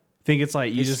 No. I think it's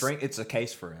like it's a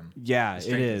case for him. Yeah, it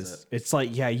is. It's like,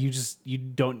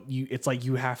 it's like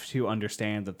you have to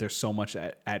understand that there's so much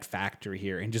at factor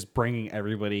here, and just bringing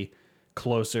everybody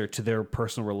closer to their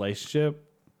personal relationship.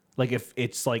 Like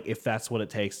if that's what it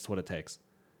takes, it's what it takes.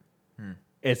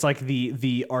 It's like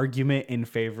the argument in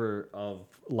favor of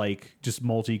like just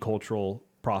multicultural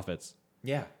prophets.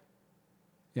 Yeah.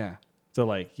 Yeah. So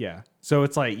like, yeah. So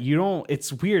it's like,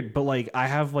 it's weird, but like I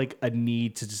have like a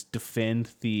need to just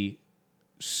defend the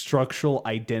structural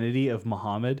identity of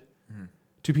Muhammad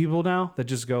to people now that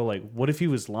just go like, what if he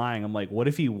was lying? I'm like, what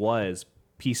if he was?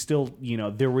 He still,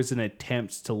 there was an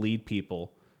attempt to lead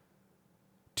people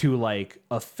to like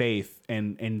a faith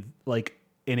and like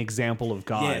an example of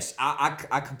God. Yes, I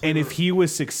completely. And if he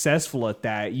was successful at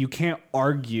that, you can't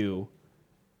argue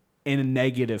in a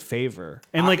negative favor.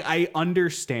 And I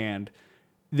understand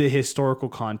the historical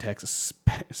context,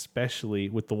 especially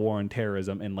with the war on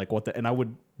terrorism and like and I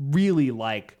would really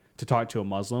like to talk to a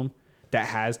Muslim that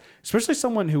has, especially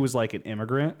someone who was like an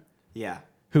immigrant. Yeah.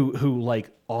 Who like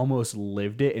almost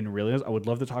lived it and really knows. I would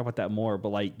love to talk about that more, but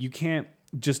like you can't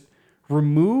just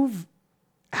remove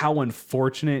how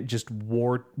unfortunate just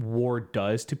war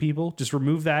does to people. Just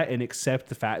remove that and accept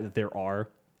the fact that there are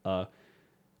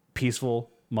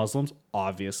peaceful Muslims,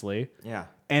 obviously. Yeah.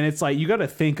 And it's like you got to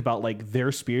think about like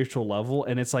their spiritual level,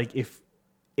 and it's like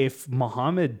if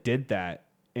Muhammad did that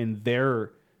in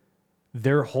their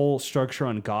their whole structure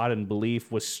on God and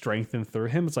belief was strengthened through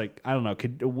him. It's like, I don't know,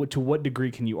 to what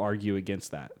degree can you argue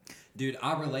against that? Dude,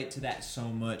 I relate to that so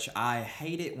much. I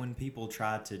hate it when people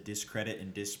try to discredit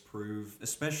and disprove,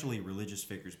 especially religious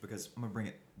figures, because I'm going to bring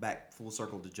it back full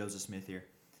circle to Joseph Smith here.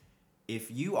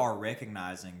 If you are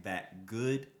recognizing that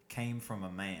good came from a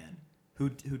man who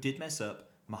did mess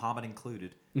up, Muhammad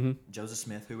included, Joseph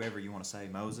Smith, whoever you want to say,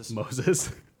 Moses,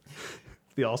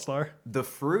 the all-star. the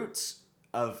fruits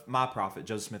of my prophet,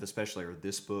 Joseph Smith especially, or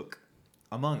this book,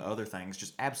 among other things,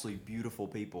 just absolutely beautiful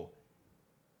people.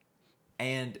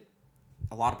 And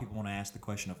a lot of people want to ask the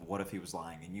question of what if he was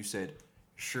lying, and you said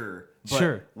sure,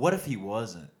 but what if he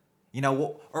wasn't? You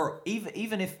know, or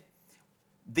even if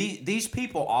these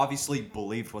people obviously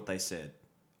believed what they said,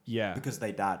 because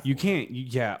they died. You can't,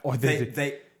 or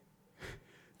they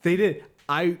did.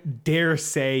 I dare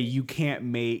say you can't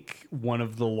make one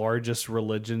of the largest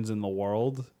religions in the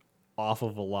world off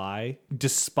of a lie,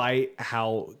 despite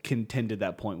how contended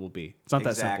that point will be. It's not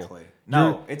that simple.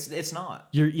 No, it's not.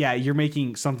 You're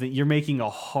making something. You're making a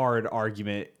hard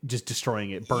argument, just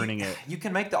destroying it, burning it. You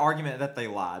can make the argument that they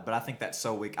lied, but I think that's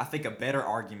so weak. I think a better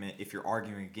argument, if you're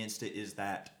arguing against it, is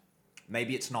that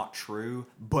maybe it's not true,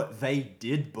 but they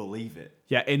did believe it.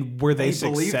 Yeah, and were they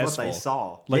successful? Believed what they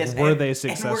saw. Like, yes, were they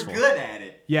successful? And we're good at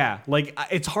it. Yeah, like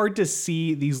it's hard to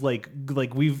see these like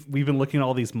we've been looking at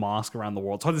all these mosques around the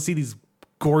world. It's hard to see these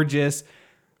gorgeous,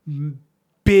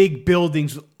 big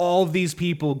buildings with all of these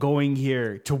people going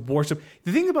here to worship.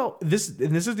 The thing about this,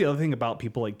 and this is the other thing about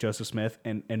people like Joseph Smith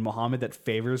and Muhammad that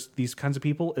favors these kinds of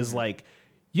people, is like,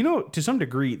 you know, to some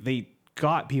degree, they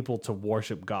got people to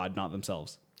worship God, not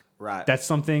themselves. Right. That's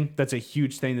a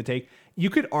huge thing to take. You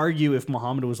could argue if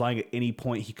Muhammad was lying at any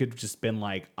point, he could have just been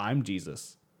like, I'm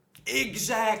Jesus.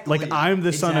 Exactly. Like, I'm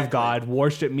the son of God,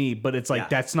 worship me. But it's like,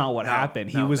 that's not what happened.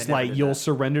 He was like, you'll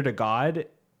surrender to God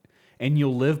and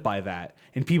you'll live by that.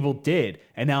 And people did.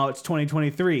 And now it's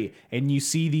 2023. And you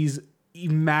see these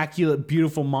immaculate,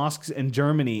 beautiful mosques in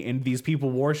Germany and these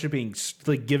people worshiping,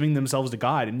 like giving themselves to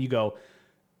God. And you go,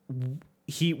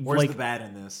 where's the bad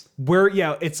in this?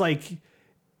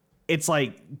 It's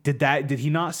like, did he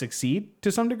not succeed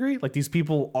to some degree? Like, these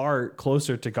people are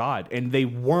closer to God, and they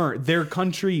weren't. Their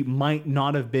country might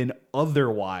not have been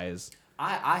otherwise.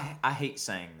 I hate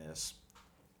saying this,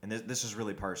 and this is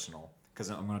really personal, because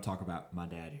I'm going to talk about my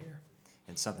dad here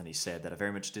and something he said that I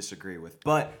very much disagree with.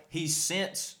 But he's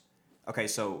since, okay,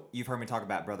 so you've heard me talk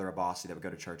about Brother Abbasi that we go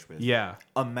to church with. Yeah.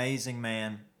 Amazing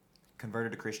man,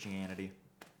 converted to Christianity,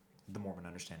 the Mormon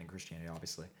understanding of Christianity,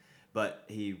 obviously. But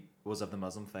he was of the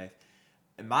Muslim faith.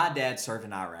 And my dad served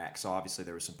in Iraq, so obviously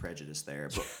there was some prejudice there.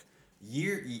 But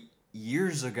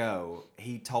years ago,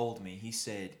 he told me, he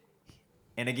said,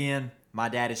 and again, my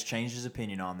dad has changed his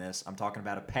opinion on this. I'm talking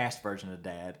about a past version of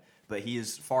Dad, but he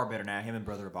is far better now. Him and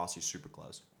Brother Abbasi are super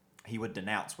close. He would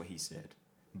denounce what he said.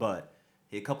 But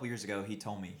a couple years ago, he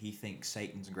told me he thinks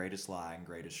Satan's greatest lie and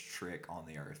greatest trick on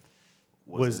the earth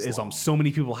was Islam. So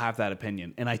many people have that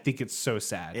opinion, and I think it's so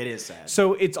sad. It is sad.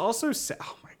 So it's also sad.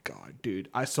 Oh my god, dude!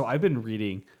 I've been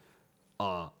reading.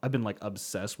 I've been like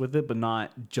obsessed with it, but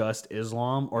not just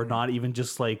Islam or not even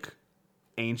just like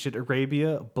ancient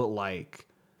Arabia, but like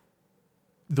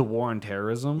the war on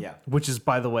terrorism. Yeah. Which is,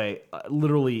 by the way,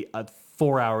 literally a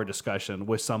 4-hour discussion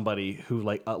with somebody who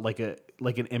like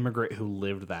an immigrant who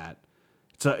lived that.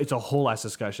 It's a whole ass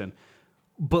discussion,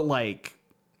 but like.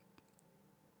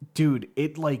 Dude,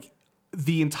 it like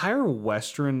the entire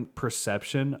Western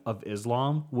perception of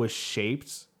Islam was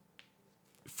shaped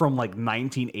from like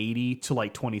 1980 to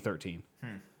like 2013.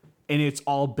 And it's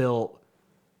all built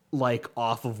like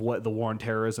off of what the war on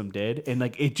terrorism did. And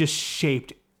like it just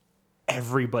shaped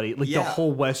everybody, like the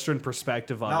whole Western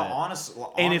perspective of it. Honestly,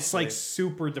 and it's like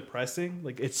super depressing.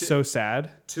 Like it's so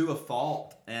sad. To a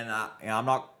fault. And I'm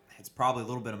not, it's probably a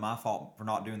little bit of my fault for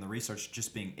not doing the research,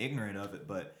 just being ignorant of it.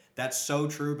 But that's so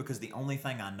true, because the only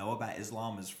thing I know about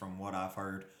Islam is from what I've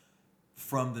heard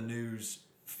from the news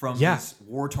from these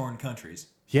war-torn countries.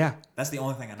 Yeah. That's the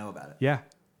only thing I know about it. Yeah.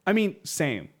 I mean,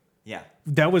 same. Yeah.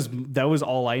 That was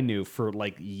all I knew for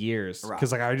like years. Right.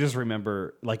 Because like I just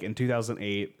remember like in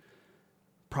 2008,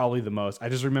 probably the most. I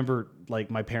just remember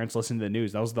like my parents listening to the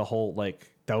news. That was the whole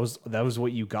like that was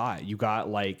what you got. You got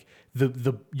like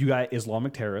you got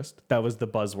Islamic terrorist. That was the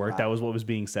buzzword. Right. That was what was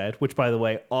being said. Which, by the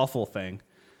way, awful thing.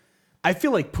 I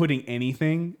feel like putting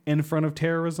anything in front of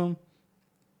terrorism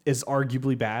is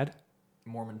arguably bad.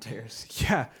 Mormon terrorists.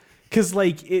 Yeah, because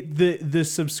like the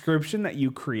subscription that you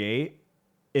create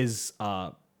is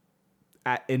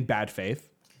in bad faith.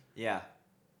 Yeah,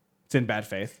 it's in bad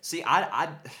faith. See, I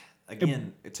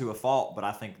again to a fault, but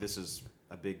I think this is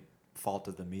a big fault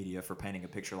of the media for painting a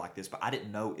picture like this, but I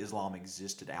didn't know Islam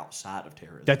existed outside of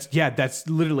terrorism. That's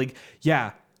literally,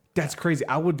 that's crazy.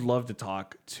 I would love to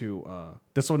talk to,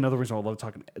 that's another reason I would love to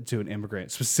talk to an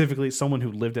immigrant, specifically someone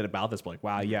who lived it about this, like,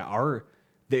 wow,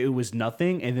 it was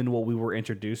nothing. And then what we were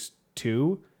introduced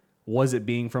to was it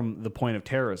being from the point of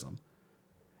terrorism.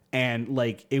 And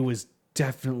like, it was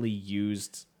definitely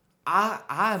used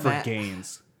for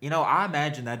gains. I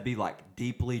imagine that'd be like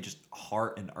deeply just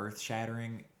heart and earth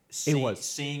shattering. It was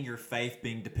seeing your faith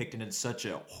being depicted in such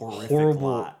a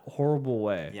horrible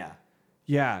way. Yeah.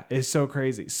 Yeah, it's so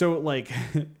crazy. So like,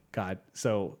 God,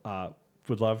 so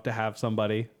would love to have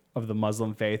somebody of the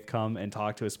Muslim faith come and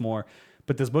talk to us more.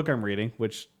 But this book I'm reading,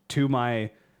 which to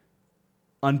my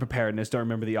unpreparedness, don't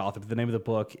remember the author, but the name of the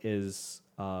book is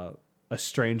A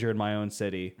Stranger in My Own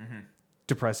City. Mm-hmm.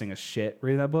 Depressing as shit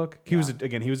reading that book. He was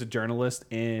a journalist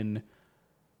in,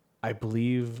 I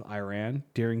believe, Iran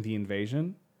during the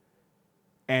invasion.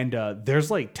 And there's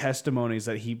like testimonies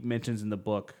that he mentions in the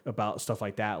book about stuff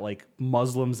like that, like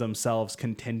Muslims themselves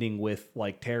contending with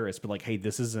like terrorists, but like, hey,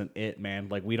 this isn't it, man.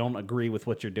 Like, we don't agree with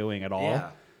what you're doing at all.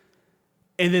 Yeah.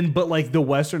 And then, but like the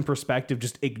Western perspective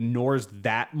just ignores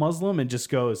that Muslim and just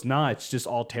goes, nah, it's just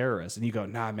all terrorists. And you go,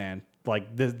 nah, man,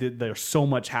 like there's so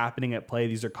much happening at play.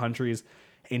 These are countries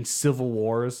in civil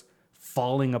wars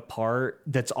falling apart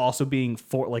that's also being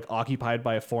occupied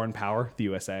by a foreign power, the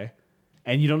USA.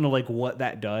 And you don't know like what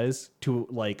that does to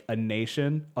like a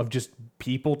nation of just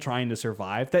people trying to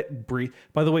survive.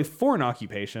 By the way, foreign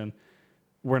occupation,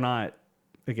 we're not,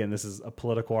 again, this is a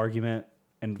political argument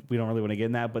and we don't really want to get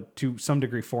in that, but to some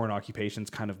degree, foreign occupations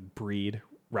kind of breed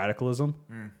radicalism.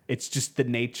 It's just the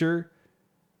nature.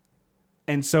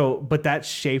 And so, but that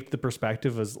shaped the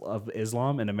perspective of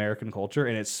Islam and American culture,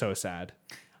 and it's so sad.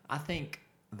 I think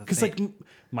because like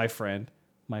my friend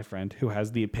who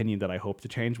has the opinion that I hope to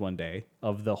change one day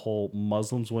of the whole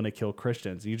Muslims want to kill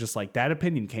Christians. You just like that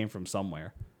opinion came from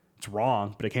somewhere. It's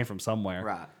wrong, but it came from somewhere.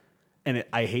 Right. And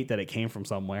I hate that it came from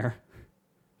somewhere.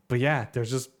 But yeah,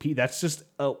 that's just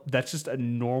a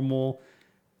normal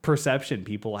perception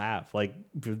people have. Like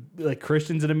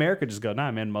Christians in America just go,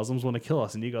 nah, man, Muslims want to kill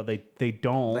us. And you go, they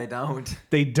don't.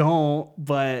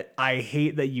 But I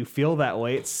hate that you feel that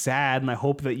way. It's sad. And I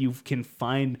hope that you can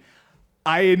find,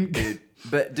 if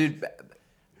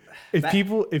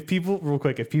people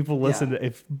listen to,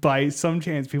 if by some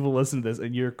chance people listen to this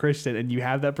and you're a Christian and you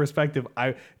have that perspective,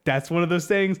 that's one of those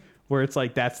things where it's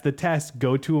like, that's the test.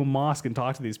 Go to a mosque and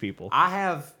talk to these people. I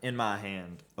have in my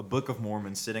hand a Book of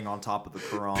Mormon sitting on top of the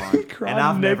Quran, and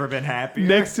I've never been happier.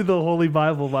 Next to the Holy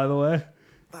Bible, by the way.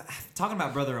 Talking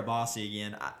about Brother Abbasi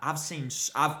again,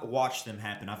 I've watched them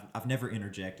happen. I've never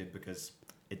interjected because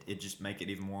it just make it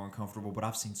even more uncomfortable. But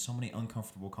I've seen so many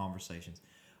uncomfortable conversations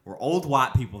where old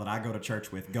white people that I go to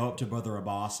church with go up to Brother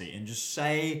Abbasi and just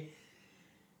say,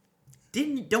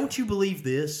 "Don't you believe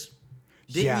this?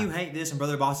 Didn't you hate this?" And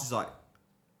Brother Abbasi's like,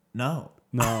 "No."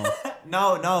 No,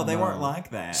 they weren't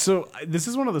like that. So this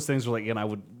is one of those things where, like, again,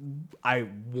 I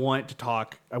want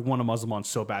a Muslim on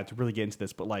so bad to really get into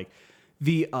this, but like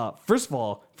first of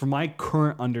all, from my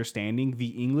current understanding, the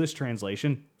English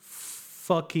translation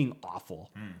fucking awful,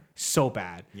 so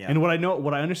bad. Yeah. And what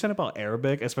I understand about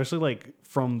Arabic, especially like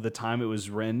from the time it was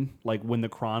written, like when the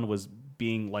Quran was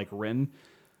being like written,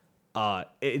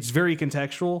 it's very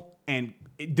contextual and.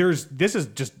 This is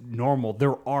just normal.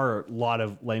 There are a lot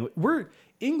of language. We're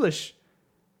English.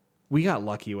 We got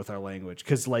lucky with our language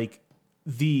because like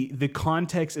the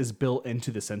context is built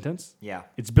into the sentence. Yeah,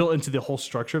 it's built into the whole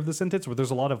structure of the sentence. Where there's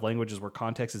a lot of languages where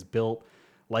context is built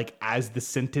like as the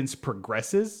sentence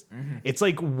progresses. Mm-hmm. It's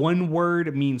like one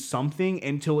word means something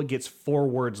until it gets 4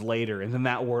 words later, and then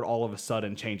that word all of a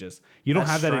sudden changes. You don't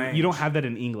have that. You don't have that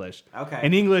in English. Okay.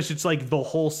 In English, it's like the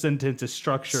whole sentence is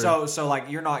structured. So like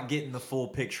you're not getting the full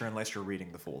picture unless you're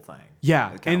reading the full thing.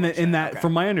 Yeah,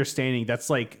 from my understanding, that's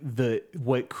like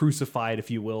what crucified,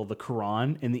 if you will, the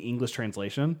Quran in the English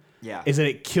translation. Yeah. Is that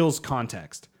it kills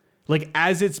context. Like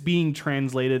as it's being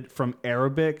translated from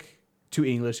Arabic to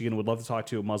English, again, would love to talk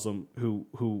to a Muslim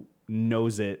who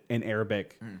knows it in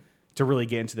Arabic to really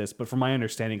get into this. But from my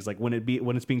understanding, it's like when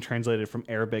it's being translated from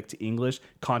Arabic to English,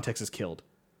 context is killed.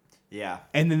 Yeah.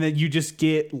 And then you just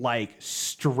get like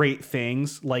straight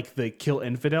things like the kill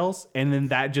infidels, and then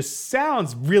that just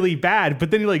sounds really bad.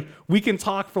 But then you're like, we can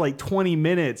talk for like 20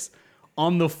 minutes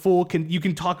on the full. You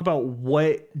can talk about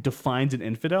what defines an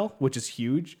infidel, which is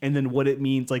huge, and then what it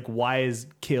means. Like, why is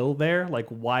kill there? Like,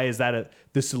 why is that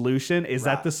the solution? Is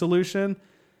that the solution?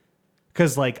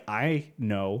 Because like I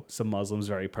know some Muslims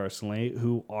very personally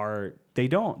who are they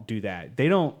don't do that. They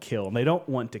don't kill, and they don't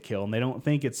want to kill, and they don't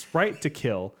think it's right to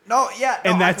kill. No, yeah.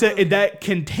 No, And that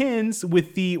contends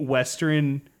with the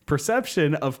Western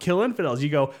perception of kill infidels. You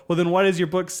go, well, then why does your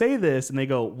book say this? And they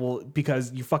go, well,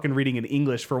 because you're fucking reading in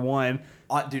English for one.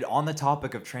 Dude, on the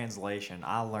topic of translation,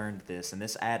 I learned this, and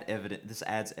this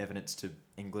adds evidence to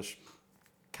English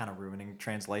kind of ruining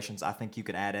translations. I think you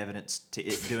could add evidence to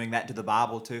it doing that to the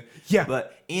Bible too. Yeah.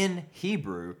 But in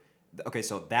Hebrew, okay,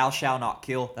 so thou shalt not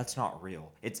kill, that's not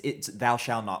real. It's thou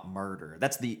shalt not murder.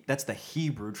 That's the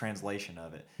Hebrew translation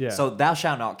of it. Yeah. So thou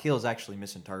shalt not kill is actually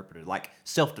misinterpreted. Like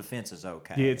self-defense is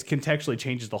okay. Yeah, it contextually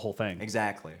changes the whole thing.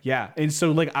 Exactly. Yeah. And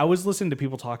so like I was listening to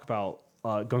people talk about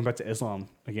going back to Islam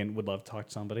again, would love to talk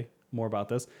to somebody more about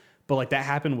this. But like that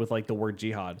happened with like the word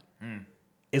jihad.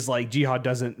 Is like jihad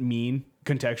doesn't mean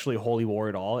contextually holy war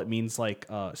at all. It means like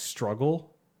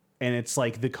struggle. And it's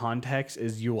like the context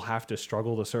is you will have to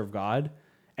struggle to serve God.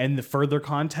 And the further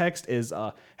context is,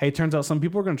 hey, it turns out some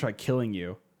people are going to try killing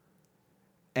you.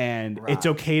 And it's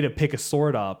okay to pick a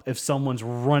sword up if someone's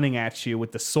running at you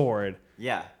with the sword.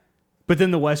 Yeah. But then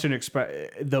the Western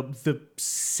the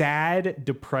sad,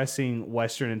 depressing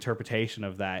Western interpretation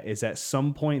of that is at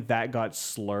some point that got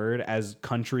slurred as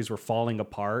countries were falling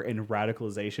apart and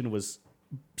radicalization was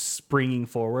springing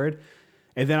forward.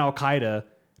 And then Al-Qaeda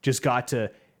just got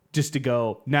to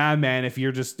go, nah, man, if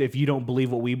you don't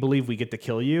believe what we believe, we get to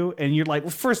kill you. And you're like,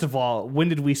 well, first of all, when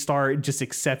did we start just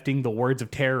accepting the words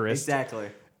of terrorists? Exactly.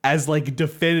 As like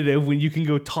definitive when you can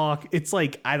go talk? It's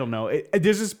like, I don't know.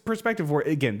 There's this perspective where,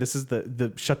 again, this is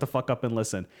the shut the fuck up and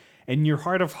listen. In your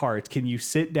heart of hearts, can you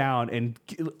sit down and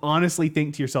honestly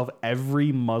think to yourself,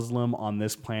 every Muslim on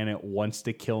this planet wants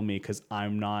to kill me because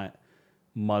I'm not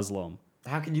Muslim?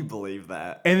 How can you believe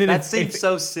that? And then that seems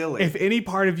so silly. If any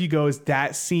part of you goes,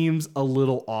 that seems a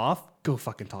little off, go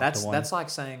fucking talk to one. That's like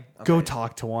saying... Okay, go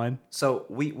talk to one. So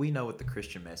we know what the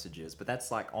Christian message is, but that's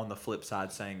like on the flip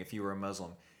side saying if you were a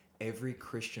Muslim, every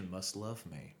Christian must love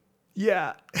me.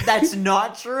 Yeah. That's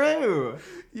not true.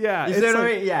 Yeah. You see what I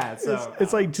mean? Yeah. So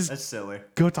it's like just... That's silly.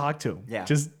 Go talk to him. Yeah.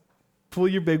 Just pull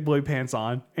your big boy pants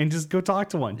on and just go talk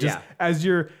to one. Just yeah. As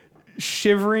you're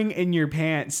shivering in your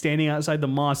pants standing outside the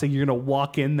mosque and you're gonna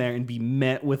walk in there and be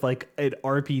met with like an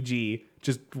RPG,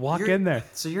 just walk in there.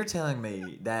 So you're telling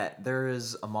me that there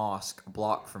is a mosque a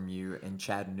block from you in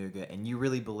Chattanooga and you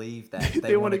really believe that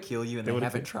they want to kill you and they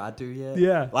haven't tried to yet?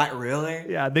 Yeah. Like really?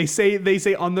 Yeah, they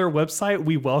say on their website,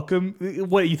 we welcome.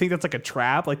 What, you think that's like a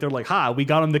trap? Like they're like, ha, we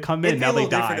got them to come in, now they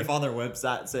die. Different if on their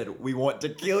website said we want to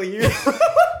kill you.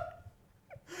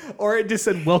 Or it just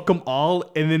said welcome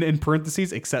all, and then in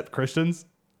parentheses, except Christians.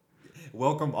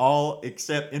 Welcome all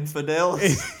except infidels.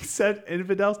 Except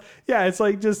infidels. Yeah, it's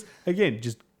like just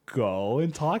go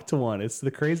and talk to one. It's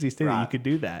the craziest thing that you could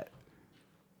do that.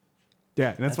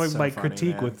 Yeah, and that's why my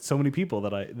critique with so many people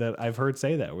that I've heard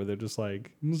say that, where they're just like,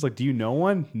 do you know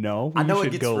one? No, I know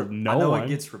it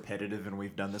gets repetitive, and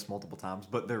we've done this multiple times.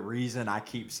 But the reason I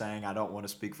keep saying I don't want to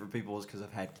speak for people is because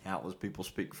I've had countless people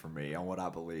speak for me on what I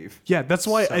believe. Yeah, that's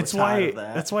why. That's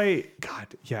why. God,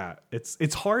 yeah,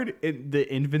 it's hard.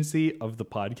 The infancy of the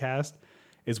podcast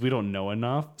is we don't know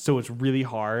enough, so it's really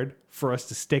hard for us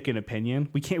to stick an opinion.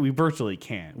 We virtually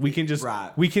can't. We can just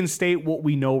we can state what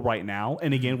we know right now.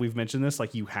 And again, we've mentioned this,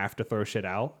 like you have to throw shit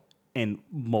out and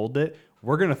mold it.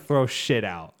 We're gonna throw shit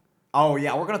out. Oh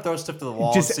yeah, we're gonna throw stuff to the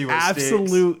wall. Just and see what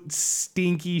absolute sticks.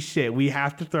 Stinky shit. We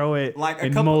have to throw it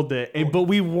and mold it. But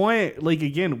we want,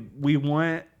 we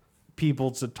want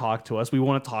people to talk to us. We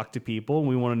want to talk to people, and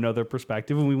we want to know their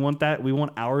perspective, and we want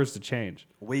ours to change.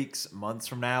 Weeks, months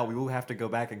from now, we will have to go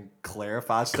back and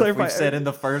clarify stuff we said in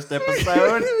the first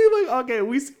episode. Okay,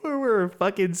 we see where we were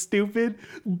fucking stupid,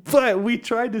 but we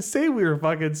tried to say we were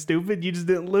fucking stupid. You just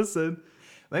didn't listen.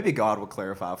 Maybe God will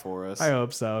clarify for us. I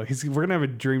hope so. We're gonna have a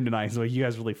dream tonight. He's like, you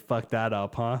guys really fucked that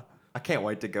up, huh? I can't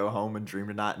wait to go home and dream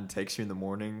tonight and text you in the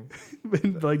morning.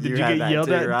 Like, did you get yelled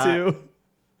at too?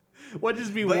 What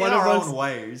just be one of us? Own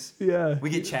ways. Yeah, we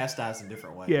get chastised in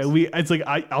different ways. Yeah, it's like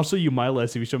I'll show you my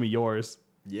list if you show me yours.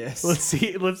 Yes. Let's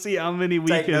see how many we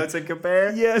take notes and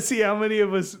compare. Yeah, see how many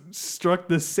of us struck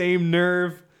the same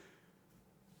nerve.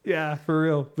 Yeah, for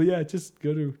real. But yeah, just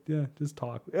just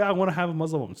talk. Yeah, I want to have a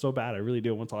Muslim woman so bad. I really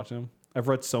do want to talk to him. I've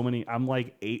read so many. I'm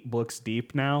like 8 books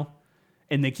deep now,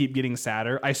 and they keep getting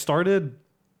sadder. I started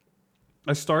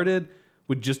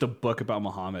with just a book about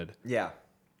Muhammad. Yeah.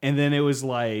 And then it was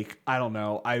like, I don't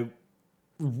know. I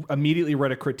immediately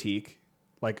read a critique,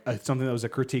 like something that was a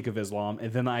critique of Islam,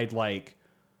 and then I'd like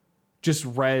just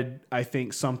read, I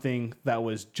think, something that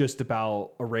was just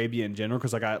about Arabia in general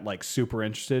because I got like super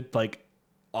interested. Like,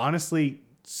 honestly,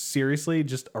 seriously,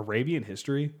 just Arabian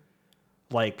history,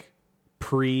 like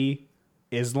pre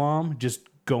Islam just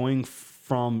going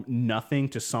from nothing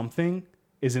to something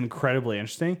is incredibly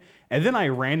interesting. And then I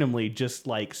randomly just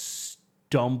like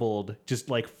stumbled just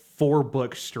like 4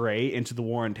 books straight into the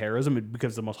war on terrorism. It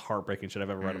becomes the most heartbreaking shit I've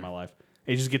ever read in my life.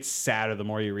 It just gets sadder the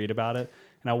more you read about it.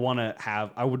 And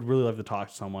I would really love to talk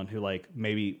to someone who like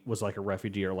maybe was like a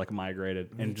refugee or like migrated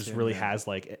and just really has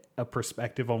like a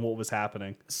perspective on what was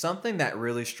happening. Something that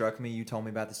really struck me, you told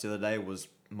me about this the other day, was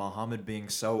Muhammad being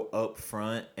so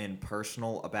upfront and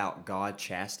personal about God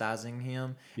chastising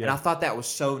him. Yeah. And I thought that was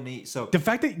so neat. So the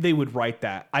fact that they would write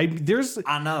that, I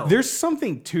know there's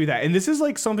something to that. And this is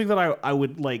like something that I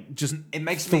would like just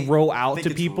throw out to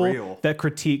people that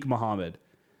critique Muhammad.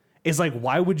 Is like,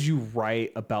 why would you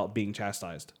write about being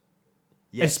chastised?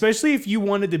 Yes. Especially if you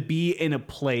wanted to be in a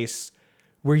place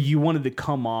where you wanted to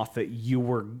come off that you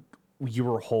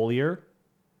were holier,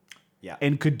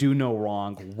 and could do no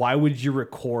wrong. Why would you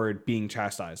record being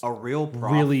chastised? A real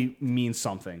prophet really means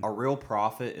something. A real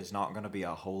prophet is not going to be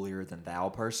a holier than thou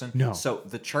person. No. So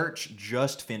the church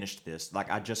just finished this. Like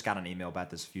I just got an email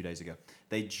about this a few days ago.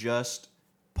 They just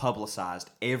publicized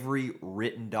every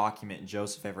written document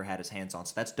Joseph ever had his hands on.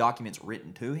 So that's documents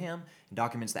written to him and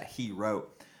documents that he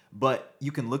wrote. But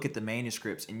you can look at the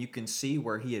manuscripts and you can see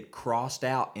where he had crossed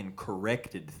out and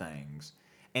corrected things.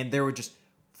 And there were just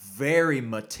very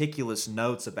meticulous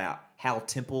notes about how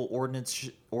temple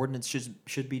ordinance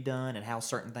should be done and how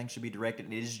certain things should be directed.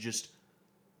 And it is just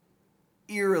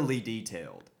eerily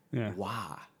detailed. Yeah.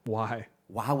 Why?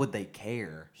 Why would they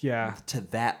care? Yeah. To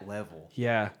that level.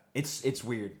 Yeah. It's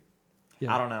weird.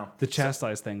 Yeah. I don't know. The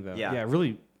chastised thing, though. Yeah. It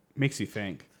really makes you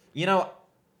think. You know,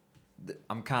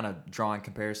 I'm kind of drawing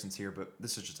comparisons here, but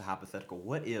this is just a hypothetical.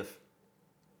 What if,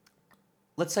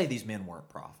 let's say these men weren't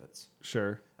prophets.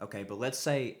 Sure. Okay, but let's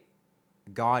say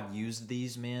God used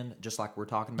these men, just like we're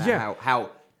talking about,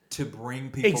 how to bring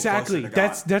people closer to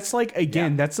God. That's like,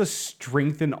 again, that's a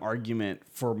strengthened argument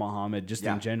for Muhammad just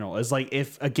in general. It's like,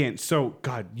 if, again, so,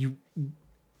 God,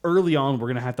 early on, we're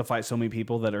going to have to fight so many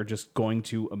people that are just going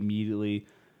to immediately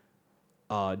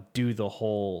do the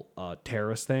whole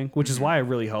terrorist thing, which is why I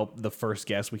really hope the first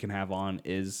guest we can have on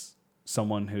is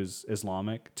someone who's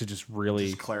Islamic to just really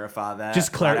just clarify that.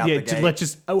 Just let's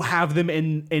just have them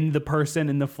in the person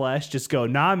in the flesh. Just go,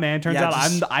 nah, man. Turns out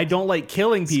I don't like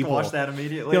killing people. Squash that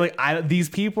immediately. They're like, these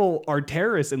people are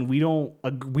terrorists, and we don't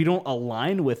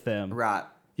align with them. Right.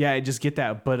 Yeah, I just get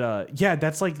that. But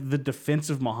that's like the defense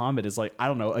of Muhammad is like, I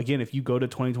don't know. Again, if you go to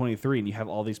 2023 and you have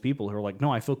all these people who are like,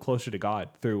 no, I feel closer to God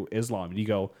through Islam, and you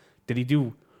go, did he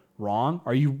do wrong?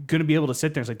 Are you going to be able to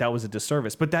sit there and say that was a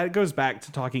disservice? But that goes back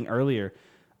to talking earlier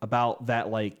about that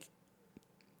like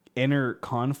inner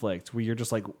conflict where you're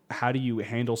just like, how do you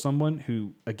handle someone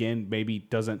who, again, maybe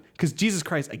doesn't, because Jesus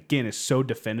Christ, again, is so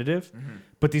definitive,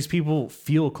 but these people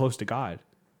feel close to God.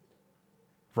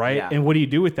 Right. Yeah. And what do you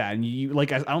do with that? And you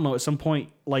like, I don't know, at some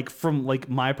point, like from like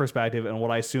my perspective and what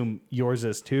I assume yours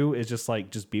is too, is just like,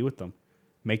 just be with them,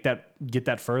 get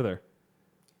that further.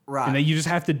 Right. And then you just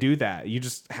have to do that. You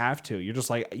just have to. You're just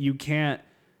like, you can't,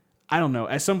 I don't know.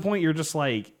 At some point, you're just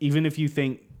like, even if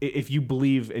you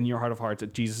believe in your heart of hearts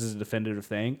that Jesus is a definitive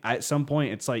thing, at some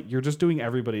point, it's like, you're just doing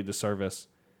everybody a disservice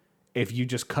if you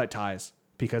just cut ties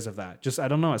because of that. Just, I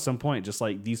don't know, at some point, just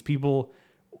like these people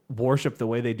worship the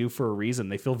way they do for a reason.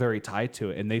 They feel very tied to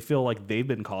it, and they feel like they've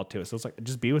been called to it. So it's like,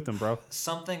 just be with them, bro.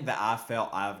 Something that I felt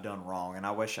I've done wrong, and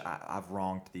I wish I've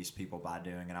wronged these people by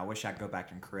doing, and I wish I'd go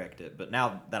back and correct it. But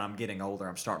now that I'm getting older,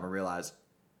 I'm starting to realize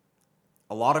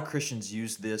a lot of Christians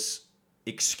use this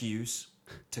excuse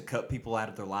to cut people out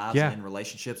of their lives and in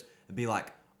relationships and be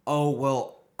like, oh,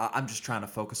 well, I'm just trying to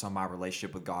focus on my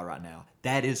relationship with God right now.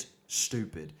 That is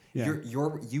stupid. Yeah.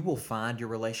 You will find your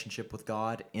relationship with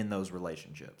God in those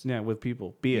relationships. Yeah, with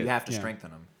people. You have to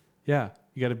strengthen them. Yeah,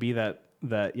 you got to be that.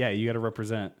 You got to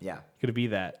represent. Yeah, you got to be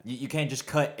that. You can't just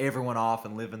cut everyone off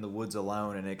and live in the woods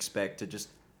alone and expect to just.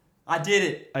 I did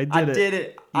it. I did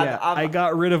it. Yeah, I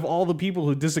got rid of all the people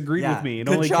who disagreed with me and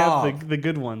only kept the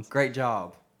good ones. Great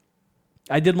job.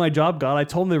 I did my job, God. I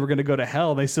told them they were going to go to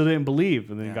hell, and they still didn't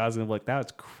believe. And then God's going to be like,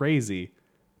 that's crazy.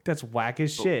 That's whack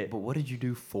as shit. But what did you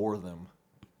do for them?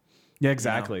 Yeah,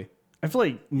 exactly. You know? I feel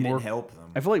like you didn't help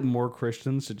them. I feel like more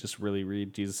Christians should just really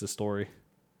read Jesus' story.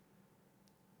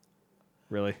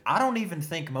 Really? I don't even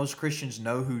think most Christians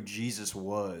know who Jesus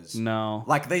was. No.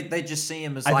 Like, they just see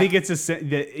him as I think it's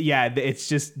it's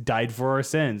just died for our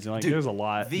sins. Like, dude, there's a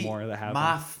lot more that happens.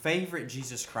 My favorite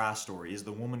Jesus Christ story is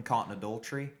the woman caught in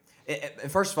adultery.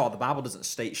 First of all, the Bible doesn't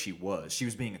state she was. She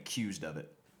was being accused of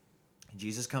it.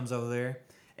 Jesus comes over there.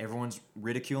 Everyone's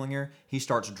ridiculing her. He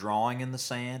starts drawing in the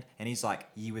sand, and he's like,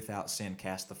 ye without sin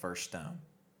cast the first stone.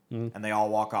 And they all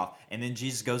walk off. And then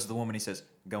Jesus goes to the woman. He says,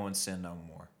 go and sin no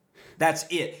more. That's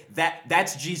it.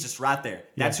 That's Jesus right there.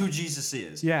 That's who Jesus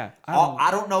is. Yeah.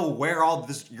 I don't know where all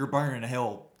this you're burning in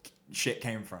hell shit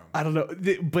came from. I don't know.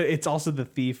 But it's also the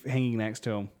thief hanging next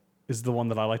to him is the one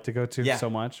that I like to go to so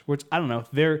much. Which, I don't know.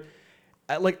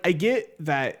 I get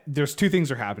that there's two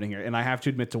things are happening here. And I have to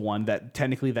admit to one that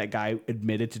technically that guy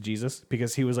admitted to Jesus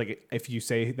because he was like, if you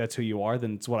say that's who you are,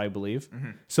 then it's what I believe.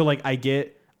 Mm-hmm. So like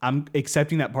I'm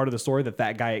accepting that part of the story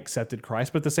that guy accepted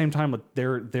Christ. But at the same time, like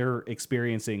they're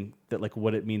experiencing that like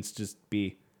what it means to just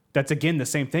be. That's again the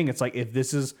same thing. It's like if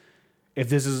this is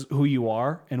who you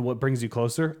are and what brings you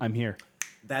closer, I'm here.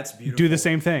 That's beautiful. Do the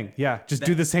same thing. Yeah.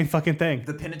 Do the same fucking thing.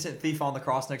 The penitent thief on the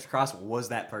cross next to Christ was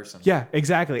that person. Yeah,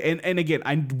 exactly. And again,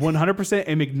 I 100%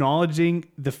 am acknowledging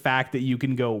the fact that you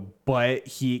can go, but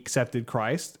he accepted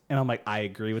Christ. And I'm like, I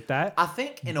agree with that. I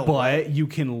think in a way. But you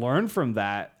can learn from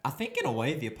that. I think in a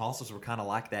way the apostles were kind of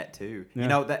like that too. Yeah. You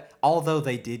know, that although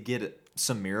they did get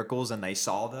some miracles and they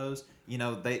saw those, you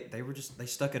know, they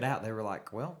stuck it out. They were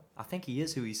like, well, I think he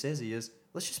is who he says he is.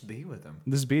 Let's just be with him.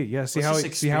 See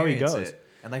how he goes. It.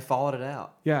 And they followed it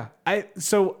out. Yeah.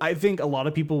 So I think a lot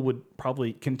of people would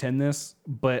probably contend this,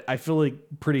 but I feel like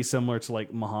pretty similar to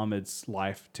like Muhammad's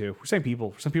life too. Some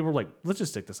people are like, let's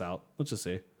just stick this out. Let's just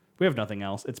see. We have nothing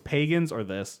else. It's pagans or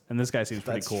this, and this guy seems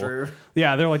pretty cool. True.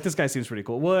 Yeah, they're like, this guy seems pretty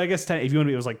cool. Well, I guess if you want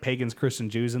to, it was like pagans,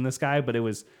 Christian, Jews, and this guy, but it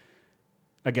was.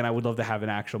 Again, I would love to have an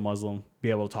actual Muslim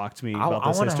be able to talk to me about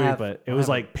this history, but it was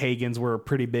like pagans were a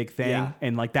pretty big thing,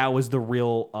 and like that was the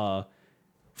real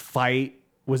fight.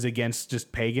 Was against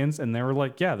just pagans, and they were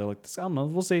like, they're like, I don't know,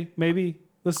 we'll see, maybe,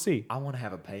 let's see. I want to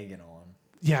have a pagan on.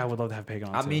 Yeah, I would love to have pagan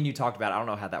on. I mean, you talked about it. I don't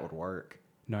know how that would work.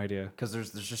 No idea. Because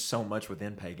there's just so much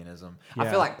within paganism. Yeah. I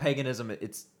feel like paganism,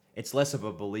 it's less of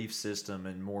a belief system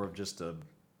and more of just a.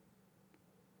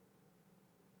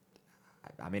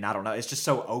 I mean, I don't know. It's just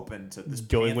so open to this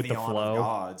going with the flow. Of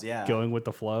gods. Yeah, going with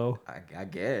the flow. I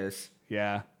guess.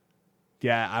 Yeah,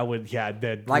 yeah. I would. Yeah,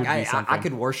 that like I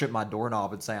could worship my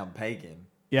doorknob and say I'm pagan.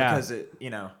 Yeah, because it, you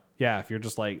know. Yeah, if you're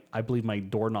just like, I believe my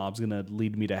doorknob's gonna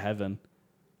lead me to heaven.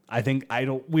 I think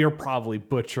we are probably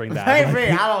butchering that. Maybe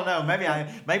I don't know.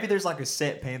 Maybe there's like a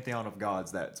set pantheon of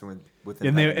gods that's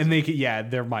within. And they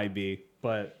could, there might be,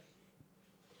 but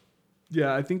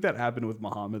yeah, I think that happened with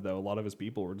Muhammad though. A lot of his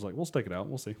people were just like, we'll stick it out,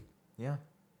 we'll see. Yeah.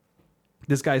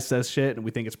 This guy says shit, and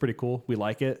we think it's pretty cool. We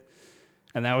like it,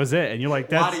 and that was it. And you're like,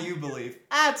 that's... Why do you believe?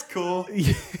 That's cool.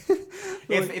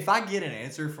 If I get an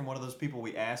answer from one of those people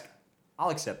we ask, I'll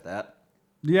accept that.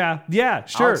 Yeah,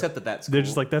 sure. I'll accept that's cool. They're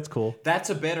just like, that's cool. That's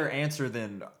a better answer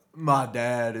than my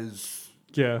dad is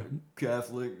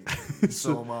Catholic,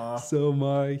 so am I. So am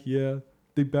I, yeah.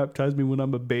 They baptized me when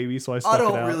I'm a baby, so I stuck it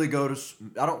out. I don't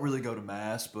really go to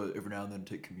mass, but every now and then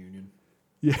take communion.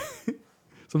 Yeah.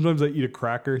 Sometimes I eat a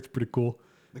cracker. It's pretty cool.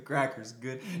 The cracker's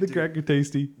good. The cracker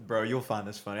tasty. Bro, you'll find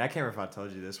this funny. I can't remember if I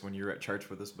told you this when you were at church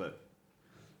with us, but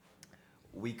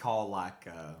we call like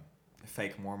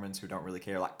fake Mormons who don't really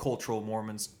care, like cultural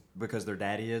Mormons because their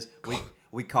daddy is.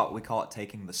 We call it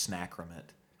taking the snackrament.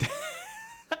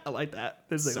 I like that.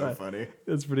 That's so funny.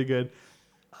 That's pretty good.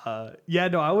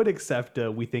 I would accept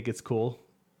we think it's cool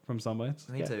from somebody.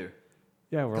 Me too.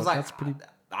 Yeah, that's pretty...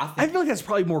 I feel like that's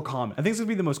probably more common. I think it's going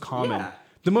to be the most common. Yeah.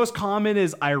 The most common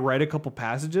is I read a couple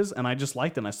passages and I just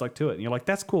liked it and I stuck to it. And you're like,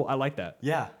 that's cool. I like that.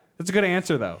 Yeah. That's a good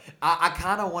answer, though. I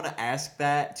kind of want to ask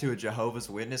that to a Jehovah's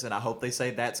Witness, and I hope they say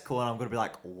that's cool, and I'm going to be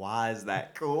like, why is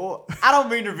that cool? I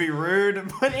don't mean to be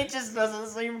rude, but it just doesn't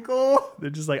seem cool. They're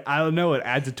just like, I don't know. It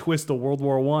adds a twist to World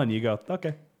War I. You go,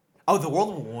 okay. Oh, the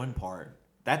World War I part.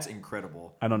 That's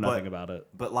incredible. I know nothing about it.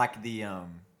 But like the, I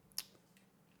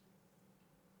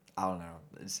don't know.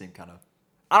 It seemed kind of,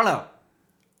 I don't know.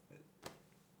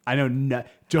 I know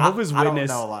Jehovah's Witness.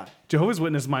 I don't know a lot. Jehovah's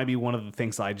Witness might be one of the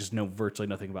things I just know virtually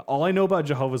nothing about. All I know about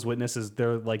Jehovah's Witness is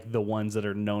they're like the ones that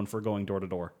are known for going door to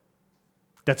door.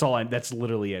 That's all. That's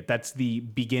literally it. That's the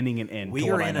beginning and end.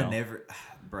 We're in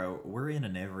a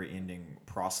never-ending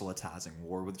proselytizing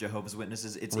war with Jehovah's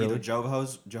Witnesses. It's either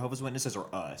Jehovah's Witnesses or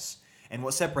us. And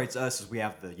what separates us is we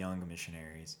have the young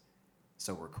missionaries,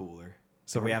 so we're cooler.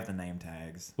 So we have the name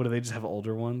tags. What do they just have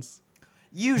older ones?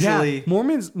 Usually,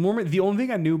 Mormon. The only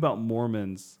thing I knew about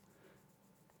Mormons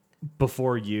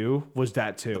before you was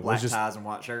that too. The black ties and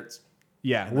white shirts.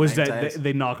 Yeah, was that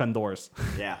they knock on doors.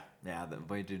 Yeah,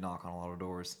 we do knock on a lot of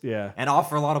doors. Yeah, and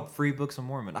offer a lot of free books of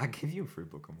Mormon. I give you a free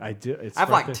book of Mormon. I do. I have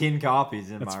like 10 copies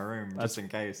in my room just in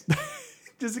case.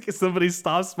 Just in case somebody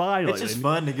stops by. It's just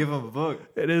fun to give them a book.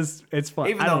 It is. It's fun.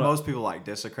 Even though most people like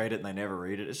desecrate it and they never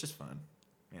read it, it's just fun.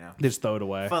 You know, they just throw it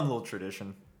away. Fun little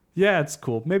tradition. Yeah, it's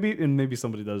cool. Maybe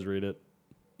somebody does read it.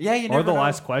 Yeah, you or never the know.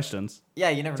 last questions. Yeah,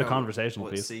 you never It's a know conversational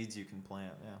what piece. seeds you can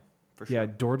plant. Yeah, for sure. Yeah,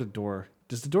 door to door.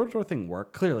 Does the door to door thing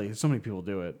work? Clearly, so many people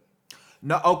do it.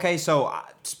 No, okay. So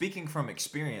speaking from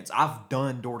experience, I've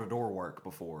done door to door work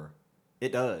before.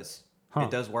 It does. Huh.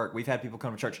 It does work. We've had people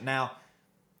come to church now.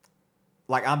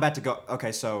 Like I'm about to go.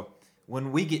 Okay, so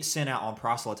when we get sent out on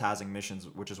proselytizing missions,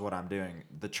 which is what I'm doing,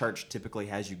 the church typically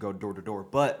has you go door to door.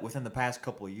 But within the past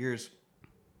couple of years,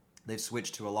 they've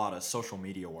switched to a lot of social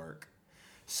media work.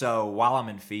 So while I'm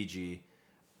in Fiji,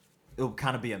 it'll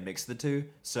kind of be a mix of the two.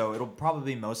 So it'll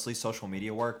probably be mostly social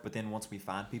media work, but then once we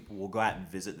find people, we'll go out and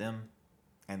visit them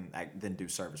and then do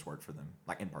service work for them,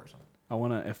 like in person. I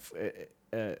want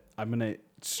to, I'm going to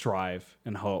strive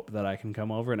and hope that I can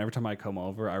come over. And every time I come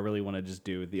over, I really want to just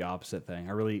do the opposite thing.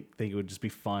 I really think it would just be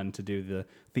fun to do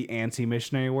the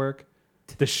anti-missionary work,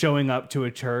 the showing up to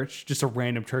a church, just a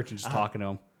random church and just talking to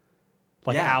them.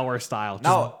 Like our style.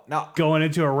 No. Going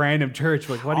into a random church.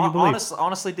 Like, what do you believe?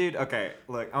 Honestly, dude, okay,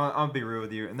 look, I'm going to be real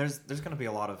with you. And there's going to be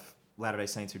a lot of Latter-day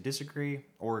Saints who disagree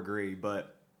or agree,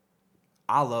 but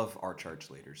I love our church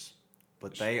leaders.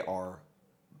 But they are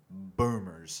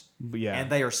boomers. Yeah.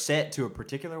 And they are set to a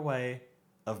particular way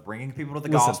of bringing people to the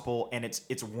gospel, and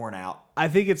it's worn out. I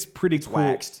think it's pretty cool.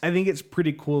 Waxed. I think it's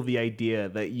pretty cool, the idea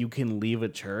that you can leave a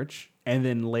church and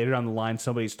then later down the line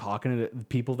somebody's talking to the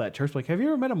people at that church like, have you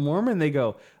ever met a Mormon? They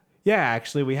go, yeah,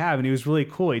 actually we have, and he was really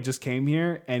cool. He just came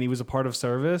here and he was a part of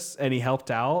service and he helped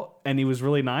out and he was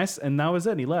really nice, and that was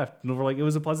it. And he left. And we're like, it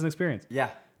was a pleasant experience. Yeah.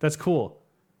 That's cool.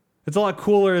 It's a lot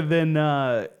cooler than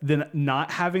not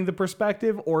having the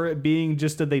perspective, or it being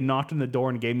just that they knocked on the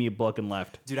door and gave me a book and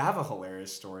left. Dude, I have a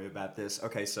hilarious story about this.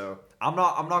 Okay, so I'm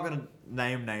not gonna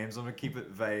name names. I'm gonna keep it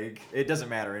vague. It doesn't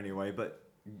matter anyway. But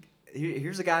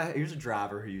here's a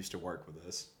driver who used to work with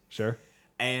us. Sure.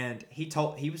 And he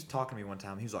was talking to me one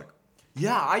time. He was like,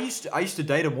 "Yeah, I used to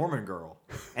date a Mormon girl,"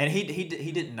 and he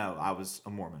didn't know I was a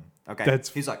Mormon. Okay,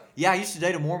 he's like, "Yeah, I used to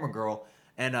date a Mormon girl."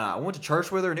 And I went to church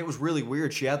with her, and it was really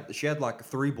weird. She had like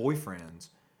 3 boyfriends,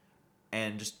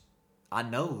 and just I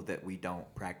know that we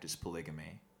don't practice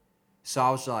polygamy, so I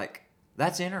was like,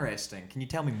 "That's interesting. Can you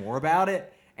tell me more about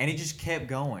it?" And he just kept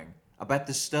going about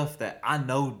this stuff that I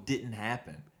know didn't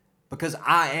happen because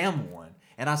I am one.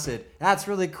 And I said, "That's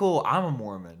really cool. I'm a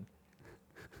Mormon,"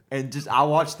 and just I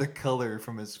watched the color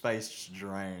from his face just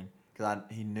drain.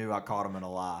 He knew I caught him in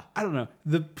a lie. I don't know.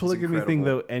 The polygamy thing,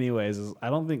 though, anyways, is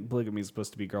I don't think polygamy is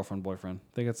supposed to be girlfriend-boyfriend.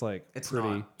 I think it's like pretty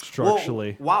not.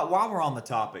 structurally. Well, while we're on the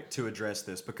topic, to address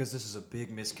this, because this is a big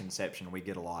misconception we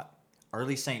get a lot.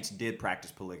 Early saints did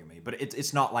practice polygamy, but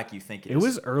it's not like you think it is. It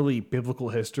was early biblical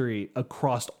history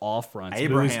across all fronts.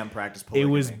 Abraham practiced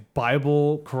polygamy. It was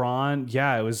Bible, Quran.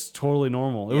 Yeah, it was totally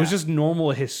normal. It was just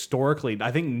normal historically. I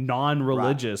think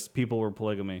non-religious people were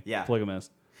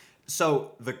polygamists.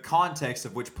 So the context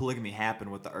of which polygamy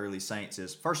happened with the early saints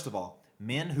is, first of all,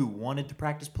 men who wanted to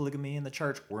practice polygamy in the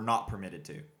church were not permitted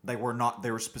to. They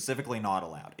were specifically not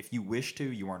allowed. If you wished to,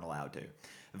 you weren't allowed to.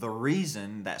 The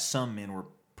reason that some men were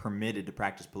permitted to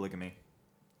practice polygamy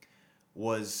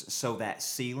was so that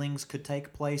sealings could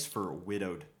take place for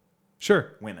widowed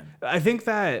women. I think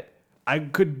that I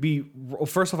could be,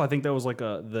 first off, I think that was like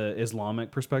the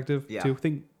Islamic perspective too. I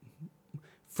think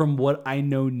from what I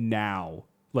know now,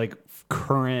 like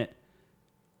current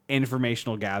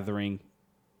informational gathering,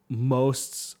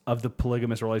 most of the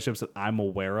polygamous relationships that I'm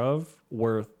aware of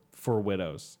were for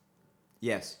widows.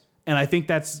 Yes. And I think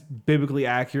that's biblically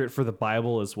accurate for the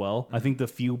Bible as well. I think the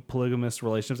few polygamous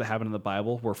relationships that happened in the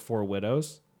Bible were for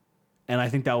widows. And I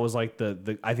think that was like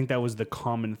I think that was the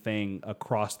common thing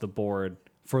across the board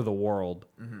for the world,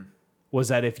 was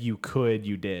that if you could,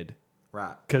 you did.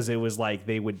 Right. Because it was like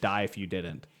they would die if you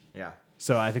didn't. Yeah.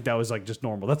 So I think that was like just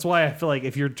normal. That's why I feel like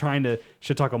if you're trying to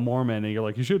shit talk a Mormon and you're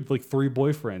like, you should have like 3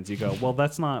 boyfriends, you go, well,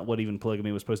 that's not what even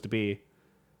polygamy was supposed to be.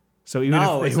 So even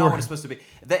if it's not what it's supposed to be.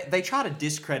 They try to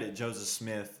discredit Joseph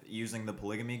Smith using the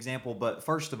polygamy example, but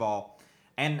first of all,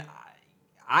 and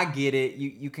I get it,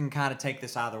 you can kind of take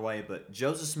this either way, but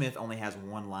Joseph Smith only has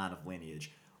one line of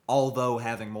lineage. Although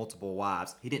having multiple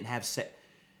wives, he did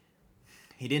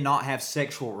not have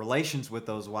sexual relations with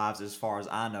those wives, as far as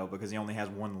I know, because he only has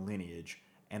one lineage.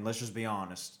 And let's just be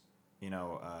honest,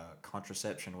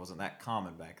 contraception wasn't that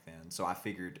common back then. So I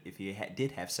figured if he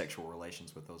did have sexual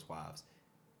relations with those wives,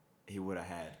 he would have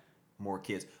had more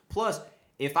kids. Plus,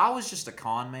 if I was just a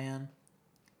con man,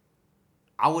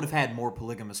 I would have had more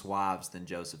polygamous wives than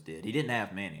Joseph did. He didn't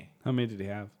have many. How many did he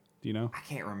have? Do you know? I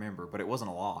can't remember, but it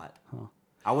wasn't a lot. Huh.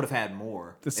 I would have had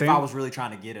more if I was really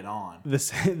trying to get it on. The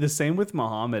same with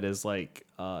Muhammad is like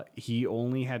he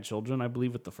only had children, I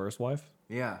believe, with the first wife.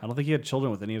 Yeah. I don't think he had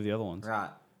children with any of the other ones. Right.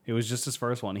 It was just his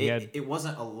first one. It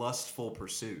wasn't a lustful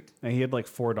pursuit. And he had like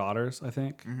 4 daughters, I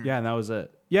think. Yeah, and that was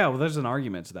it. Yeah, well, there's an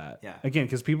argument to that. Yeah. Again,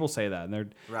 because people say that, and they're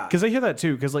Right. because I hear that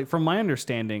too. Because like from my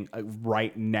understanding,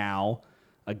 right now,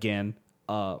 again,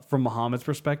 from Muhammad's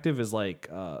perspective, is like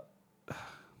I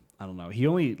don't know. He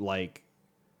only like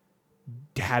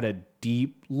had a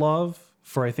deep love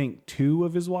for I think 2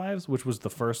 of his wives, which was the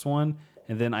first one,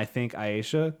 and then I think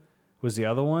Aisha was the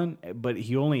other one. But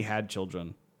he only had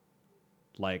children,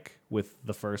 like with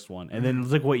the first one, and then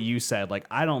like what you said, like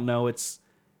I don't know, it's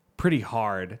pretty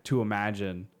hard to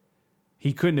imagine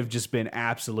he couldn't have just been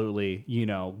absolutely,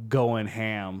 going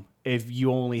ham if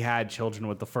you only had children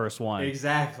with the first one.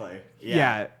 Exactly.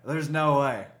 Yeah. There's no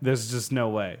way. There's just no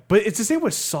way. But it's the same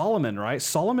with Solomon, right?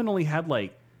 Solomon only had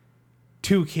like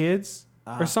 2 kids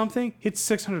or something. He had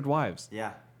 600 wives.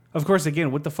 Yeah. Of course,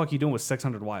 again, what the fuck are you doing with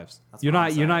 600 wives? That's You're what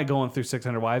I'm not saying. going through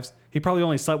 600 wives. He probably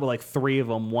only slept with like 3 of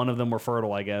them. One of them were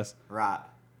fertile, I guess. Right.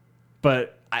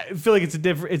 But I feel like it's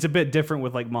a bit different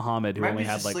with like Muhammad, who Maybe only he's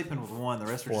had just like sleeping with one. The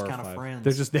rest are 4 just or kind of 5. friends.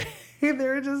 They're just there.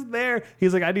 They're just there.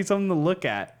 He's like, I need something to look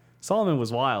at. Solomon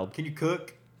was wild. Can you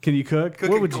cook? Can you cook? Cook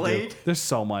What and would you clean? do? There's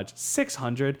so much.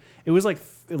 600. It was like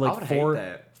I would hate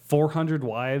that. 400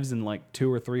 wives and like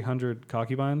 200 or 300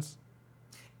 concubines.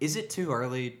 Is it too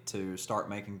early to start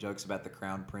making jokes about the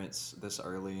Crown Prince this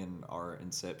early in our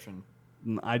inception?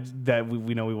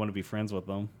 We know we want to be friends with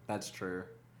them. That's true.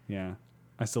 Yeah.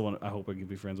 I hope I can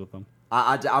be friends with them.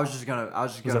 I was just gonna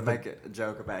that make a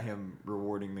joke about him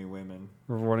rewarding me women.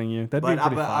 Rewarding you. That'd But be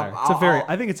pretty fire.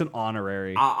 I think it's an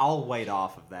honorary. I'll wait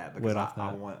off of that because Wait off I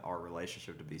that. want our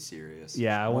relationship to be serious.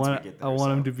 Yeah, I once we want get there, him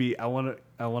so. to be I want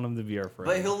him to be our friend.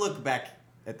 But he'll look back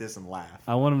at this and laugh.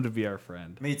 I want him to be our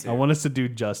friend. Me too. I want us to do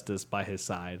justice by his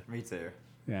side. Me too.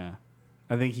 Yeah.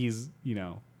 I think he's,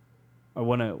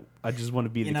 I just want to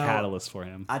be the catalyst for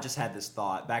him. I just had this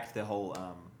thought back to the whole.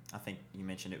 I think you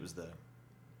mentioned it was the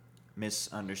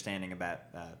misunderstanding about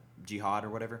jihad or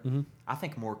whatever. Mm-hmm. I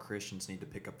think more Christians need to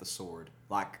pick up the sword,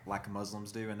 like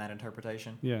Muslims do in that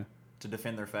interpretation, Yeah. to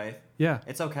defend their faith. Yeah.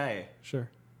 It's okay. Sure.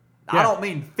 I Yeah. don't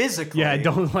mean physically. Yeah,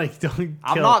 don't kill.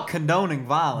 I'm not condoning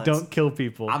violence. Don't kill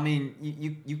people. I mean,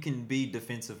 you can be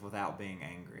defensive without being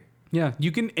angry. Yeah,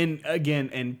 you can,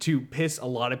 and to piss a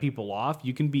lot of people off,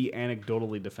 you can be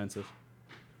anecdotally defensive.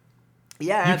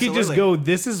 Yeah, You absolutely. can just go,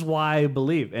 this is why I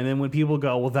believe. And then when people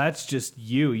go, well, that's just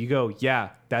you go, yeah,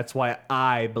 that's why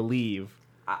I believe.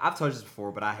 I've told you this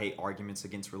before, but I hate arguments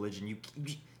against religion.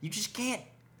 You just can't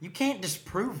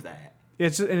disprove that.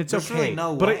 It's There's okay. really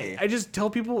no but way. I just tell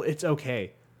people it's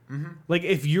okay. Mm-hmm. Like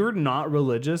if you're not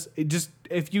religious,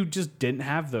 if you just didn't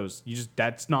have those,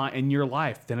 that's not in your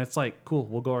life, then it's like, cool,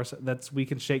 we'll go we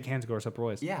can shake hands and go our separate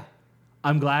ways. Yeah.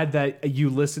 I'm glad that you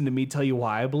listen to me tell you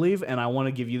why I believe, and I want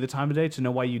to give you the time today to know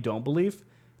why you don't believe.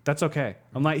 That's okay.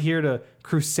 I'm not here to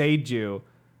crusade you,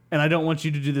 and I don't want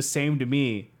you to do the same to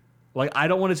me. Like, I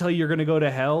don't want to tell you you're going to go to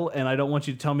hell, and I don't want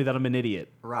you to tell me that I'm an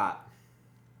idiot. Right.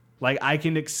 Like, I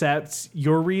can accept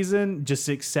your reason, just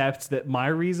accept that my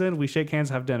reason, we shake hands,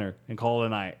 have dinner, and call it a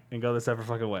night, and go the separate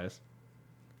fucking ways.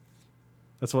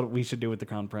 That's what we should do with the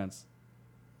Crown Prince.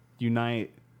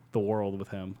 Unite the world with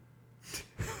him.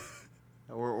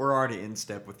 We're already in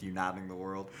step with uniting the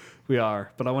world. We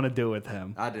are, but I want to do it with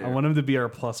him. I do. I want him to be our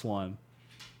 +1.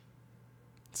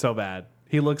 So bad.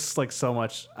 He looks like so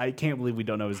much. I can't believe we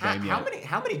don't know his name yet.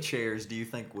 How many chairs do you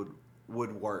think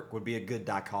would work? Would be a good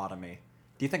dichotomy?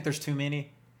 Do you think there's too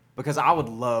many? Because I would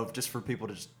love just for people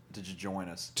to just join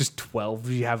us. Just 12?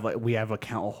 We have a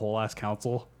whole ass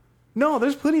council. No,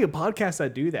 there's plenty of podcasts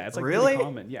that do that. It's like Really? pretty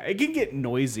common. Yeah, it can get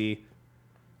noisy.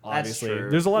 Obviously, That's true.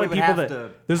 there's a lot of We would people have that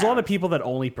to there's a lot have- of people that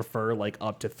only prefer like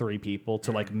up to 3 people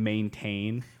to like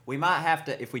maintain. We might have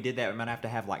to, if we did that, we might have to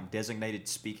have like designated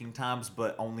speaking times,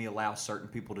 but only allow certain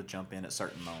people to jump in at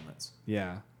certain moments.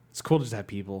 Yeah, it's cool to just have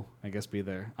people, I guess, be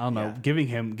there. I don't know.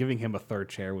 Yeah. Giving him a third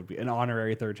chair would be an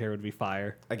honorary third chair would be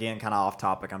fire. Again, kind of off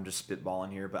topic. I'm just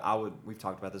spitballing here, but we've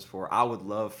talked about this before. I would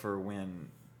love for when,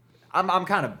 I'm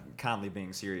kind of kindly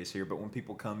being serious here, but when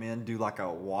people come in, do like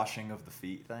a washing of the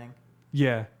feet thing.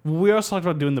 Yeah, we also talked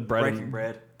about doing the bread, Breaking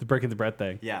bread. the breaking the bread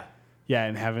thing. Yeah. Yeah,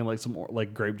 and having like some more,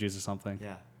 like grape juice or something.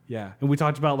 Yeah. Yeah, and we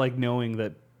talked about like knowing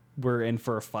that we're in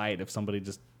for a fight if somebody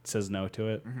just says no to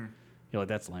it. Mm-hmm. You're like,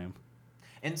 that's lame.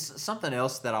 And something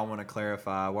else that I want to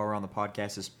clarify while we're on the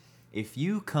podcast is if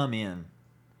you come in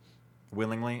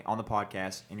willingly on the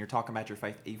podcast and you're talking about your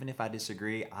faith, even if I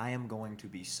disagree, I am going to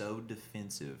be so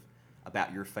defensive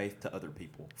about your faith to other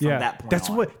people from that point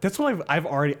on. That's what I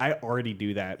already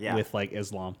do that Yeah. with like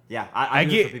Islam. Yeah, I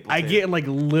do it for people get too. in like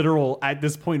literal at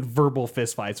this point verbal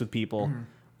fist fights with people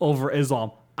over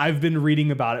Islam. I've been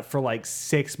reading about it for like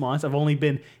 6 months. I've only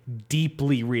been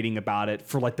deeply reading about it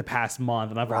for like the past month,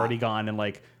 and I've already gone in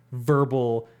like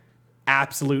verbal,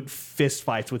 absolute fist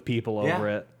fights with people over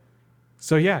it.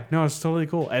 So yeah, no, it's totally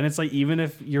cool. And it's like, even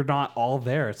if you're not all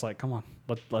there, it's like, come on,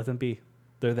 let them be.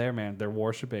 They're there, man. They're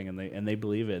worshiping, and they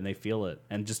believe it, and they feel it,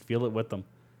 and just feel it with them.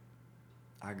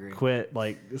 I agree. Quit.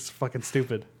 Like, it's fucking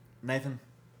stupid. Nathan,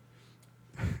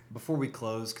 before we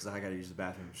close, because I got to use the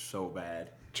bathroom so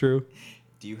bad. True.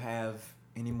 Do you have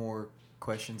any more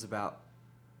questions about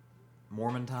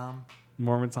Mormon time?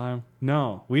 Mormon time?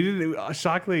 No, we didn't.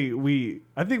 Shockingly,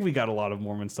 I think we got a lot of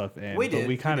Mormon stuff in. We did. But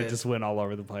we kind of just went all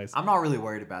over the place. I'm not really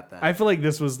worried about that. I feel like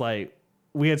this was like,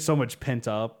 we had so much pent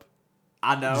up.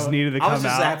 I know. Just needed to come out. I was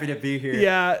just happy to be here.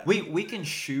 Yeah. We can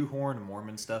shoehorn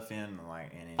Mormon stuff in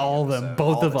like any all of them, episode,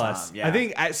 both all of the us. time. Yeah. I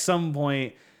think at some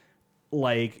point,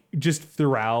 like just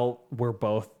throughout, we're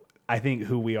both. I think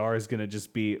who we are is going to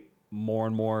just be more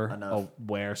and more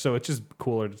aware. So it's just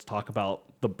cooler to talk about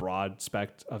the broad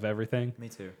spect of everything. Me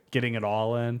too. Getting it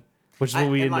all in, which is what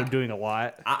we end up doing a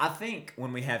lot. I think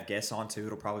when we have guests on too,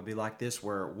 it'll probably be like this,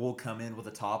 where we'll come in with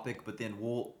a topic, but then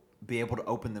we'll be able to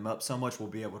open them up so much we'll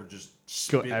be able to just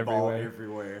spitball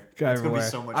everywhere. It's gonna be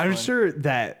so much fun. I'm sure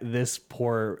that this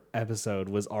poor episode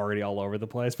was already all over the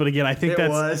place, but again, I think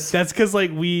that's because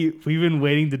like we've been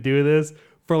waiting to do this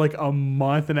for like a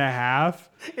month and a half.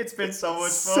 It's been so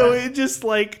much fun. So it just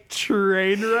like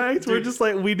train wrecked. We're just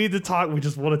like, we need to talk. We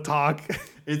just want to talk.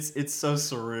 It's so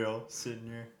surreal sitting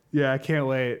here. Yeah, I can't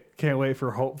wait. Can't wait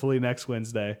for hopefully next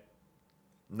Wednesday.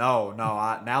 No.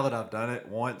 Now that I've done it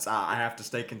once, I have to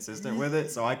stay consistent with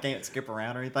it, so I can't skip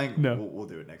around or anything. No, we'll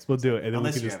do it next. We'll do it, and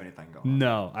unless then you have anything going on.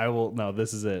 No, I will. No,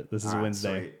 this is it. This is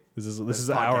Wednesday. Sweet. This is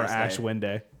our Ash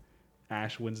Wednesday.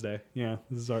 Ash Wednesday. Yeah,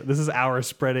 this is our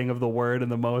spreading of the word in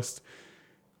the most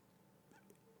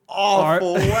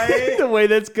awful way. The way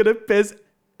that's gonna piss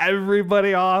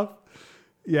everybody off.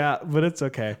 Yeah, but it's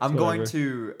okay. I'm going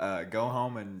to go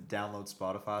home and download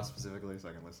Spotify specifically so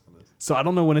I can listen to this. So I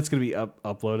don't know when it's going to be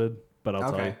uploaded, but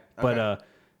I'll tell you. But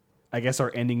I guess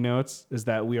our ending notes is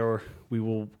that we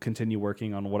will continue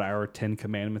working on what our 10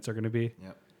 commandments are going to be.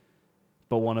 Yep.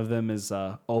 But one of them is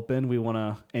open. We want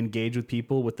to engage with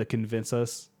people with the convince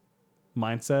us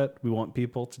mindset. We want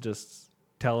people to just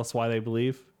tell us why they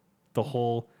believe. The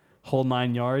whole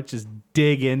 9 yards, just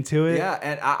dig into it. Yeah,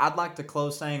 and I'd like to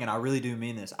close saying, and I really do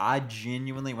mean this, I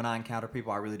genuinely, when I encounter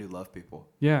people, I really do love people.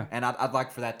 Yeah. And I'd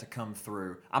like for that to come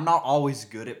through. I'm not always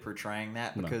good at portraying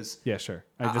that because... No. Yeah, sure.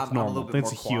 That's normal. I'm a little bit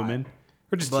it's more human.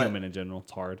 Or just human in general.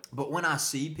 It's hard. But when I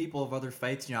see people of other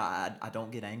faiths, I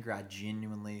don't get angry. I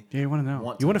genuinely you want to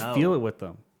know. You want to feel it with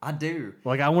them. I do.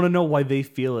 Like, I want to know why they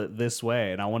feel it this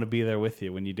way, and I want to be there with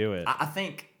you when you do it. I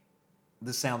think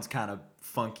this sounds kind of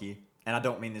funky, and I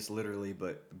don't mean this literally,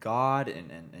 but God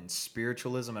and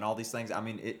spiritualism and all these things, I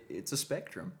mean, it's a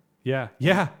spectrum. Yeah.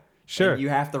 Yeah. Sure. And you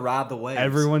have to ride the waves.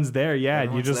 Everyone's there. Yeah.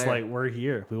 Everyone's you're just there. like, we're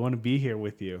here. We want to be here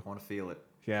with you. I want to feel it.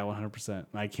 Yeah, 100%.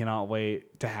 I cannot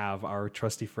wait to have our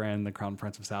trusty friend, the Crown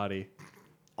Prince of Saudi,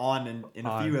 on in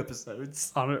a few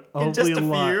episodes. In just a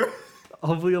few.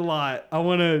 Hopefully a lot. I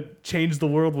want to change the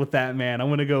world with that man. I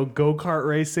want to go-kart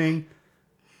racing.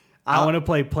 I want to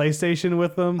play PlayStation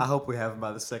with him. I hope we have him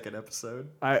by the second episode.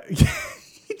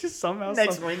 He just somehow...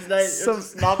 Next Wednesday,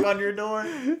 just knock on your door.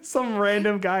 Some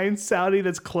random guy in Saudi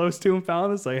that's close to him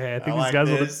found us. Like, hey, I think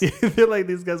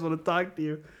these guys want to talk to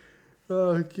you.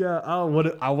 Oh, yeah.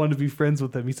 I want to be friends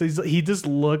with him. He says he just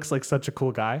looks like such a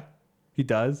cool guy. He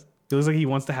does. He looks like he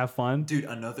wants to have fun. Dude,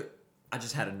 I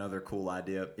just had another cool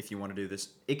idea if you want to do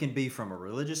this. It can be from a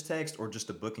religious text or just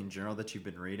a book in general that you've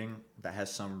been reading that has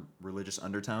some religious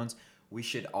undertones. We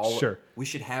should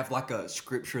have like a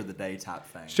scripture of the day type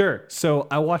thing. Sure. So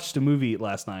I watched a movie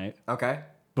last night. Okay.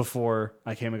 Before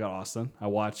I came and got Austin. I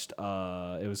watched,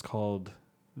 it was called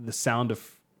The Sound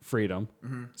of Freedom.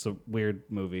 Mm-hmm. It's a weird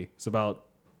movie. It's about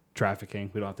trafficking.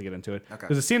 We don't have to get into it. Okay.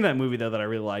 There's a scene in that movie, though, that I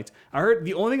really liked. I heard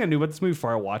the only thing I knew about this movie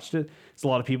before I watched it is a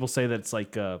lot of people say that it's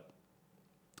like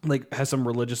has some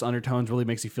religious undertones, really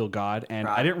makes you feel God. And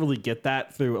I didn't really get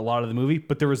that through a lot of the movie.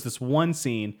 But there was this one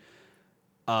scene,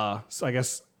 so I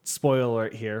guess spoiler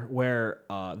here, where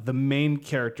the main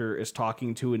character is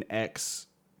talking to an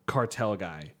ex-cartel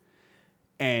guy.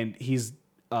 And he's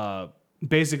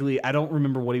basically, I don't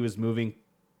remember what he was moving,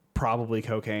 probably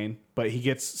cocaine, but he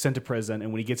gets sent to prison,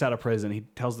 and when he gets out of prison, he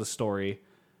tells the story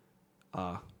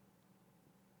or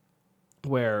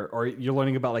you're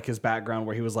learning about like his background,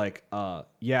 where he was like, I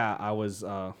was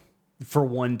for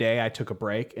one day I took a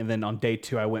break, and then on day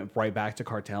 2 I went right back to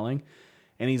carteling,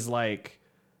 and he's like,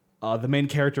 The main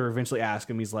character eventually asks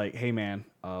him, he's like, hey man,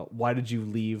 why did you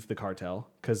leave the cartel?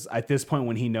 Because at this point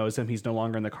when he knows him, he's no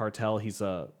longer in the cartel. He's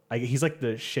like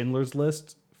the Schindler's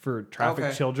List for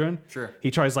trafficked children. Sure. He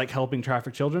tries like helping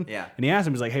trafficked children. Yeah. And he asked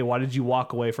him, he's like, hey, why did you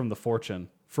walk away from the fortune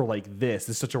for like this?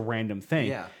 It's such a random thing.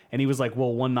 Yeah. And he was like,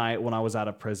 well, one night when I was out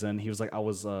of prison, he was like,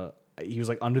 he was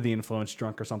like under the influence,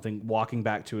 drunk or something, walking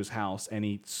back to his house, and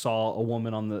he saw a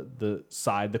woman on the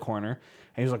side, the corner.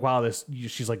 And he was like, wow,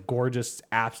 she's like gorgeous,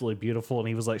 absolutely beautiful. And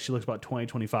he was like, she looks about 20,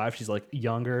 25. She's like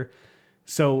younger.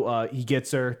 So he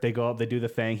gets her, they go up, they do the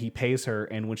thing. He pays her.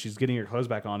 And when she's getting her clothes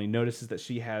back on, he notices that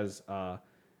she has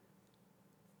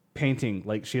painting,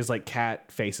 like she has like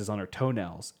cat faces on her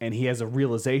toenails. And he has a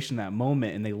realization that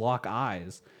moment, and they lock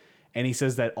eyes. And he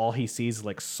says that all he sees is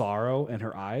like sorrow in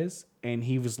her eyes. And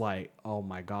he was like, oh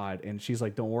my God. And she's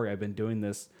like, don't worry, I've been doing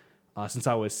this since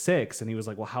I was 6. And he was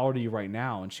like, well, how old are you right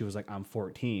now? And she was like, I'm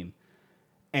 14.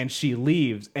 And she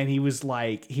leaves. And he was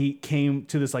like, he came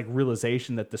to this like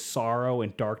realization that the sorrow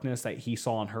and darkness that he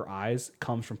saw in her eyes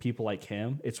comes from people like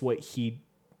him. It's what he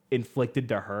inflicted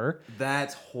to her.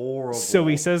 That's horrible. So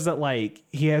he says that like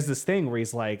he has this thing where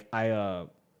he's like, I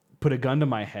put a gun to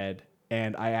my head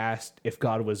and I asked if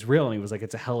God was real. And he was like,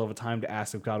 it's a hell of a time to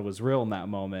ask if God was real in that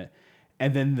moment.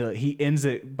 And then he ends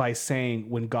it by saying,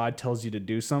 when God tells you to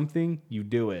do something, you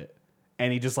do it.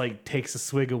 And he just like takes a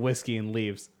swig of whiskey and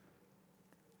leaves.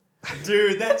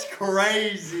 Dude, that's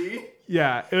crazy.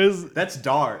 Yeah, That's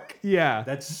dark. Yeah.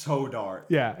 That's so dark.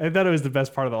 Yeah, I thought it was the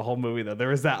best part of the whole movie, though. There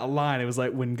was that line. It was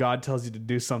like, when God tells you to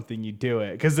do something, you do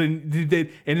it. Because in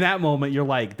that moment, you're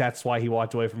like, that's why he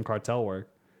walked away from cartel work.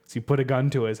 So you put a gun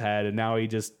to his head, and now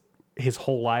his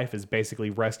whole life is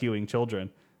basically rescuing children.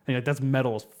 And you're like, that's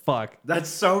metal as fuck. That's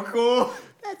so cool.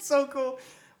 That's so cool.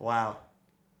 Wow.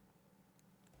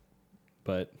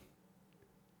 But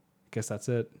I guess that's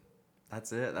it.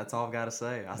 That's it. That's all I've got to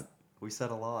say. We said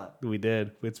a lot. We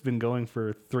did. It's been going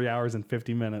for 3 hours and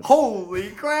 50 minutes. Holy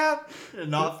crap. Did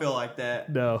not feel like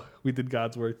that. No, we did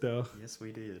God's work, though. Yes,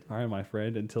 we did. All right, my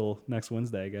friend. Until next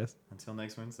Wednesday, I guess. Until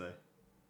next Wednesday.